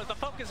duration though, as the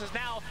focus is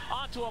now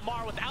onto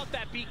Amar without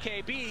that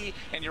BKB,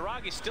 and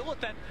Uragi still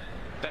with that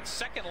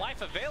second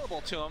life available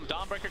to him.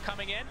 Dawnbreaker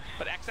coming in,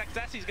 but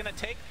XXS, he's going to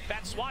take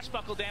that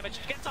swashbuckle damage.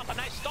 Gets off a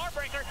nice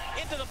Starbreaker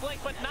into the blink,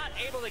 but not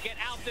able to get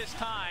out this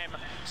time.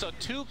 So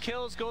 2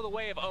 kills go the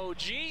way of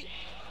OG.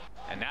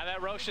 And now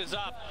that Roche is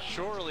up,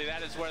 surely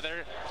that is where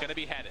they're going to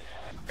be headed.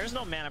 There's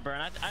no mana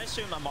burn. I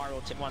assume Amar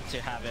will want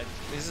to have it.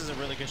 This is a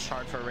really good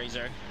shard for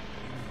Razor.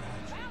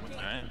 All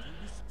right.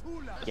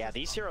 Yeah,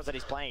 these heroes that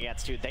he's playing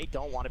against, too, they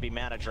don't want to be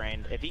mana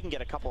drained. If he can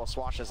get a couple of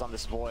swashes on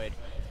this Void.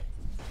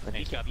 And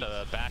he's got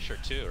the Basher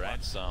too,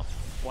 right? So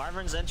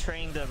Wyvern's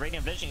entering the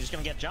Radiant Vision. He's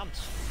going to get jumped.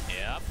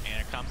 Yep, and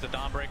here comes the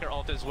Dawnbreaker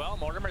ult as well.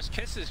 Mortimer's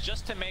Kisses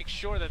just to make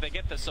sure that they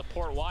get the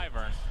support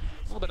Wyvern.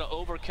 A little bit of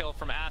overkill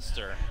from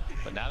Aster.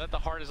 But now that the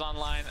heart is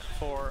online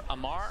for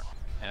Amar,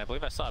 and I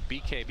believe I saw a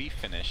BKB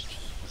finished.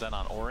 Is that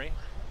on Ori?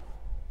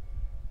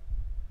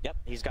 Yep,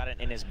 he's got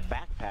it in his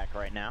backpack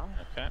right now.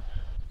 Okay.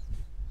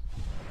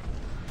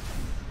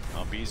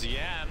 Oh,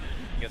 BZM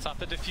gets off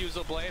the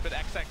Diffusal Blade, but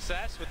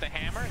XXS with the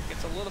hammer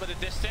gets a little bit of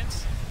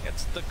distance.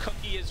 Gets the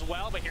cookie as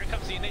well, but here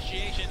comes the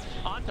initiation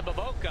onto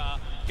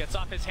Baboka. Gets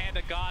off his Hand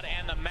of God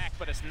and the mech,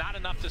 but it's not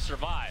enough to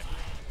survive.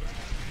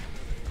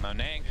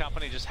 Monet and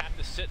company just have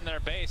to sit in their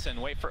base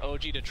and wait for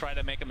OG to try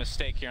to make a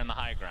mistake here on the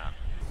high ground.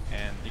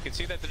 And you can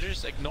see that they're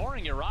just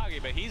ignoring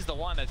Uragi, but he's the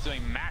one that's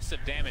doing massive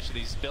damage to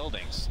these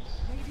buildings.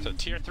 So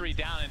tier 3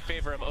 down in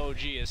favor of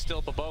OG is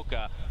still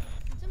Baboka.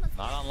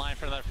 Not online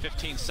for another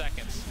 15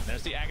 seconds.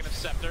 There's the Aghanim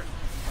Scepter.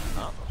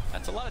 Oh,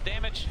 that's a lot of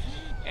damage.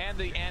 And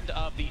the end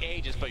of the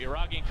Aegis, but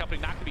Uragi and company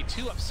not going to be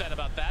too upset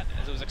about that,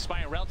 as it was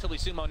expiring relatively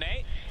soon.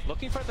 Monet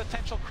looking for a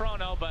potential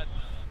Chrono, but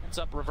ends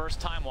up reverse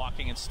time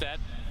walking instead.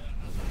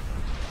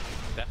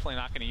 Definitely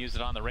not going to use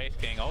it on the Wraith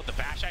King. Oh, the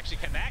bash actually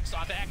connects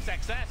onto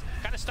XXS.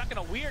 Kind of stuck in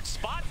a weird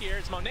spot here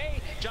as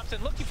Monet jumps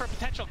in looking for a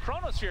potential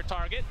Chronosphere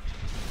target.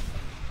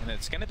 And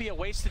it's going to be a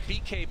wasted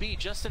BKB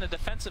just in a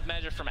defensive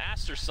measure from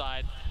Aster's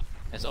side,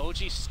 as OG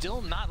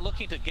still not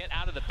looking to get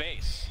out of the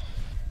base.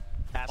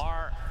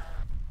 Are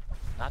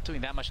not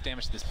doing that much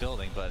damage to this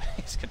building, but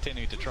he's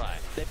continuing to try.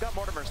 They've got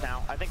Mortimers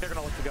now. I think they're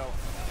going to look to go.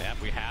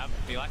 Yep, we have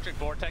the Electric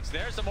Vortex.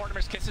 There's the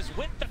Mortimer's Kisses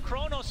with the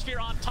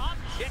Chronosphere on top.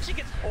 He actually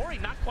gets Ori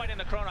not quite in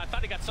the Chrono. I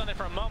thought he got stunned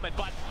for a moment,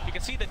 but you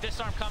can see the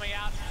disarm coming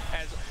out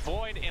as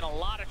Void in a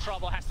lot of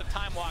trouble, has to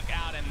time walk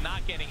out and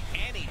not getting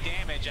any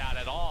damage out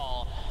at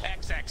all.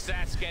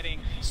 XXS getting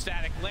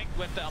static linked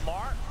with the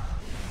Amar.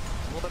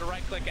 A little bit of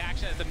right-click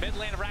action as the mid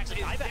lane of Rax is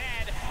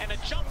dead, and a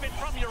jump in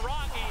from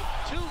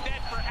Uragi. 2 dead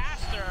for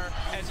Aster,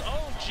 as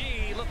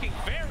OG looking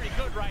very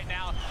good right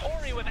now.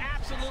 Ori with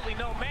absolutely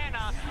no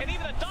mana, and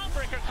even the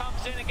Dawnbreaker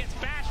comes in and gets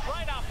bashed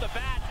right off the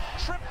bat.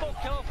 Triple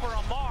kill for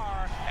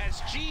Amar,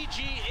 as GG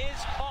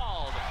is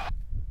called.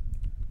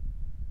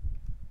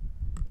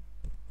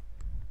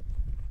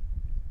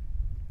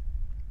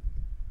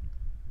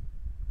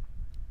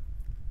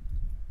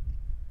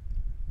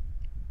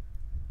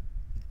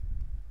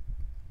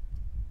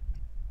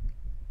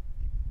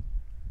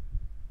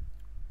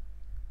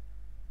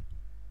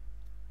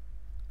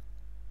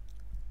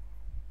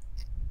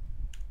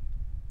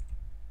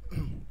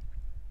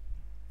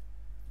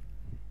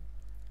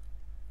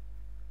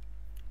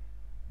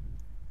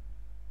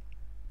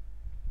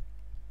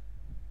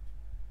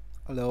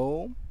 hello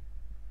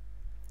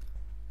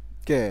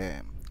ကဲ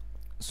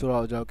ဆို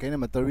တော့ကျွန်တော် game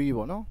number 3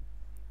ပေါ့နော်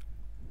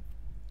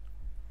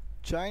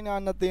China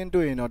နှစ်သင်း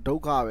တွေ့ရင်တော့ဒု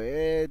က္ခပဲ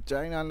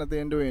China နှစ်သ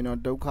င်းတွေ့ရင်တော့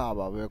ဒုက္ခ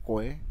ပါပဲကွ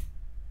ယ်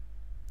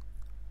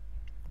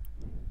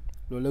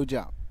လိုလောက်ကြ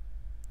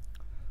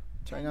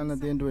China နှစ်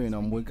သင်းတွေ့ရင်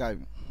တော့မွေးကြိုက်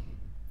ပြီ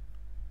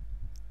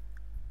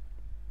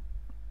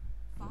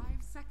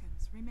 5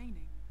 seconds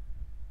remaining.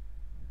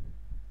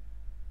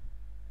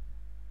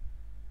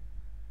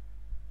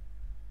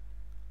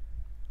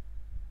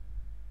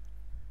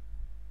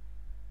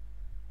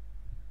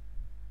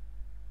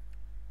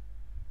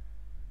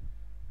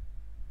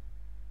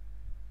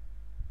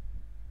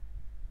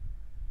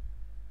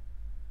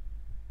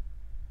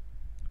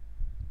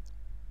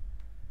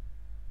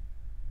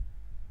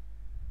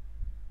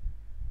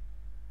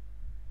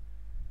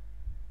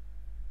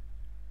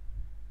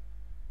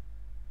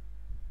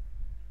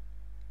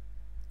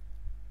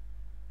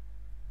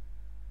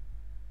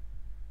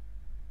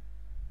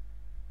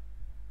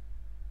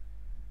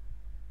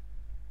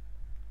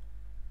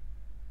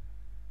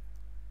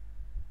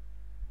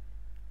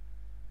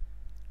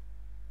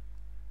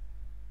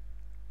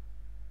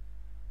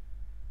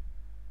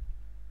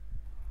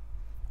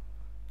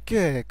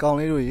ကဲကောင်း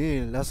လေးတို့ရေ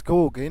let's go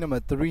game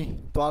number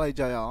 3တွားလိုက်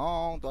ကြရအော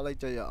င်တွားလိုက်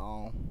ကြရအော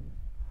င်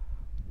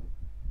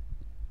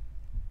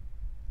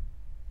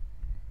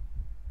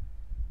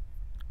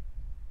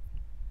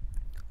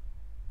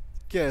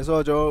ကဲဆို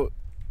တော့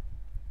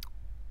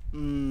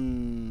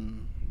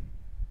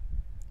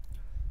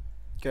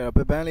ကျွန်တော်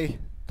ကဲပပန်းလေး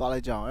တွားလို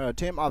က်ကြအောင်အဲ့တော့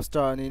team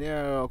Aster အနေနဲ့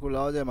တော့အခု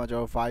လောဆယ်မှာကျွ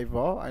န်တော်5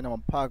ပေါ့အဲ့တော့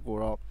ဖတ်ကို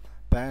တော့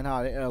ban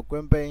ထားတယ်အဲ့တော့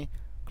Queen Pain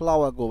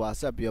Cloud ကိုပါ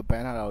ဆက်ပြီးတော့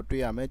ban ထားတာကို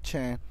တွေ့ရမယ်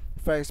Chan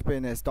Fake Spin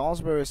နဲ့ Storm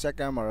Spirit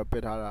second မှာတော့ပ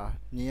စ်ထားတာ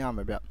မြင်ရမ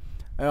ယ်ဗျ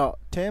အဲ့တော့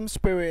Team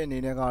Spirit အနေ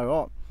နဲ့က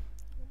တော့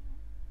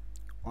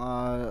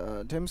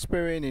Team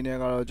Spirit အနေနဲ့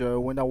ကတော့ကျွန်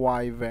တော် Winter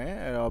Wyvern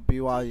အဲ့တော့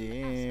ပြီးသွားရ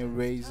င်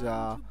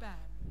Razor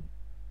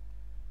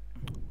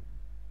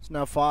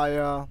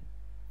Snapfire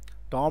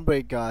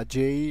Dawnbreaker J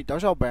တော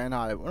က်လျှောက် ban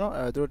ထားတယ်ပေါ့နော်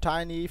အဲ့တော့သူတို့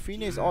Tiny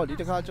Phoenix ဒီ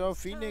တစ်ခါကျွန်တော်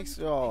Phoenix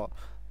တော့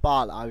ပါ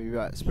လာပြီ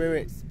ဗျ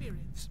Spirit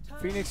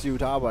Phoenix ယူ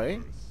ထားပါတယ်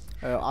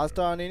အဲ့တော့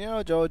Aster အနေနဲ့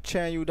တော့ကျွန်တော်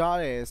Chan ယူထား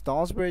တယ်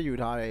Storm Spirit ယူ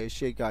ထားတယ်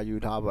Shaker ယူ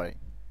ထားပါတယ်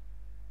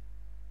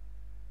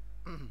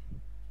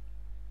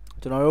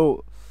ကျွန်တော်တို့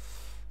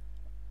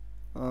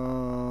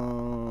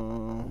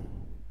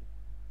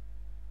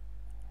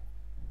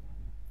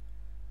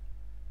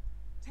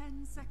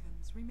10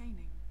 seconds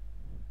remaining.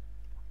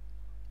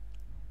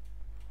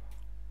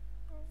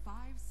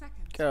 5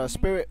 seconds. ကဲတော့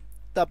Spirit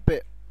တပ်ပ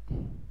စ်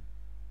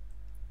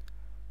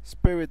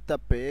Spirit တ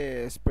ပ်ပစ်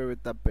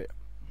Spirit တပ်ပစ်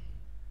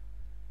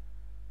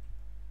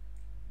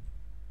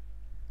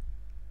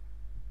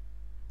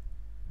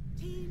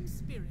Team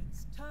spirits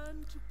turn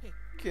to pick.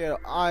 ကဲ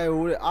တော့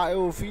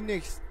IO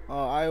Phoenix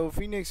IO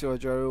Phoenix ဆို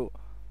တော့ကျွန်တော်တို့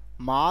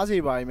မားစီ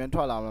ပါရင်မြန်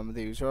ထွက်လာမှာမ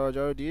သိဘူးဆိုတော့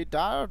ကျွန်တော်တို့ဒီ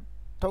ဒါ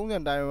ထုံးစံ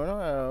တိုင်းပဲเนาะ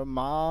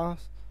မား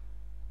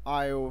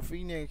IO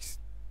Phoenix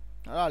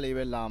အဲ့ဒါလေး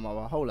ပဲလာမှာ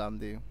ပါဟုတ်လားမ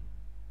သိဘူး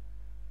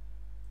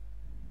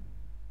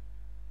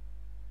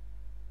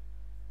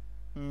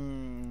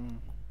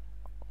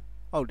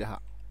ဟုတ်တယ်ဟာ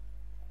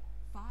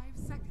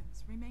 5 seconds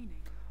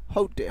remaining.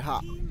 ဟုတ်တယ်ဟာ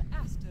Team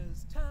Aster's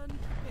turn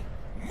to pick.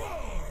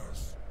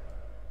 Mars!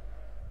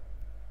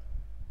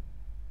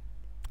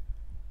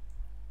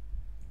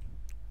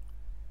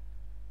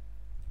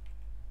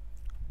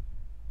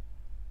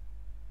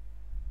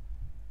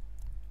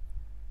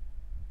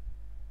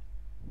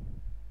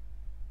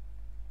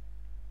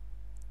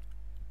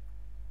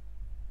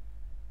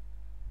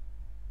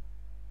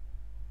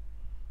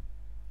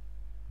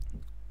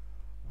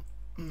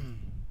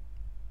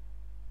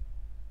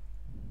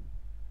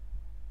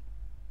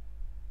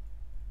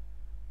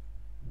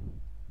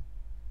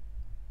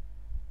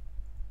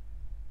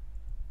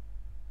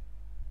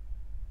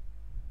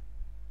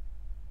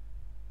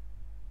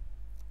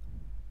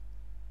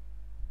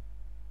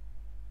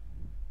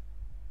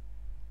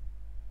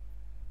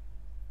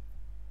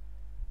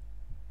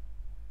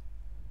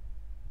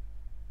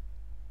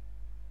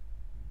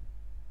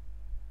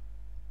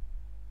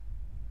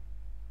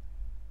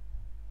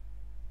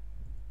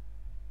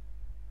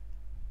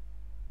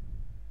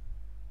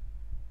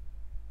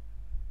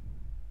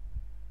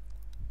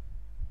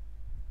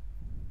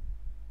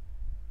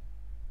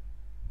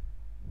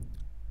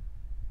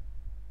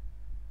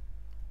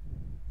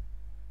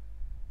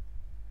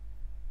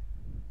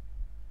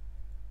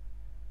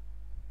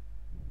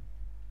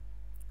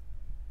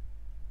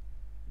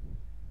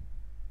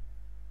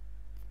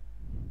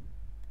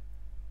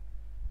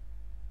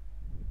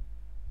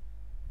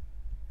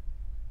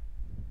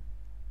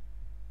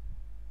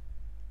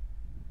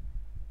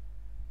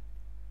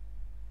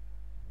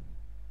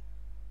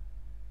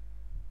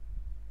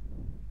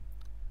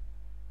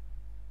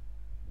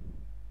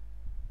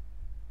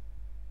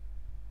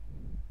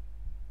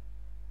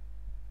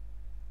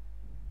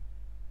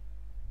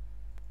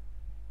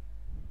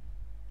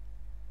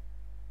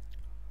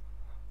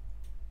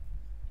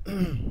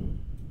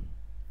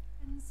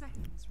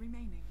 Seconds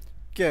remaining.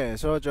 ကဲ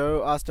ဆိုတော့ကျွန်တော်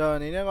တို့ Aster အ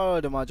နေနဲ့က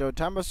တော့ဒီမှာကျွန်တော်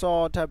Templar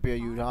ထပ်ပြီး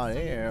ယူထားတ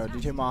ယ်အဲ့တော့ဒီ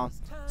ချိန်မှာ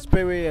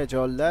Spirit ရဲ့ကျွ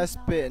န်တော် last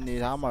bit အနေ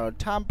ထားမှာတော့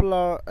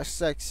Templar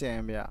Assassin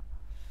ဗျ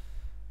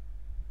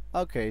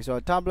Okay ဆို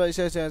တော့ Templar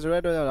Assassin ဆို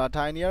တဲ့အတွက်ကြောင့်ဒါ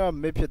Tiny ကတော့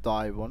mid ဖြစ်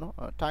သွားပြီပေါ့နော်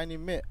Tiny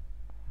mid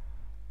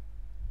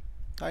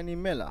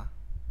လား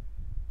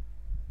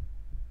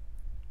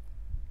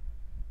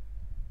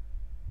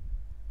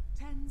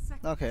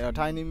Okay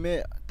Tiny mid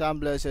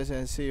Templar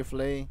Assassin safe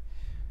lane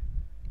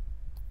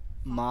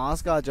Mars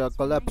ကကျွန်တော်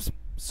collapse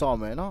ဆော့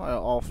မယ်နော်အဲ့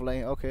off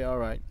lane okay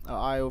alright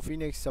IO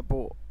Phoenix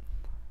support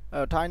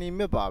အဲ့ Tiny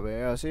mid ပါပဲ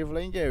အဲ့ safe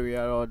lane carry က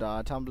တော့ဒါ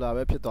Templar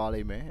ပဲဖြစ်သွားလိ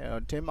မ့်မယ်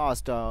အဲ့ Team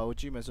Aster ကို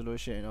ကြည့်မယ်ဆိုလို့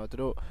ရှိရင်တော့သူ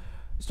တို့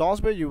Storm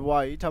Spirit ယူ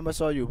သွားပြီ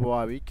Templar ယူ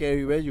သွားပြီ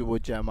carry ပဲယူ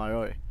ဖို့ကြံပါ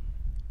တော့တယ်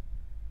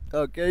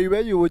အဲ့ carry ပဲ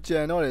ယူဖို့ကြံ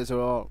တော့တယ်ဆို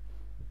တော့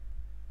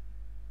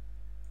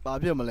ဘာ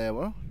ဖြစ်မလဲ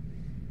ဗောနော်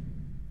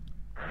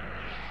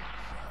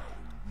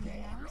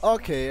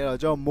Okay အဲ့တော့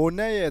ကျွန်တော်မိုး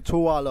နဲ့ရဲ့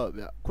ချိုးရတော့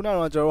ဗျခုနက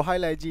တော့ကျွန်တော်တို့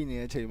highlight ကြည့်နေ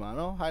တဲ့အချိန်မှာ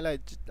နော်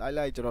highlight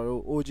ကျွန်တော်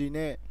တို့ OG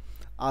နဲ့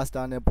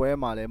Aster နဲ့ပွဲ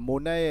မှာလဲ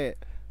မိုးနဲ့ရဲ့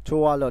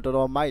ချိုးရတော့တော်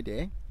တော်မိုက်တ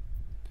ယ်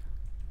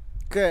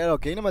ကဲအဲ့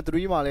တော့ game number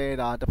 3မှာလဲ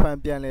ဒါတဖန်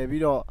ပြန်လဲ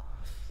ပြီးတော့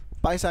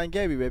ပိုင်ဆိုင်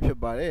ခဲ့ပြီပဲဖြစ်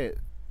ပါတယ်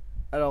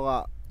အဲ့တော့က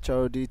ကျွန်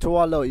တော်ဒီချိုးရ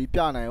လို့ဤပြ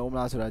နိုင်အောင်မ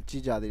လားဆိုတာကြ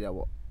ည့်ကြသေးတာ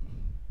ပေါ့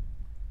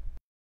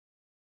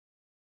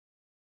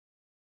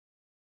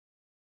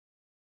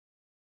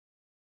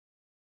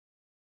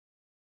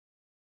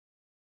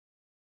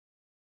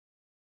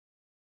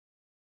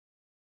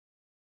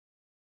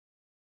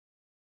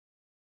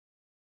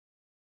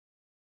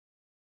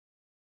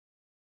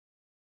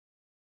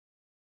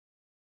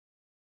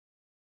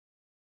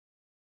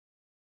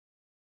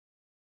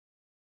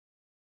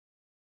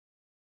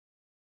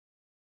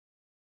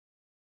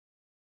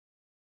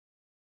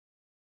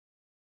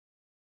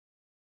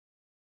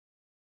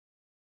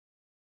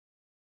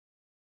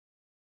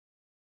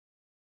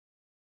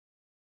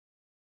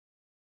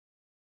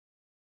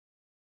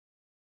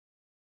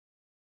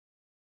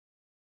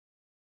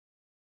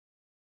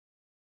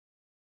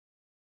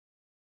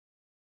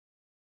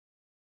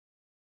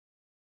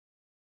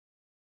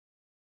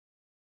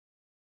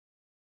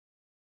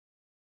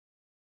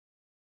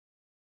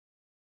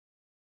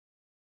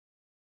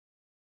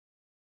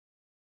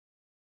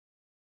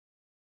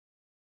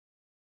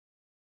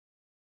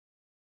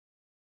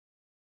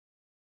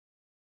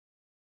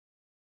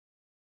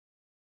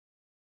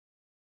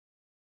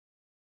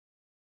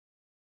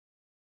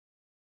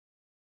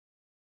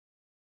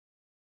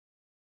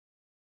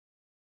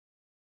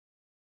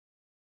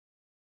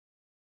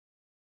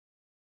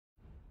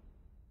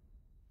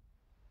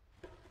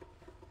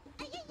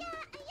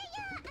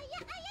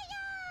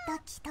ド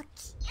キド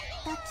キ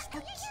ドキ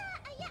ドキ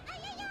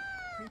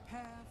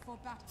Prepare for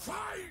battle.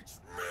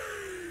 Fight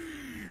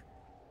me!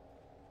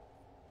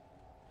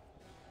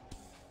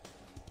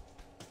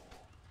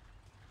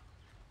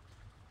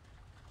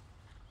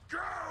 Go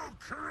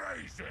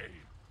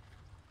crazy!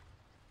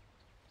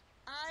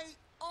 I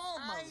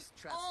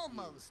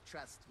almost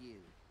trust you.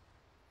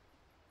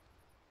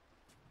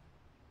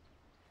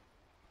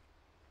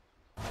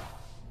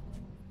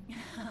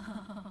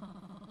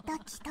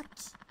 Doki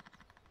doki.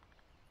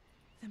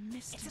 The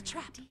mystery. It's a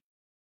trap.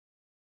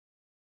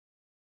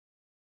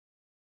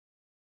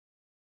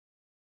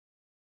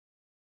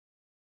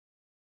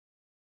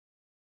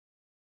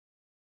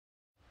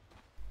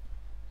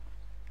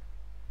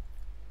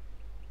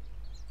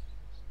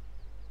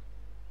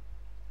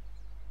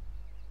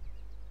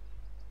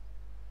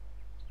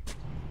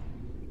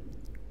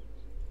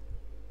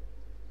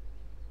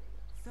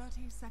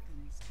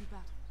 Seconds to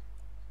battle.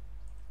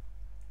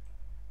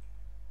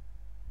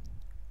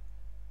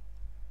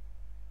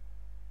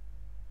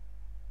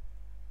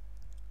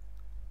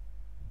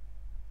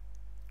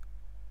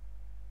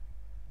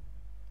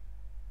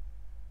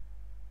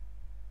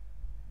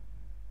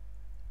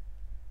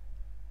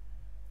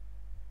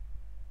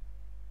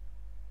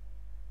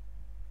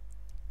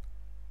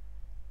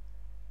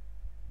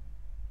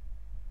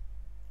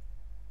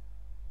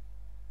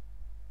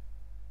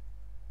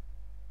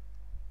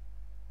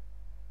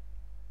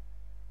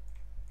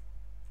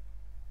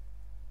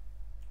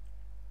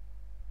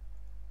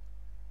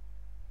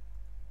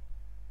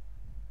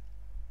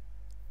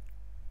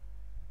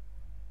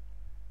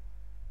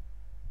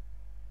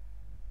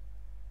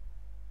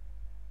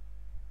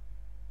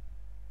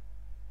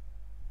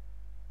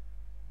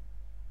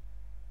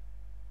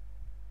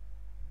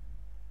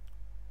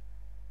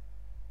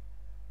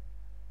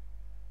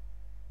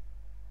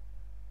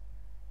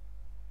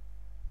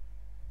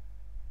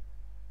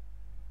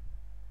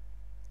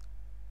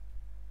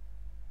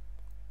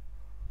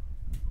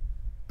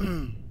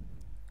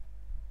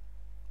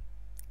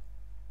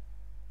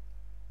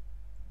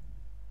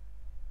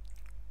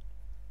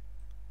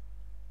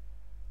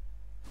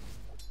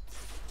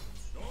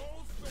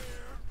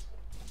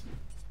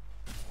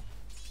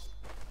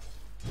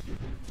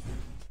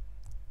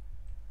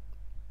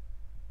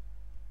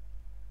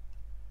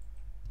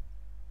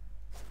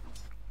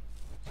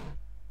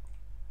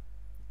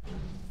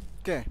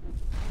 Okay.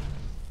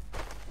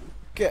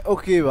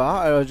 Okay ပါ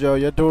အဲ့တော့ကျွန်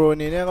တော် Yadoro အ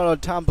နေနဲ့ကတော့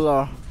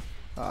Templar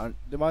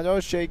ဒီမှာကျွန်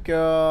တော်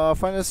shaker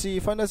fantasy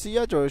က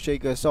ကျွန်တော်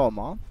shaker ဆော့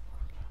မှာ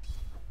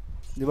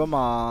ဒီဘက်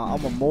မှာအော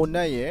က်မှာမိုန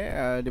က်ရဲ့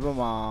ဒီဘက်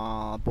မှာ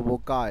ပိုပို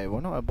ကရဲ့ဗော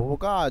နော်ပိုပို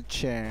ကချ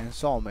န်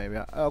ဆော့မယ်ဗျ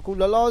အခု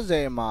လောလောဆ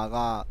ယ်မှာက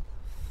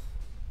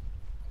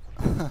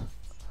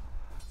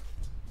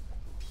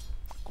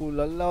ခု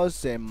လောလော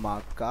ဆယ်မှာ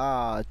က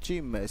ကြ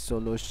ည့်မယ်ဆို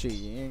လို့ရှိ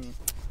ရင်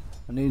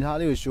အနေထား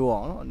လေးကို show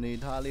အောင်နော်အနေ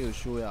ထားလေးကို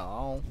show ရ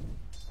အောင်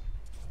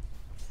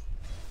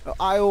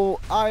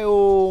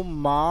IO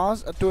Mars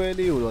အတွဲ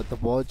လေးကိုတော့သ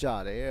ဘောကျ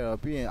တယ်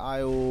ပြီးရင်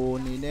IO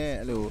အနေနဲ့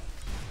အဲ့လို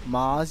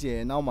Mars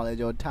ရဲ့နောက်မှာလည်း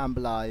ကျွန်တော်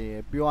Templar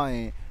ရဲ့ပြောရရ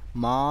င်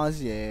Mars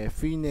ရဲ့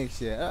Phoenix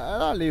ရဲ့အဲ့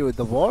ဒါလေးကို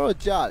သဘောတော့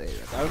ကျတယ်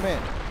ဒါပေမဲ့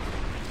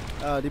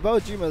ဒီဘက်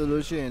ကိုကြည့်မယ်ဆို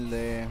လို့ရှိရင်လ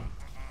ည်း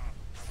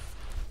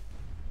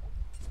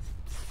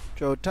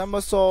ကျွန်တော်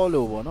Templar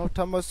လို့ပေါ့နော်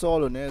Templar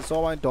လို့ ਨੇ စော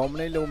ပိုင်း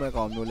dominate လုပ်မဲ့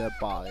ကောင်မျိုးလည်း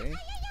ပါတယ်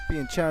ပြီး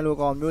ရင် Chan လို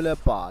ကောင်မျိုးလ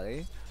ည်းပါတ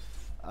ယ်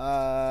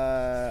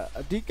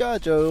အဓိက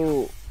ကျွန်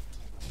တော်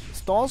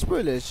Storm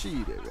Spirit လည်းရှိ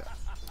တယ်ဗျ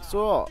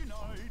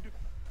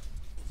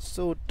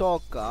ဆို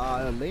တော့ က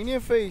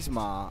laning phase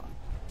မှာ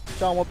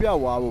တောင်မပြောက်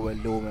သွားဖို့ပဲ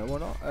လိုမယ်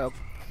ပေါ့နော်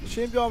ရှ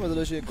င်းပြောမယ်ဆို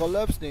လို့ရှိရင်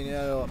collapse နေနေ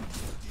တော့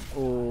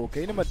ဟို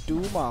game number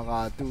 2မှာက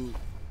သူ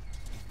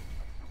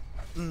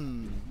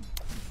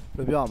ဘ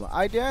ယ်ပြောမလဲ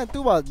idea က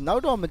သူ့ဘာနော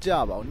က်တော့မကြ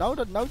ပါဘူးနောက်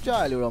ကြ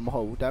ရလို့တော့မ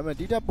ဟုတ်ဘူးဒါပေမဲ့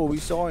ဒီတက်ပို့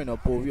ပြီးစောရင်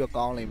တော့ပို့ပြီးတော့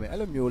ကောင်းလိမ့်မယ်အဲ့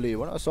လိုမျိုးလေး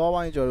ပေါ့နော်အစော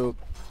ပိုင်းကျွန်တော်တို့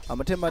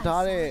မထင်မှတ်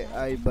ထားတဲ့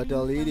အဲ့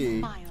battle လေးတွေ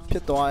ဖြ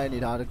စ်သွားတဲ့အနေ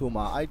ထားတစ်ခု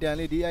မှာ item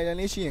လေးဒီ item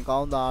လေးရှိရင်ကော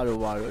င်းသားတို့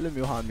ပါတော့အဲ့လို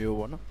မျိုးဟာမျိုး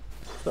ပေါ့နော်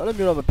ဆိုတော့အဲ့လို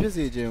မျိုးတော့မဖြစ်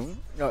စေချင်ဘူး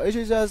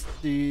HSS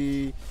ဒီ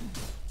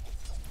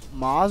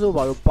မားဆို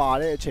ဘာလို့ပါ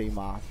တဲ့အချိန်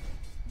မှာ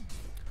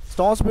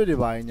Storm Spirit တွေ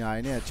ပါညာရ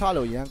င်းနဲ့ချ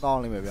လို့ရမ်းကော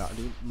င်းလိမ့်မယ်ဗျ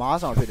ဒီမား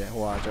ဆောင်ဖြစ်တယ်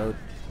ဟိုကကျွန်တော်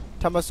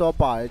Templar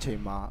ပါတဲ့အချိ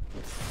န်မှာ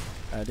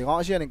ဒီကောင်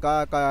အရှိန်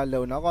ကာယာ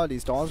လုံနောက်ကဒီ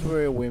Storm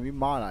Spirit ဝင်ပြီး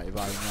မားလာပြီ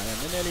ပါညာရင်း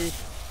နည်းနည်းလေး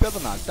ပြဿ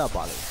နာတက်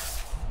ပါလိမ့်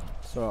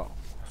ဆိုတော့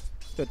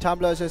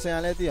Templar ဆ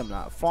န်လည်းသိရမ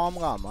လား farm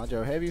ကမှာကျွ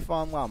န်တော် heavy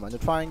farm ကမှာ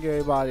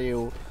triangle ဘာတွေ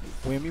ကို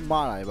ဝင်ပြီးမ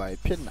လာရပါ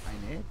ဖြစ်နိုင်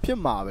တယ်ဖြစ်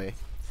မှာပဲ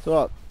ဆို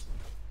တော့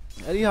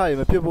အဲ့ဒီဟာတွေ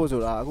မဖြစ်ဖို့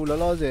ဆိုတာအခုလော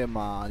လောဆယ်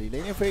မှာဒီ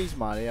laning phase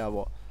မှာလည်း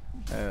ပေါ့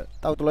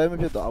တောက်တလဲမ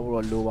ဖြစ်တော့အခု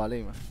တော့လိုပါလိ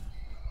မ့်မယ်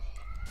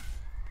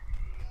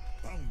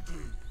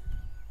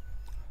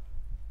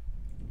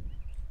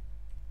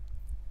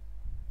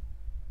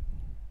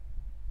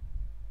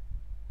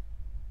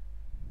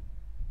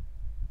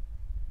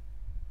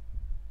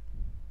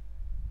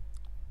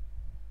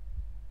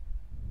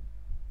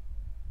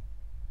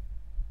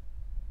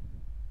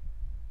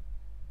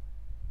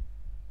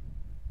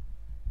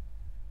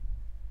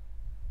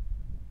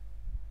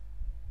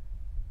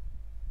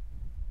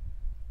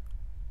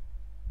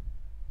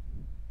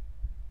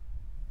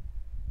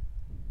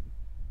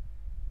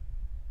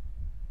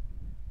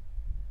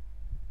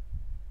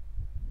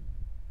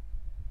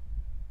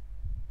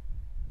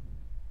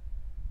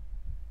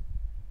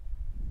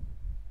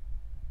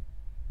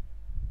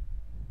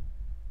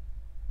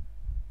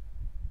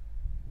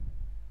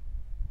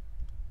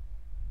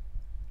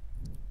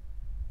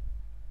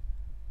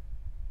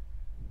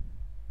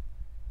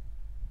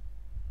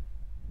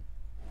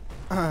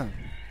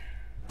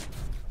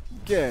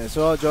ကဲ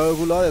ဆိုတော့ကျွန်တော်အ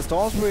ခုလောတဲ့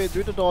Storm Spirit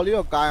တွေတော်တော်လေး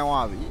တော့ကိုင်း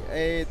သွားပြီ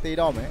အေးတေး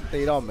တော့မယ်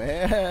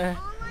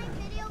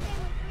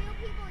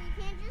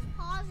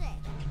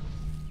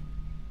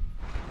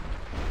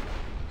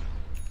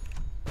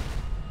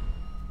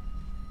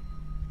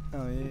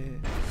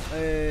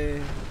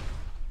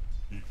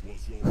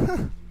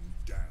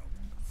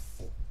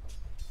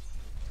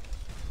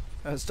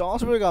Storm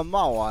Spirit က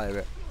မောက်သွားတယ်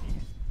ဗျ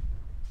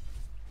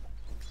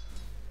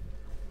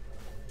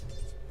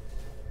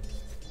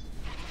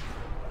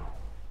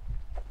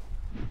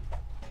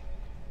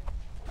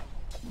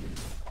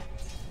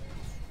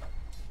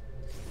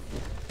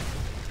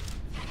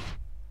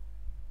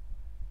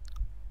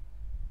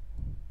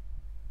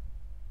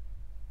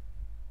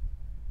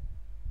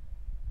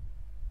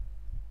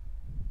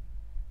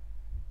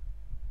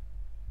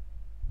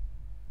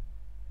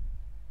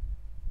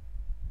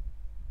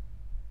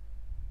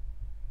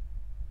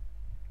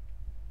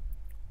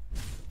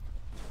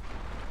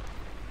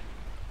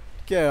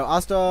ကဲ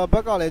Aster ဘ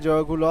က်ကလည်းကျွန်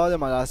တော်အခုလောဆ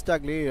ယ်မှာ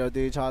stack လေးတွေ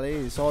တေချာလေး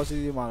source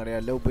စီမှာက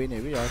လေးလုတ်ပေးနေ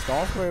ပြီ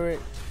Storm Spirit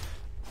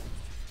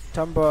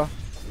Temper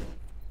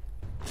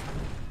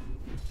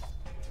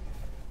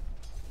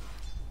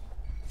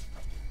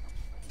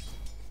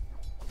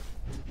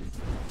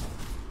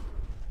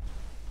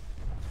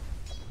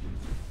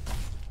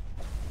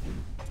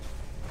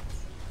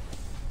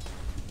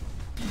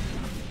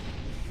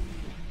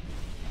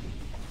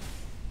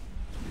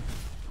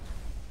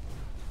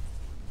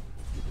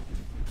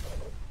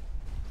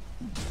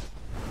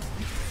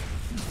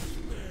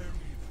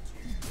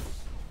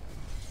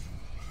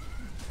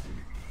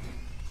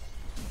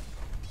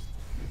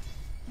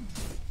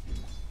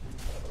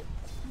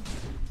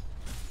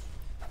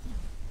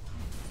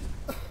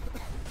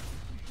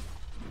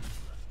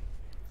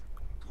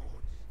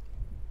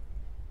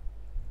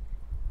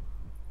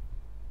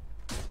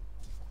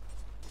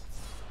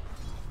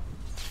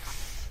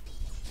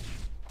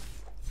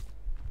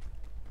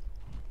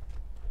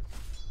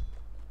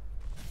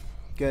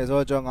ကဲဆို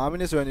တော့ကျွန်တော်9မိ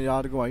နစ်ဆိုရင်နေတာ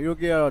တကူမှာ Euro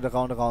ကတော့တ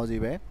ကောင်စီ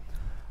ပဲ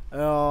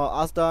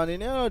Aster အနေ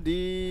နဲ့တော့ဒီ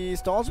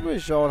Storm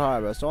Spirit short ထားရ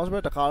ပဲ Storm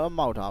Spirit တစ်ခါတော့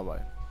မောက်ထားပါတ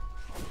ယ်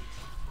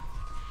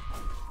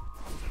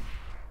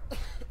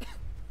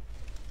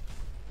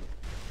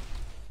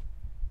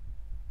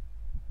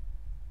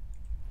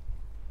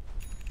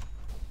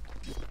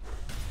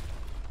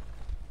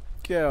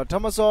ကဲတော့ထ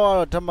မဆောက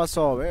တော့ထမ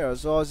ဆောပဲ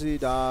စောစီ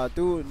ဒါ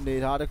သူ့နေ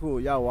ထားတစ်ခု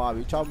ရောက်သွား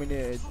ပြီ6မိန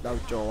စ်လော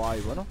က်ကျော်သွား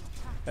ပြီပေါ့နော်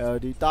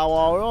ဒီတာ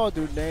ဝါတော့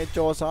သူနေ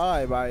ကြော်စား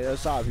လိုက်ပါရ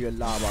စပြီး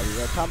လာပါပြီ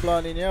။ Templar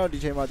အနေနဲ့တော့ဒီ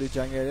ချိန်မှာသူဂျ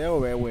န်ငယ်တွေကို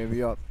ပဲဝင်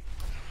ပြီးတော့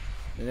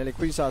နည်းနည်းလေး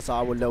quick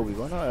စားဖို့လုပ်ပြီ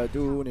ပေါ့နော်။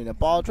သူအနေနဲ့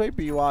power trade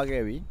ပြီးသွား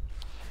ခဲ့ပြီ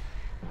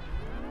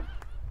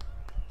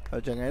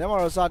။ဂျန်ငယ်ထဲမှာ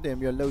တော့စတင်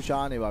ပြီးတော့လှုပ်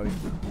ရှားနေပါပြီ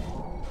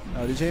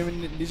။ဒီချိ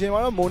န်မှာ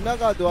တော့ Monarch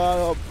ကသူက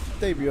တော့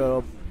တိတ်ပြီး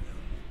တော့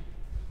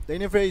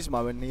Danish face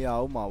မှာပဲနေရ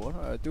အောင်မှာပေါ့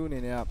နော်။သူအနေ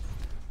နဲ့က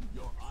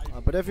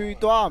Battlefield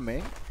သွားရမ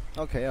ယ်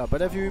။ Okay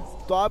Battlefield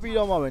သွားပြီး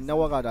တော့မှပဲ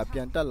network ကဒါပြ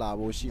န်တက်လာ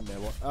ဖို့ရှိမယ်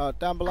ပေါ့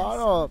Templar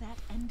တော့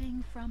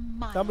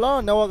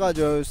network က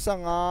ကျွန်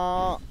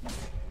တော်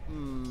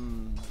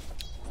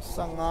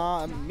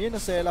15မိန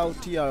စ်20လောက်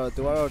ထိရတော့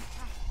သူကတော့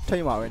ထိ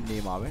တ်မှာပဲနေ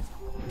မှာပဲ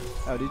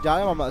ဒီကြား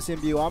ထဲမှာအဆင်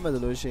ပြေသွားမယ်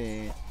ဆိုလို့ရှိရ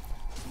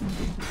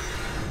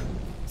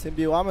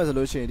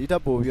င်ဒီထ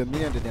ပ်ပို့ပြီးတော့မြ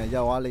င့်တဲ့တန်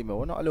ရောက်သွားလိမ့်မယ်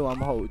ပေါ့နော်အဲ့လိုမှ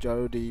မဟုတ်ဘူးကျွန်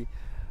တော်တို့ဒီ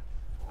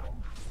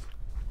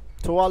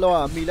ထိုးရတော့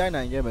အမိလိုက်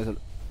နိုင်ခဲ့မယ်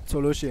ဆို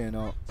လို့ရှိရင်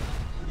တော့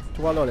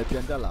ထိုးရတော့လည်းပြ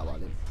န်တက်လာပါ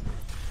လိမ့်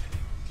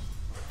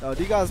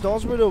ဒီက Storm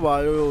Spirit တို့ဘာ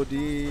လို့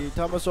ဒီ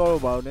Thermosol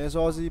တို့ဘာလို့နည်း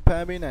စောစီဖ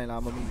မ်းပေးနိုင်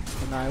လားမ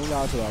နိုင်ဘူး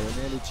လားဆိုတာပဲန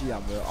ည်းလေးကြည့်ရ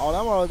မှာ။အော်လ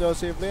မ်းမှာတော့ကျွန်တော်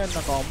save play နှ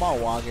စ်ကောင်မှ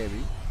ဝါခဲ့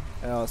ပြီ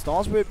။အဲ့တော့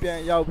Storm Spirit ပြန်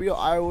ရောက်ပြီးတော့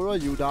IO တော့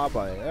ယူထား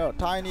ပါတယ်။အဲ့တော့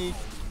Tiny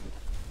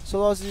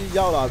စောစီ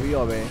ရောက်လာပြီး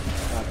တော့ပဲ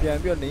ပြန်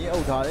ပြီးတော့နေအု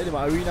ပ်ထားတယ်ဒီ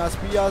မှာ Arena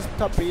Spears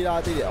ထပ်ပေး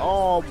ထားသေးတယ်။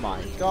 Oh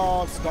my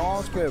god Storm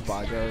Spirit ပါ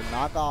ကျွန်တော်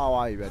နားကား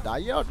သွားပြီပဲ။ဒါ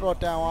ကြီးတော့တော်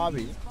တန်သွား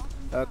ပြီ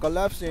။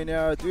 collapse နေတ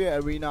ယ်သူ့ရဲ့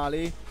Arena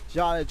လေးရ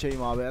တဲ့ချိန်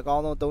မှာပဲအကော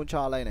င်းဆုံးသုံးချ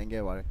လိုက်နိုင်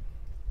ခဲ့ပါတယ်။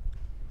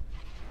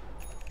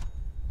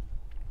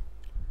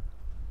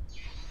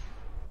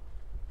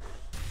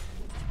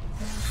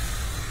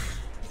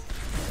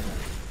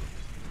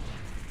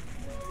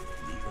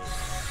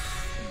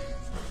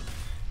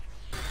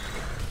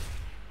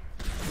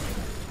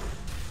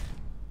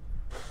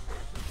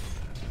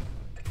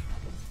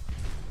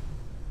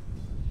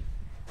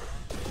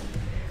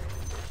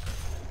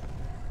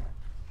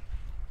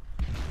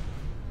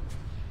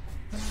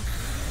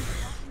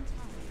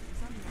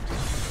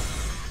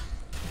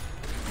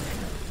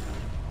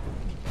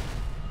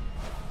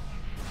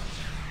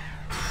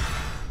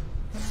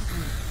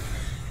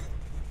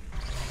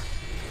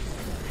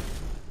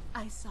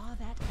 I saw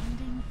that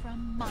ending from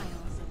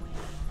miles away.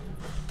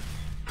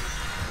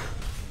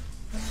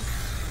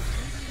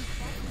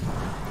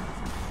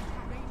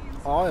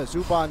 Oh,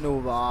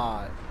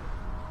 supernova.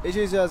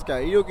 HSS က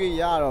EOK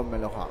ရတော့မ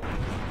ယ်လို့ဟာ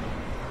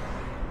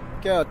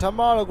ကဲထမ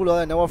တော့ကူလို့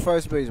လည်း never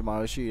first base မှာ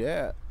ရှိတ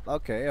ယ်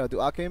Okay သူ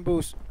arcane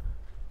boost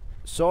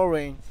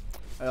soaring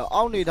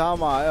အောက်နေထား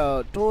မှာ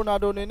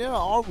tornado နေနဲ့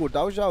အောက်ကို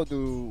တောက်လျှောက်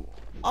သူ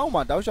အောက်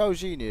မှာတောက်လျှောက်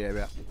ရှိနေတယ်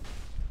ဗျ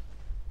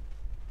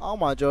အောက်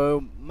မှာကျွန်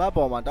တော် map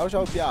ပေါ်မှာတောက်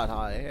လျှောက်ပြ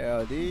ထားတယ်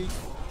ဒီ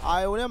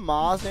IO နဲ့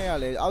Mars နဲ့က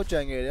လည်းအောက်ကြံ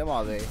ငယ်ထဲမှာ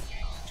ပဲ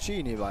ရှိ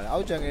နေပါတယ်အော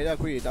က်ကြံငယ်တဲ့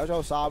ခွေတောက်လျှော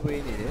က်စား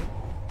ပေးနေတယ်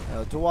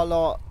ထိုး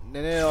တော့န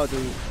ည်းနည်းတော့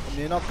သူအမြ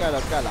င်တော့ကတ်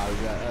လာပြီ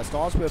ဗျ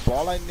Storm Spirit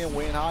ball line နဲ့ဝ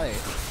င်ထားတယ်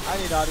အဲ့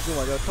ဒီဒါတခု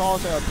မှာကျွန်တော် toss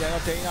ဆက်ပြန်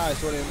တော့ထိန်းထားတယ်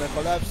ဆိုရင်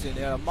collapse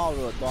နေရမောက်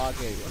လို့သွား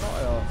ခဲ့ပြီเนาะ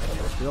အဲ့တော့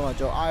ဒီတော့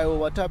ကျွန်တော် IO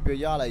ဝတ်ထပ်ပြ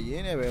ရလိုက်ရ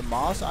င်းနဲ့ပဲ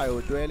Mars IO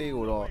တွဲလေး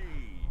ကိုတော့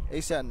အိ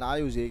တ်ဆက်နား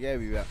ယူစေခဲ့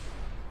ပြီဗျ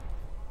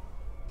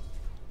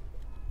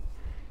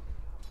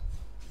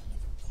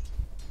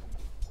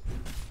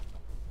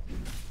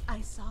I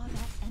saw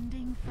that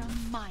ending from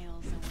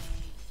miles away.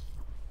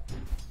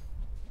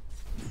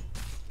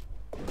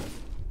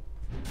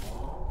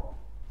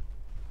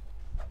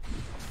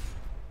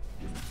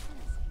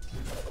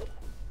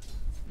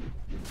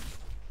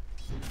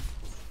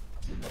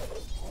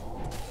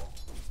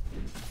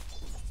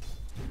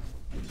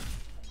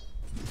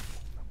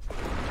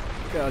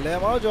 Okay, လေ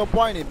မှာတော့ကျွန်တော်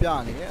point တွေပြ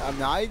နေတယ်အ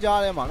များကြီးကြား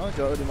ထဲမှာเนาะ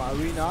ကျွန်တော်ဒီမှာ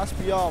Arena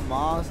Spear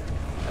Mars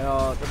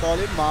တော်တော်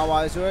လေးမာဝါ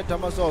ဆိုရဲ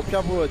Thermosol ဖြ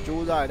တ်ဖို့တော့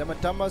ကြိုးစားတယ်ဒါပေမဲ့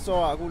Thermosol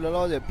ကအခုလော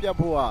လောဆယ်ပြတ်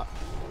ဖို့က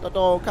တော်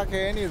တော်ခက်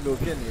ခဲနေလို့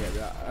ဖြစ်နေရ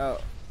ဗျ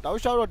တောက်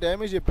လျှောက်တော့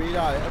damage ပေး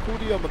ထားတယ်အခု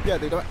ထိတော့မပြတ်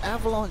သေးဘူးဒါပေမဲ့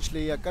avalanche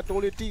လေးကကတ်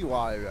တိုးလေးတိ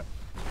သွားတယ်ဗျ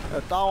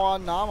တာဝါ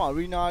နားမှာ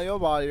Arena ရော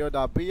ဘာတွေရော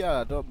ဒါပေးရ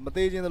တာတော့မ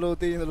သေးချင်းသလို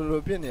ဖြစ်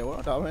နေပေါ့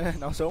နော်ဒါပေမဲ့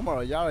နောက်ဆုံးမှာ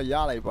တော့ရ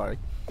လိုက်ပါတယ်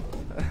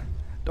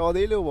တော်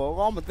သေးလို့ပေါ့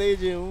ကောင်းမသေး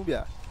ချင်းဘူးဗျ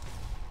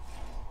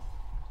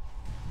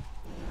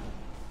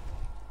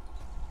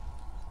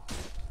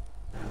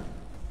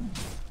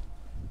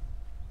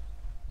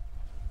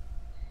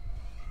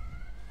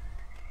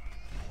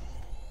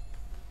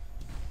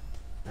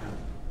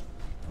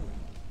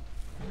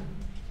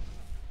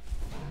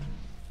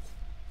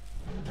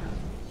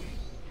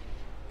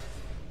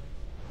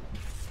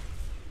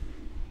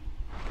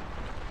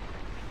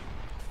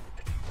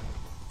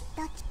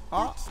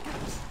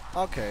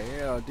Okay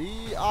ဒီ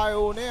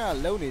IO နဲ့က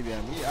လုံနေပြ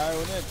န်ပြီ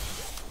IO နဲ့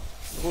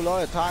အခုလော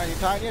ထိုင်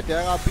နဲ့တဲ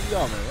ကပြီး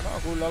တော့မယ်ဗောနော်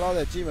အခုလောလောဆ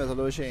ယ်ကြည့်မယ်ဆို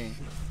လို့ရှိရင်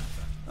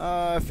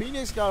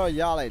Phoenix ကတော့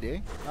ရလိုက်တယ်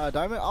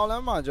ဒါပေမဲ့အောက်လ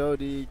မ်းမှာကျွန်တော်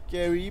ဒီ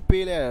carry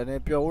ပေးလိုက်ရတယ်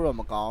နဲ့ပြောလို့တော့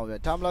မကောင်းဘူးဗျ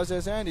Tamla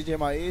Session ဒီချိ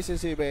န်မှာ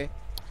ACC ပဲ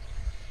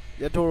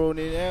ရထိုရို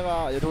နေနဲ့က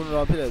ရထို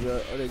ရိုဖြစ်တယ်ပြော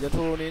ရ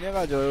ထိုရိုနေနဲ့က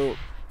ကျွန်တော်တို့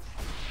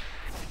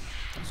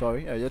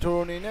sorry ရထို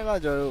ရိုနေနဲ့က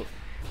ကျွန်တော်တို့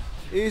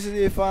ACC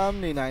farm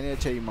နေနိုင်တဲ့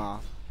အချိန်မှာ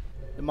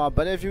ဒီမှာ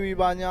Battlefield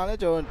ပါညာလဲ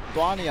ကျွန်တော်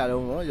တွားနေရ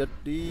တော့နော်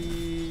ဒီ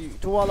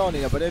ထိုးရတော့နေ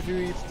တဲ့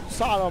Battlefield စ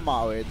တော့မှာ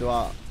ပဲသူက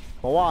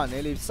ဘဝအနေ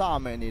လေးစ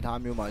မယ်အနေထား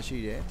မျိုးမှာရှိ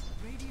တယ်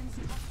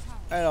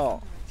အဲ့တော့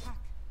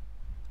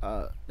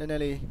နည်းန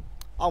ည်းလေး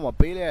အောက်မှာ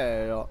ပေးလိုက်ရ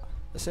တော့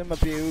အဆင်မ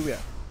ပြေဘူးဗျ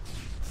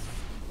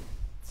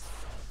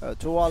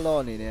ထိုးရတော့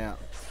အနေနဲ့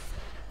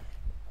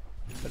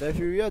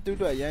Battlefield ရသူ့အ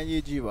တွက်အရင်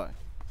ရေးကြည့်ပါ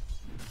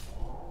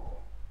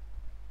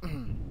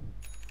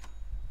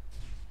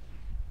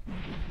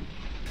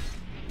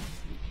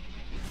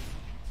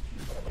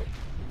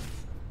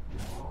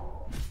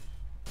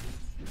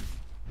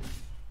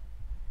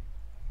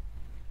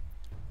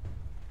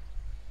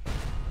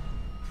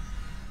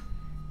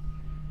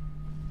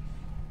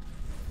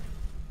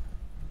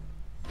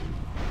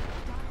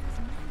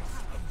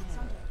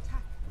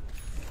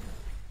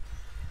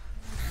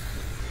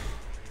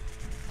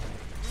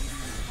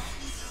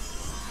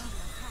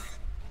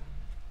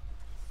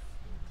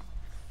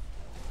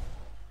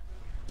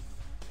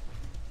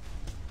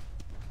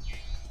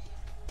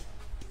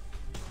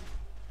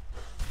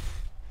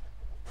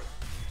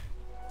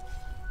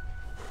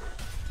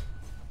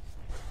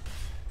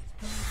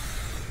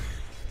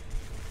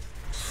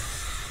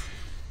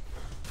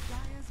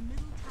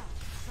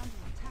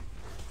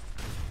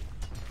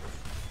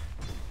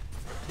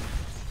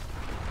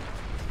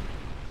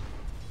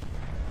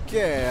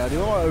ကဲဒီ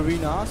တော့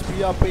arena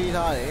spear ပေး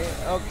ထားတယ်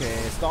okay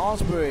storm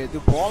spirit သူ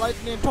ball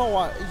lightning ထောက်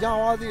ရ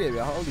သွားသေးတယ်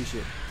ဗျာ holy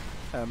shit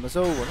မ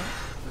စိုးဘူးနော်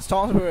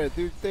storm spirit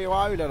သူတေ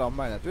သွားပြီလည်းတော့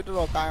မှန်တယ်သူတော်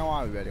တော်ကိုင်း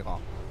သွားပြီဗျာဒီကော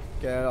င်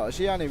ကဲတော့အ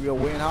ရှိကနေပြီးတော့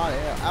ဝင်ထားတ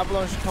ယ်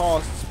avalanche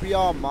toss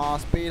spear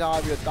mass ပေးထား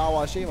ပြီးတော့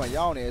tower ရှေ့မှာ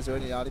ရောက်နေဆို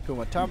တဲ့နေရာတစ်ခု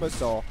မှာ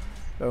tempest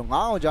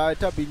ငါးအောင်ကြား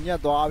ထပ်ပြီးညက်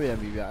သွားပြန်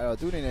ပြီဗျာအဲ့တော့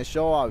သူအနေနဲ့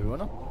short ရပြီဗော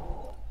နော်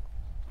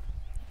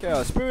ကဲ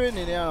spirit အ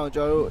နေနဲ့ကတော့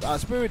ကျွန်တော်တို့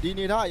spirit ဒီ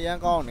နေထားအရန်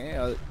ကောင်းတယ်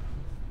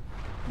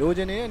လို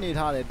ချင်နေတဲ့အနေ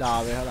ထားလေဒါ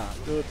ပဲဟုတ်လား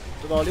သူ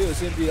တော်တော်လေးကိုအ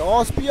ဆင်ပြေ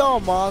အော် spear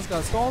mask က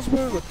storm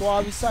spirit ကို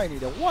တွားပြီးစိုက်နေ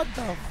တယ် what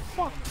the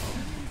fuck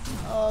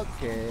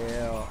okay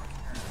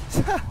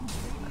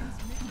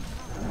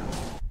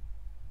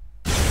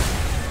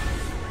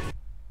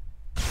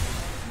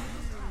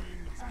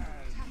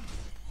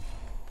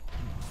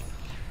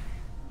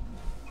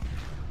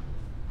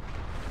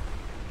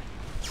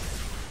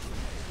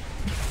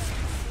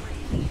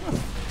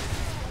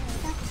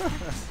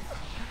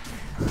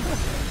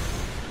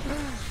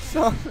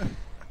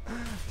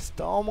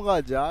Storm က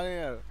ကြား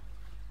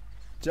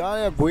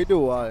ရဘွေးတူ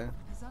သွားတယ်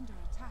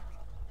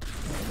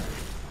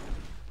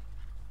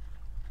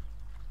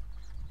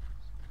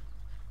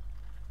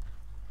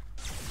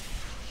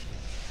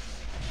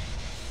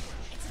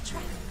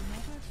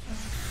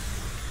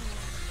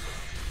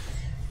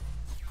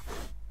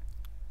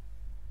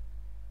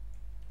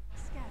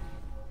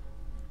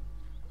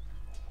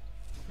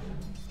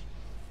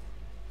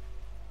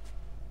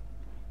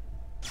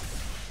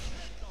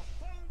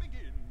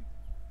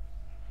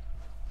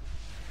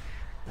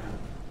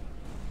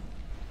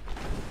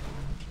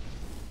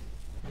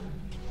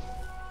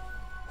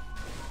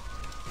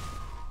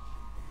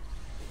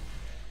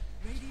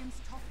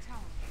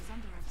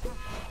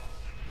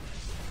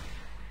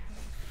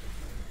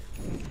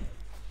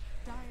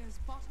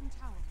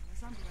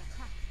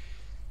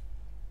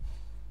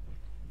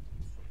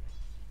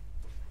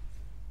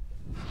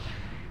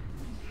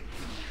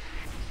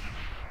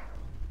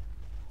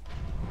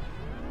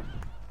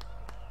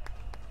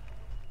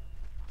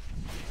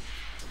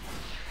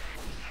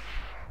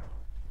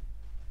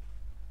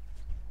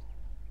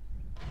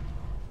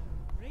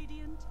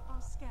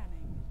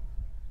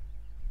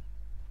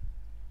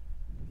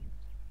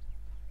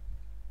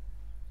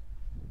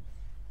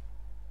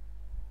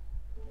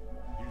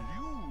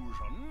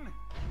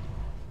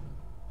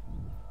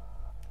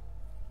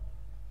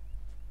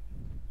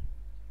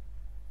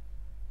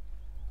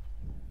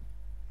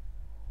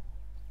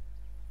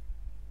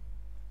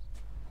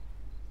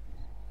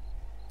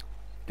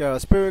ကဲ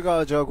spirit က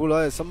ကျွန်တော်ခု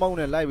လောစမုံ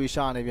နဲ့လိုက်ပြီး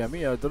ရှာနေပြန်ပြီ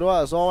သူတို့က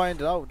အစောပိုင်း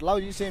တော့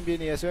ကြီးဆင်ပြေ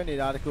နေရဆွဲနေ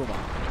တာတခုမှာ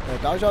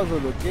တောက်လျှောက်ဆို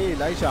လို့ကေး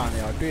လိုက်ရှာနေ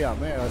တော့တွေ့ရ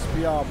မယ်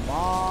spear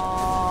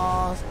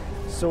mass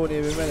ဆိုနေ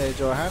ပေမဲ့လည်း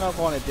ကျွန်တော် hand of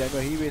con နဲ့ပြန်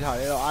ပြီး heal ပေးထား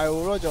တယ်အဲ့တော့ IO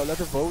တော့ကျွန်တော်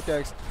left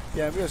vortex ပြ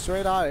န်ပြီးဆွဲ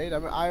ထားတယ်ဒါ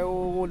ပေမဲ့ IO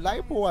ကိုလို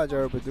က်ဖို့ကကျွ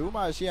န်တော်ဘယ်သူ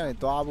မှရှေ့ကနေ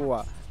သွားဖို့က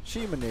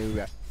ရှိမနေဘူး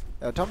ဗျ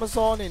ထမ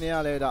စောအနေနဲ့က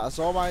လည်းဒါအ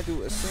စောပိုင်းသူ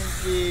အစင်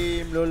ပြေ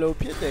မလို့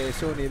ဖြစ်တယ်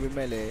ဆိုနေပေ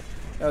မဲ့လည်း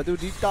သူ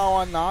ဒီတာ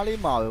ဝါနားလေး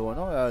မှာပဲပေါ့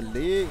နော်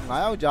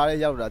9ယောက်ကြားထဲ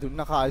ရောက်တာသူ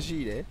နှစ်ခါရှိ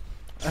တယ်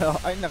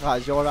အဲ့နှစ်ခါ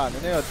ရောတာန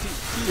ည်းနည်းတော့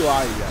ထိ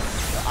သွားပြီဗျ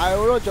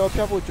IO တော့ကြောဖြ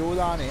တ်ဖို့ကြိုး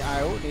စားနေ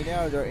IO အနေနဲ့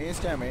တော့ကျွန်တော်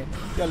instant ပဲ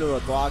ပြတ်လို့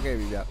တော့သွားခဲ့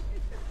ပြီဗျ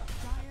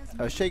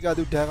ရှိတ်က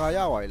သူဒန်ကာရ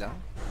ပါလား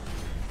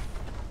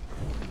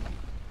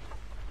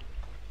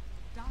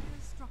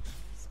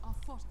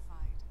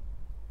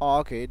โ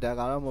อเคဒန်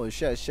ကာတော့မဟုတ်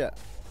ရှက်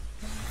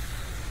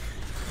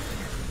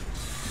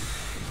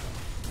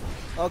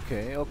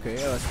Okay okay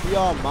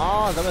spear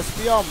mass ဒါပေမဲ့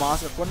spear mass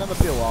ကိုနဲ့မ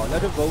ဖြစ်သွားဘူး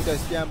electric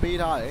voltage ပြန်ပေး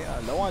ထားတယ်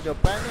လုံးဝကျွန်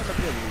တော် ban နဲ့မ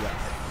ဖြစ်ဘူးဗျ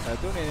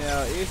သူအနေနဲ့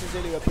AC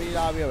လေးပဲပေး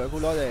ထားပြီးတော့အခု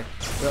လောဆယ်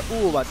ဥ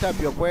ကိုပါတက်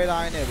ပြီးတော့ပွဲ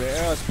တိုင်းနဲ့ပဲ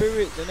အဲ့တော့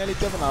spirit နည်းနည်းလေး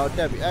ပြဿနာတော့တ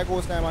က်ပြီး echo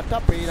slam မှာတ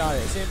က်ပေးထားတ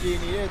ယ်အဆင်ပြေ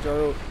နေတဲ့ကျွန်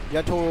တော်တို့ရ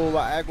ထိုး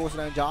ပါ echo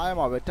slam ကြားထဲ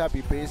မှာပဲတက်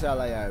ပြီးပေးဆက်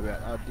လိုက်ရတယ်ဗျ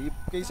ဒီ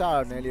ကိစ္စ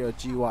တော့နည်းလေးတော့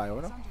ကြီးသွားရော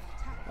နော်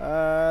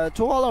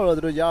ချိုးရတော့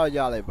သူတို့ရ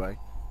လိုက်ပါ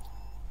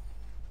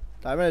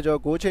ဒါပေမဲ့ကျွန်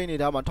တော် goal chain နေ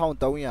ထားမှာ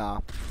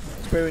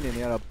1300 spirit အနေ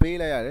နဲ့ကတော့ပေး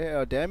လိုက်ရတယ်အဲ့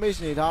တော့ damage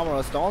နေထားမှာ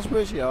တော့ storm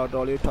spirit ရှိတော့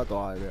တော်လေးထွက်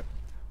သွားတယ်ဗျ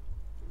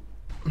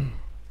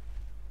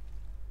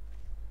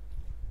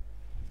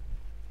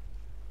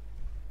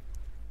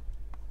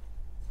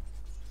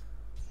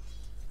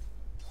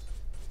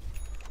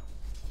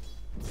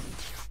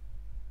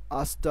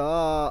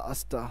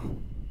Aster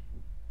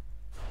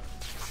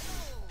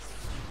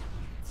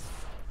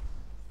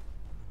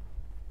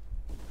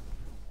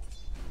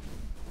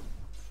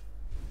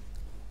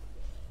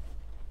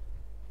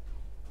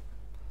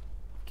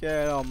ကဲ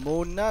တော့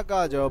မိုနက်က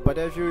ကျွန်တော်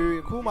battlefield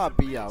အခုမှ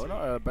ပြီးရပါ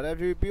တော့အဲ့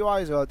battlefield ပြီးသွား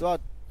ပြီဆိုတော့သူက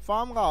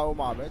farm ကအောင်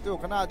ပါပဲသူ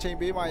ခဏအချိန်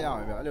ပေးမှရမ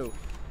ယ်ဗျအဲ့လို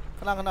ခ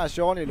ဏ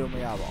ရှောနေလို့မ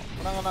ရပါ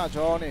ဘူးခဏ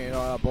ရှောနေ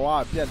တော့ဘော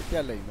ကပြ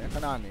က်လိမ့်မယ်ခ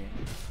ဏနေ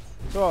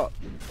ဆိုတော့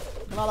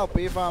ခဏတော့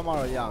ပေး farm မှ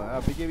တော့ရမယ်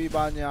အဲ့ BKB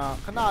ပါညာ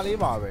ခဏလေး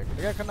ပါပဲတ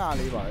ကယ်ခဏ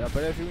လေးပါဗျ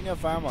battlefield နဲ့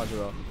farm ပါဆို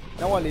တော့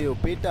နောက်ဝက်လေးကို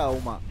ပေးတက်အော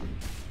င်မှ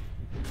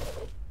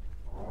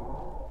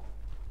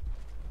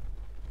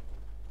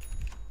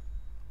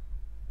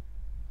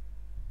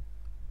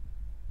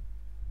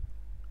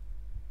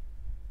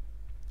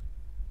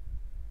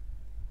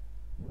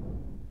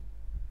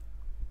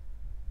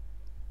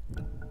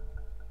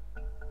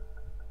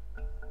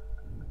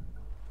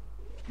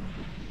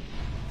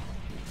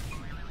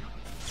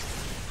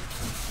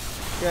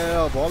ကဲ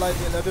တော့ဘောလိုက်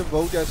တင် electric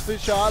voltage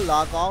fisher လာ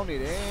ကောင်းနေ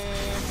တယ်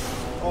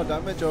။အော်ဒါ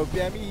ပေမဲ့ကျွန်တော်ပြ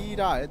န်ပြီးဟီး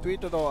ထားတယ်။သွေး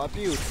တော်အပြ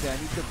ည့်ကိုပြန်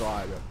ပြီးဖြစ်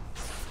သွားတယ်ဗျ။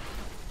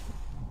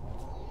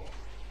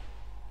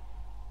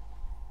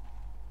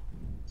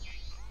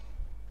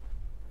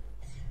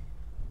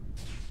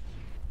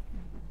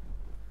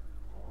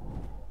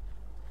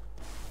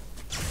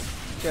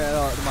ကဲ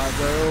တော့ဒီမှာ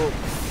ကျွန်တော်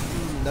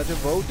electric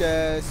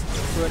voltage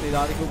ဆွဲနေ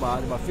တာဒီခုမှာ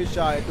ဒီမှာ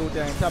fisher ရဲ့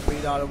total ထပ်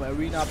ပေးထားတော့မယ်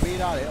arena ပေး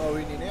ထားတယ်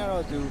arena နဲ့က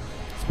တော့သူ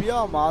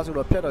spear မှာဆို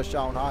တော့ဖြတ်တော့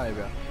ရှောင်ထားတယ်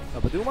ဗျ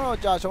ဘယ်သူမှတော့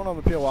ကြာရှုံးတော့မ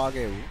ဖြစ်သွား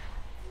ခဲ့ဘူး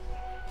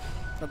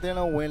အတင်း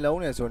လုံးဝင်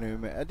လုံးနေဆိုနေပေ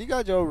မဲ့အဓိက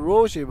ကျွန်တော်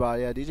roll ရှိပါ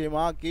ရဲ့ဒီချိန်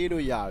မှာကေး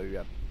လို့ရပြီဗျ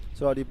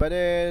ဆိုတော့ဒီ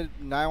battle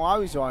နိုင်သွား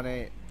ပြီဆိုတာ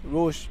နဲ့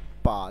roll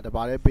ပါတ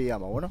ပါးလေးပေးရ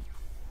မှာဗောနော်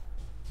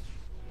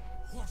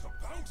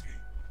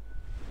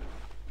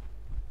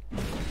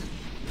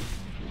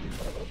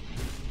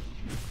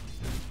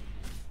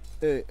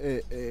အေး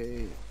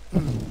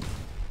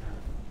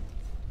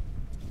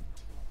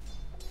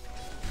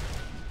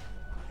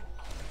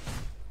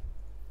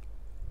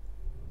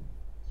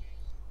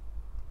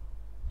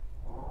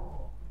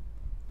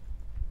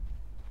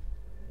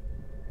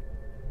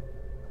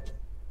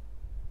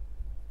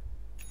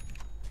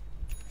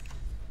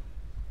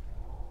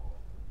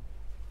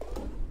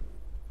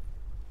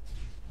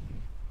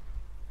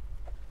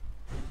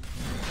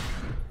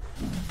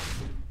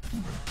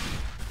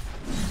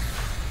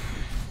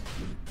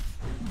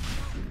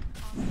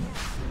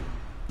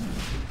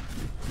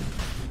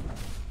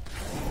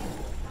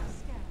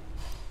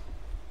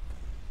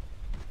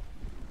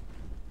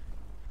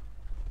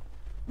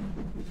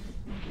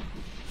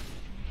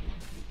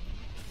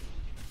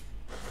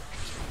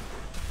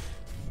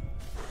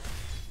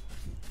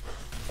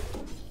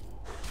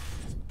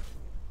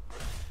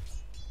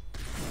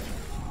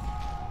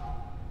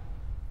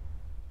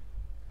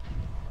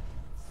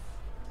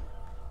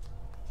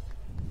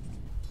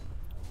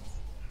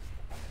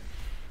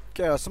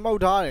ကဲစမုတ်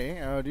ထားတယ်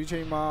ဒီချိ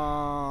န်မှာ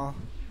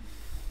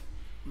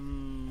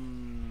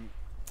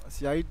ဆ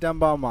ရာကြီးတမ်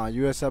ပါမှာ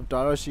US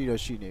chapter တော့ရှိ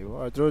နေ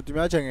ပေါ့သူတို့ဒီ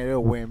များ channel တွေ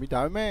ဝင်ပြီ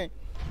ဒါပေမဲ့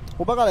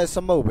ဟိုဘက်ကလည်းစ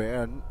မုတ်ပဲ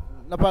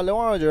နှစ်ဖက်လုံး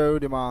ကတော့ကျွန်တော်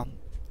တို့ဒီမှာ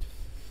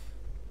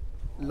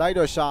light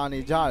တော့ရှာနေ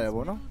ကြရတယ်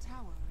ပေါ့နော်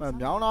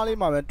မြောင်းသားလေး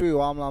မှာပဲတွေ့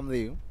သွားမလားမ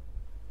သိဘူး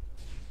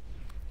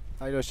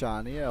light တော့ရှာ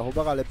နေရဟိုဘ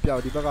က်ကလည်းပျော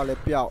က်ဒီဘက်ကလ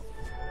ည်းပျောက်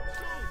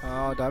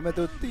ဒါပေမဲ့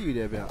သူတိတ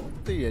ယ်ဗျ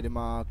တိတယ်ဒီ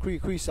မှာ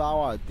creek စား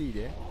သွားတိတ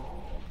ယ်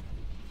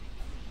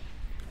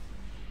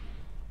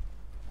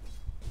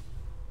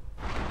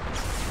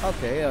โอ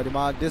เคဒီ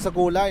မှာ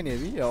disco လိုက်နေ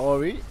ပြီ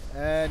ori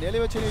နည်း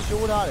လေးပဲချင်းလေး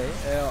ရှိုးထားတယ်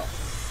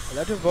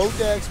electric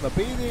voltage မ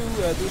ပေးသေးဘူး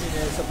သူအနေ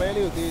နဲ့ spell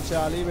လေးကိုတေ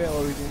ချာလေးပဲ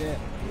ori နေနဲ့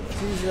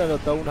စီးစီး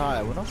တော့တုံးထားတ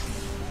ယ်ဗောနော်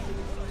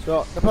ဆို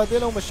တော့တစ်ဖက်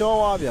သေးလုံးမလျှော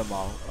သွားပြန်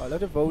ပါဘူး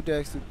electric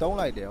voltage တုံး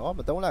လိုက်တယ်ဟောမ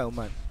တုံးလိုက်ဘူး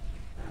မှန်က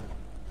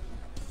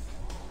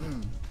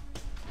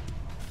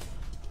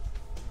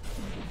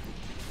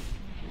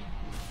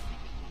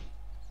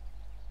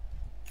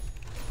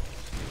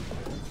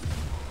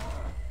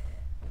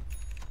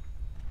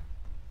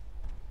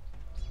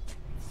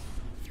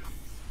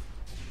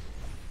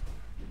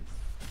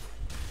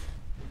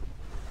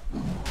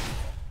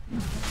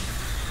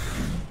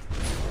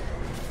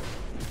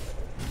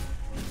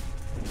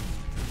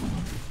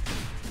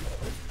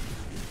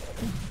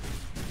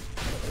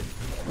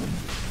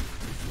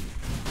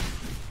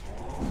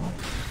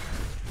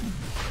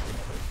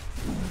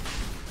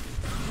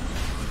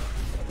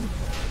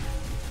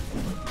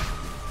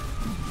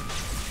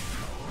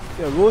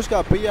Rose က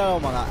ပေးရ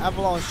တော့မှာလား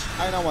Avalanche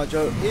အဲ့နောက်မှာကျွ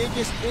န်တော်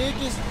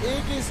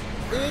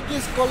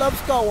Aegis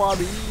collapse ကောက်သွား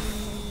ပြီ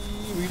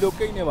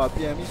relocate နဲ့ပါ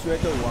ပြန်ပြီးဆွဲ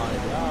ထုတ်သွားတ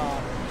ယ်ဗျာ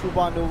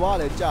Supernova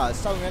လည်းကြာ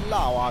စောက်ရမ်း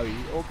လာသွားပြီ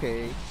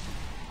okay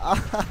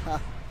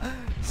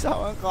စောက်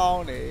ရမ်းကော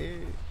င်းတယ်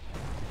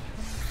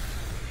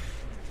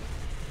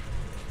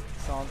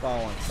စောင်းကော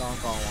င်းသွားစော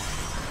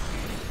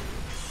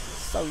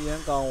က်ရ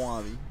မ်းကောင်း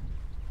သွားပြီ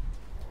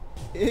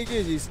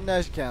Aegis ကြီး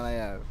snatch ခံလိုက်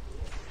ရ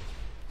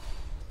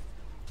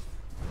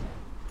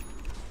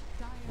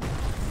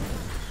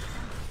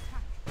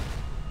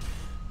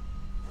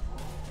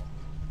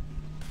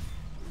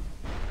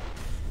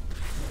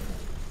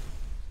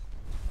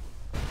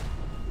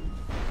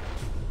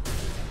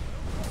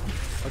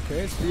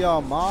Okay, Spear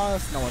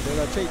Mars နောက်မှာ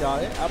တော့ချိန်ထား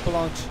တယ်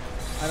Avalanche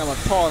အဲ့နောက်မှာ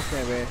Toss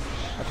နဲ့ပဲ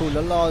အခု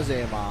လောလောဆ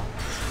ယ်မှာ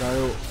ကျွန်တော်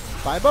တို့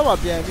ဘိုင်ဘတ်မှာ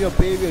ပြန်ပြီးတော့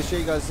ပေးပြီး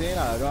Shaker ဆင်း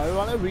လာတယ်ကျွန်တော်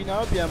တို့လည်း Rena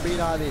တော့ပြန်ပေး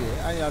ထားသေးတယ်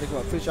အဲ့ဒီအရာတခု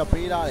က Fisher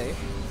ပေးထားတယ်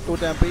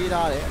Totem ပေး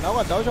ထားတယ်နောက်က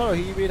တောက်လျှောက်တော့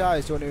Heal ပေးထားတ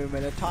ယ်ဆိုနေပေ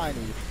မဲ့လည်းထိုင်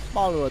နေ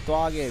ပေါက်လို့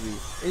သွားခဲ့ပြီ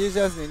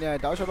ASS နေနဲ့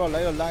တောက်လျှောက်တော့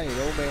လိုက်နေ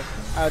တော့မယ်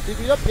အဲ့ TP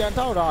တော့ပြန်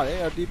ထောက်ထားတယ်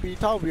TP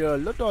ထောက်ပြီးတော့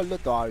လွတ်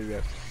သွားပြီပဲ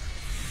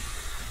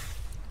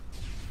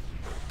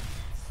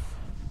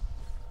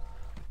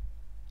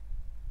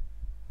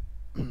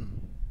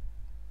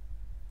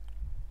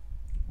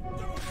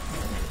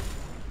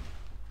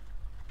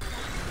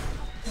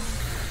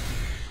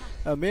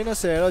မင်း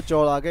20တော့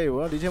ကြော်လာခဲ့ပြီ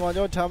ပေါ့နော်ဒီချိန်မှာ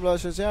ကျွန်တော် Tumblr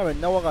ရှင်းရမယ်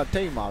network က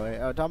ထိတ်မှာပဲ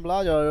အဲ Tumblr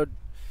ကျွန်တော်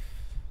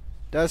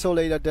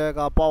Desolator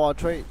က power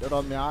trade တော်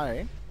တော်များတ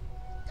ယ်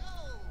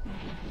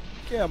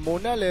ကဲမို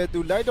နဲ့လေသူ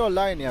လိုက်တော့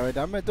လိုက်နေရပဲ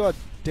ဒါပေမဲ့သူ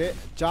က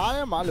ဂျား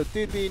ထဲမှာလို့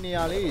တေးတေးနေရ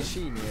လေး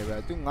ရှိနေပဲ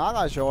သူ9က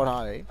ရှော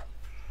ထားတယ်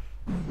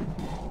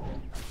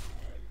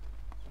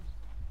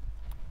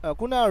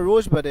ခုန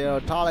Roche ဘက်တယ်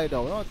တော့ထားလိုက်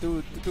တော့ဗောနော်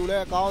သူလ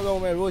ည်းအကောင်း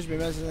ဆုံးပဲ Roche မြန်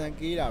မြန်ဆန်ဆန်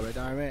ကေးတာပဲ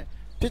ဒါပေမဲ့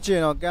ဖြစ်ချင်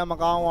တော့ကံမ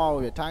ကောင်းသွား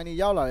ဘူးပြ Tiny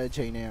ရောက်လာတဲ့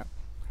ချိန်နဲ့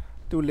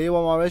သူလေး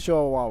ပေါ်မှာပဲ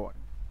ရှော့သွားပေါ့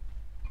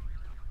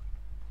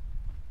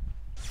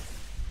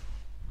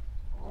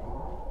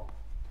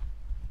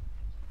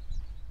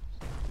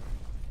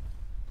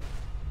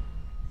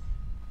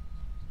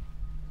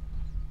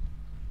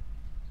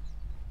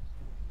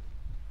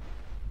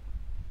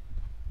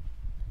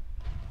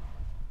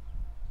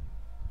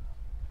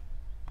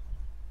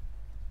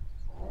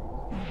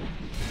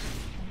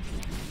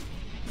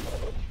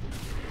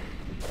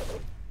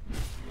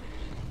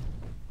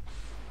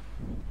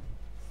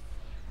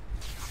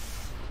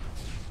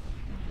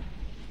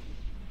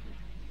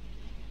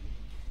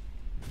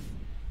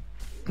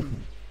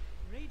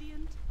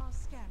Radiant are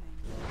scanning.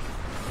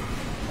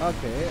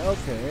 Okay.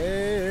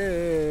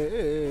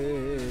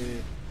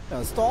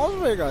 Storm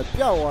တွေက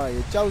ပျောက်သွားရ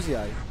င်ကြောက်စ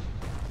ရာကြီး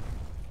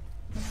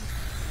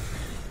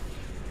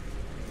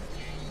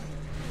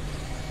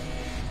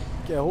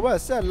ကဲဟိုဘက်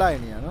ဆက်လိုက်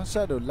နေရနော်ဆ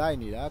က်တို့လိုက်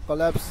နေတာ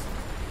collapse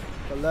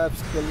ကို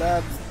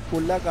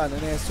လက်ကန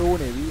ည်းနည်းစိုး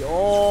နေပြီ။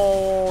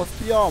 Oh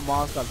Spear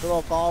Master တော်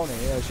တော်ကောင်းတယ်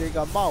။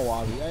 Shaker မောက်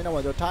သွားပြီ။အဲ့နောက်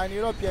မှာကျွန်တော် Tiny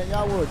တော့ပြန်ရ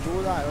ဖို့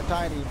ကြိုးစားရတော့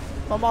Tiny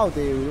မမောက်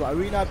သေးဘူး။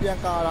 Arena ပြန်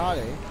ကာထား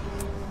တယ်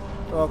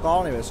။တော်တော်ကော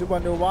င်းနေပဲ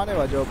Supernova နဲ့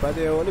ပါကျွန်တော်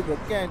Battle ကိုလည်း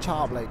ကန်ချ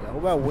ပလိုက်တာ။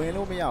ဟိုဘက်ဝင်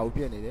လို့မရဘူး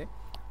ဖြစ်နေတယ်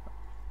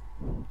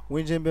။ဝ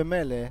င်ခြင်းပေ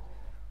မဲ့လည်း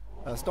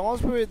Storm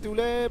Spirit သူ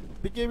လည်း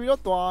BKB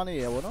တော့သွားနေ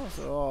ရပေါ့နော်။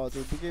ဆိုတော့သူ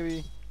BKB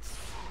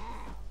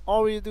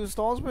Ori သူ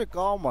Storm Spirit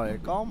ကောင်းပါတယ်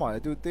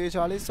သူတေ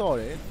ချာလေးဆော့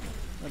တယ်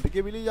။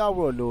 BKB လေးရ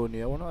ဖို့လိုနေ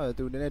ရပေါ့နော်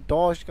သူနည်းနည်း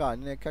dodge ကန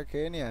ည်းနည်းခက်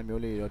ခဲနေရ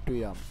မျိုးလေးတော့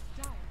တွေ့ရ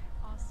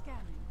မှာ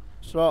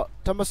ဆိုတော့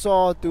တမ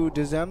စောသူ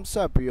design ဆ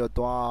က်ပြီးတော့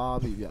သွား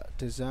ပြီဗျ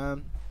design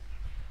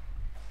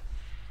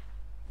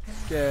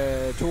ကဲ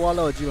ထိုးရ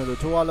လို့ကြည့်မယ်ဆို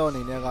ထိုးရလို့အ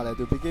နေနဲ့ကလည်း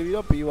သူ BKB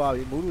တော့ပြီးသွား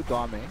ပြီမူးလူ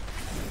သွားမယ်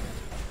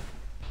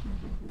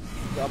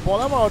ဒါပေါ်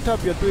လာမှာတော့ထပ်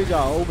ပြီးတွေးကြ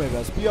အောင်မယ်ဗျ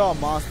Spear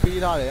Mask ပေး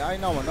ထားတယ်အဲ့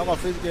နောက်မှာနောက်က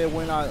physical ဝ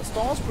င်လာ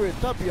Storm Spirit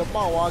ထပ်ပြီး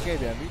ပေါက်သွားခဲ့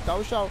ပြန်ပြီတော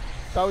က်လျှောက်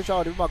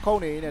ဒီမှာခုန်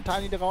နေနေ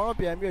Tiny တကောင်တော့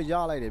ပြန်ပြီးရ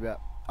လိုက်တယ်ဗျ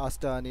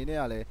Aster အနေနဲ့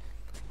ကလည်း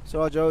ဆို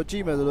တော့ကျွန်တော်ကြ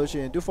ည့်မယ်ဆိုလို့ရှိ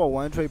ရင် 2 for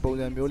 1 trade ပုံ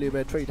စံမျိုးလေး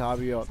ပဲ trade ထား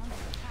ပြီးတော့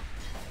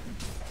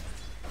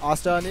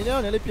Aster အနေနဲ့က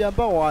လည်းပြန်ပ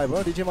တ်သွားပြီ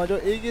ပေါ့ဒီချိန်မှာကျွ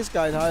န်တော် Aegis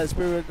Sky ထားတဲ့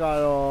Spirit က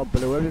တော့ဘ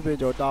ယ်လိုပဲဖြစ်ဖြစ်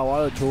ကျွန်တော်တာဝါ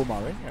တော့ချိုးမှာ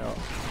ပဲအဲ့တော့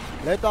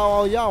လက်တာဝါ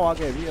ရသွား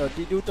ခဲ့ပြီးတော့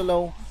T2 တစ်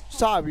လုံး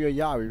စပြီးတော့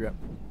ရပြီဗျ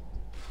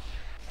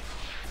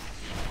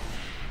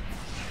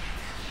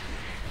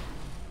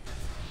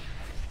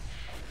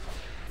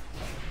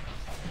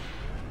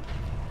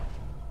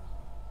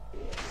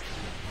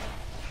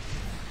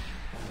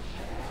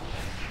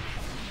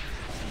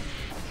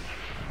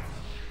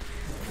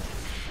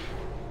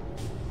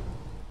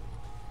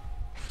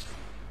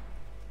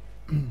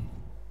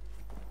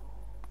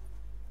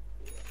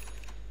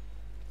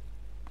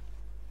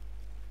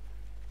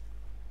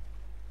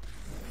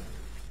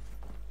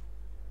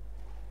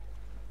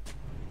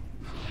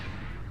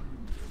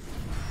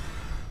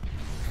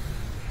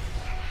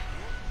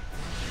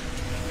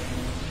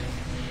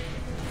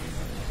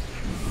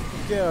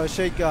ကဲ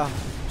Shaker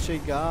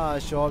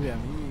ရှော့ပြန်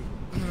ပြီ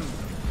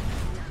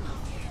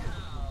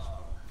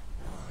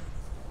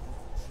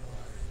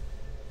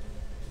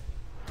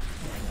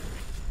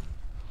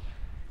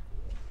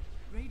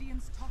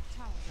Radiant's top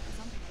tower is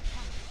under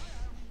attack.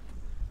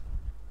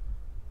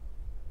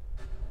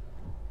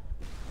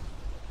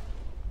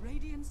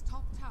 Radiant's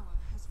top tower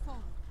has fallen.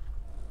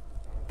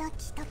 ド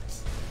キドキ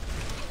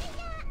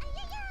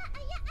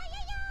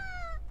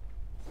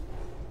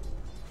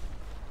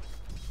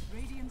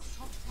Radiant's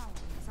top tower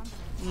is under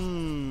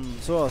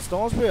attack. So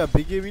Storm Spirit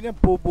BKB နဲ့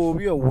ပို့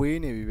ပြီးတော့ဝေး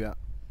နေပြီဗျ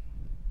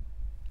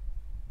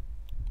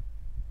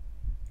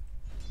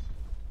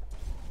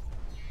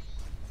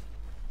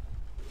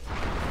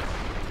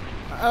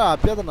အဲ့ဒါ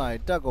ပြဿနာ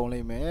ကြီးတက်ကုန်လိ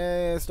မ့်မယ်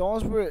Storm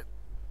Spirit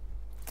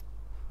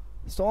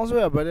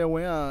ဘယ်တဲ့ဝ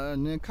င်อ่ะ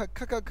ခ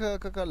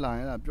က်လာရ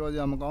င်လားပြောစ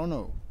ရာမကောင်း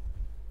တော့ဘူး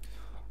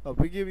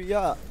BKB က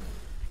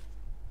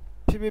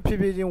ဖြ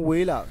ည်းချင်း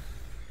ဝေးလာ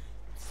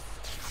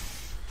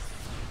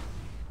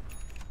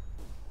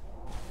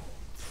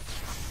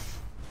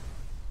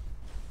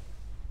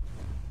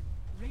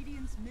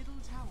Radiant's middle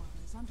tower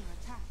is under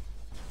attack.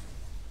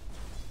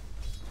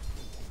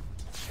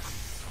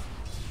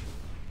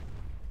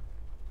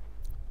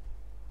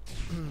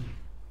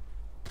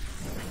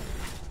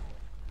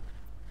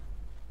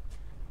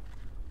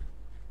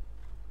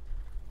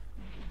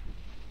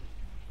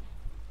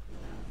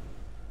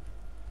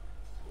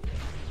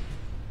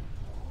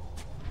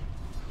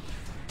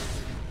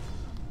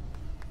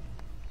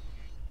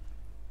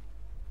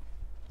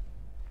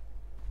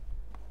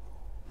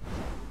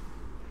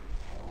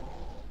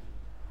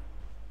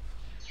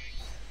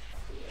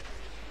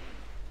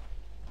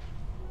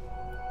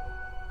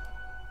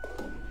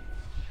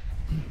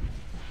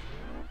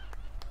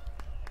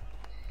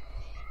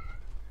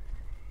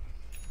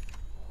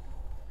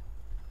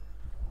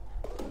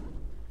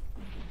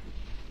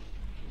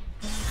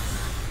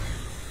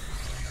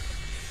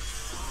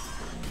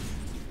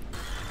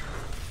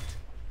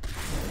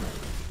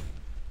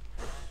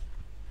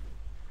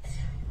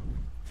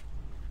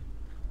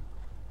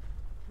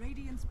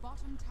 Radiant's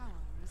bottom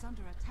tower is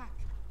under attack.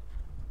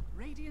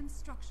 Radiant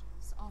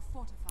structures are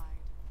fortified.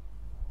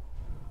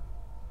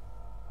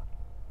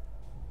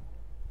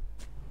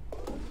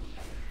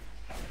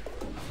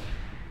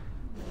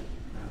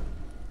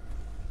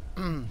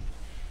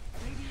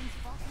 Radiant's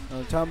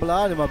bottom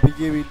Templar ဒီမှာ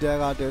BKB တဲ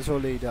ကတဲဆို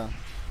လိုက်တာ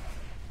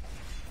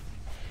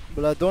ဘ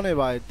လာတော့နေ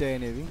ပါတဲ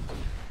နေပြီ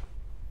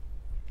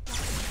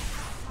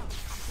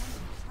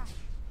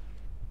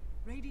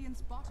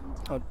Radiant's bottom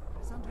tower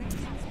is under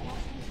attack.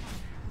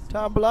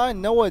 Templar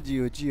နဲ့ဝက်ကြီး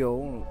ကိုကြည့်အော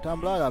င်လို့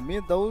Templar ကမ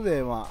င်း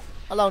30မှာ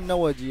အဲ့လောက်နဲ့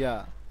ဝက်ကြီးက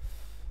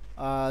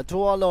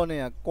ထိုးအလုံး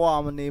နဲ့ကွာ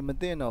မနေမ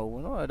သိတော့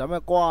ဘူးเนาะဒါပေ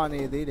မဲ့ကွာ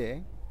နေသေးတယ်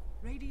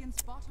Radiant's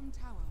bottom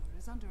tower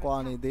is under ကွာ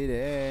နေ attack. သေးတ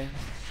ယ်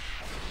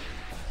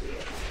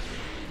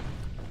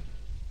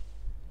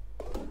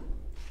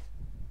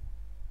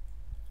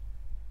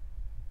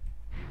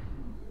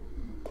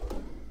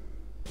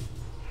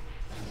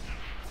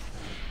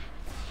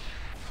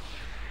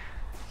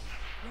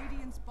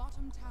Radiant's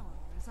bottom tower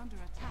is under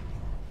attack.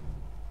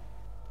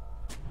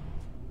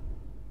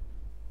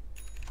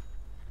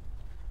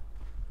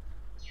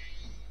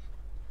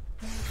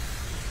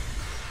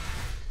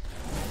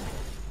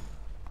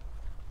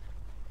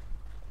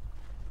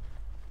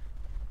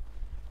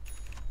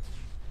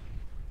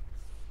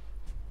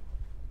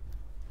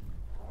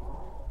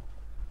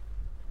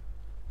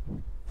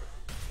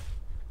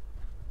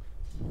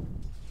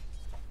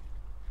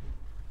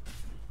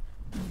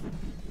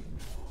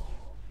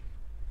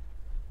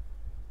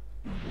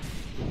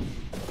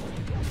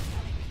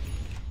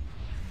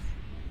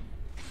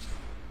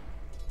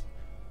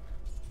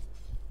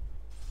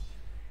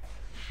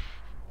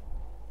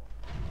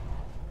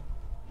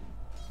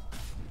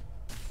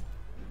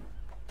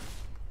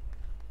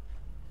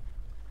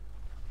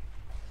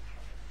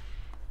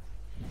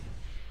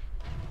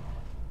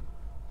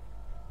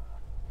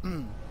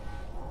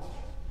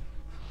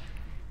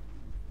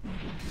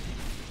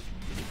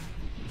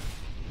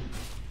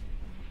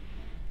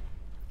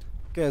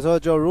ကဲဆို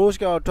တော့ကျွန်တော် Rose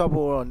ကတော့ထွက်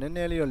ဖို့တော့နည်းန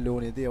ည်းလေးတော့လို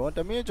နေသေးတယ်ဗောတ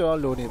မင်းကျွန်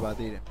တော်လိုနေပါ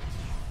သေးတယ်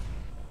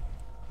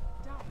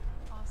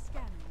Are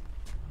scanning.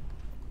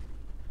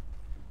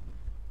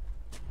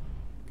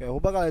 ကဲဟို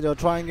ဘက်ကလည်းကျွန်တော်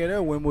triangle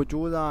နဲ့ဝင်ဖို့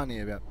ကြိုးစားနေ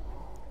ရဗျ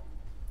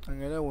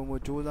triangle နဲ့ဝင်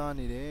ဖို့ကြိုးစား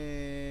နေတယ်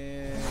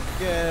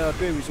ကဲတော့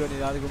တွေ့ပြီဆိုနေ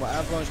တာဒီကမှာ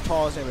avalanche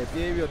toss နဲ့ပဲ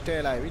ပြေးပြီးတော့ထဲ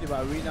လိုက်ပြီဒီမှာ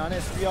arena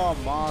နဲ့ spear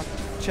mass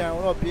channel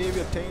တော့ပြေး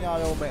ပြီးတော့ထိန်းထား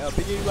တော့မယ်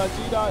BKB က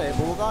ကြီးထားတယ်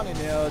ဘိုးကနေ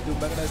နေသူ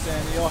magnetism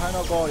တွေရော hand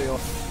of god တွေရော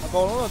အ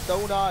ကုန်လုံးတော့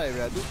တုံးထားတယ်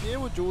ဗျသူပြေး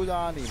ဖို့ကြိုး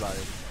စားနေပါတ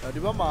ယ်ဒီ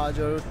ဘက်မှာ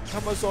ကျွန်တော်ထ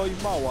မစော်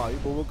ကြီးမှောက်သွားပြီ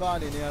ဘိုးက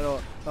နေနေကတော့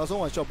နောက်ဆုံး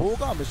မှာ shot ဘိုး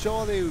ကမလျှော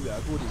သေးဘူးဗျအ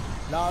ခုဒီ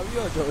လာပြီး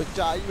တော့ကျွန်တော်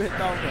ကြာကြီးပဲ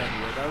တောင်းခံ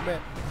နေတယ်ဒါပေမဲ့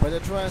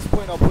better trans ဖွ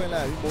င့်တော့ဖွင့်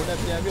လိုက်ပြီဘိုးနဲ့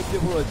ပြန်ပြီးပြ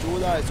စ်ဖို့တော့ကြိုး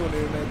စားရဆို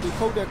နေတယ်သူ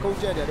ခုတ်တဲ့ခုတ်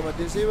ချက်တယ်ဒီမှာ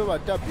disable မှာ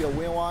တက်ပြီးတော့ဝ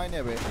င်ဝိုင်း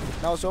နေပဲ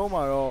နောက်ဆုံး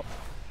မှာတော့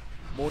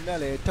မိုးနဲ့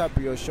လည်းထပ်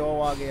ပြီးတော့ရှော့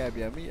သွားခဲ့ရ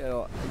ပြန်ပြီအဲ့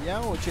တော့အရန်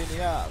ကိုအချိန်တွေ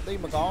ကသိ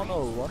မကောင်း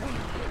တော့ဘူးဗော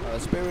နော်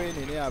spirit အ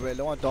နေနဲ့ကပဲ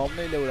လုံးဝ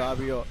dominate လုပ်လာ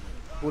ပြီးတော့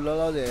ကိုလော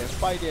လောဆယ်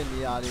fight တဲ့နေ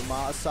ရာတွေမှာ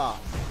အစ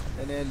န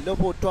ည်းနည်းလွတ်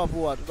ဖို့တွတ်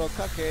ဖို့ကတော်တော်ခ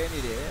က်ခဲနေ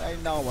တယ်အဲ့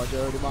နောက်မှာကျွ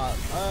န်တော်ဒီမှာ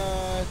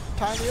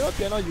ထိုင်နေတော့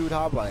ပြန်တော့ယူ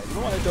ထားပါတယ်ဒီ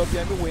မှာလည်းကျွန်တော်ပြ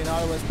န်ပြီးဝင်လာ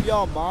တော့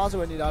spear mass ဆို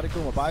တဲ့နေတာတခု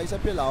မှာဘာကြီးဆ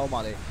က်ဖြစ်လာအောင်ပါ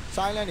လဲ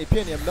silent တွေဖြ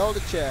စ်နေ block တ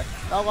စ်ချက်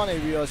နောက်ကနေ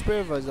ပြီးတော့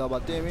spirit vessel ပါ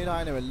တင်ပေး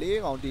ထားနေတယ်၄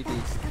កောင်တီတီ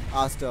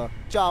Aster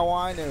ကြာ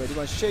ဝိုင်းနေတယ်ဒီ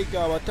မှာ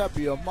shaker ပါတက်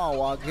ပြီးတော့မှောက်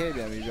သွားခဲ့ပြ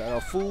န်ပြီပြအဲ့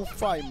တော့ full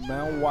fight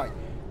man white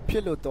ဖြ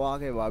စ်လို့သွား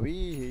ခဲ့ပါပြီ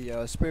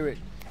spirit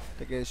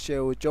တကယ်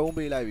share ကိုကျုံး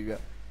ပေးလိုက်ပြီဗျ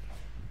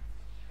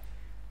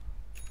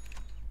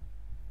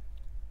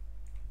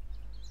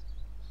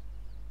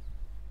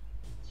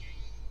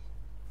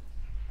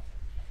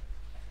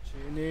ရှ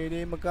င်နေ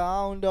နေမကော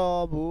င်း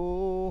တော့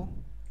ဘူး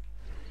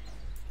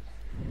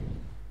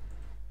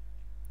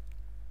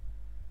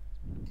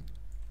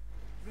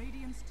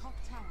Radiant's top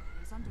tower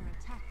is under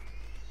attack.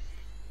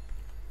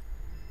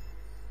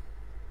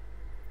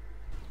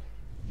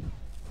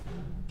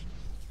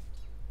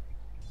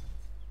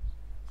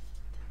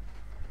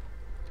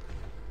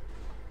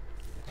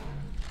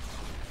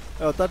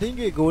 Oh,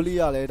 13k ဂိုးလေး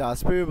ရလဲဒါ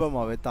spirit ဘက်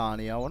မှာပဲတာ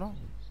နေရပါတော့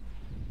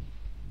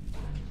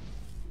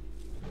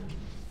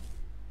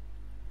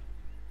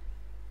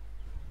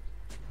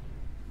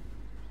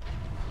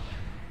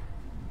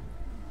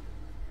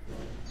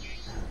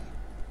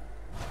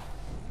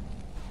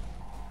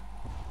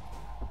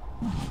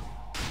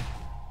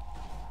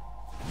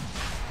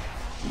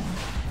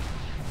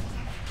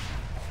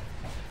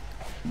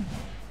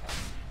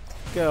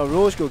ကဲ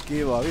Roche ကို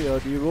ကေးပါပြီ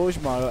ဒီ Roche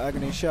မှာတော့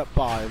Agony Shot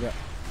ပါတယ်ဗျ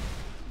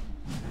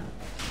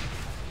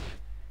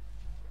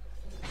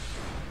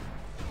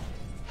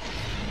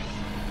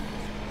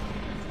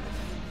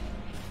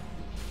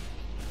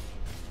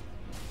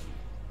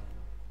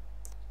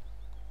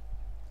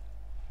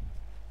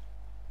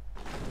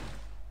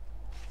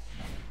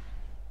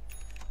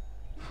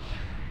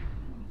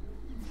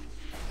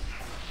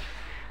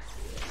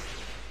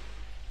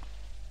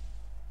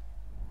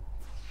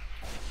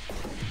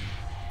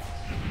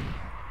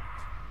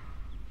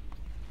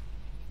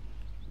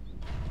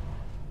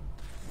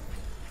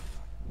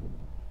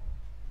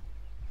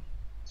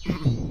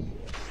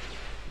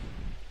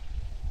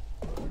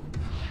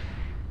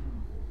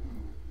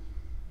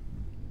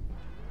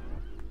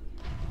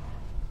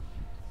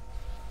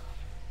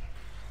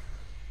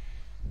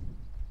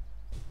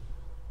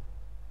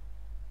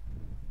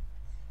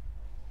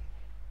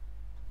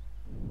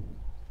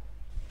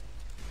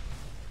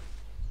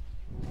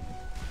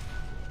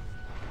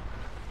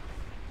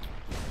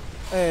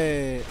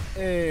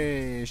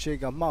ရှေ့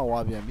ကမှောက်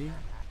သွားပြန်ပြီ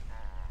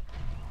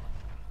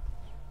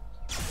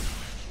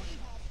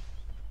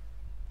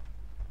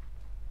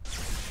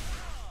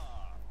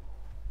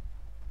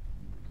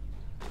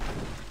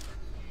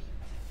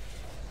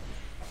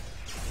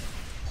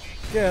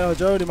တော့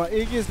ကျွန်တော်တို့ဒီမှာ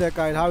Aegis နဲ့က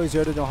င်ထားပြီ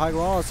ဆိုတော့ကျွန်တော် high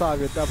ground ကိုစ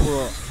ပြီးတက်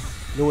ဖို့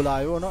လိုလာ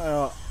ပြီပေါ့နော်အဲ့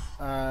တော့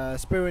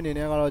spirit အနေ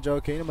နဲ့ကတော့ကျွန်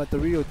တော် game number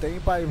 3ကိုတိ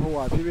မ့်ပိုက်ဖို့က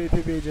ဖြည်း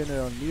ဖြည်းချင်းနဲ့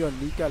တော့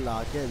နီးကပ်လာ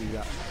ခဲ့ပြီဗျ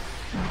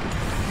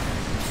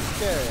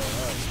ကဲ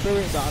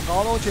spirit ဒါအကော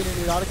င်းဆုံးအခြေအနေ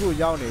တွေတစ်ခု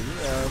ရောက်နေပြီ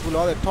အခု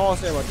လောတဲ့ toss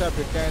နဲ့ပေါ့တက်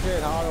ပြီးကန်ထည့်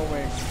ထားတော့မ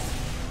ယ်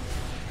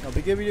နော်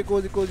BKB ကို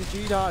စီ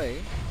ကြီးထားတယ်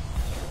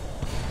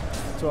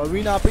ဆိုတော့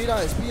arena ပေးထား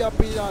တယ် spear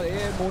ပေးထားတယ်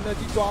မုံနဲ့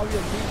ကြီးသွား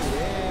ပြီးပြီးနေတ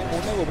ယ်မုံ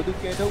နဲ့ကိုဘယ်သူ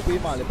ကဲထုတ်ပေး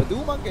မှလဲဘယ်သူ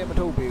မှကဲမ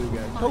ထုတ်ပေးဘူးဗျ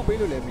ထုတ်ပေး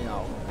လို့လည်းမရ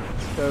ဘူး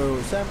ဆိုတော့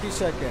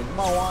70 second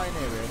မှောက်ဝိုင်း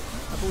နေပဲ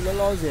အခုလော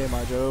လောဆယ်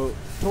မှာကျွန်တော်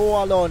ထိုးရ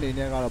လောအနေ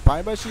နဲ့ကတော့ဘို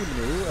င်းဘက်ရှိမ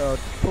နေဘူး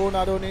ထို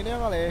နာဒိုအနေနဲ့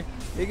ကလည်း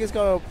Aegis က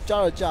တော့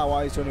ကြာ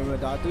သွားပြီဆိုနေမှ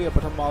ဒါသူ့ရဲ့ပ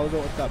ထမ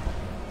ဆုံးအသက်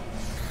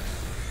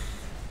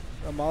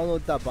မောင်း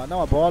လို့တပ်ပါနော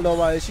က်မှာဘောလော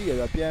ပါရှိရ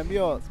ပြပြန်ပြီး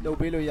တော့လုပ်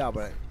ပေးလို့ရ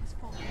ပါတယ်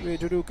ဒီ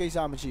ထူးကိစ္စ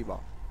မရှိပါ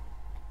ဘူး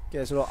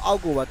ကဲဆိုတော့အော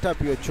က်ကိုပါထပ်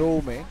ပြီးတော့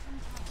ချိုးမယ်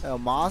အဲ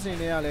မားစင်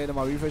တွေကလည်းဒီ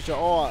မှာ refresher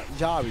all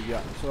ရပြီဗျ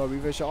ဆိုတော့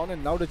refresher all နဲ့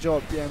နောက်တစ်ကြော့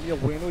ပြန်ပြီး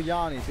တော့ဝင်လို့ရ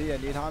နေသေးတဲ့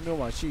အနေထားမျိုး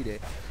မှာရှိတယ်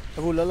အ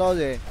ခုလောလော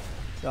ဆယ်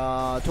ဒါ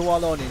ထိုးဝါ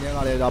လောအနေနဲ့က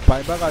လည်းဒါဘို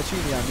င်ဘက်ကရှိ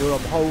နေရမျိုး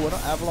တော့မဟုတ်ဘူးเนา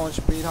ะ avalanche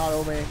ပေးထား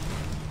တော့မယ်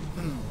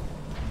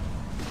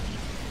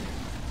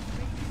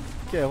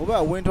ကဲဟိုဘ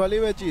က်ဝင်ထွက်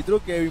လေးပဲကြည့်သူ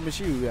တို့ carry မ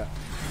ရှိဘူးဗျ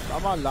ဘာ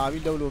မှလာ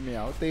ပြီးလုပ်လို့မရ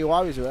ဘူးတေ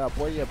သွားပြီဆိုတော့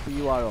ပွဲရ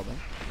ပြီးသွားတော့မယ်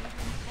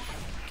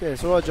ကဲ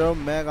ဆိုတော့ကျွန်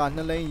တော်မဲက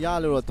2လိန်ရ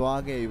လို့တော့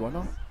သွားခဲ့ပြီပေါ့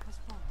နော်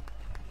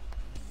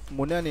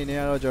မွန်နဲ့အနေ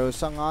နဲ့ကတော့ကျွန်တော်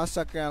15စ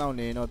က္ကန့်လောက်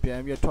နေတော့ပြန်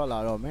ပြီးထွက်လာ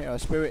တော့မယ်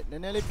spirit န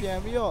ည်းနည်းလေးပြန်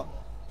ပြီးတော့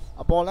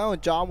အပေါ်လမ်းကို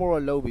ကြားမို့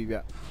တော့လုပ်ပြီဗျ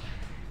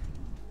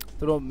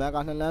သူတို့မဲက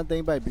2လမ်းသိ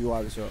မ့်ပိုက်ပြီး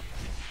သွားပြီဆိုတော့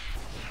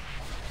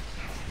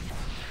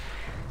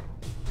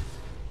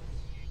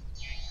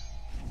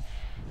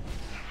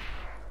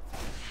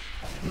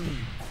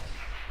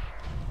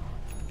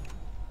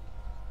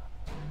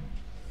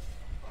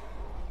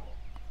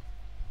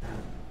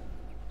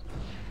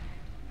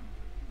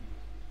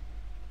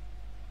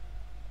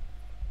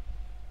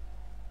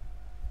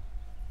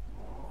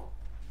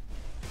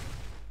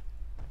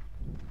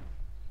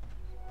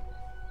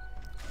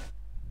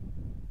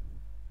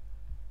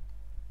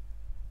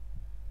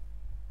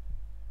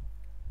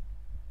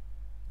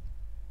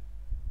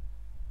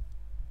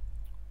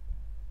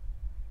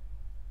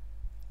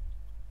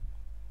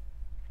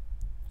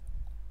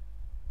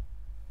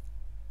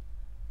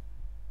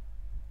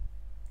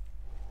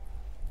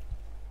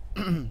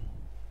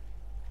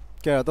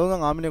ကဲ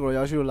35မိနစ်ကို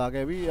ရောက်ရှိလို့လာ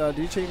ခဲ့ပြီ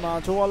ဒီချိန်မှာ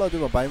ချိုးရလို့သူ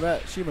ကဘိုင်ဘက်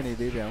ရှိမနေ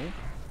သေးပြန်ဘူး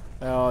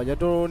ရ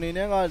တိုအနေ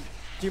နဲ့က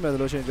ကြည့်မယ်ဆို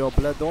လို့ရှိရင်ကျွန်တော်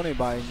black 3နေ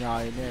ပါညာ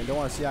နေနဲ့လုံး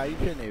ဝဆရာကြီး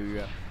ဖြစ်နေပြီ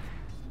ဗျ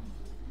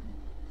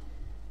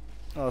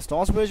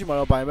storm space မှာ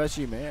တော့ဘိုင်ဘက်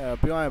ရှိမယ်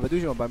ပြောရရင်ဘယ်သူ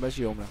ရှိမှဘိုင်ဘက်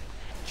ရှိအောင်မလား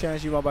chance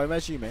ရှိမှာဘိုင်ဘ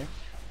က်ရှိမယ်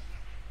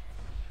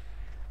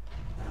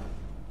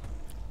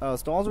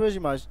storm space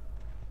မှာ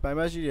ပိုင်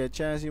မရှိတယ်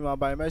ချန်စီမှာ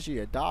ပိုင်မရှိတ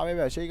ယ်ဒါပဲ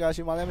ဗျရှေကာ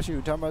စီမှာလည်းမရှိ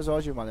ဘူးထမ်မဆော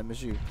စီမှာလည်းမ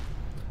ရှိဘူး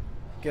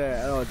ကဲ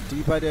အဲ့တော့ဒီ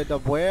ဘက်တဲ့တ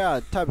ပွဲက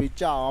ထပ်ပြီး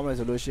ကြာအောင်မယ်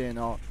ဆိုလို့ရှိရင်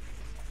တော့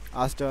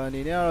Aster အ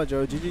နေနဲ့ကတော့ကျွ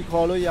န်တော် GG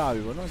ခေါ်လို့ရ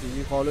ပြီဗောနော် GG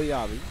ခေါ်လို့ရ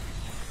ပြီ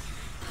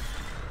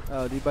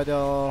အဲ့ဒီဘက်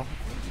တော့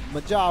မ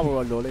ကြဘူး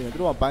တော့လိုလိမ့်မယ်သူ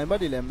တို့ကဘိုင်ဘက်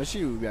တွေလည်းမရှိ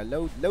ဘူးဗျ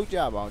လောက်ကြ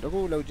ပါအောင်တခု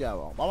လောက်ကြ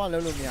ပါအောင်ဘာမှလု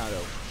ပ်လို့မရ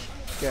တော့ဘူး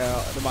ကဲ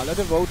ဒီမှာ Let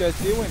vote တဲ့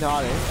စီးဝင်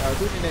ထားတယ်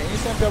သူအနေနဲ့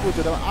instant ပြတ်ဖို့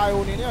ကျွန်တော် IO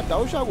အနေနဲ့တော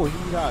က်လျှောက်ကို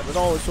ဟီးထားတော်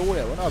တော်ဆိုးတ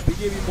ယ်ဗောနော်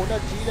BKB မွန်တ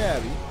က်ကြီးတယ်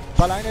ပြီဘ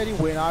လိုင်းနဲ့ဒီ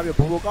ဝင်လာပြီး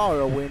ဘူကောက်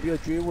တော့ဝင်ပြီး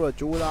ကျွေးဖို့တော့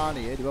ကြိုးစား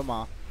နေတယ်ဒီဘက်မှာ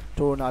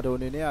ထိုနာတို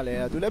အနေနဲ့ကလည်း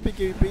သူလည်း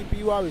BKB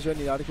ပြီးသွားပြီဆို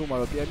နေတာတခုမှ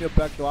တော့ပြန်ပြီး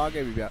back သွား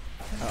ခဲ့ပြီဗျ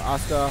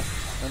Aster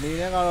အနေ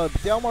နဲ့ကတော့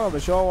တယောက်မှတော့မ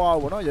လျှော့သွား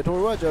ဘူးဗောနော်ရထို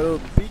တို့ကကျွန်တော်တို့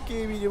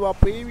BKB တွေပါ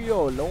ပေးပြီး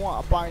တော့လုံးဝ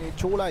အပိုင်တွေ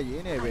ချိုးလိုက်ရ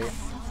င်းနေပဲ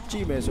ကြ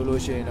ည့်မယ်ဆို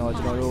လို့ရှိရင်တော့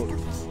ကျွန်တော်တို့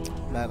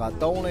လက်က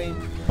3လိန်း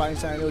ပိုင်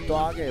ဆိုင်လို့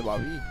တွားခဲ့ပါ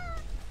ပြီ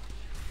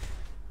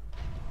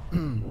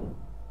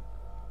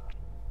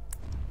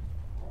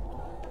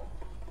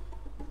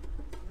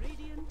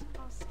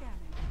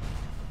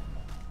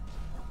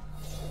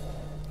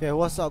ကဲ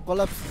what's up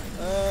collapse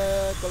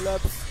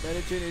collapse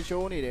နဲ့ချင်းနေ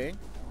ရှိုးနေတယ်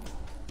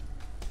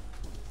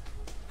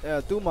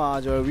သူ့မှာ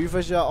ကျွန်တော်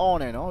refresher on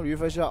နဲ့နော်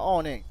refresher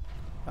on နဲ့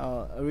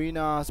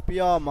arena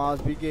spear mass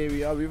BKB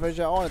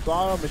refresher on နဲ့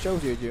တွားတော့မရှုပ်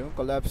စေချင်ဘူး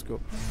collapse ကို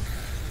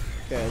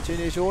ကဲချင်း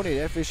နေရှိုးနေ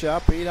တယ် fisher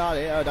ပေးထားတ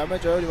ယ်ဒါပေ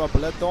မဲ့ကျွန်တော်ဒီမှာ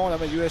black dawn ဒါ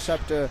ပေမဲ့ US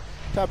chapter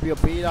ထပ်ပြီး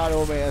ပေးထား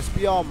တော့မယ်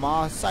spear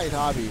mass စိုက်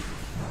ထားပြီး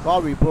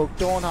Robbie book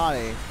တွန်းထားတ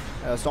ယ်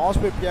Storm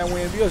Spirit ပြန်ဝ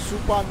င်ပြီးတော့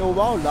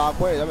Supernova ကိုလာ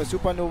ခွဲတယ်ဒါပေမဲ့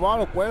Supernova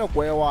တော့ကွဲတော့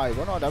ကွဲသွားပြီ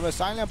ဗောနော်ဒါပေမဲ့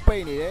Silent ပိ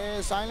တ်နေတယ်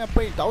Silent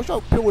ပိတ်တောက်လျှော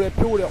က်ဖြိုးတ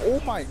ယ် Oh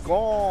my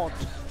god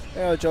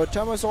အဲ့တော့ကျွ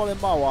န်တော် Chamber လ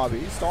ည်းမှောက်သွား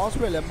ပြီ Storm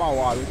Spirit လည်းမှောက်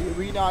သွားပြီဒီ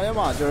arena ထဲ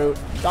မှာကျွန်တော်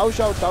တောက်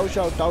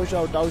လျှော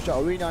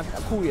က် arena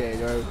အခုရယ်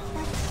ကျွန်တော်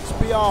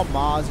Spear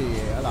Mars ရ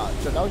ယ်ဟလာ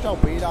ကျွန်တော်တောက်လျှောက်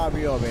ပေးထား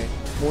ပြီးတော့ပဲ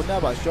မိုးနဲ့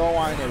ပါ Short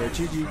Wine နဲ့ပဲ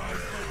GG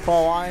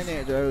for Wine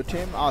နဲ့ကျွန်တော်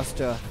Team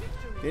Aster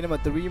ဒီနံပါ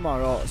တ်3မှာ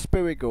တော့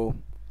Spirit ကို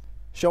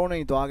ရှုံးနေ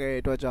သွားခဲ့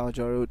တဲ့အတွက်ကြောင့်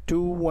ကျွန်တော်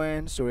တို့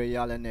2-1ဆိုရရ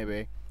လက်နဲ့ပဲ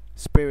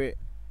Spirit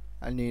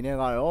အနေနဲ့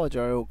ကတော့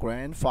ကျွန်တော်တို့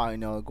Grand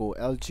Final ကို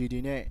LGD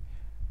နဲ့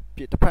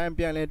တဖန်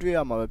ပြန်လည်တွေ့ရ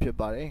မှာပဲဖြစ်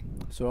ပါတယ်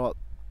ဆိုတော့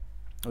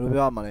ဘယ်လို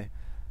ပြောရမလဲ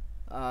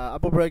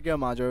upper bracket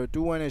မှာကျွန်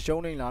တော်2-1နဲ့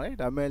ရှုံးနေလာတယ်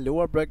ဒါပေမဲ့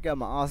lower bracket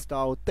မှာ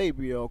Aster ကိုတိတ်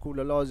ပြီးတော့အခု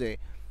လောလောဆယ်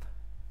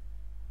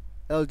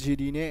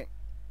LGD နဲ့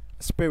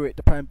Spirit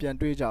တဖန်ပြန်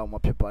တွေ့ကြအောင်မှာ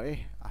ဖြစ်ပါတယ်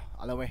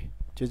အားလုံးပဲ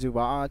ကျေးဇူး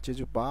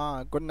ပါ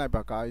good night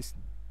ပါ guys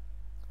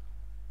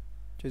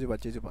ကျေးဇူး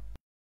ပါ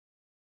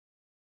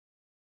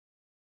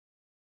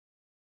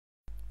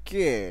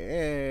ကဲ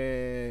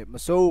မ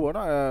စိုးဘူးဗော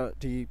နော်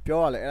ဒီ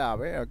ပြောရလဲအဲ့ဒါ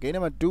ပဲ game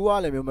number 2က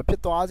လည်းမျိုးမဖြ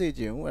စ်သွားစေ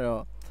ချင်ဘူးအဲ့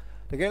တော့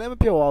တကယ်လည်းမ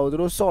ဖြစ်သွားဘူးသူ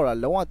တို့ဆော့တာ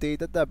လုံးဝတေး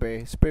တက်ပဲ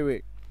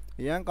Spirit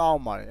အရန်ကော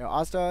င်းပါတယ်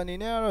Aster အနေ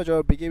နဲ့ကတော့ကျွန်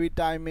တော် BKB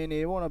timing နေ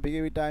ဗောနော်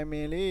BKB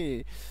timing လေး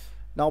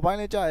နောက်ပိုင်း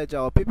လေးကြာရ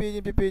ကြောဖြည်းဖြည်း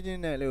ချ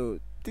င်းနဲ့လို့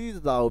တီးတ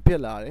တာကိုဖြ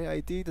စ်လာတယ်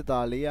အဲ့တီးတတာ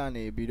လေးက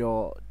နေပြီး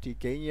တော့ဒီ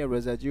game ရဲ့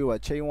result ကြီးကို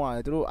ချိန်သွားတ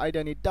ယ်သူတို့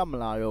identity တက်မ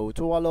လာတော့ဘူး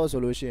ထိုးသွားလို့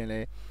ဆိုလို့ရှိရင်လ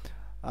ည်း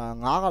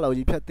9ကလောက်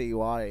ကြီးဖြတ်သေး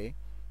သွားတယ်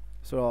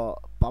ဆိုတော့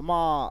ဘာမှ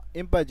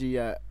impact ကြီးရ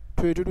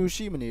ထွေထူးထူး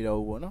ရှိမနေတော့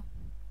ဘူးဗောနော်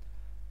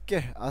ကဲ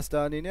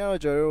Aster အနေနဲ့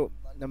တော့ကျွန်တော်တို့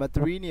number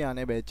 3နေရာ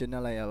နဲ့ပဲကျင်းနေ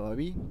လိုက်ရပါ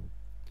ပြီ